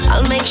bother.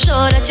 I'll make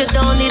sure that you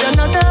don't need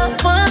another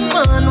one.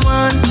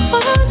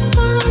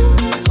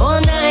 All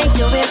night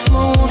your waist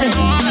moving.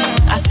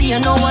 I see you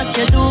know what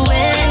you're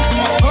doing.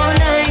 All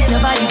night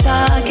your body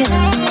talking.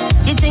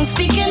 You think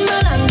speaking my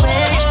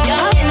language. You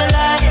have me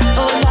like,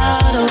 oh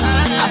Lord,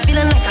 oh. I'm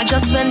feeling like I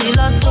just went the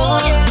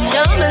lotto.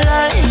 You have me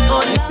like,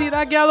 oh Lord. See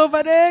that girl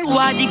over there? Who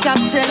are the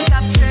captain?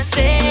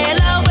 Sail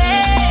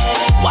away.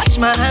 Watch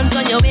my hands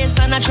on your waist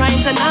and I'm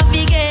trying to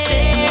navigate.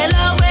 Sail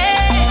away.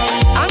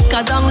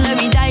 Anchor down, let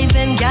me dive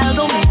in, girl,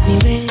 don't make me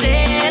wait.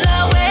 Sail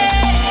away.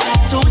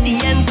 To the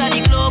ends of the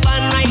globe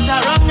and right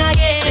or wrong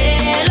again.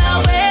 Sail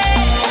away.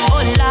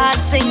 Oh Lord,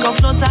 sink or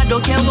float, I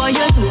don't care what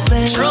you're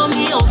doing. Throw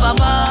me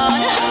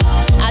overboard.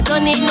 I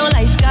don't need no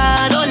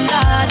lifeguard, oh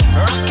Lord.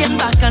 Rocking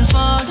back and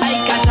forth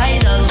like a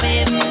tidal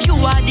wave. You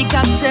are the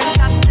captain.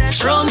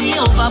 Throw me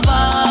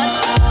overboard.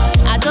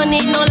 I don't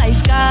need no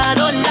lifeguard,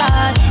 oh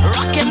Lord.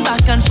 Rocking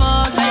back and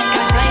forth like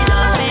a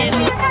tidal wave.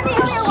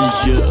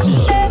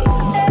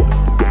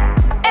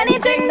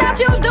 Anything that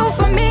you do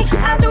for me,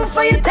 I'll do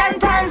for you 10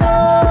 times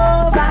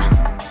over.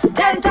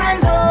 10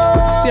 times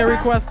over. See a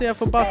request here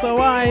for Bossa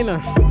Wine.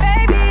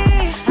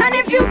 Baby, and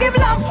if you give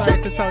love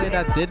sorry to tell you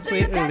that did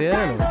play it earlier.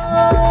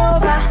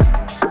 over.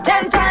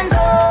 10 times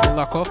over.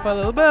 Lock off a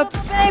little bit.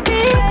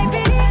 Baby,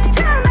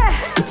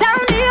 tell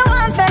me you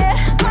want me.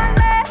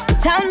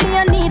 Tell me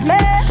you need me.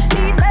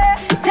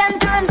 10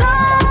 times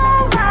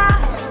over.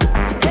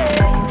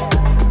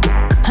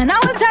 And I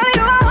will tell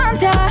you I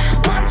want ya.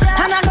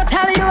 And I go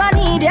tell you I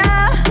need ya.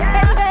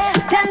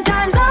 10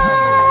 times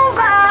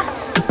over.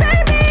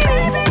 Baby,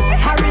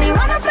 I really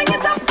wanna sing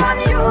it up on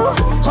you.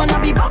 Wanna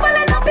be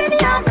bubbling up in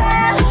your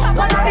bed.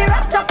 Wanna be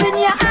wrapped up in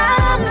your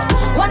arms.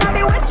 Wanna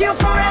be with you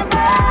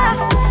forever.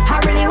 I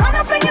really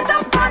wanna sing it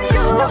up on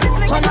you.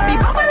 Wanna be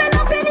bubbling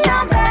up in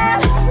your bed.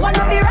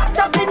 Wanna be wrapped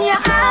up in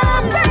your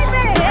arms.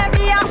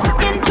 Baby, I'm so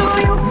into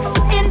you,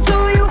 into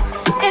you,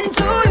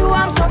 into you.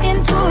 I'm so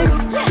into you,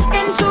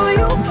 into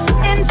you,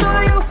 into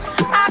you.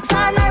 Ask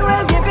and I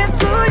will give it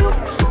to you.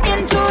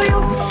 Into you,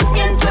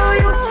 into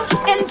you,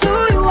 into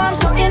you. I'm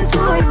so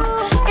into you,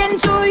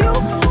 into you,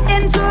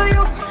 into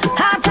you.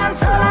 Heart and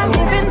soul I'm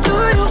giving to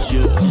you.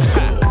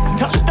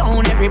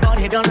 Touchdown,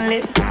 everybody done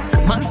lit.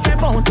 Man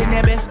step out in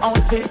their best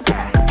outfit.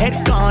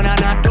 Head gone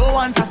and I don't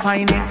want to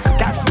find it.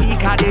 That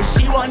speaker there,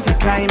 she want to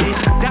climb it.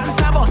 Dance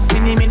a bus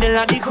in the middle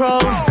of the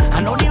crowd.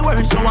 I know the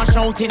words, so I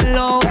shout it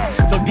loud.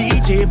 So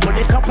DJ, put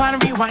it up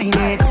and rewind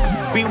it.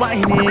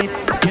 Rewind it.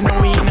 You know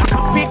we in a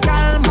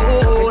tropical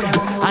mode.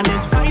 And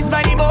there's vibes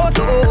by the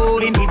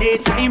boatload. In the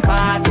daytime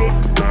party.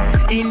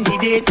 In the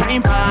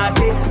daytime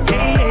party.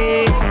 Hey,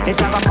 hey. It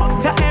have a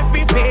cut to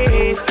every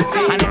face.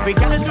 And every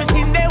girl is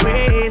twisting their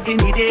ways. In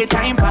the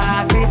daytime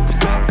party.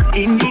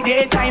 In the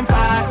daytime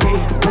party.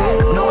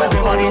 Oh, no,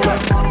 everybody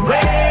just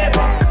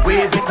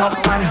wave it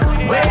up and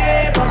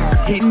wave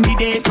up. In the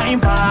daytime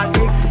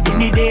party. In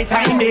the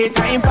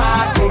daytime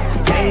party.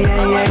 Hey,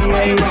 hey,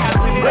 hey,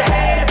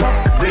 hey.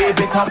 Wave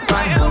it up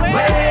and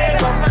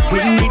wave up.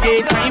 In the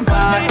daytime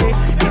party.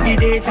 In the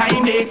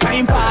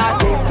daytime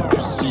party.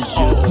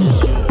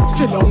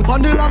 Sit down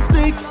on the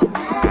lipstick.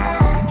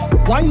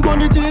 Wine on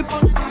the tip.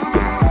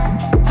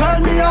 Turn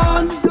me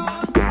on.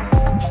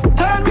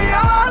 Turn me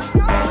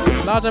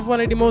on. Large of one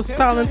of the most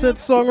talented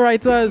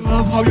songwriters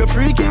how you're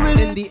freaky with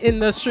in the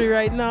industry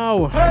right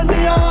now. Turn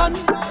me on.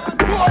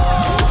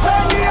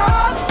 Turn me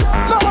on.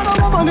 No other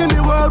woman in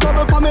the world will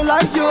be for me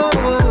like you.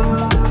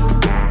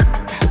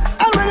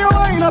 And when you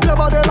wind up your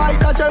body like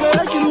that, you're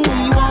making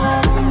me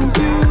want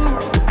you.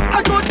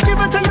 I could give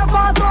it to you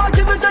fast, or I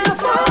give it to you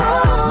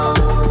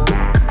slow.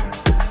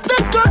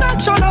 This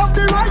connection of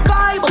the right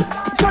vibe.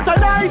 So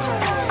tonight,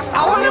 I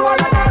only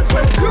wanna dance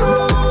with you.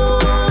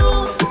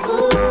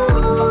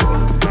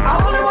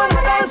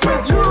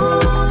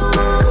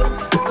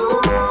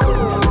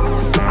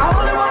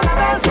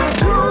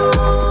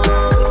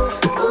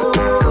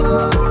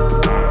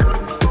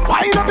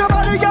 Wind up your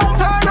body, girl,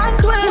 turn and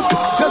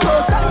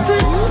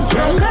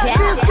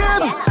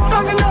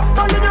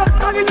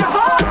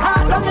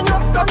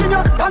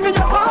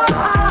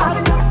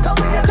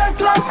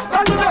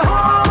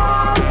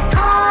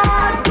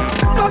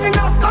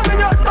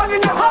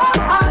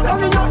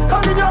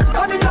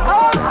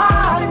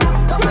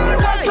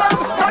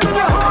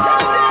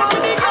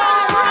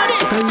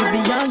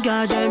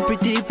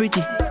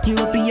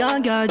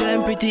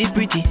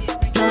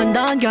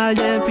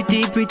girl them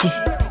pretty.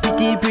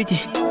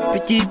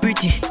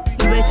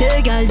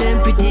 USA girl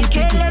them pretty.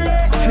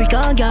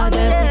 African girl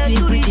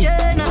them pretty.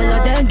 All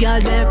of them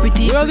girl them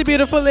pretty. Well, the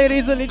beautiful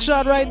ladies in the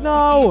chat right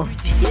now.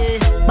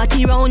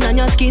 Body round and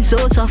your skin so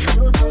soft.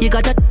 You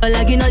got a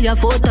like in all your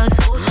photos.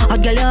 A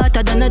girl you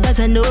hotter than a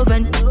dozen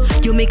oven.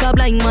 You make a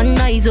blind man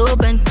eyes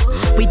open.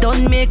 We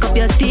don't make up,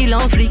 you're still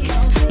on fleek.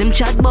 Them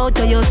chat about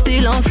you, you're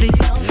still on fleek.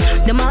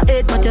 Them a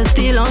hate but you're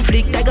still on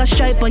fleek. Like a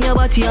stripe on your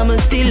body, I'ma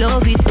still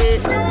love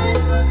it.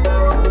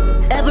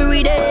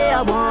 Every day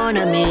I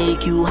wanna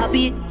make you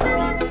happy.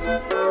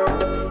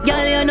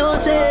 Girl, you know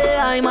say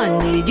I man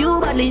need you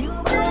badly.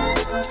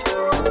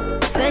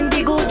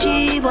 Fendi,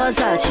 Gucci,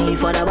 Versace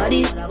for the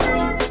body.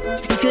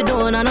 If you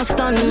don't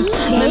understand,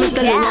 let me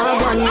tell you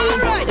one.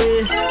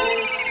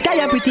 Girl,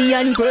 you're pretty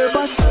on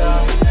purpose.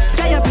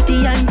 Girl, you're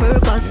pretty on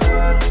purpose.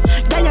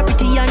 Girl, you're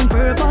pretty on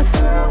purpose.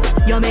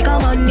 You make a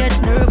man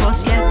get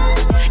nervous, yeah.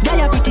 Girl,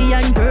 you're pretty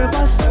on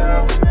purpose.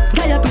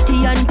 Girl, you're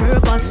pretty on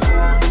purpose.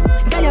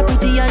 Girl, you're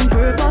pretty on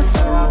purpose.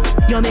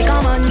 You make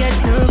a man get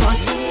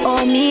nervous.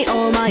 Oh me,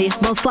 oh my,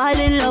 me fall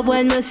in love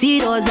when me see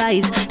those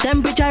eyes.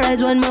 Temperature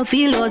rise when me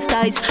feel those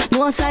ties.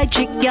 No side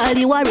chick, girl,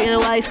 you a real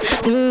wife.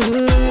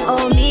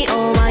 Oh me,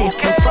 oh my,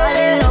 me fall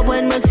in love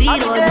when me see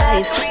those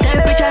eyes.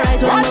 Temperature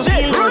rise when me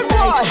feel those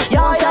ties.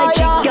 No side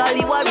chick, girl,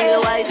 you a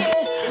real wife.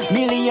 $1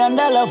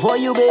 million for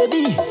you,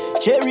 baby.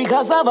 Cherry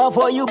cassava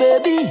for you,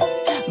 baby.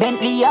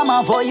 Bentley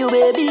Hammer for you,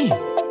 baby.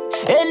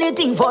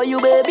 Anything for you,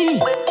 baby.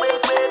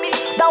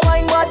 The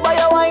wine bad by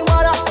your wine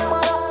butter.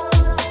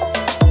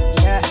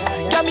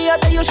 Let me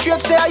tell you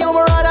straight, say you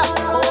my brother.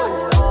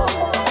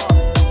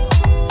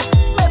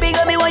 Baby,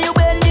 got me when you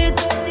bend it.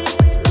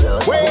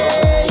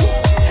 Way,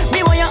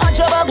 me when you arch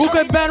your back. Who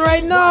could bend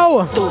right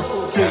now?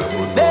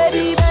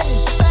 Baby,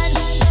 bend,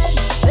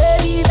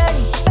 baby,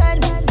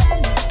 bend,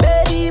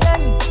 baby,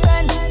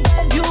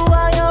 bend. You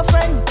are your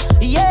friend,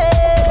 yeah.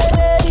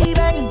 Baby,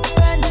 bend,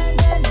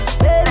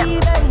 baby,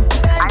 bend.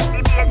 I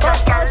see me a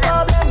just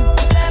problem.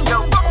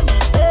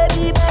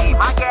 Baby, bend,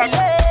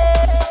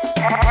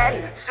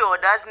 yeah.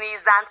 Shoulders,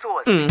 knees and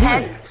toes.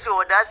 Head,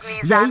 shoulders,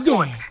 knees and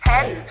toes.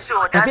 Head,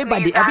 shoulders,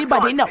 knees and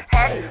toes.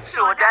 Head,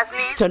 shoulders,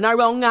 knees. Turn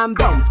around and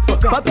bend.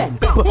 Bend.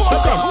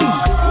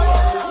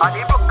 On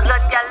the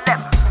Brooklyn girl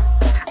them,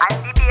 and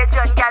the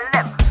Bajan girl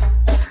them.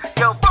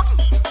 Yo,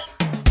 Boogie,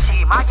 she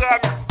my girl.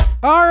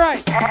 All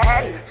right.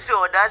 Head,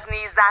 shoulders,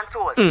 knees and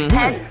toes.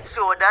 Head,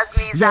 shoulders,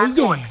 knees and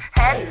toes.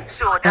 Head,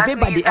 shoulders, knees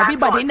and toes.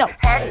 Everybody know.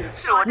 Head,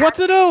 shoulders. What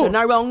to do? Turn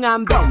around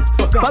and bend.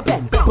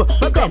 Bend.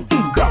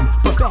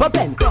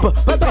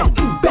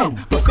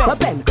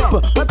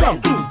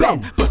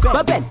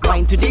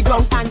 Wind to the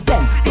ground and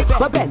bend.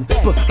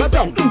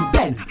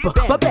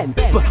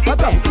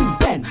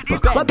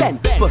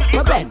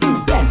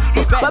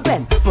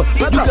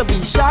 You could be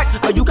short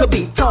or you could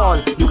be tall.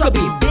 You could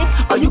be big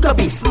or you could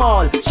be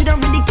small. She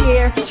don't really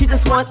care, she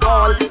just want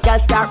all. Y'all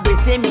start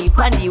racing me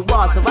on the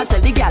wall. So I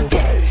tell the gal,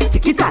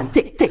 tick it and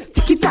tick,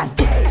 tick it and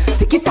tick.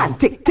 Tick it and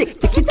tick,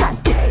 tick it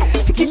and tick.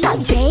 Tick it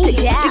and tick,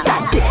 tick it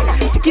and tick.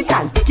 Tick it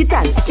and tick it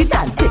and tick it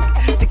and tick.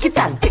 Tick it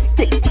and tick,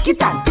 tick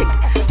it and tick.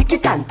 Tick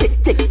it and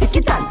tick, tick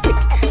it and tick.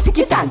 Tick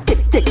it and tick,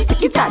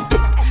 tick it and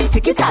tick.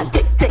 Tick it and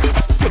tick, tick.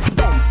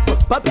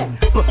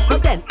 Bend.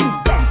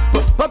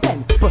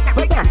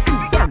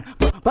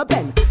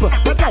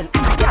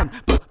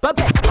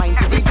 Wind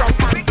to the ground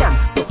and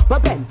jam.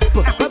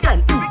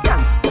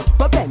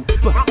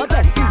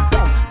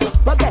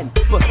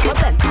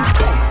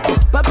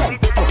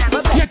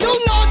 You're too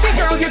naughty,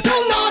 girl. You're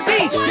too naughty.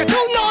 You're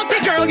too naughty,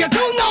 girl. You're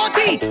too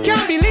naughty.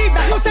 Can't believe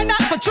that you said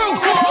that for true.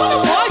 Oh, the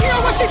boy, hear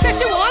what she said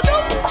she want to?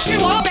 She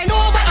want bend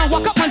over and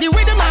walk up on the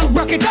rhythm and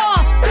rock it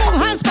off. 2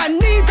 hands by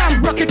knees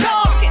and rock it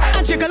off.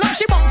 And jiggle up,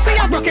 she box, see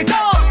and rock it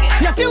off.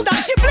 You feel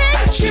that she play?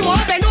 She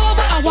want bend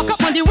over and walk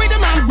up on the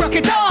rhythm and rock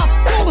it off.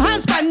 2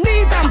 hands by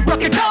knees and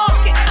rock it off.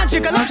 And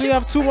jiggle up. We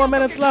have 2 more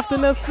minutes left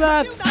in this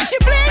set. She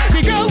play.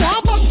 The girl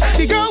want bounce,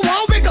 the girl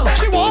want wiggle.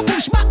 She want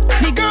push back,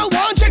 the girl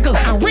want jiggle.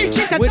 And reach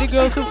it. Where the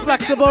girls so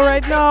flexible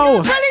right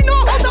now? Really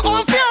know how to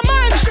unfair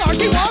man.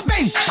 Shorty want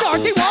bend,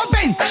 shorty want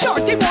bend,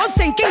 shorty want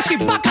sinking. She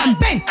back and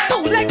bend.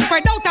 2 legs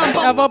spread out and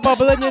bend. Ever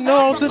bubbling, you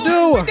know how to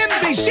do.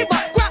 She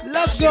back grab.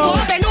 Let's go.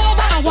 Bend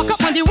over and walk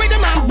up on the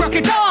rhythm and rock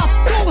it off.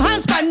 2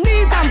 hands by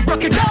knees and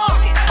rock it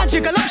off. And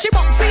jiggle up, she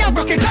box, see and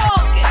rock it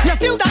off. You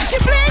feel that she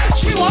play?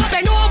 She want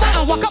bend over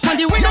and walk up on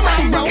the rhythm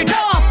and rock it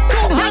off.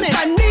 2 hands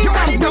by knees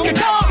and rock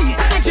it off.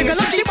 And jiggle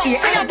up, she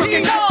box, see and rock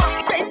it off.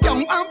 Bend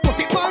down and put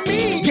it on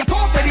me. Get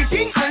off for the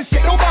thing and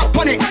sit down back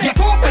on it. Get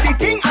off for the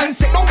thing and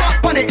sit down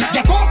back on it.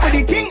 Get off for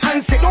the thing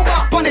and sit down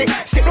back on it.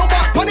 Sit down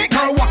back on it,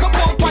 girl, walk up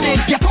on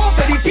it. Get off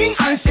for the thing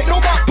and sit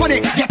down back on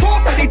it. Get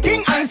off for the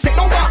thing and sit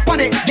down back on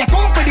it. Get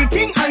off for the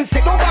thing and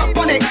sit down back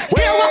on it.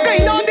 Where what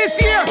going on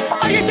this year?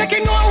 Are you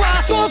taking no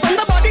asshole from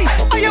the body?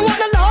 Are you want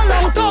a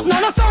long talk?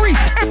 No, sorry.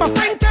 If a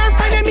friend turn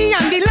friend of me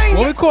on the line,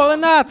 what we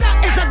calling that?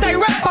 That is a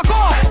direct fuck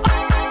off.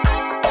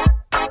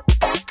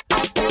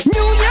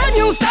 New year,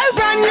 new style,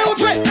 brand new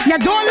drip. You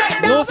don't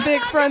like that. No fake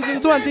fake friends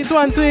in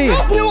 2020.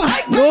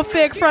 No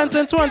fake friends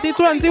in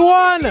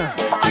 2021.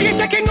 Are you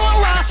taking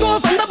no soul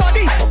from the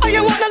body? Are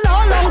you wanna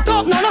long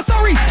talk? No,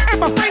 sorry.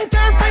 If a friend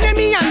turn friend of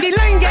me and the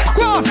line get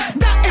crossed,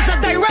 that is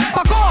a direct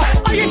fuck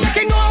off. Are you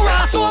taking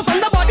no soul from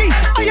the body?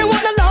 Are you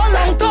wanna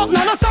long talk?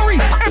 No, sorry.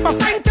 If a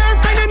friend turn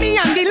friend of me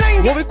and the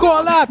line what we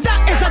call that?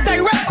 That is a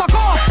direct fuck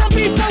off. Some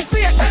people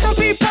fake, some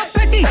people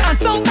petty, and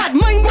some bad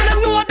mind wanna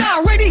know that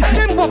already.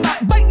 Them go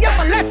back bite you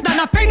for less than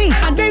a penny,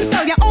 and then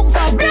sell you out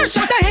for a beer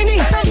shot of Henny.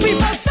 Some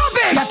people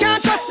savage, you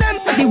can't trust them.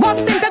 The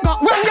worst thing they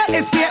got wrong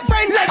is fake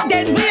friends like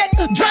dead weight,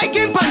 dry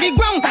game on the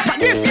ground. But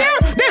this year,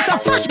 there's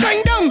a fresh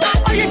grind down.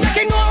 Are you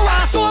taking no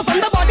soul from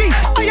the body?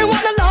 Are you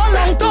wanna long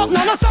talk?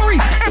 No, sorry.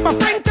 If a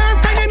friend turn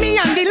friend of me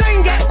and the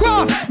line get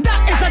crossed,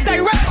 that is a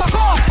direct fuck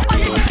off. Are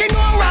you taking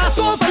no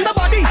soul from the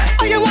body?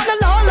 Are you wanna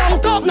long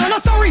talk? No,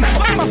 sorry.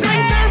 If a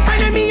friend turn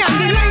friend of me and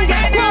the line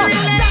get crossed,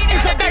 that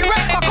is a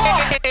direct fuck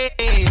off.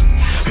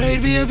 Right,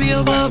 baby,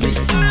 oh Bobby.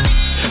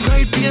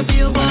 Right,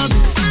 baby, oh Bobby.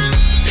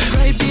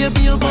 Right,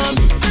 baby, oh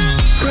Bobby.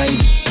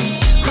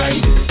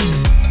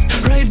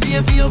 Right,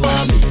 baby, oh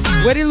Bobby.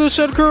 Where the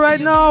Lucian crew right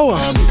now?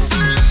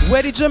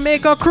 Where the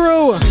Jamaica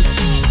crew?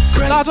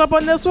 Start up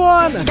on this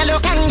one. Girl, you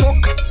can look,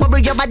 bubble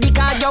your body,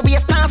 cause your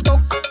waist not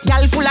stuck.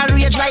 Girl full of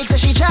rage like so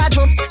she charge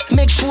up.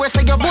 Make sure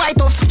say your boy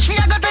tough. She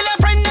a go tell your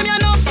friend them you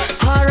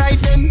enough.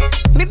 Alright then,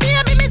 me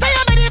baby, me say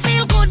your body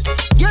feel good.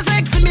 You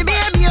sexy, me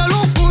baby, you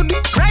look good.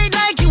 Ride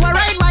like you a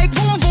ride bike,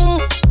 boom boom,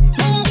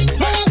 boom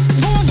boom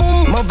boom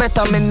boom. More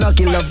better me no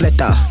give love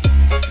letter.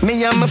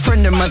 Me and my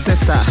friend them a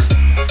sister.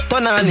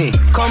 Tonani,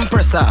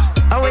 compressor.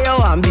 How you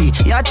want be?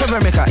 You a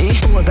troublemaker, eh?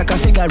 Pose like a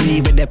figure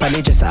with the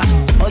panagesa.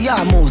 Oh, you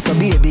move, so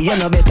baby, you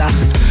know better.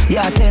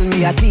 You tell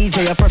me a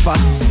teacher you prefer.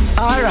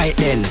 Alright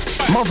then,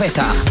 more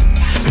better.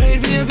 Right,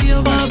 baby,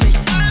 oh Bobby.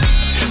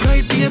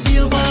 Right, baby,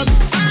 oh Bobby.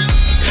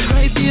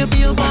 Right,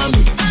 baby, oh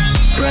Bobby.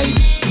 Right,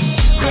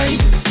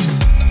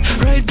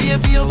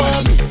 baby, oh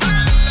Bobby.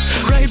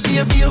 Right,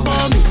 baby, oh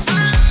Bobby.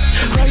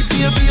 Right,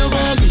 baby, oh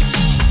Bobby.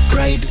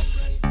 Right.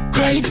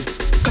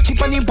 Catch you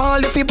on the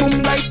ball if you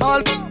boom like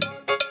ball.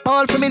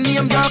 Ball for me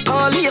name, ya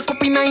call. Here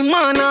up in a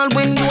man, all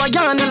when you a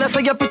yarn. You'll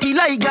say you're pretty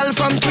like girl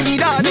from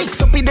Trinidad. Mix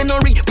up with the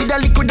nori, with a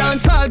liquid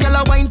dance all. Girl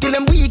a wine till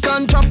them weak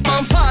and drop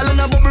and fall. And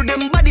a bubble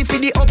them body for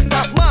the up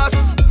that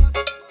boss.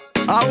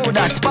 Oh,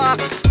 that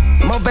sparks.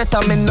 More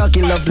better, me no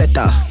give love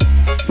letter.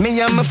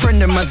 Me and my friend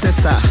them a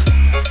sister.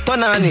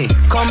 Tonani,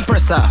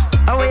 compressor.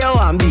 How you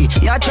want be?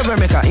 You a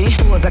troublemaker, eh?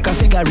 Pose like a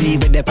figure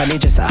with the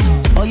panagesa.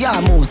 Oh, you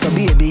move, so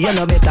baby, you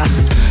know better.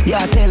 You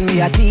tell me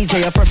a teacher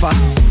you prefer.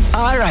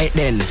 Alright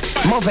then,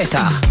 more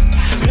better.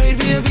 Right,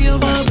 baby, oh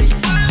Bobby.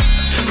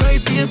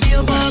 Right, baby,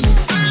 oh Bobby.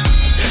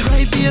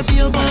 Right,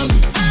 baby, oh Bobby.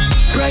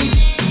 Right,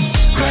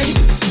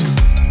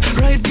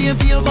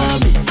 baby, oh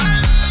Bobby.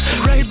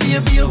 Right,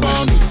 baby, oh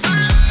Bobby.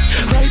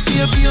 Right,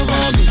 baby, oh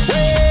Bobby.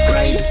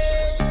 Right.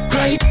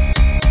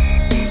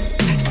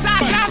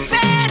 SOCA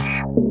Fed.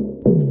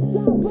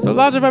 So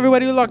large of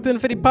everybody who locked in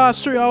for the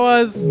past 3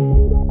 hours.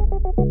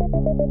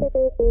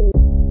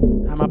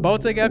 I'm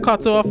about to get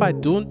cut off. I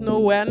don't know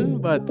when,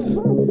 but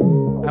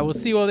I will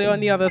see all they on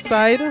the other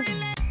side.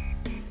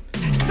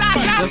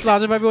 Just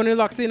large of everyone who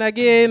locked in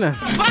again.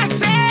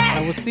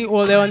 I will see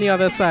all they on the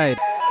other side.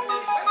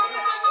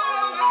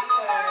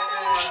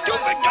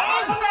 Stupid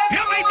dog!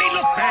 You made me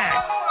look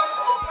bad.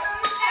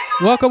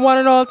 Welcome one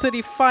and all to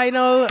the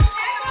final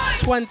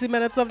 20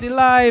 minutes of the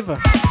live.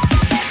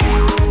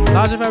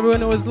 Large of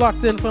everyone who is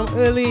locked in from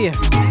early.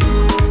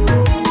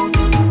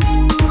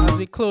 As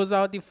we close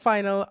out the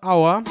final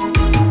hour.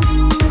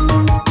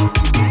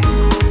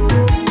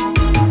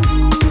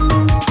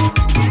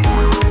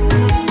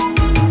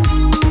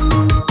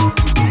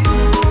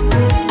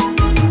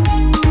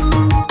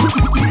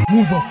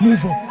 Move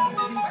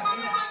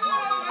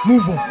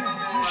up.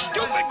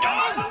 Stupid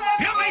dog!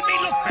 You made me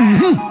look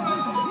bad.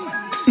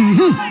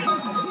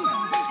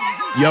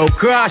 Yo,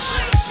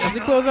 Crush. As we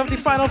close up the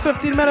final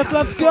 15 minutes,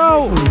 let's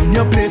go. In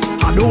your place,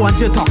 I don't want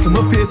you talking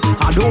my face.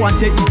 I don't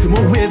want you eating my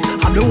waist.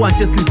 I don't want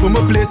you sleep on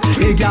my place.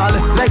 Hey, girl,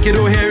 like it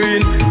or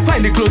hearing.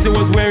 Find the clothes you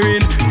was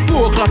wearing.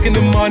 4 o'clock in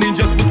the morning,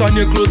 just put on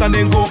your clothes and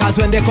then go. Cause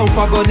when they come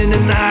for gun in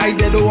the night,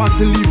 they don't want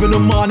to leave in the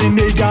morning.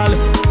 Hey, girl,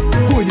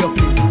 go in your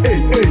place.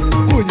 Hey,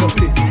 go in your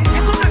place.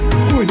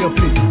 Go in your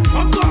place.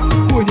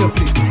 Go in your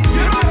place.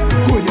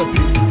 Go in your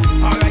place.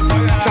 Alright.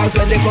 Cause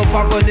when they come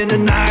for gun in the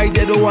night,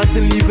 they don't want to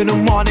leave in the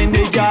morning.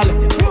 Hey, girl,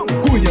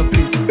 go in your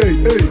place. Hey,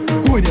 go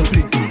in your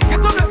place. Go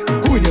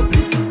in your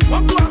place. Go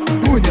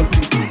in your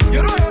place.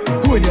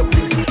 Go in your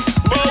place.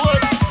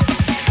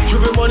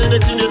 Give him money, the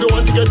thing you don't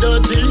want to get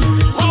dirty.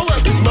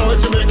 It's my way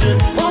to make it.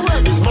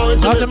 It's my way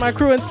to Large up my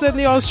crew in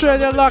Sydney,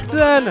 Australia, locked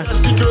in.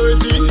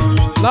 Security.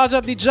 Large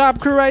up the job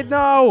crew right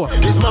now.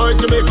 It's my way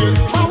to make it.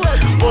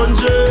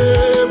 Bonje.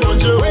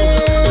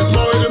 It's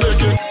my way to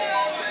make it.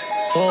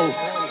 Oh,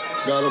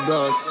 got a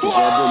blast. You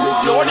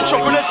want the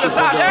chocolates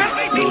inside, yeah?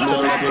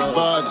 Sometimes get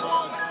bad.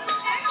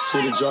 So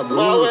the job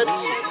rude.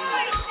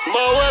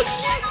 My wet.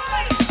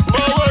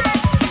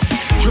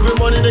 Give him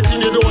money, the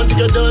thing you don't want to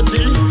get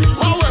dirty.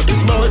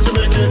 It's my way to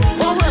make it.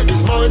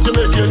 It's my way way to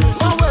make it.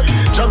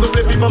 Job to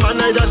play people, man,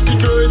 neither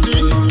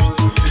security.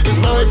 It's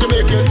my way to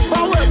make it.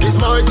 It's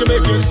my way to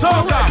make it.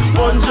 SOCA.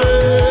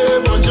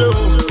 Bonje, bonje,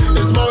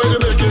 it's my way to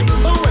make it.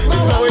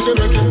 It's my way to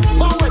make it.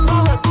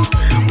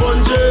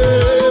 Bonje,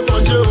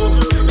 bonje,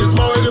 it's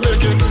my way to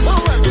make it.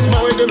 It's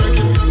my way to make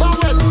it.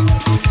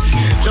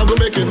 Job to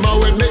make it my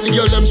way. Make the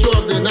girl them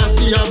swap the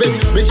nasty habit.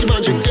 Make she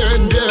man drink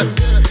 10 beer.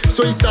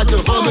 So he start to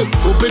vomit.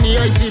 Open the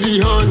eye, see the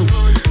horn.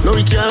 No,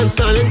 he can't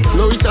stand it.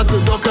 No, he start to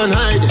duck and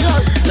hide.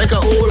 Like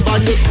an old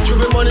bandit. Give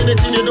him money in the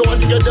thing, you don't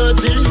want to get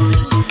dirty.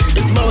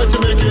 It's my way to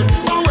make it.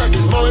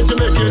 It's my way to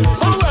make it.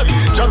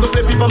 Job to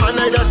play people, man,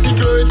 neither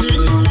security.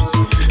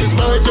 It's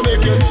my way to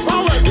make it.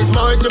 It's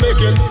my way to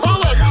make it.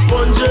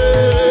 Bonje,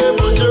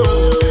 bonje,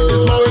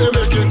 it's my way to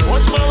make it.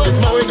 It's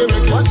my way to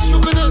make it. What's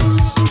stupidness?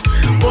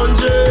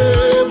 Bonje,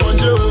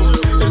 bonje,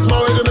 it's my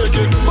way to make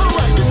it.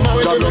 It's my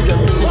way to make it.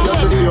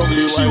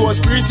 She was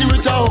pretty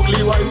with her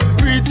ugly wife.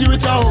 Pretty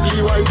with her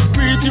ugly wife.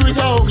 Pretty with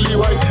her ugly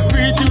wife.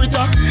 Pretty with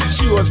her.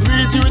 She was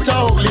pretty with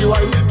her ugly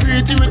wife.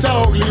 Pretty with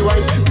her ugly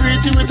wife.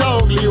 Pretty with her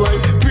ugly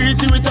wife.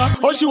 Pretty with her.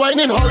 Oh, she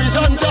whining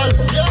horizontal,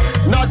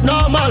 not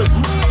normal.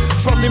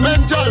 From the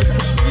mental,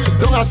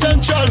 down a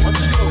central,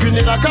 been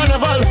in a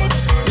carnival,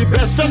 the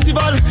best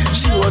festival.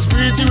 She was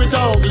pretty with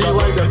her ugly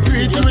wife.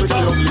 Pretty with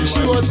her. She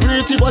was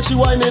pretty, but she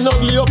whining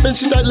ugly up and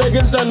she tight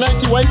leggings and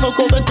 90 wife for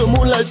coming to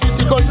Moonlight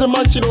City. Cause the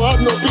man she don't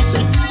have no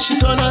pity. She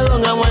turn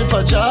around and whine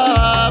for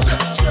job.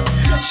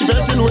 She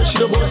betting where she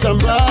the boss and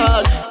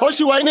brag. Oh,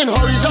 she whining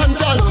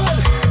horizontal,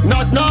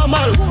 not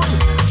normal.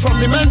 From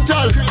the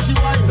mental,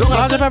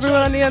 how's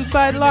everyone on the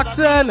inside locked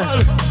in?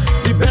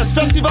 The best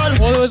festival.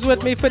 Always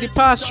with me for the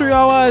past 3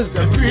 hours.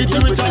 Pretty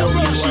with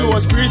her. She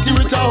was pretty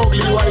with her ugly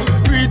wife.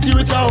 Pretty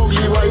with her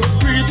ugly wife.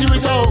 Pretty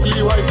with her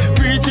ugly wife.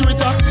 Pretty with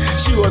her.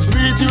 She was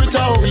pretty with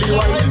her ugly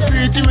wife.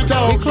 Pretty with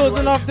her. We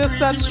closing off this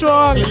set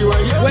strong.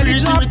 When the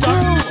job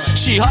through.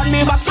 She hot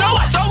me back so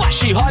what?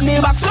 She hot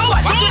me back so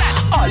what?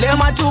 All them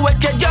want to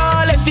wicked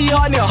girl if he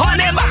hot me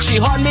back. She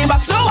hot me back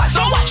so what?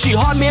 She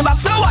hot me back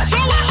so what?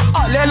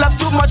 All they love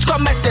too much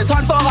come messages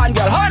hunt for hand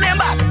girl. Hot him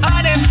back.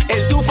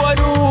 It's too for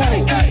do.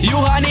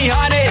 You honey,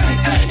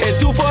 it's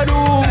too for do.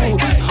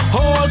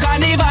 Whole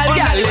carnival,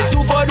 girl, it's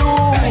too for do.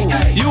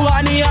 You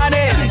honey,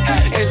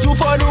 it's too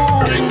for do.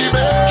 Ring the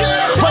bell.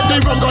 When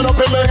the drum gun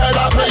up in my head,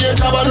 I playing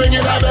job and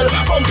ringing a bell.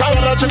 From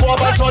Canada to go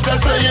up and so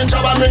just playing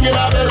job and ringing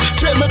a bell.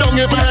 Chain me down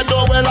if my head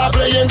go well, I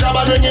playing job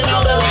and ringing a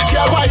bell.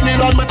 Girl whining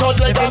on my thought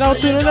like that.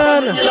 Tuning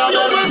in.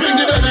 Ring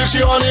the bell if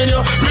she on in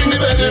you. Ring the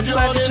bell if you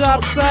on in you.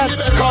 Job set.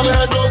 Come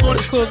head no good.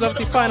 Close up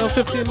the final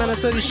 15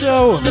 minutes of the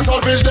show. The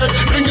selfish dead.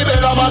 Ring the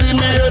bell, I'm all in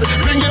me head.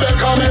 Ring the bell,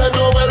 come head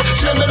no well.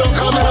 Chain me down,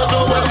 come head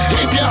no well.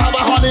 If you have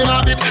a horn in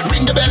habit,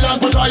 ring the bell and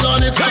put oil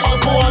on it.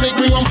 Alcoholic,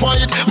 bring one for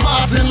it.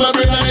 Mass in my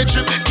brain and it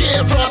trip.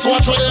 Care frost,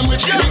 watch for them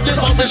which. If the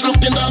selfish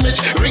looking damage,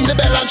 ring the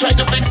bell and try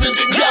to fix it.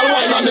 Girl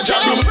wine on the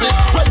job room sick.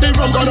 When the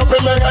drum gun up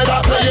in my head,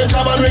 I playing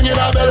job and ringing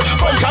a bell.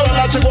 From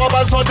Canada to go up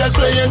and so just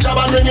playing job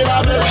and ringing a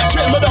bell.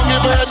 Chain me down if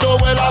my head no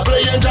well, I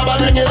playing job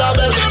and ringing a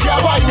bell. Girl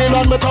whining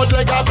on me thought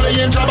like I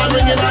playing job and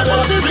ringing a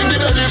bell. Ring the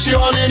bell if she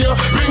on in you.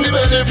 Ring the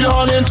bell if you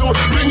on in too.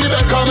 Ring the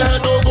bell, come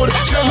head no good.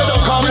 Chain me down,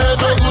 come head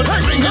no good.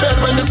 Ring the bell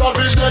when the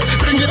selfish dead.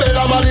 Ring the bell,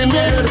 I'm all in me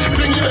head.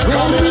 Ring the bell,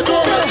 come head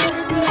no good.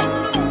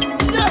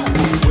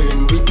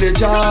 When we play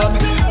job,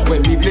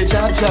 when we play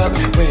job,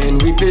 when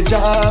we play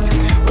job,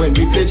 when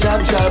we play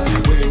job,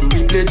 when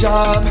we play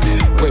job,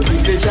 when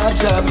we play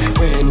job,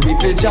 when we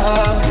play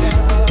job,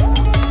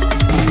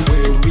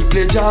 when we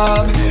play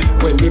job,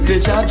 when we play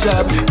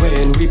job,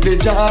 when we play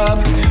job,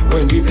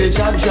 when we play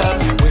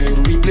job, when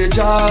we play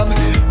job,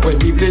 when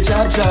we play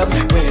job,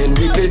 when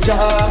we play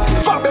job,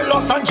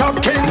 Fabulous and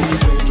Job Kings.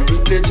 When we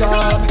play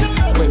job,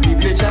 when we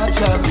play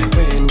job,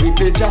 when we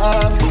play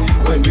job,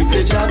 when we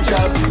play job,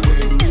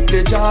 when we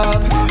play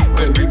job,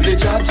 when we play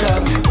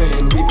job,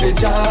 when we play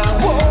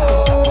job.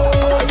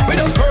 Whoa, we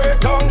just break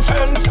down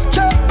fence.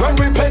 Yeah, when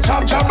we play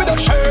job, we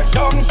just shake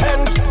down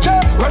fence.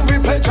 Yeah, when we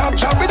play job,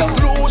 we just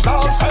lose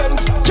our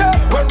sense. Yeah,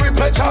 when we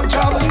play job,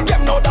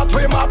 them know that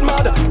we mad,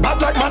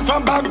 bad like man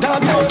from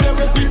Baghdad. We don't play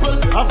with people,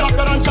 a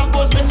blacker and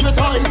chapos mixed with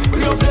oil.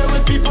 We don't play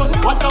with people,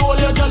 what's a whole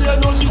year girl, you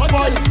know she's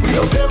spoiled. We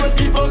don't play with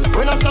people,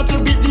 when I start to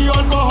beat the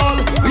alcohol.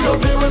 We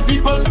don't play with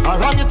people,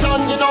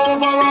 orangutan in our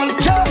overall.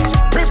 Yeah,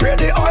 prepare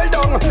the oil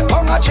down,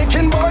 hung a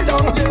chicken boil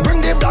down.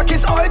 Bring the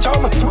blackest oil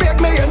jam, bake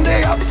me in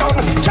the hot sun.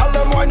 Y'all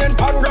them whining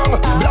pan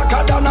ground,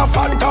 blacker than a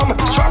phantom.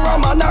 Stronger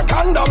man a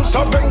condom,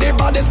 so bring the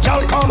baddest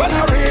gal come. When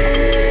I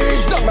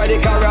reach down by the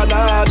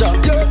Caranaja,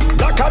 yeah,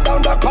 blacker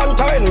than the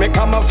pantine, me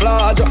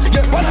camouflage.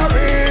 Yeah, when I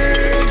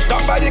reach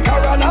down by the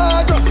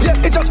Caranaja,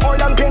 yeah, it's just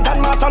oil and paint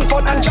and mass and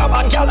fun and job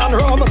and gal and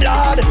rum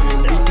blood.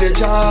 When we play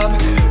job,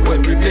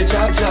 when we play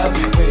job,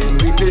 when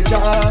we play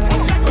job,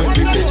 when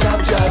we play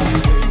job,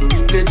 when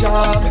we play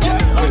job,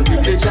 when we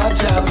play job,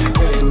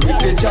 when we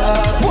play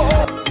job.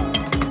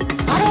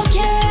 I don't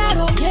care.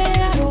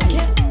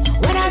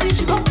 When I reach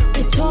you go,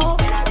 it's all.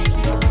 When I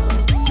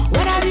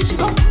reach you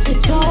go,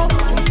 it's all.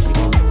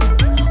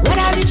 When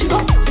I reach you go,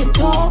 it's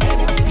all.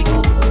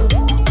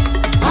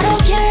 I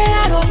don't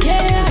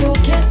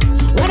care.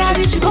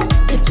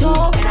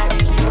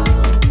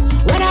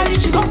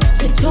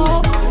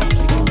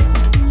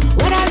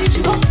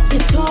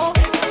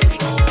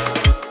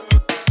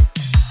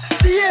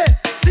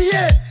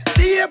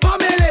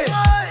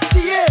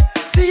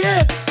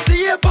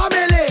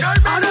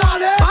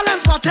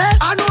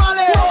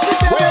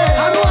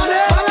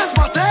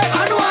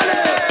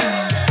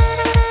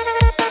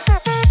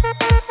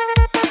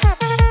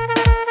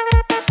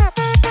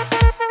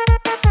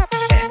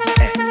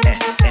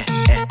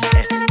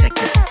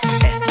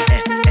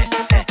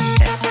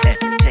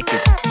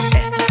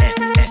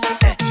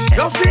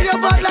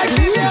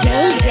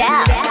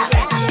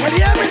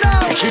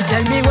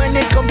 Tell me when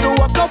it come to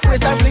walk up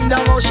waist and fling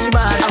down how she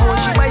bad. How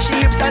she buy she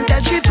hips and tell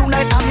she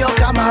tonight I'm your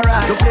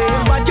camera. You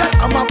playing bad girl,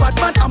 I'm a bad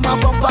man, I'm a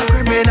bumper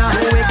criminal.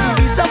 You make me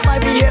beat up my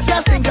behavior,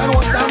 stink and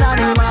worse than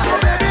animal. So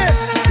baby,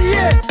 see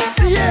it,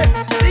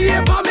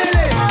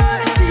 Pamela.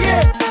 See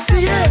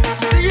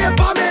it,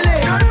 Pamela.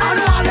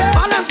 Annually,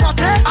 balance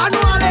party,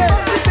 annually.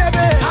 See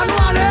baby,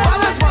 annually,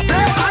 balance party,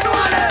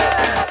 annually.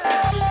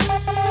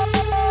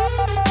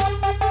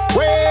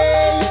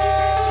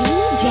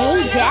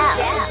 DJ JEL.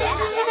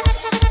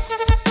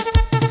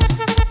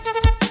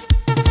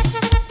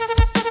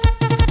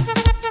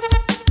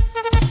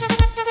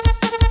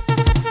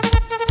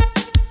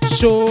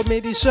 Show me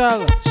the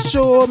shell,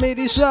 show me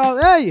the shell,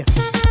 hey!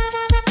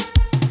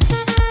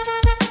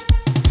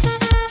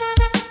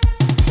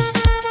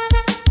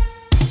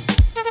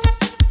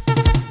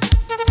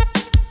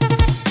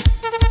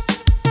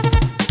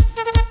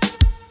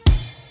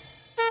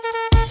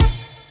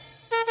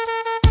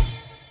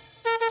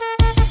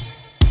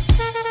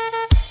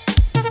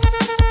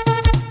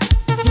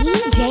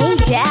 DJ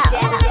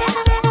JEL.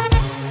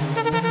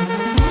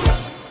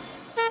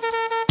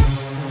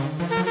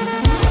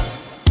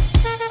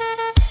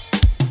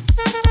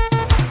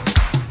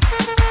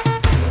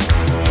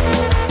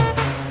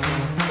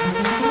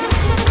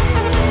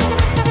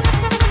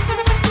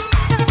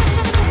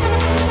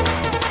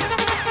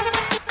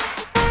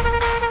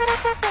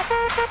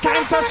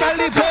 Time to shell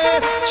the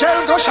place.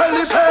 JEL go shell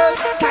the place.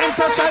 Time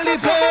to shell the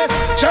place.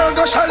 JEL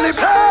go shell the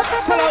place.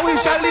 Tell her we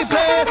shell the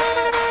place.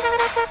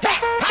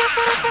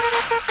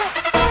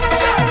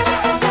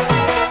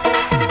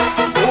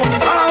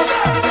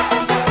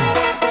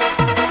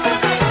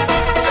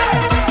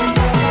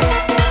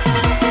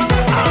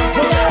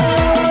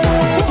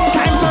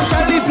 Time to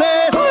shell the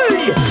place.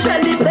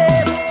 Shell the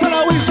place. Tell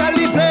her we shell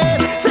the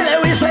place. Tell her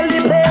we shell the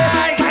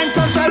place. Time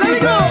to shell the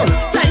place.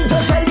 Time to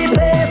shell the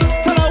place.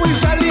 Tell her we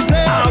shell the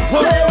place.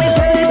 Tell her we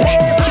shell the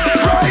place.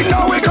 Right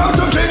now we come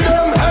to give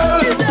them hell.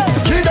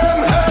 Give them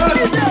hell.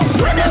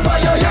 Whenever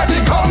you hear the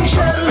gong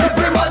shell,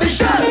 everybody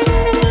shell.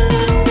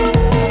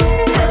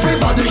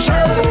 Everybody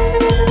shell.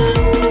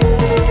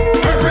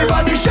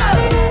 Everybody shell.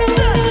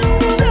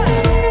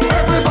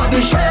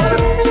 Everybody shell.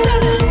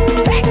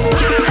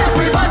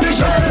 Everybody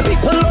shell.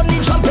 People only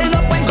jumping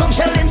up when gong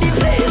shell in the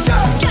place.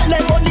 Girl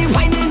them only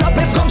winding up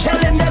if gong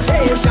shell in their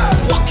face.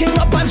 Walking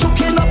up and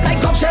juking up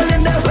like gong shell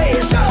in their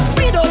waist.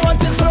 We don't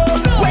want it slow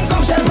when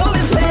gong shell blow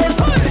his face.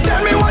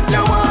 Tell me what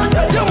you want.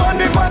 You want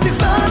the party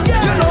start.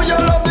 You know you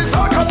love the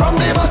soccer from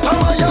the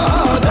bottom of your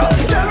heart.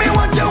 Tell me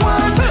what you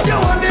want. You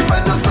want the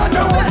fight to start.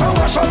 You want to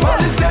wash up all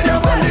the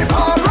stadium and the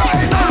park.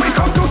 Right now we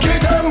come to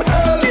give them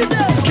hell. Give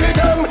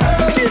them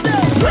hell.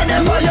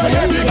 Whenever you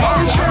hear the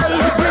gong shell,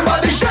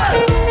 everybody shell.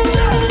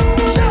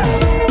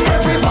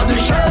 Everybody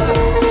shell.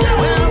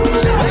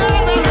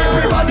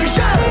 Everybody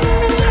shell.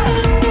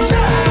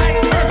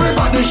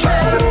 Everybody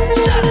shell.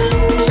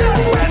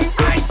 When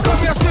I come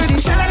here, sweetie,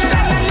 shell.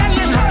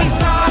 Happy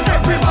start.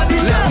 Everybody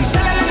shell.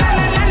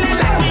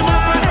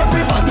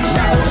 Everybody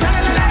shell.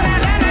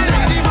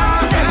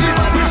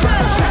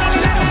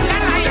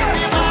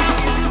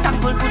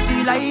 Thankful for the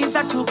life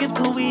that you give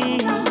to we.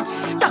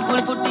 Thankful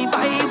for the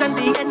vibes and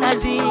the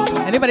energy.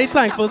 Anybody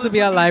thankful to be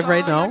alive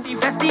right now? The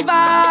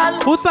festival.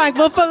 Who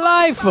thankful for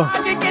life?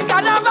 Magic in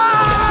carnival.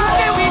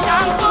 Yeah, we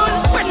thankful.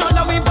 When all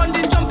of we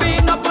bonding,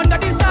 jumping up under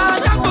the star.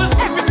 Thankful.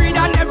 Every creed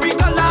and every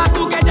color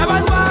together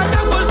as one.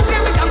 Thankful. Say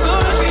we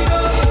thankful.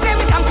 Say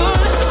we thankful.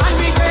 And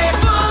we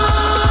grateful.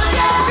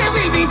 Yeah, say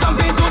we be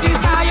jumping to the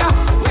sky.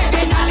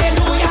 Waving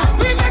hallelujah.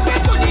 We make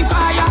it to the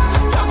fire.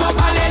 Jump up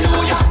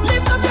hallelujah.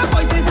 Lift up your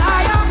voices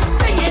higher.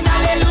 Singing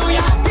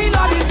hallelujah. The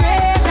Lord is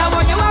great. I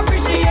want you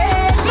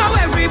appreciate. Now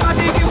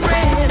everybody give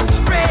praise.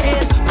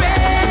 Praise.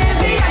 Praise.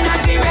 The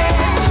energy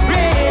raise.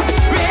 Raise.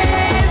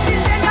 Raise. The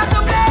stage of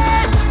the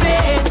place.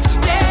 Place.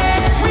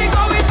 Place. We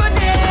going for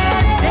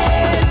this.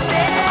 This.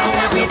 This.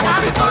 And we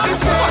thankful.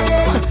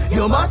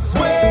 You must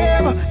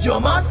wave, you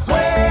must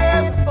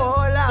wave.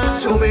 Oh Lord,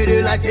 show me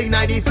the light,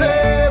 ignite the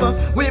flame.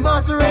 We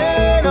must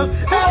rain.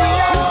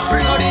 Hey,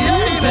 bring out the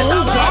elements.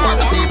 I want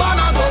to see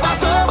bananas over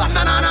so,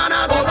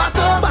 bananas over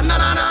so,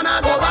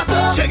 bananas over so.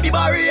 Shake the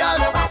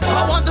barriers.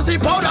 I want to see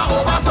powder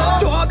over so.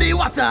 Throw up the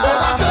water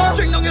over so.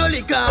 Drink down your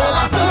liquor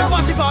over so. We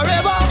party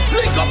forever.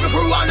 Link up the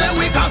crew and then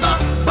we cause a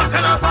back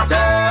and a party,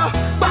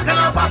 back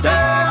and a party,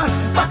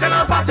 back and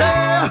a party,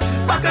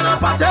 back and a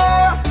party.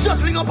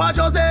 Just bring up a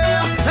Jose,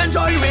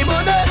 enjoy we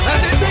money,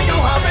 anything you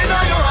have in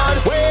your hand.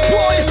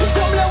 Boy,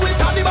 come let we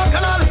start the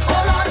bacchanal.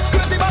 Oh Lord,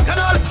 crazy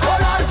bacchanal. Oh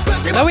Lord,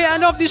 plenty. Now we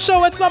end off the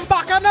show with some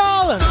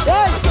bacchanal.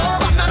 Hey.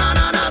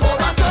 Bananas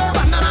over so,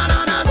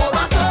 bananas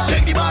over so.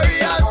 Shake the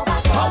barriers.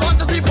 I want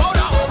to see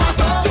powder over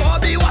so. Throw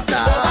up the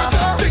water.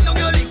 Drink down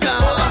your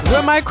liquor.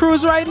 We're my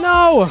cruise right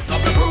now. Up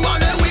the crew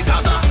and then we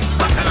cause a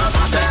bacchanal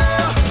party,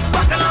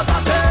 bacchanal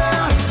party,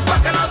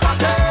 bacchanal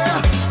party,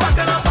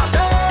 bacchanal party.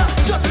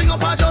 Just bring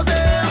up a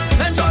Jose,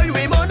 enjoy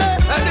we money,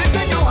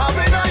 anything you have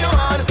in your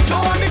hand.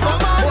 Show me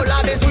come on. All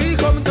of this we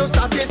come to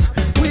start it.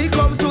 We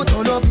come to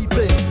turn up the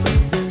place,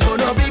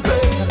 turn up the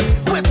place.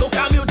 When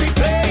soca music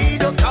play,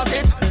 just cause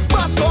it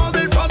must come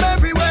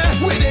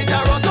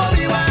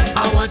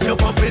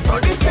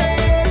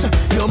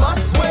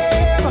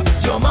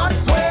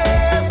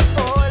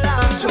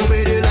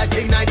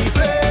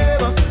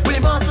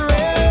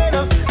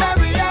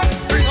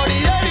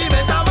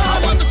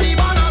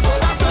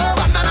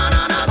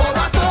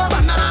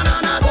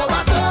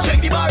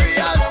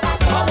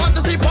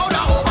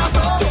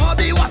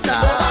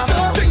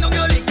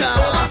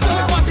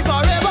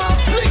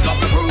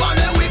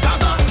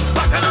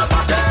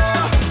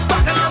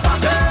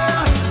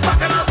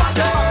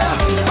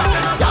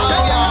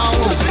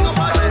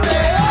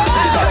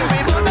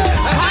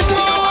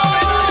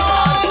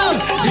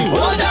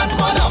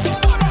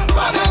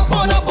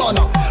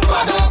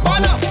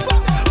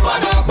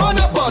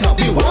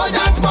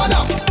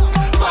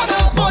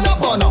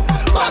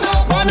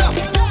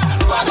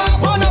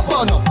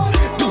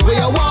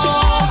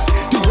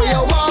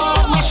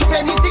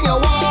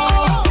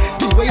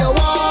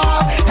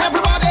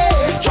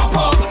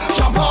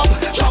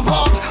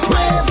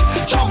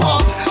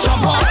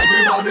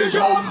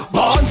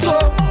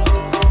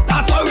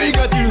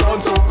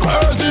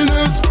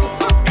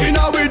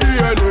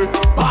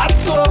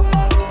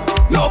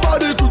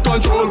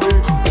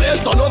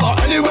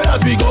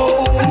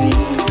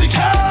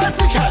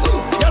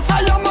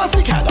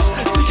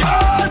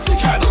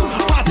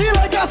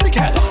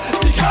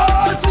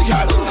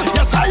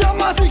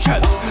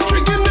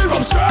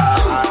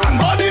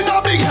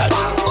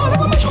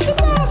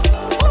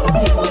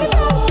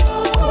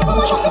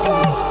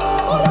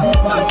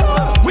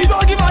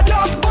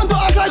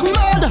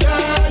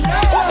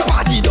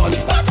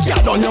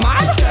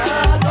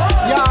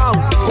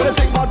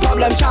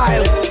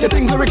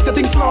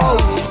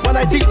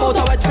I think about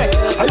how it fed,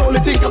 I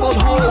only think about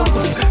hoes.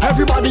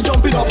 Everybody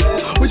jumping up,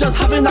 we just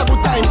having a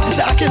good time.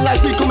 They acting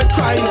like we commit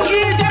crime.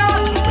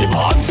 Idiot! We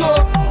born so,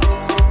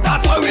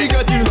 that's why we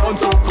getting on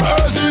so.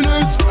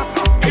 Craziness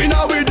in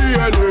our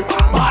DNA.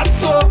 Bad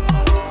so,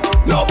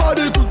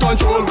 nobody could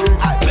control me.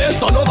 Place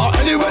turn over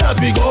anywhere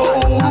that we go.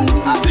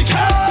 Sick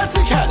head,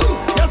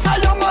 yes I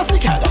am a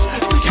sick head.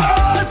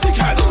 Sick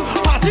head,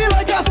 party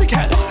like a sick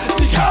head.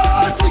 Sick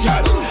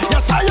head,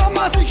 yes I am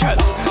a sick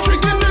head.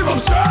 Drinking me from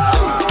strong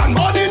and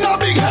body in a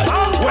big head.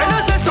 When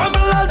I say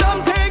scramble all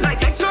damn thing,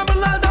 like egg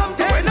scramble all damn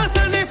thing. When I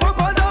say leaf up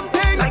all damn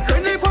thing, like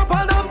green leaf up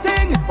all damn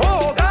thing.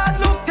 Oh God,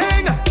 look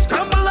thing,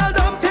 scramble all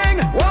damn thing.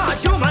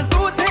 Watch humans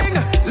do thing,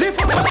 leaf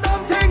up all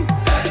damn thing.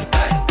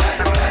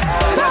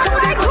 Watch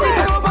like who?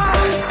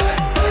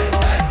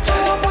 Show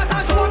up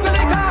water, show up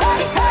liquor.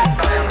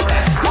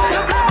 You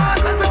can play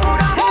mass and we do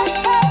that.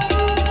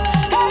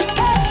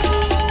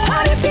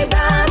 And if we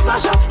dance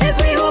mash up, it's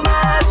we who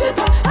mash it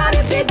up. And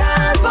if we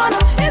dance burn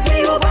up, it's we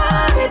who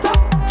burn it up.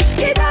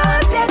 We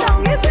dance tear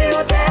down, it's we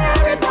who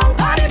tear it down.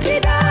 And if we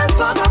dance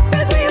fuck up,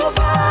 it's we who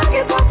fuck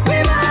it up. We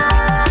mad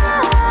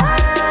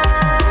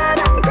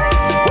and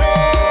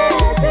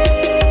crazy.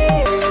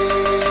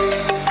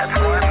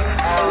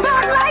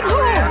 Bad like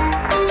who?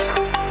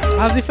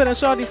 As we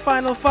finish out the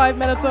final 5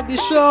 minutes of the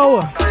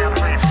show,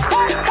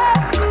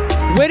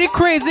 we're the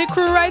crazy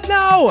crew right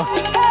now.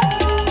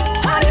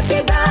 And if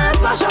we dance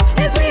mash up,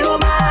 it's we who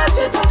mash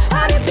it up.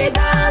 And if we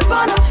dance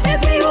burn up,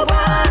 it's we who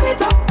burn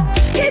it up.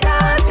 We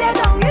dance tear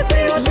down, it's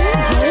we who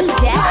tear it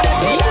up. And if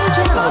we dance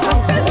fuck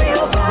up, it's we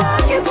who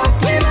fuck it up.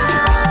 We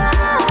mad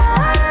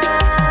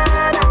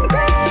and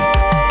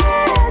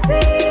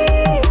crazy.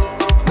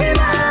 We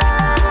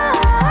mad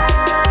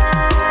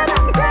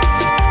and crazy.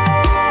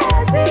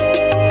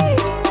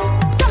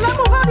 Tell them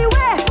move out the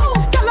way.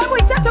 Tell them we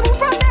set to move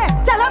from there.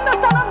 Tell them to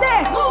stand up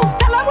there.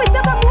 Tell them we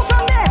set to move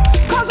from there.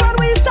 Cause when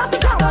we start to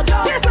jump,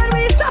 yes, when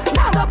we start to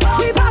jump,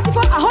 we party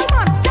for a whole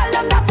month. Tell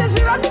them that is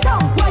we run the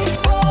town. Wait,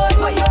 boy,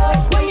 boy,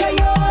 boy, boy,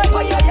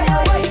 boy, boy,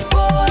 wait,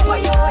 boy,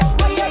 boy, boy,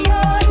 boy, boy,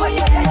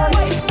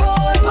 wait, boy,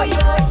 boy,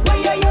 boy, boy,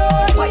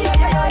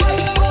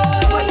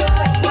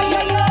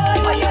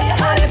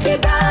 and if we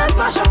dance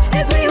mash up,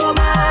 it's we who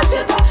mash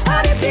it up.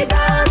 And if we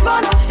dance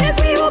burn up, it's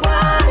we who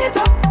burn it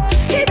up.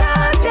 We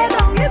dance tear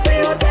down, it's we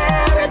who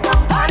tear it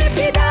down. And if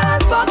we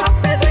dance fuck up,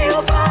 it's we who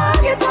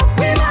fuck it up.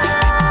 We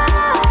mad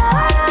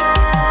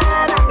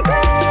and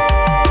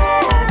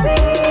crazy.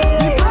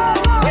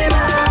 We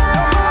mad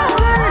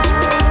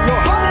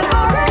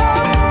and crazy.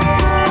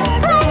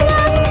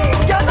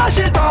 You dash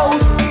it out,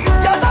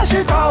 you dash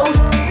it out,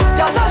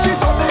 you dash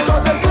it out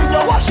because they clean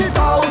you wash it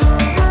out.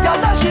 You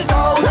dash it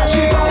out, you dash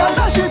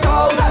it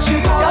out, you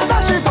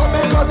dash it out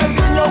because they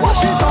clean you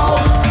wash it out.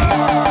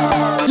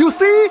 You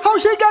see how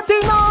she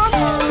getting on?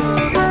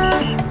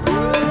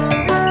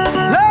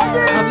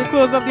 As we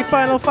close up the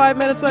final 5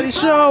 minutes of the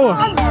show,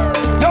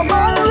 Your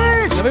man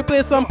rich. let me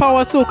play some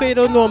power soca you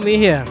don't normally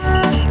hear.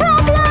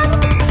 Problems.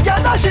 You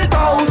dash it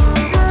out,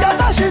 you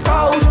dash it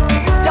out,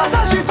 you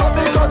dash it out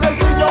because they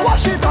clean you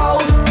wash it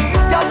out.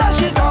 You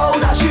dash it out,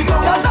 dash it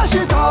out, you dash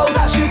it out,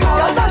 dash it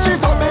out, you dash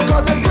it out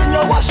because they clean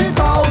you wash it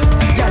out.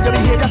 Yeah, you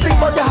behavior stink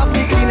but you have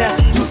the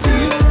cleanest. You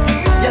see?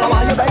 Yeah,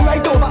 now you bend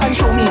right over and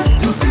show me.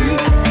 You see?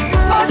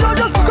 Man, you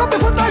just pick up your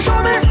foot and show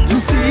me.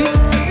 You see?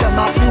 Some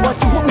ask me what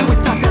you hook me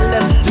with, I tell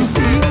them. You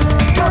see?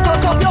 Cock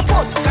up your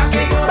foot,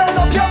 bend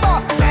up your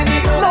back.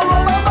 Now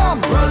rub a bam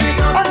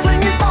and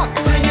fling it back.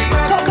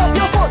 Cock up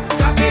your foot,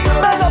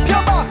 bend up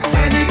your back.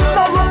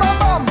 Now rub a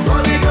bam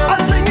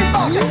and fling it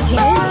back.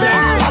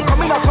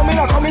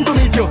 I'm coming to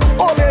meet you.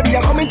 Oh baby,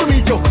 I'm coming to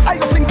meet you. I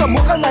go fling some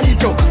more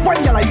underneath you.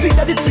 Wine girl, I see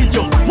that it sweet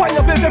you. Wine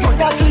up if your front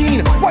yard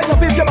clean. Wine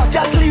up if your back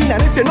yard clean.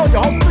 And if you know your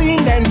house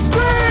clean, then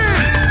scream.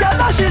 You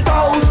dash it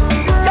out,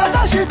 you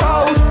dash it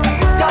out,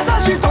 you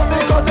dash it out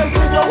because they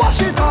clean you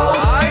wash it out.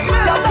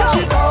 You dash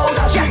it out,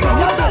 dash it out,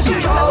 you dash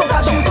it out,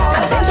 dash it out,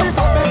 you dash it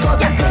out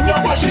because they clean you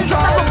wash it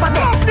out.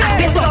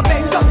 Bend up,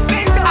 bend up,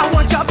 bend up. I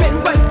want you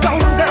bend right down,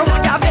 girl.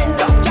 Want you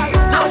bend up.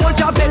 I want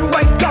you bend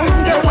right down,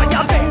 girl. Want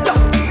you bend up.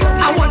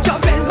 I want you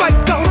bend right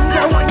down,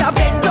 girl. Want you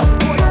bend up.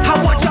 I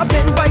want you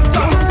bend right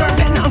down, girl.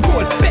 Bend and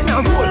roll, bend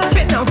and roll,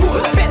 bend and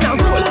roll, bend and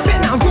roll,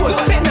 bend and roll,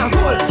 bend and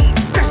roll.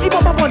 Crash the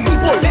bump up on the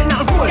pole, bend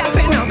and roll,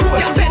 bend and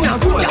roll, bend and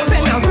roll,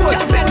 bend and roll,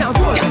 bend and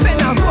roll,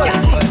 bend and roll.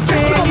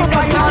 Crash the bump up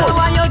on the pole.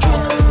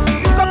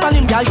 Juke up on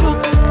him, gal,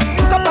 juke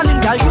up on him,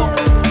 gal, juke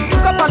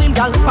up on him,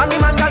 gal, on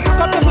him, and gal,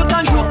 juke up your foot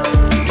and juke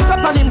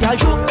up on him, gal,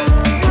 juke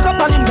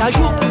up on him, gal,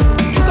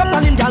 juke up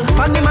on him, gal,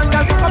 on him, and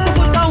gal, juke up your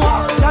foot and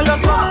walk. Gal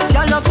just walk,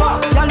 gal just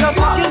walk, gal just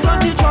walk in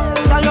front of the truck.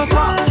 Gal just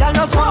walk, gal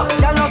just walk,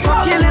 gal just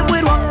walk. Kill him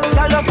with walk.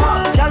 Gal just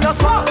walk, gal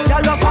just walk,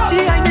 gal just walk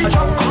behind the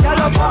truck. Gal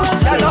just walk,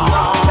 gal just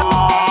walk.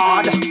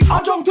 I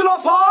jump till I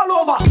fall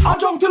over. I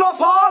jump till I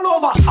fall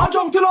over. I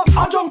jump till I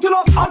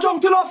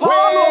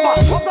fall over.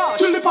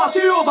 Till the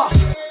party over.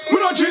 We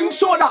don't drink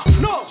soda,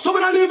 no. So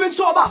we not leaving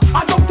sober.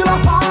 I jump till I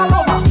fall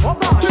over.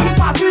 Till the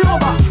party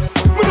over.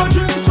 We don't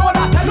drink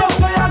soda. Tell them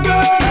say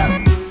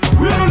again.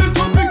 We are no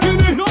little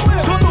bikini,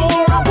 so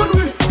no rap when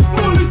we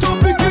no little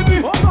bikini.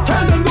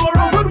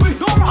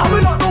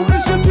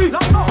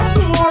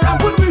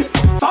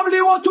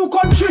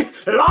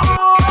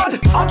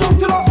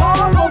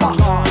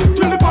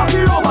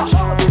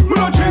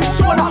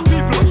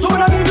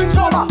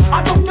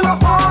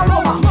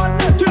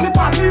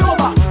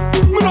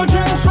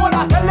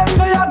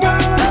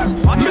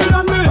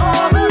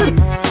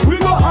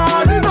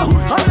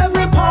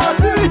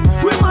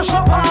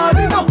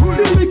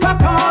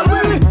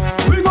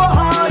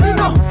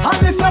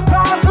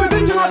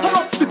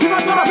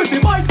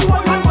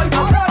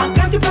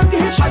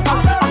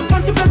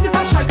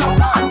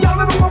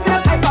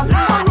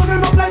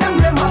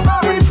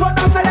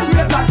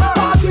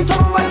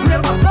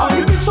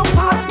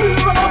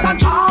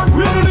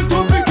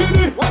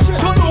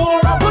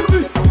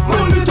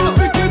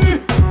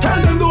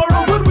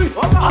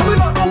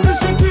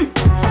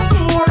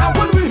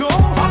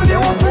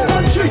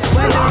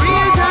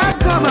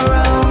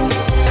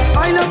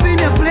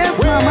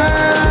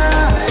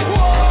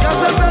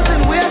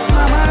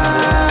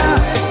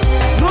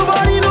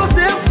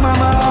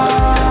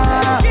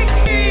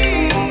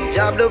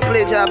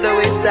 the job the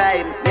waste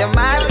time. You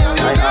mad?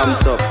 I am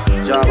top,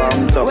 job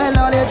I'm top. Well,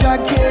 all your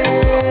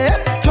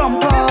jacket,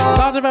 jump up.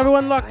 Large of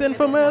everyone locked in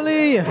from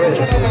early.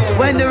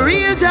 When the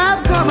real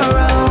job come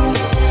around,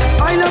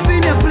 oil up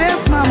in your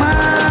place, mama.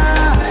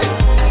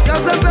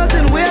 Cause I felt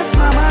in waste,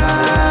 mama.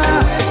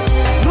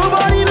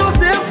 Nobody no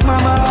safe,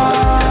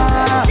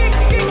 mama.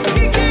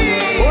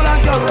 Hold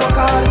on, girl, work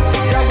hard.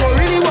 Job go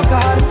really work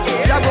hard.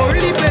 Job go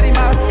really pay the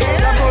mass.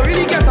 Job go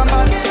really get a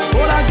man.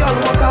 Hold on, girl,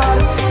 work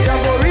hard. Job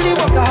go really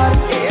work hard.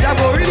 Job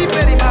go really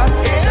pay the mass.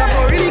 Job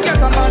go really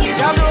get a man.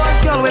 Job no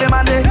ask girl with the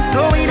man day.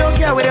 No, we don't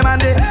care with the man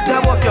day.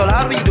 Job work girl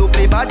hard, we do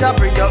play bad. Job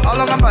bring girl all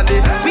along a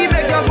bandy. We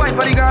make girls wine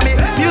for the Grammy.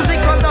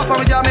 Music cut off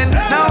from jamming.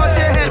 Now what's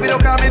your head we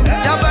don't come in.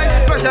 Job back,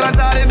 pressure and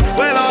starting.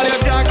 Well, all your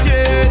jack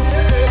shit.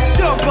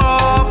 Jump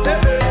up,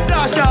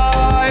 dash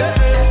out,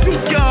 you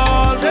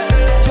girl.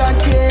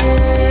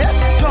 Jacket,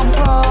 jump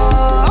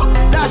up,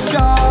 dash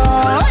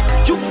out.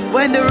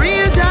 When the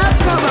real job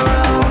come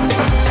around,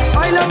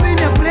 oil up in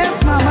your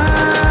place, mama.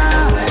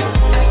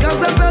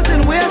 Cause I felt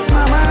in waste,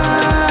 mama.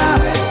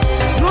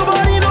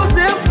 Nobody no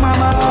safe,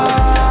 mama.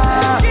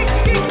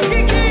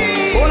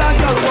 Hold on,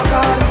 girl, work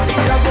hard.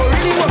 Job go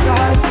really work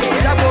hard.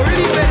 Job go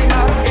really pay the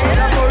mass.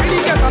 Job go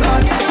really get a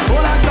man.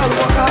 Hold on, girl,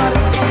 work hard.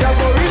 Job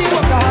go really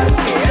work hard.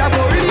 Job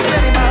go really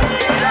pay the mass.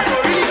 Job go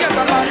really get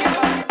a man.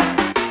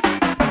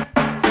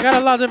 So I got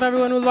a lot of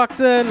everyone who locked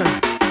in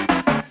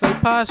for the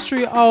past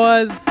 3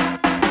 hours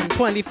and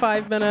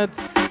 25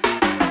 minutes.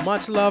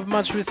 Much love,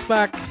 much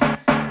respect.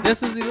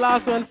 This is the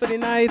last one for the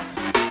night.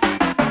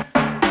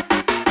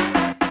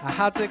 I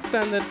had to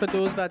extend it for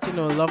those that, you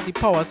know, love the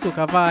Power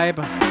Soca vibe.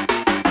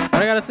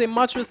 But I gotta say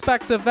much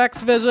respect to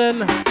Vex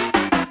Vision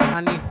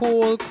and the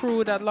whole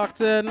crew that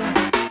locked in.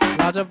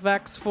 Large up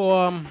Vex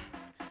for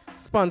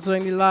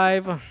sponsoring the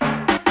live.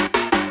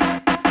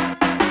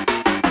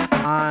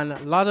 And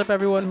large up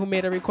everyone who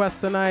made a request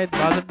tonight.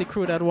 Large up the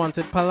crew that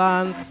wanted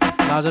Palance.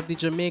 Large up the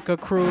Jamaica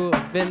crew,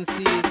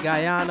 Vincy,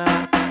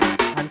 Guyana,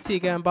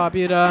 Antigua and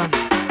Barbuda.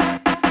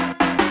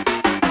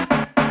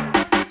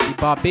 The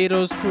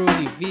Barbados crew,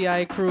 the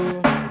VI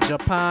crew,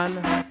 Japan.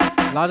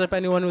 Large up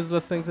anyone who's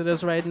listening to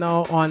this right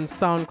now on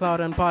SoundCloud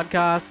and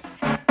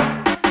podcasts.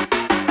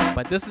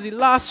 But this is the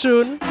last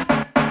tune.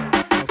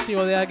 I'll see you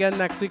all there again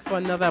next week for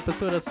another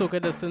episode of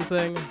Soca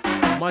Distancing.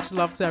 Much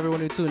love to everyone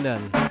who tuned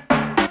in.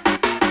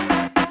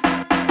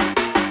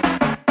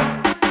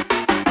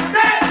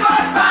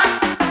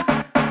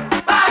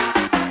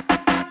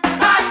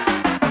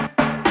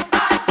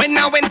 When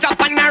I went up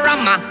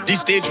Panorama, the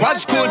stage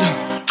was good.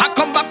 I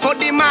come back for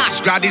the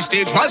march, the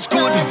stage was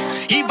good.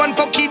 Even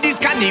for Kiddies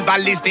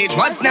Carnival, the stage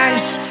was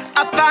nice.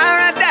 A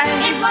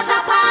paradise. It was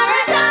a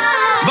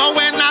paradise. But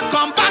when I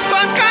come back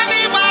on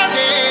Carnival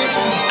Day,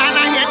 and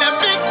I hear the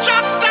big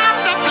truck start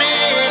to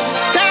play,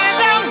 tell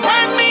them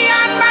when me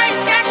and my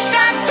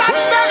section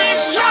touch the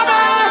is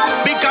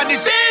trouble. Because the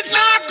stage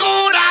not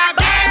good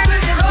again.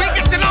 We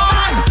getting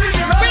on.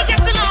 We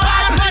getting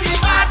on. Money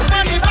bad,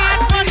 money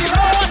bad, money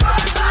road.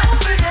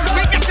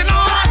 We getting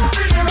on.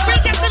 We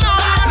getting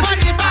on.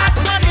 Money bad,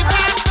 money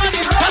bad,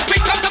 money road. Cause we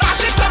come to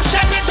mash it up,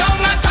 shell it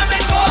down and turn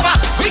it over.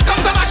 We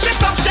come to mash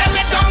it up, shell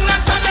it down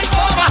and turn it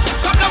over.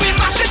 Come now we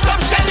mash it up,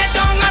 shell it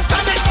down and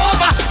turn it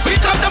over. We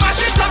come to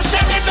mash it up,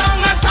 shell it down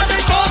and turn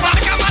it over.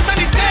 Make a mass on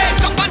the stage,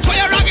 jump and throw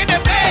your rag in the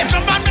face.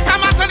 Jump and make a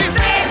mass on the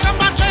stage,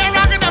 jump and throw your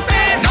rag in the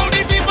face. Now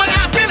the people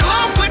asking,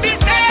 how could this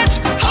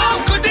stage? How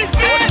could this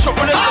stage? How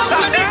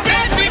could this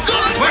stage be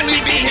good when we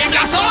behave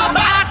like so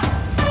bad?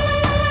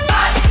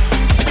 Bad,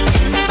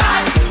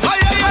 bad. Oh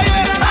yeah, yeah,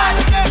 yeah. Bad,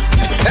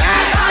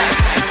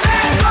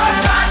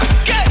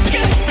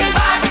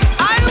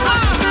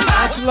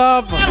 Much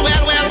love.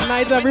 Good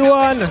night,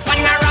 everyone.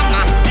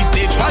 Panorama, the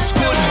stage was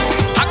good.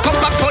 I come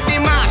back for the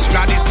march,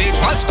 the stage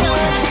was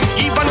good.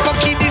 Even for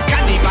Kiddies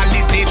Carnival,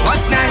 the stage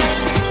was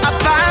nice. A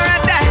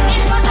paradise.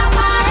 It was a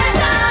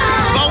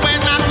paradise. But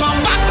when I come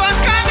back on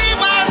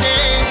Carnival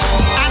Day,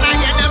 and I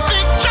hear the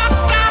big truck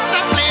start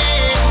to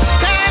play,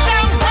 tell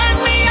them when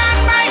me and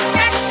my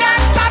section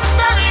touch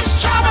the is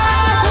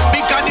trouble.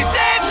 Because the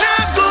stage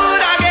not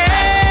good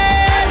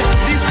again.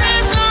 The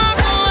stage not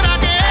good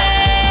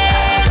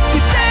again. The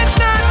stage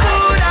not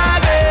good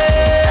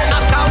again.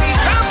 After we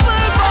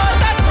trample for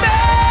the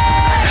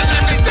stage, tell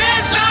them the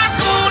stage not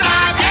good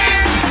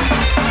again.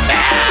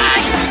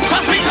 Hey,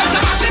 cause we come to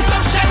mash it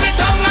up, shell it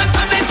down and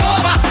turn it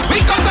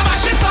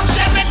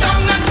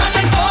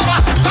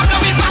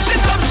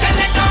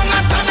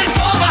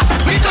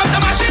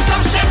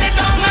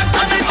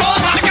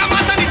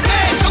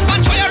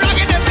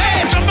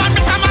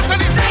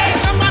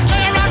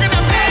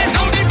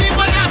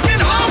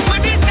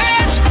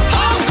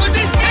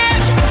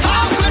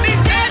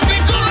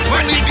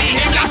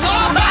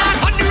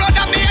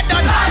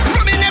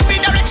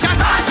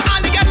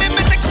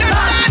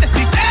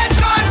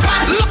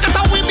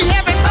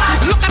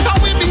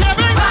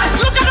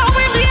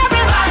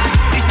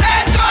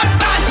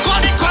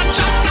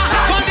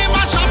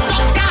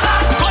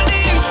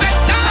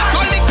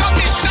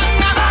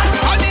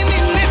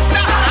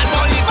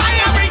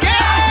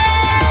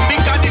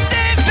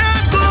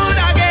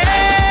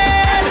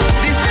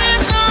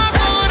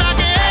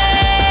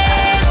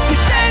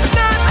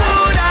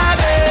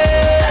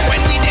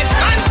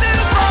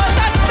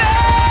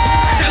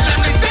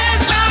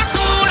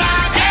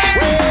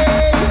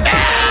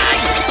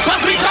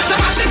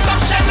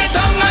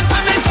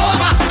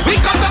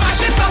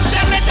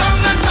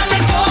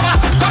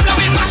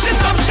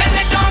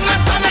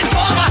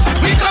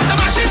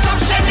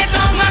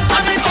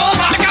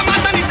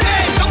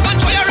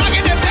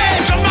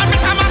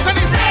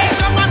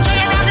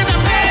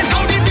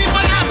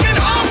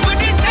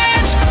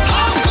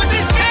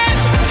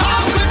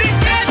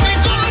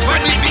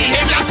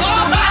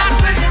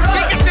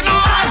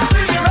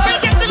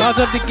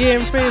up the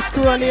game face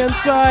crew on the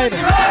inside.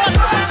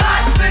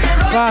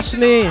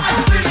 Vashni,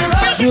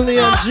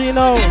 Julian,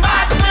 Gino.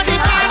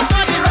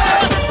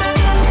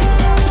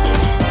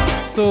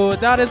 So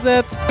that is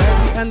it.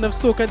 That's the end of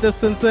Soca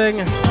Distancing.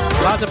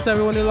 Large up to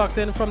everyone who locked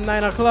in from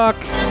 9 o'clock.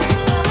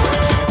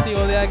 See you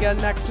all there again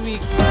next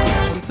week.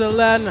 Until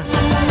then,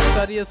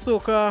 study your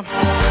Soca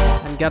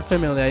and get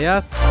familiar,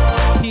 yes?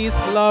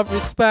 Peace, love,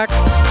 respect.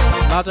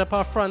 Large up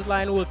our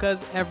frontline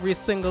workers every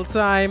single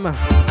time.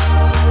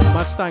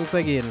 Much thanks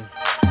again.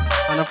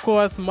 And of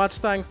course, much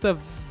thanks to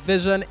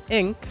Vision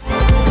Inc.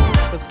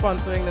 for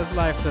sponsoring this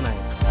live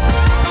tonight.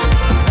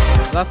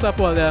 Bless up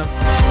all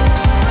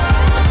there.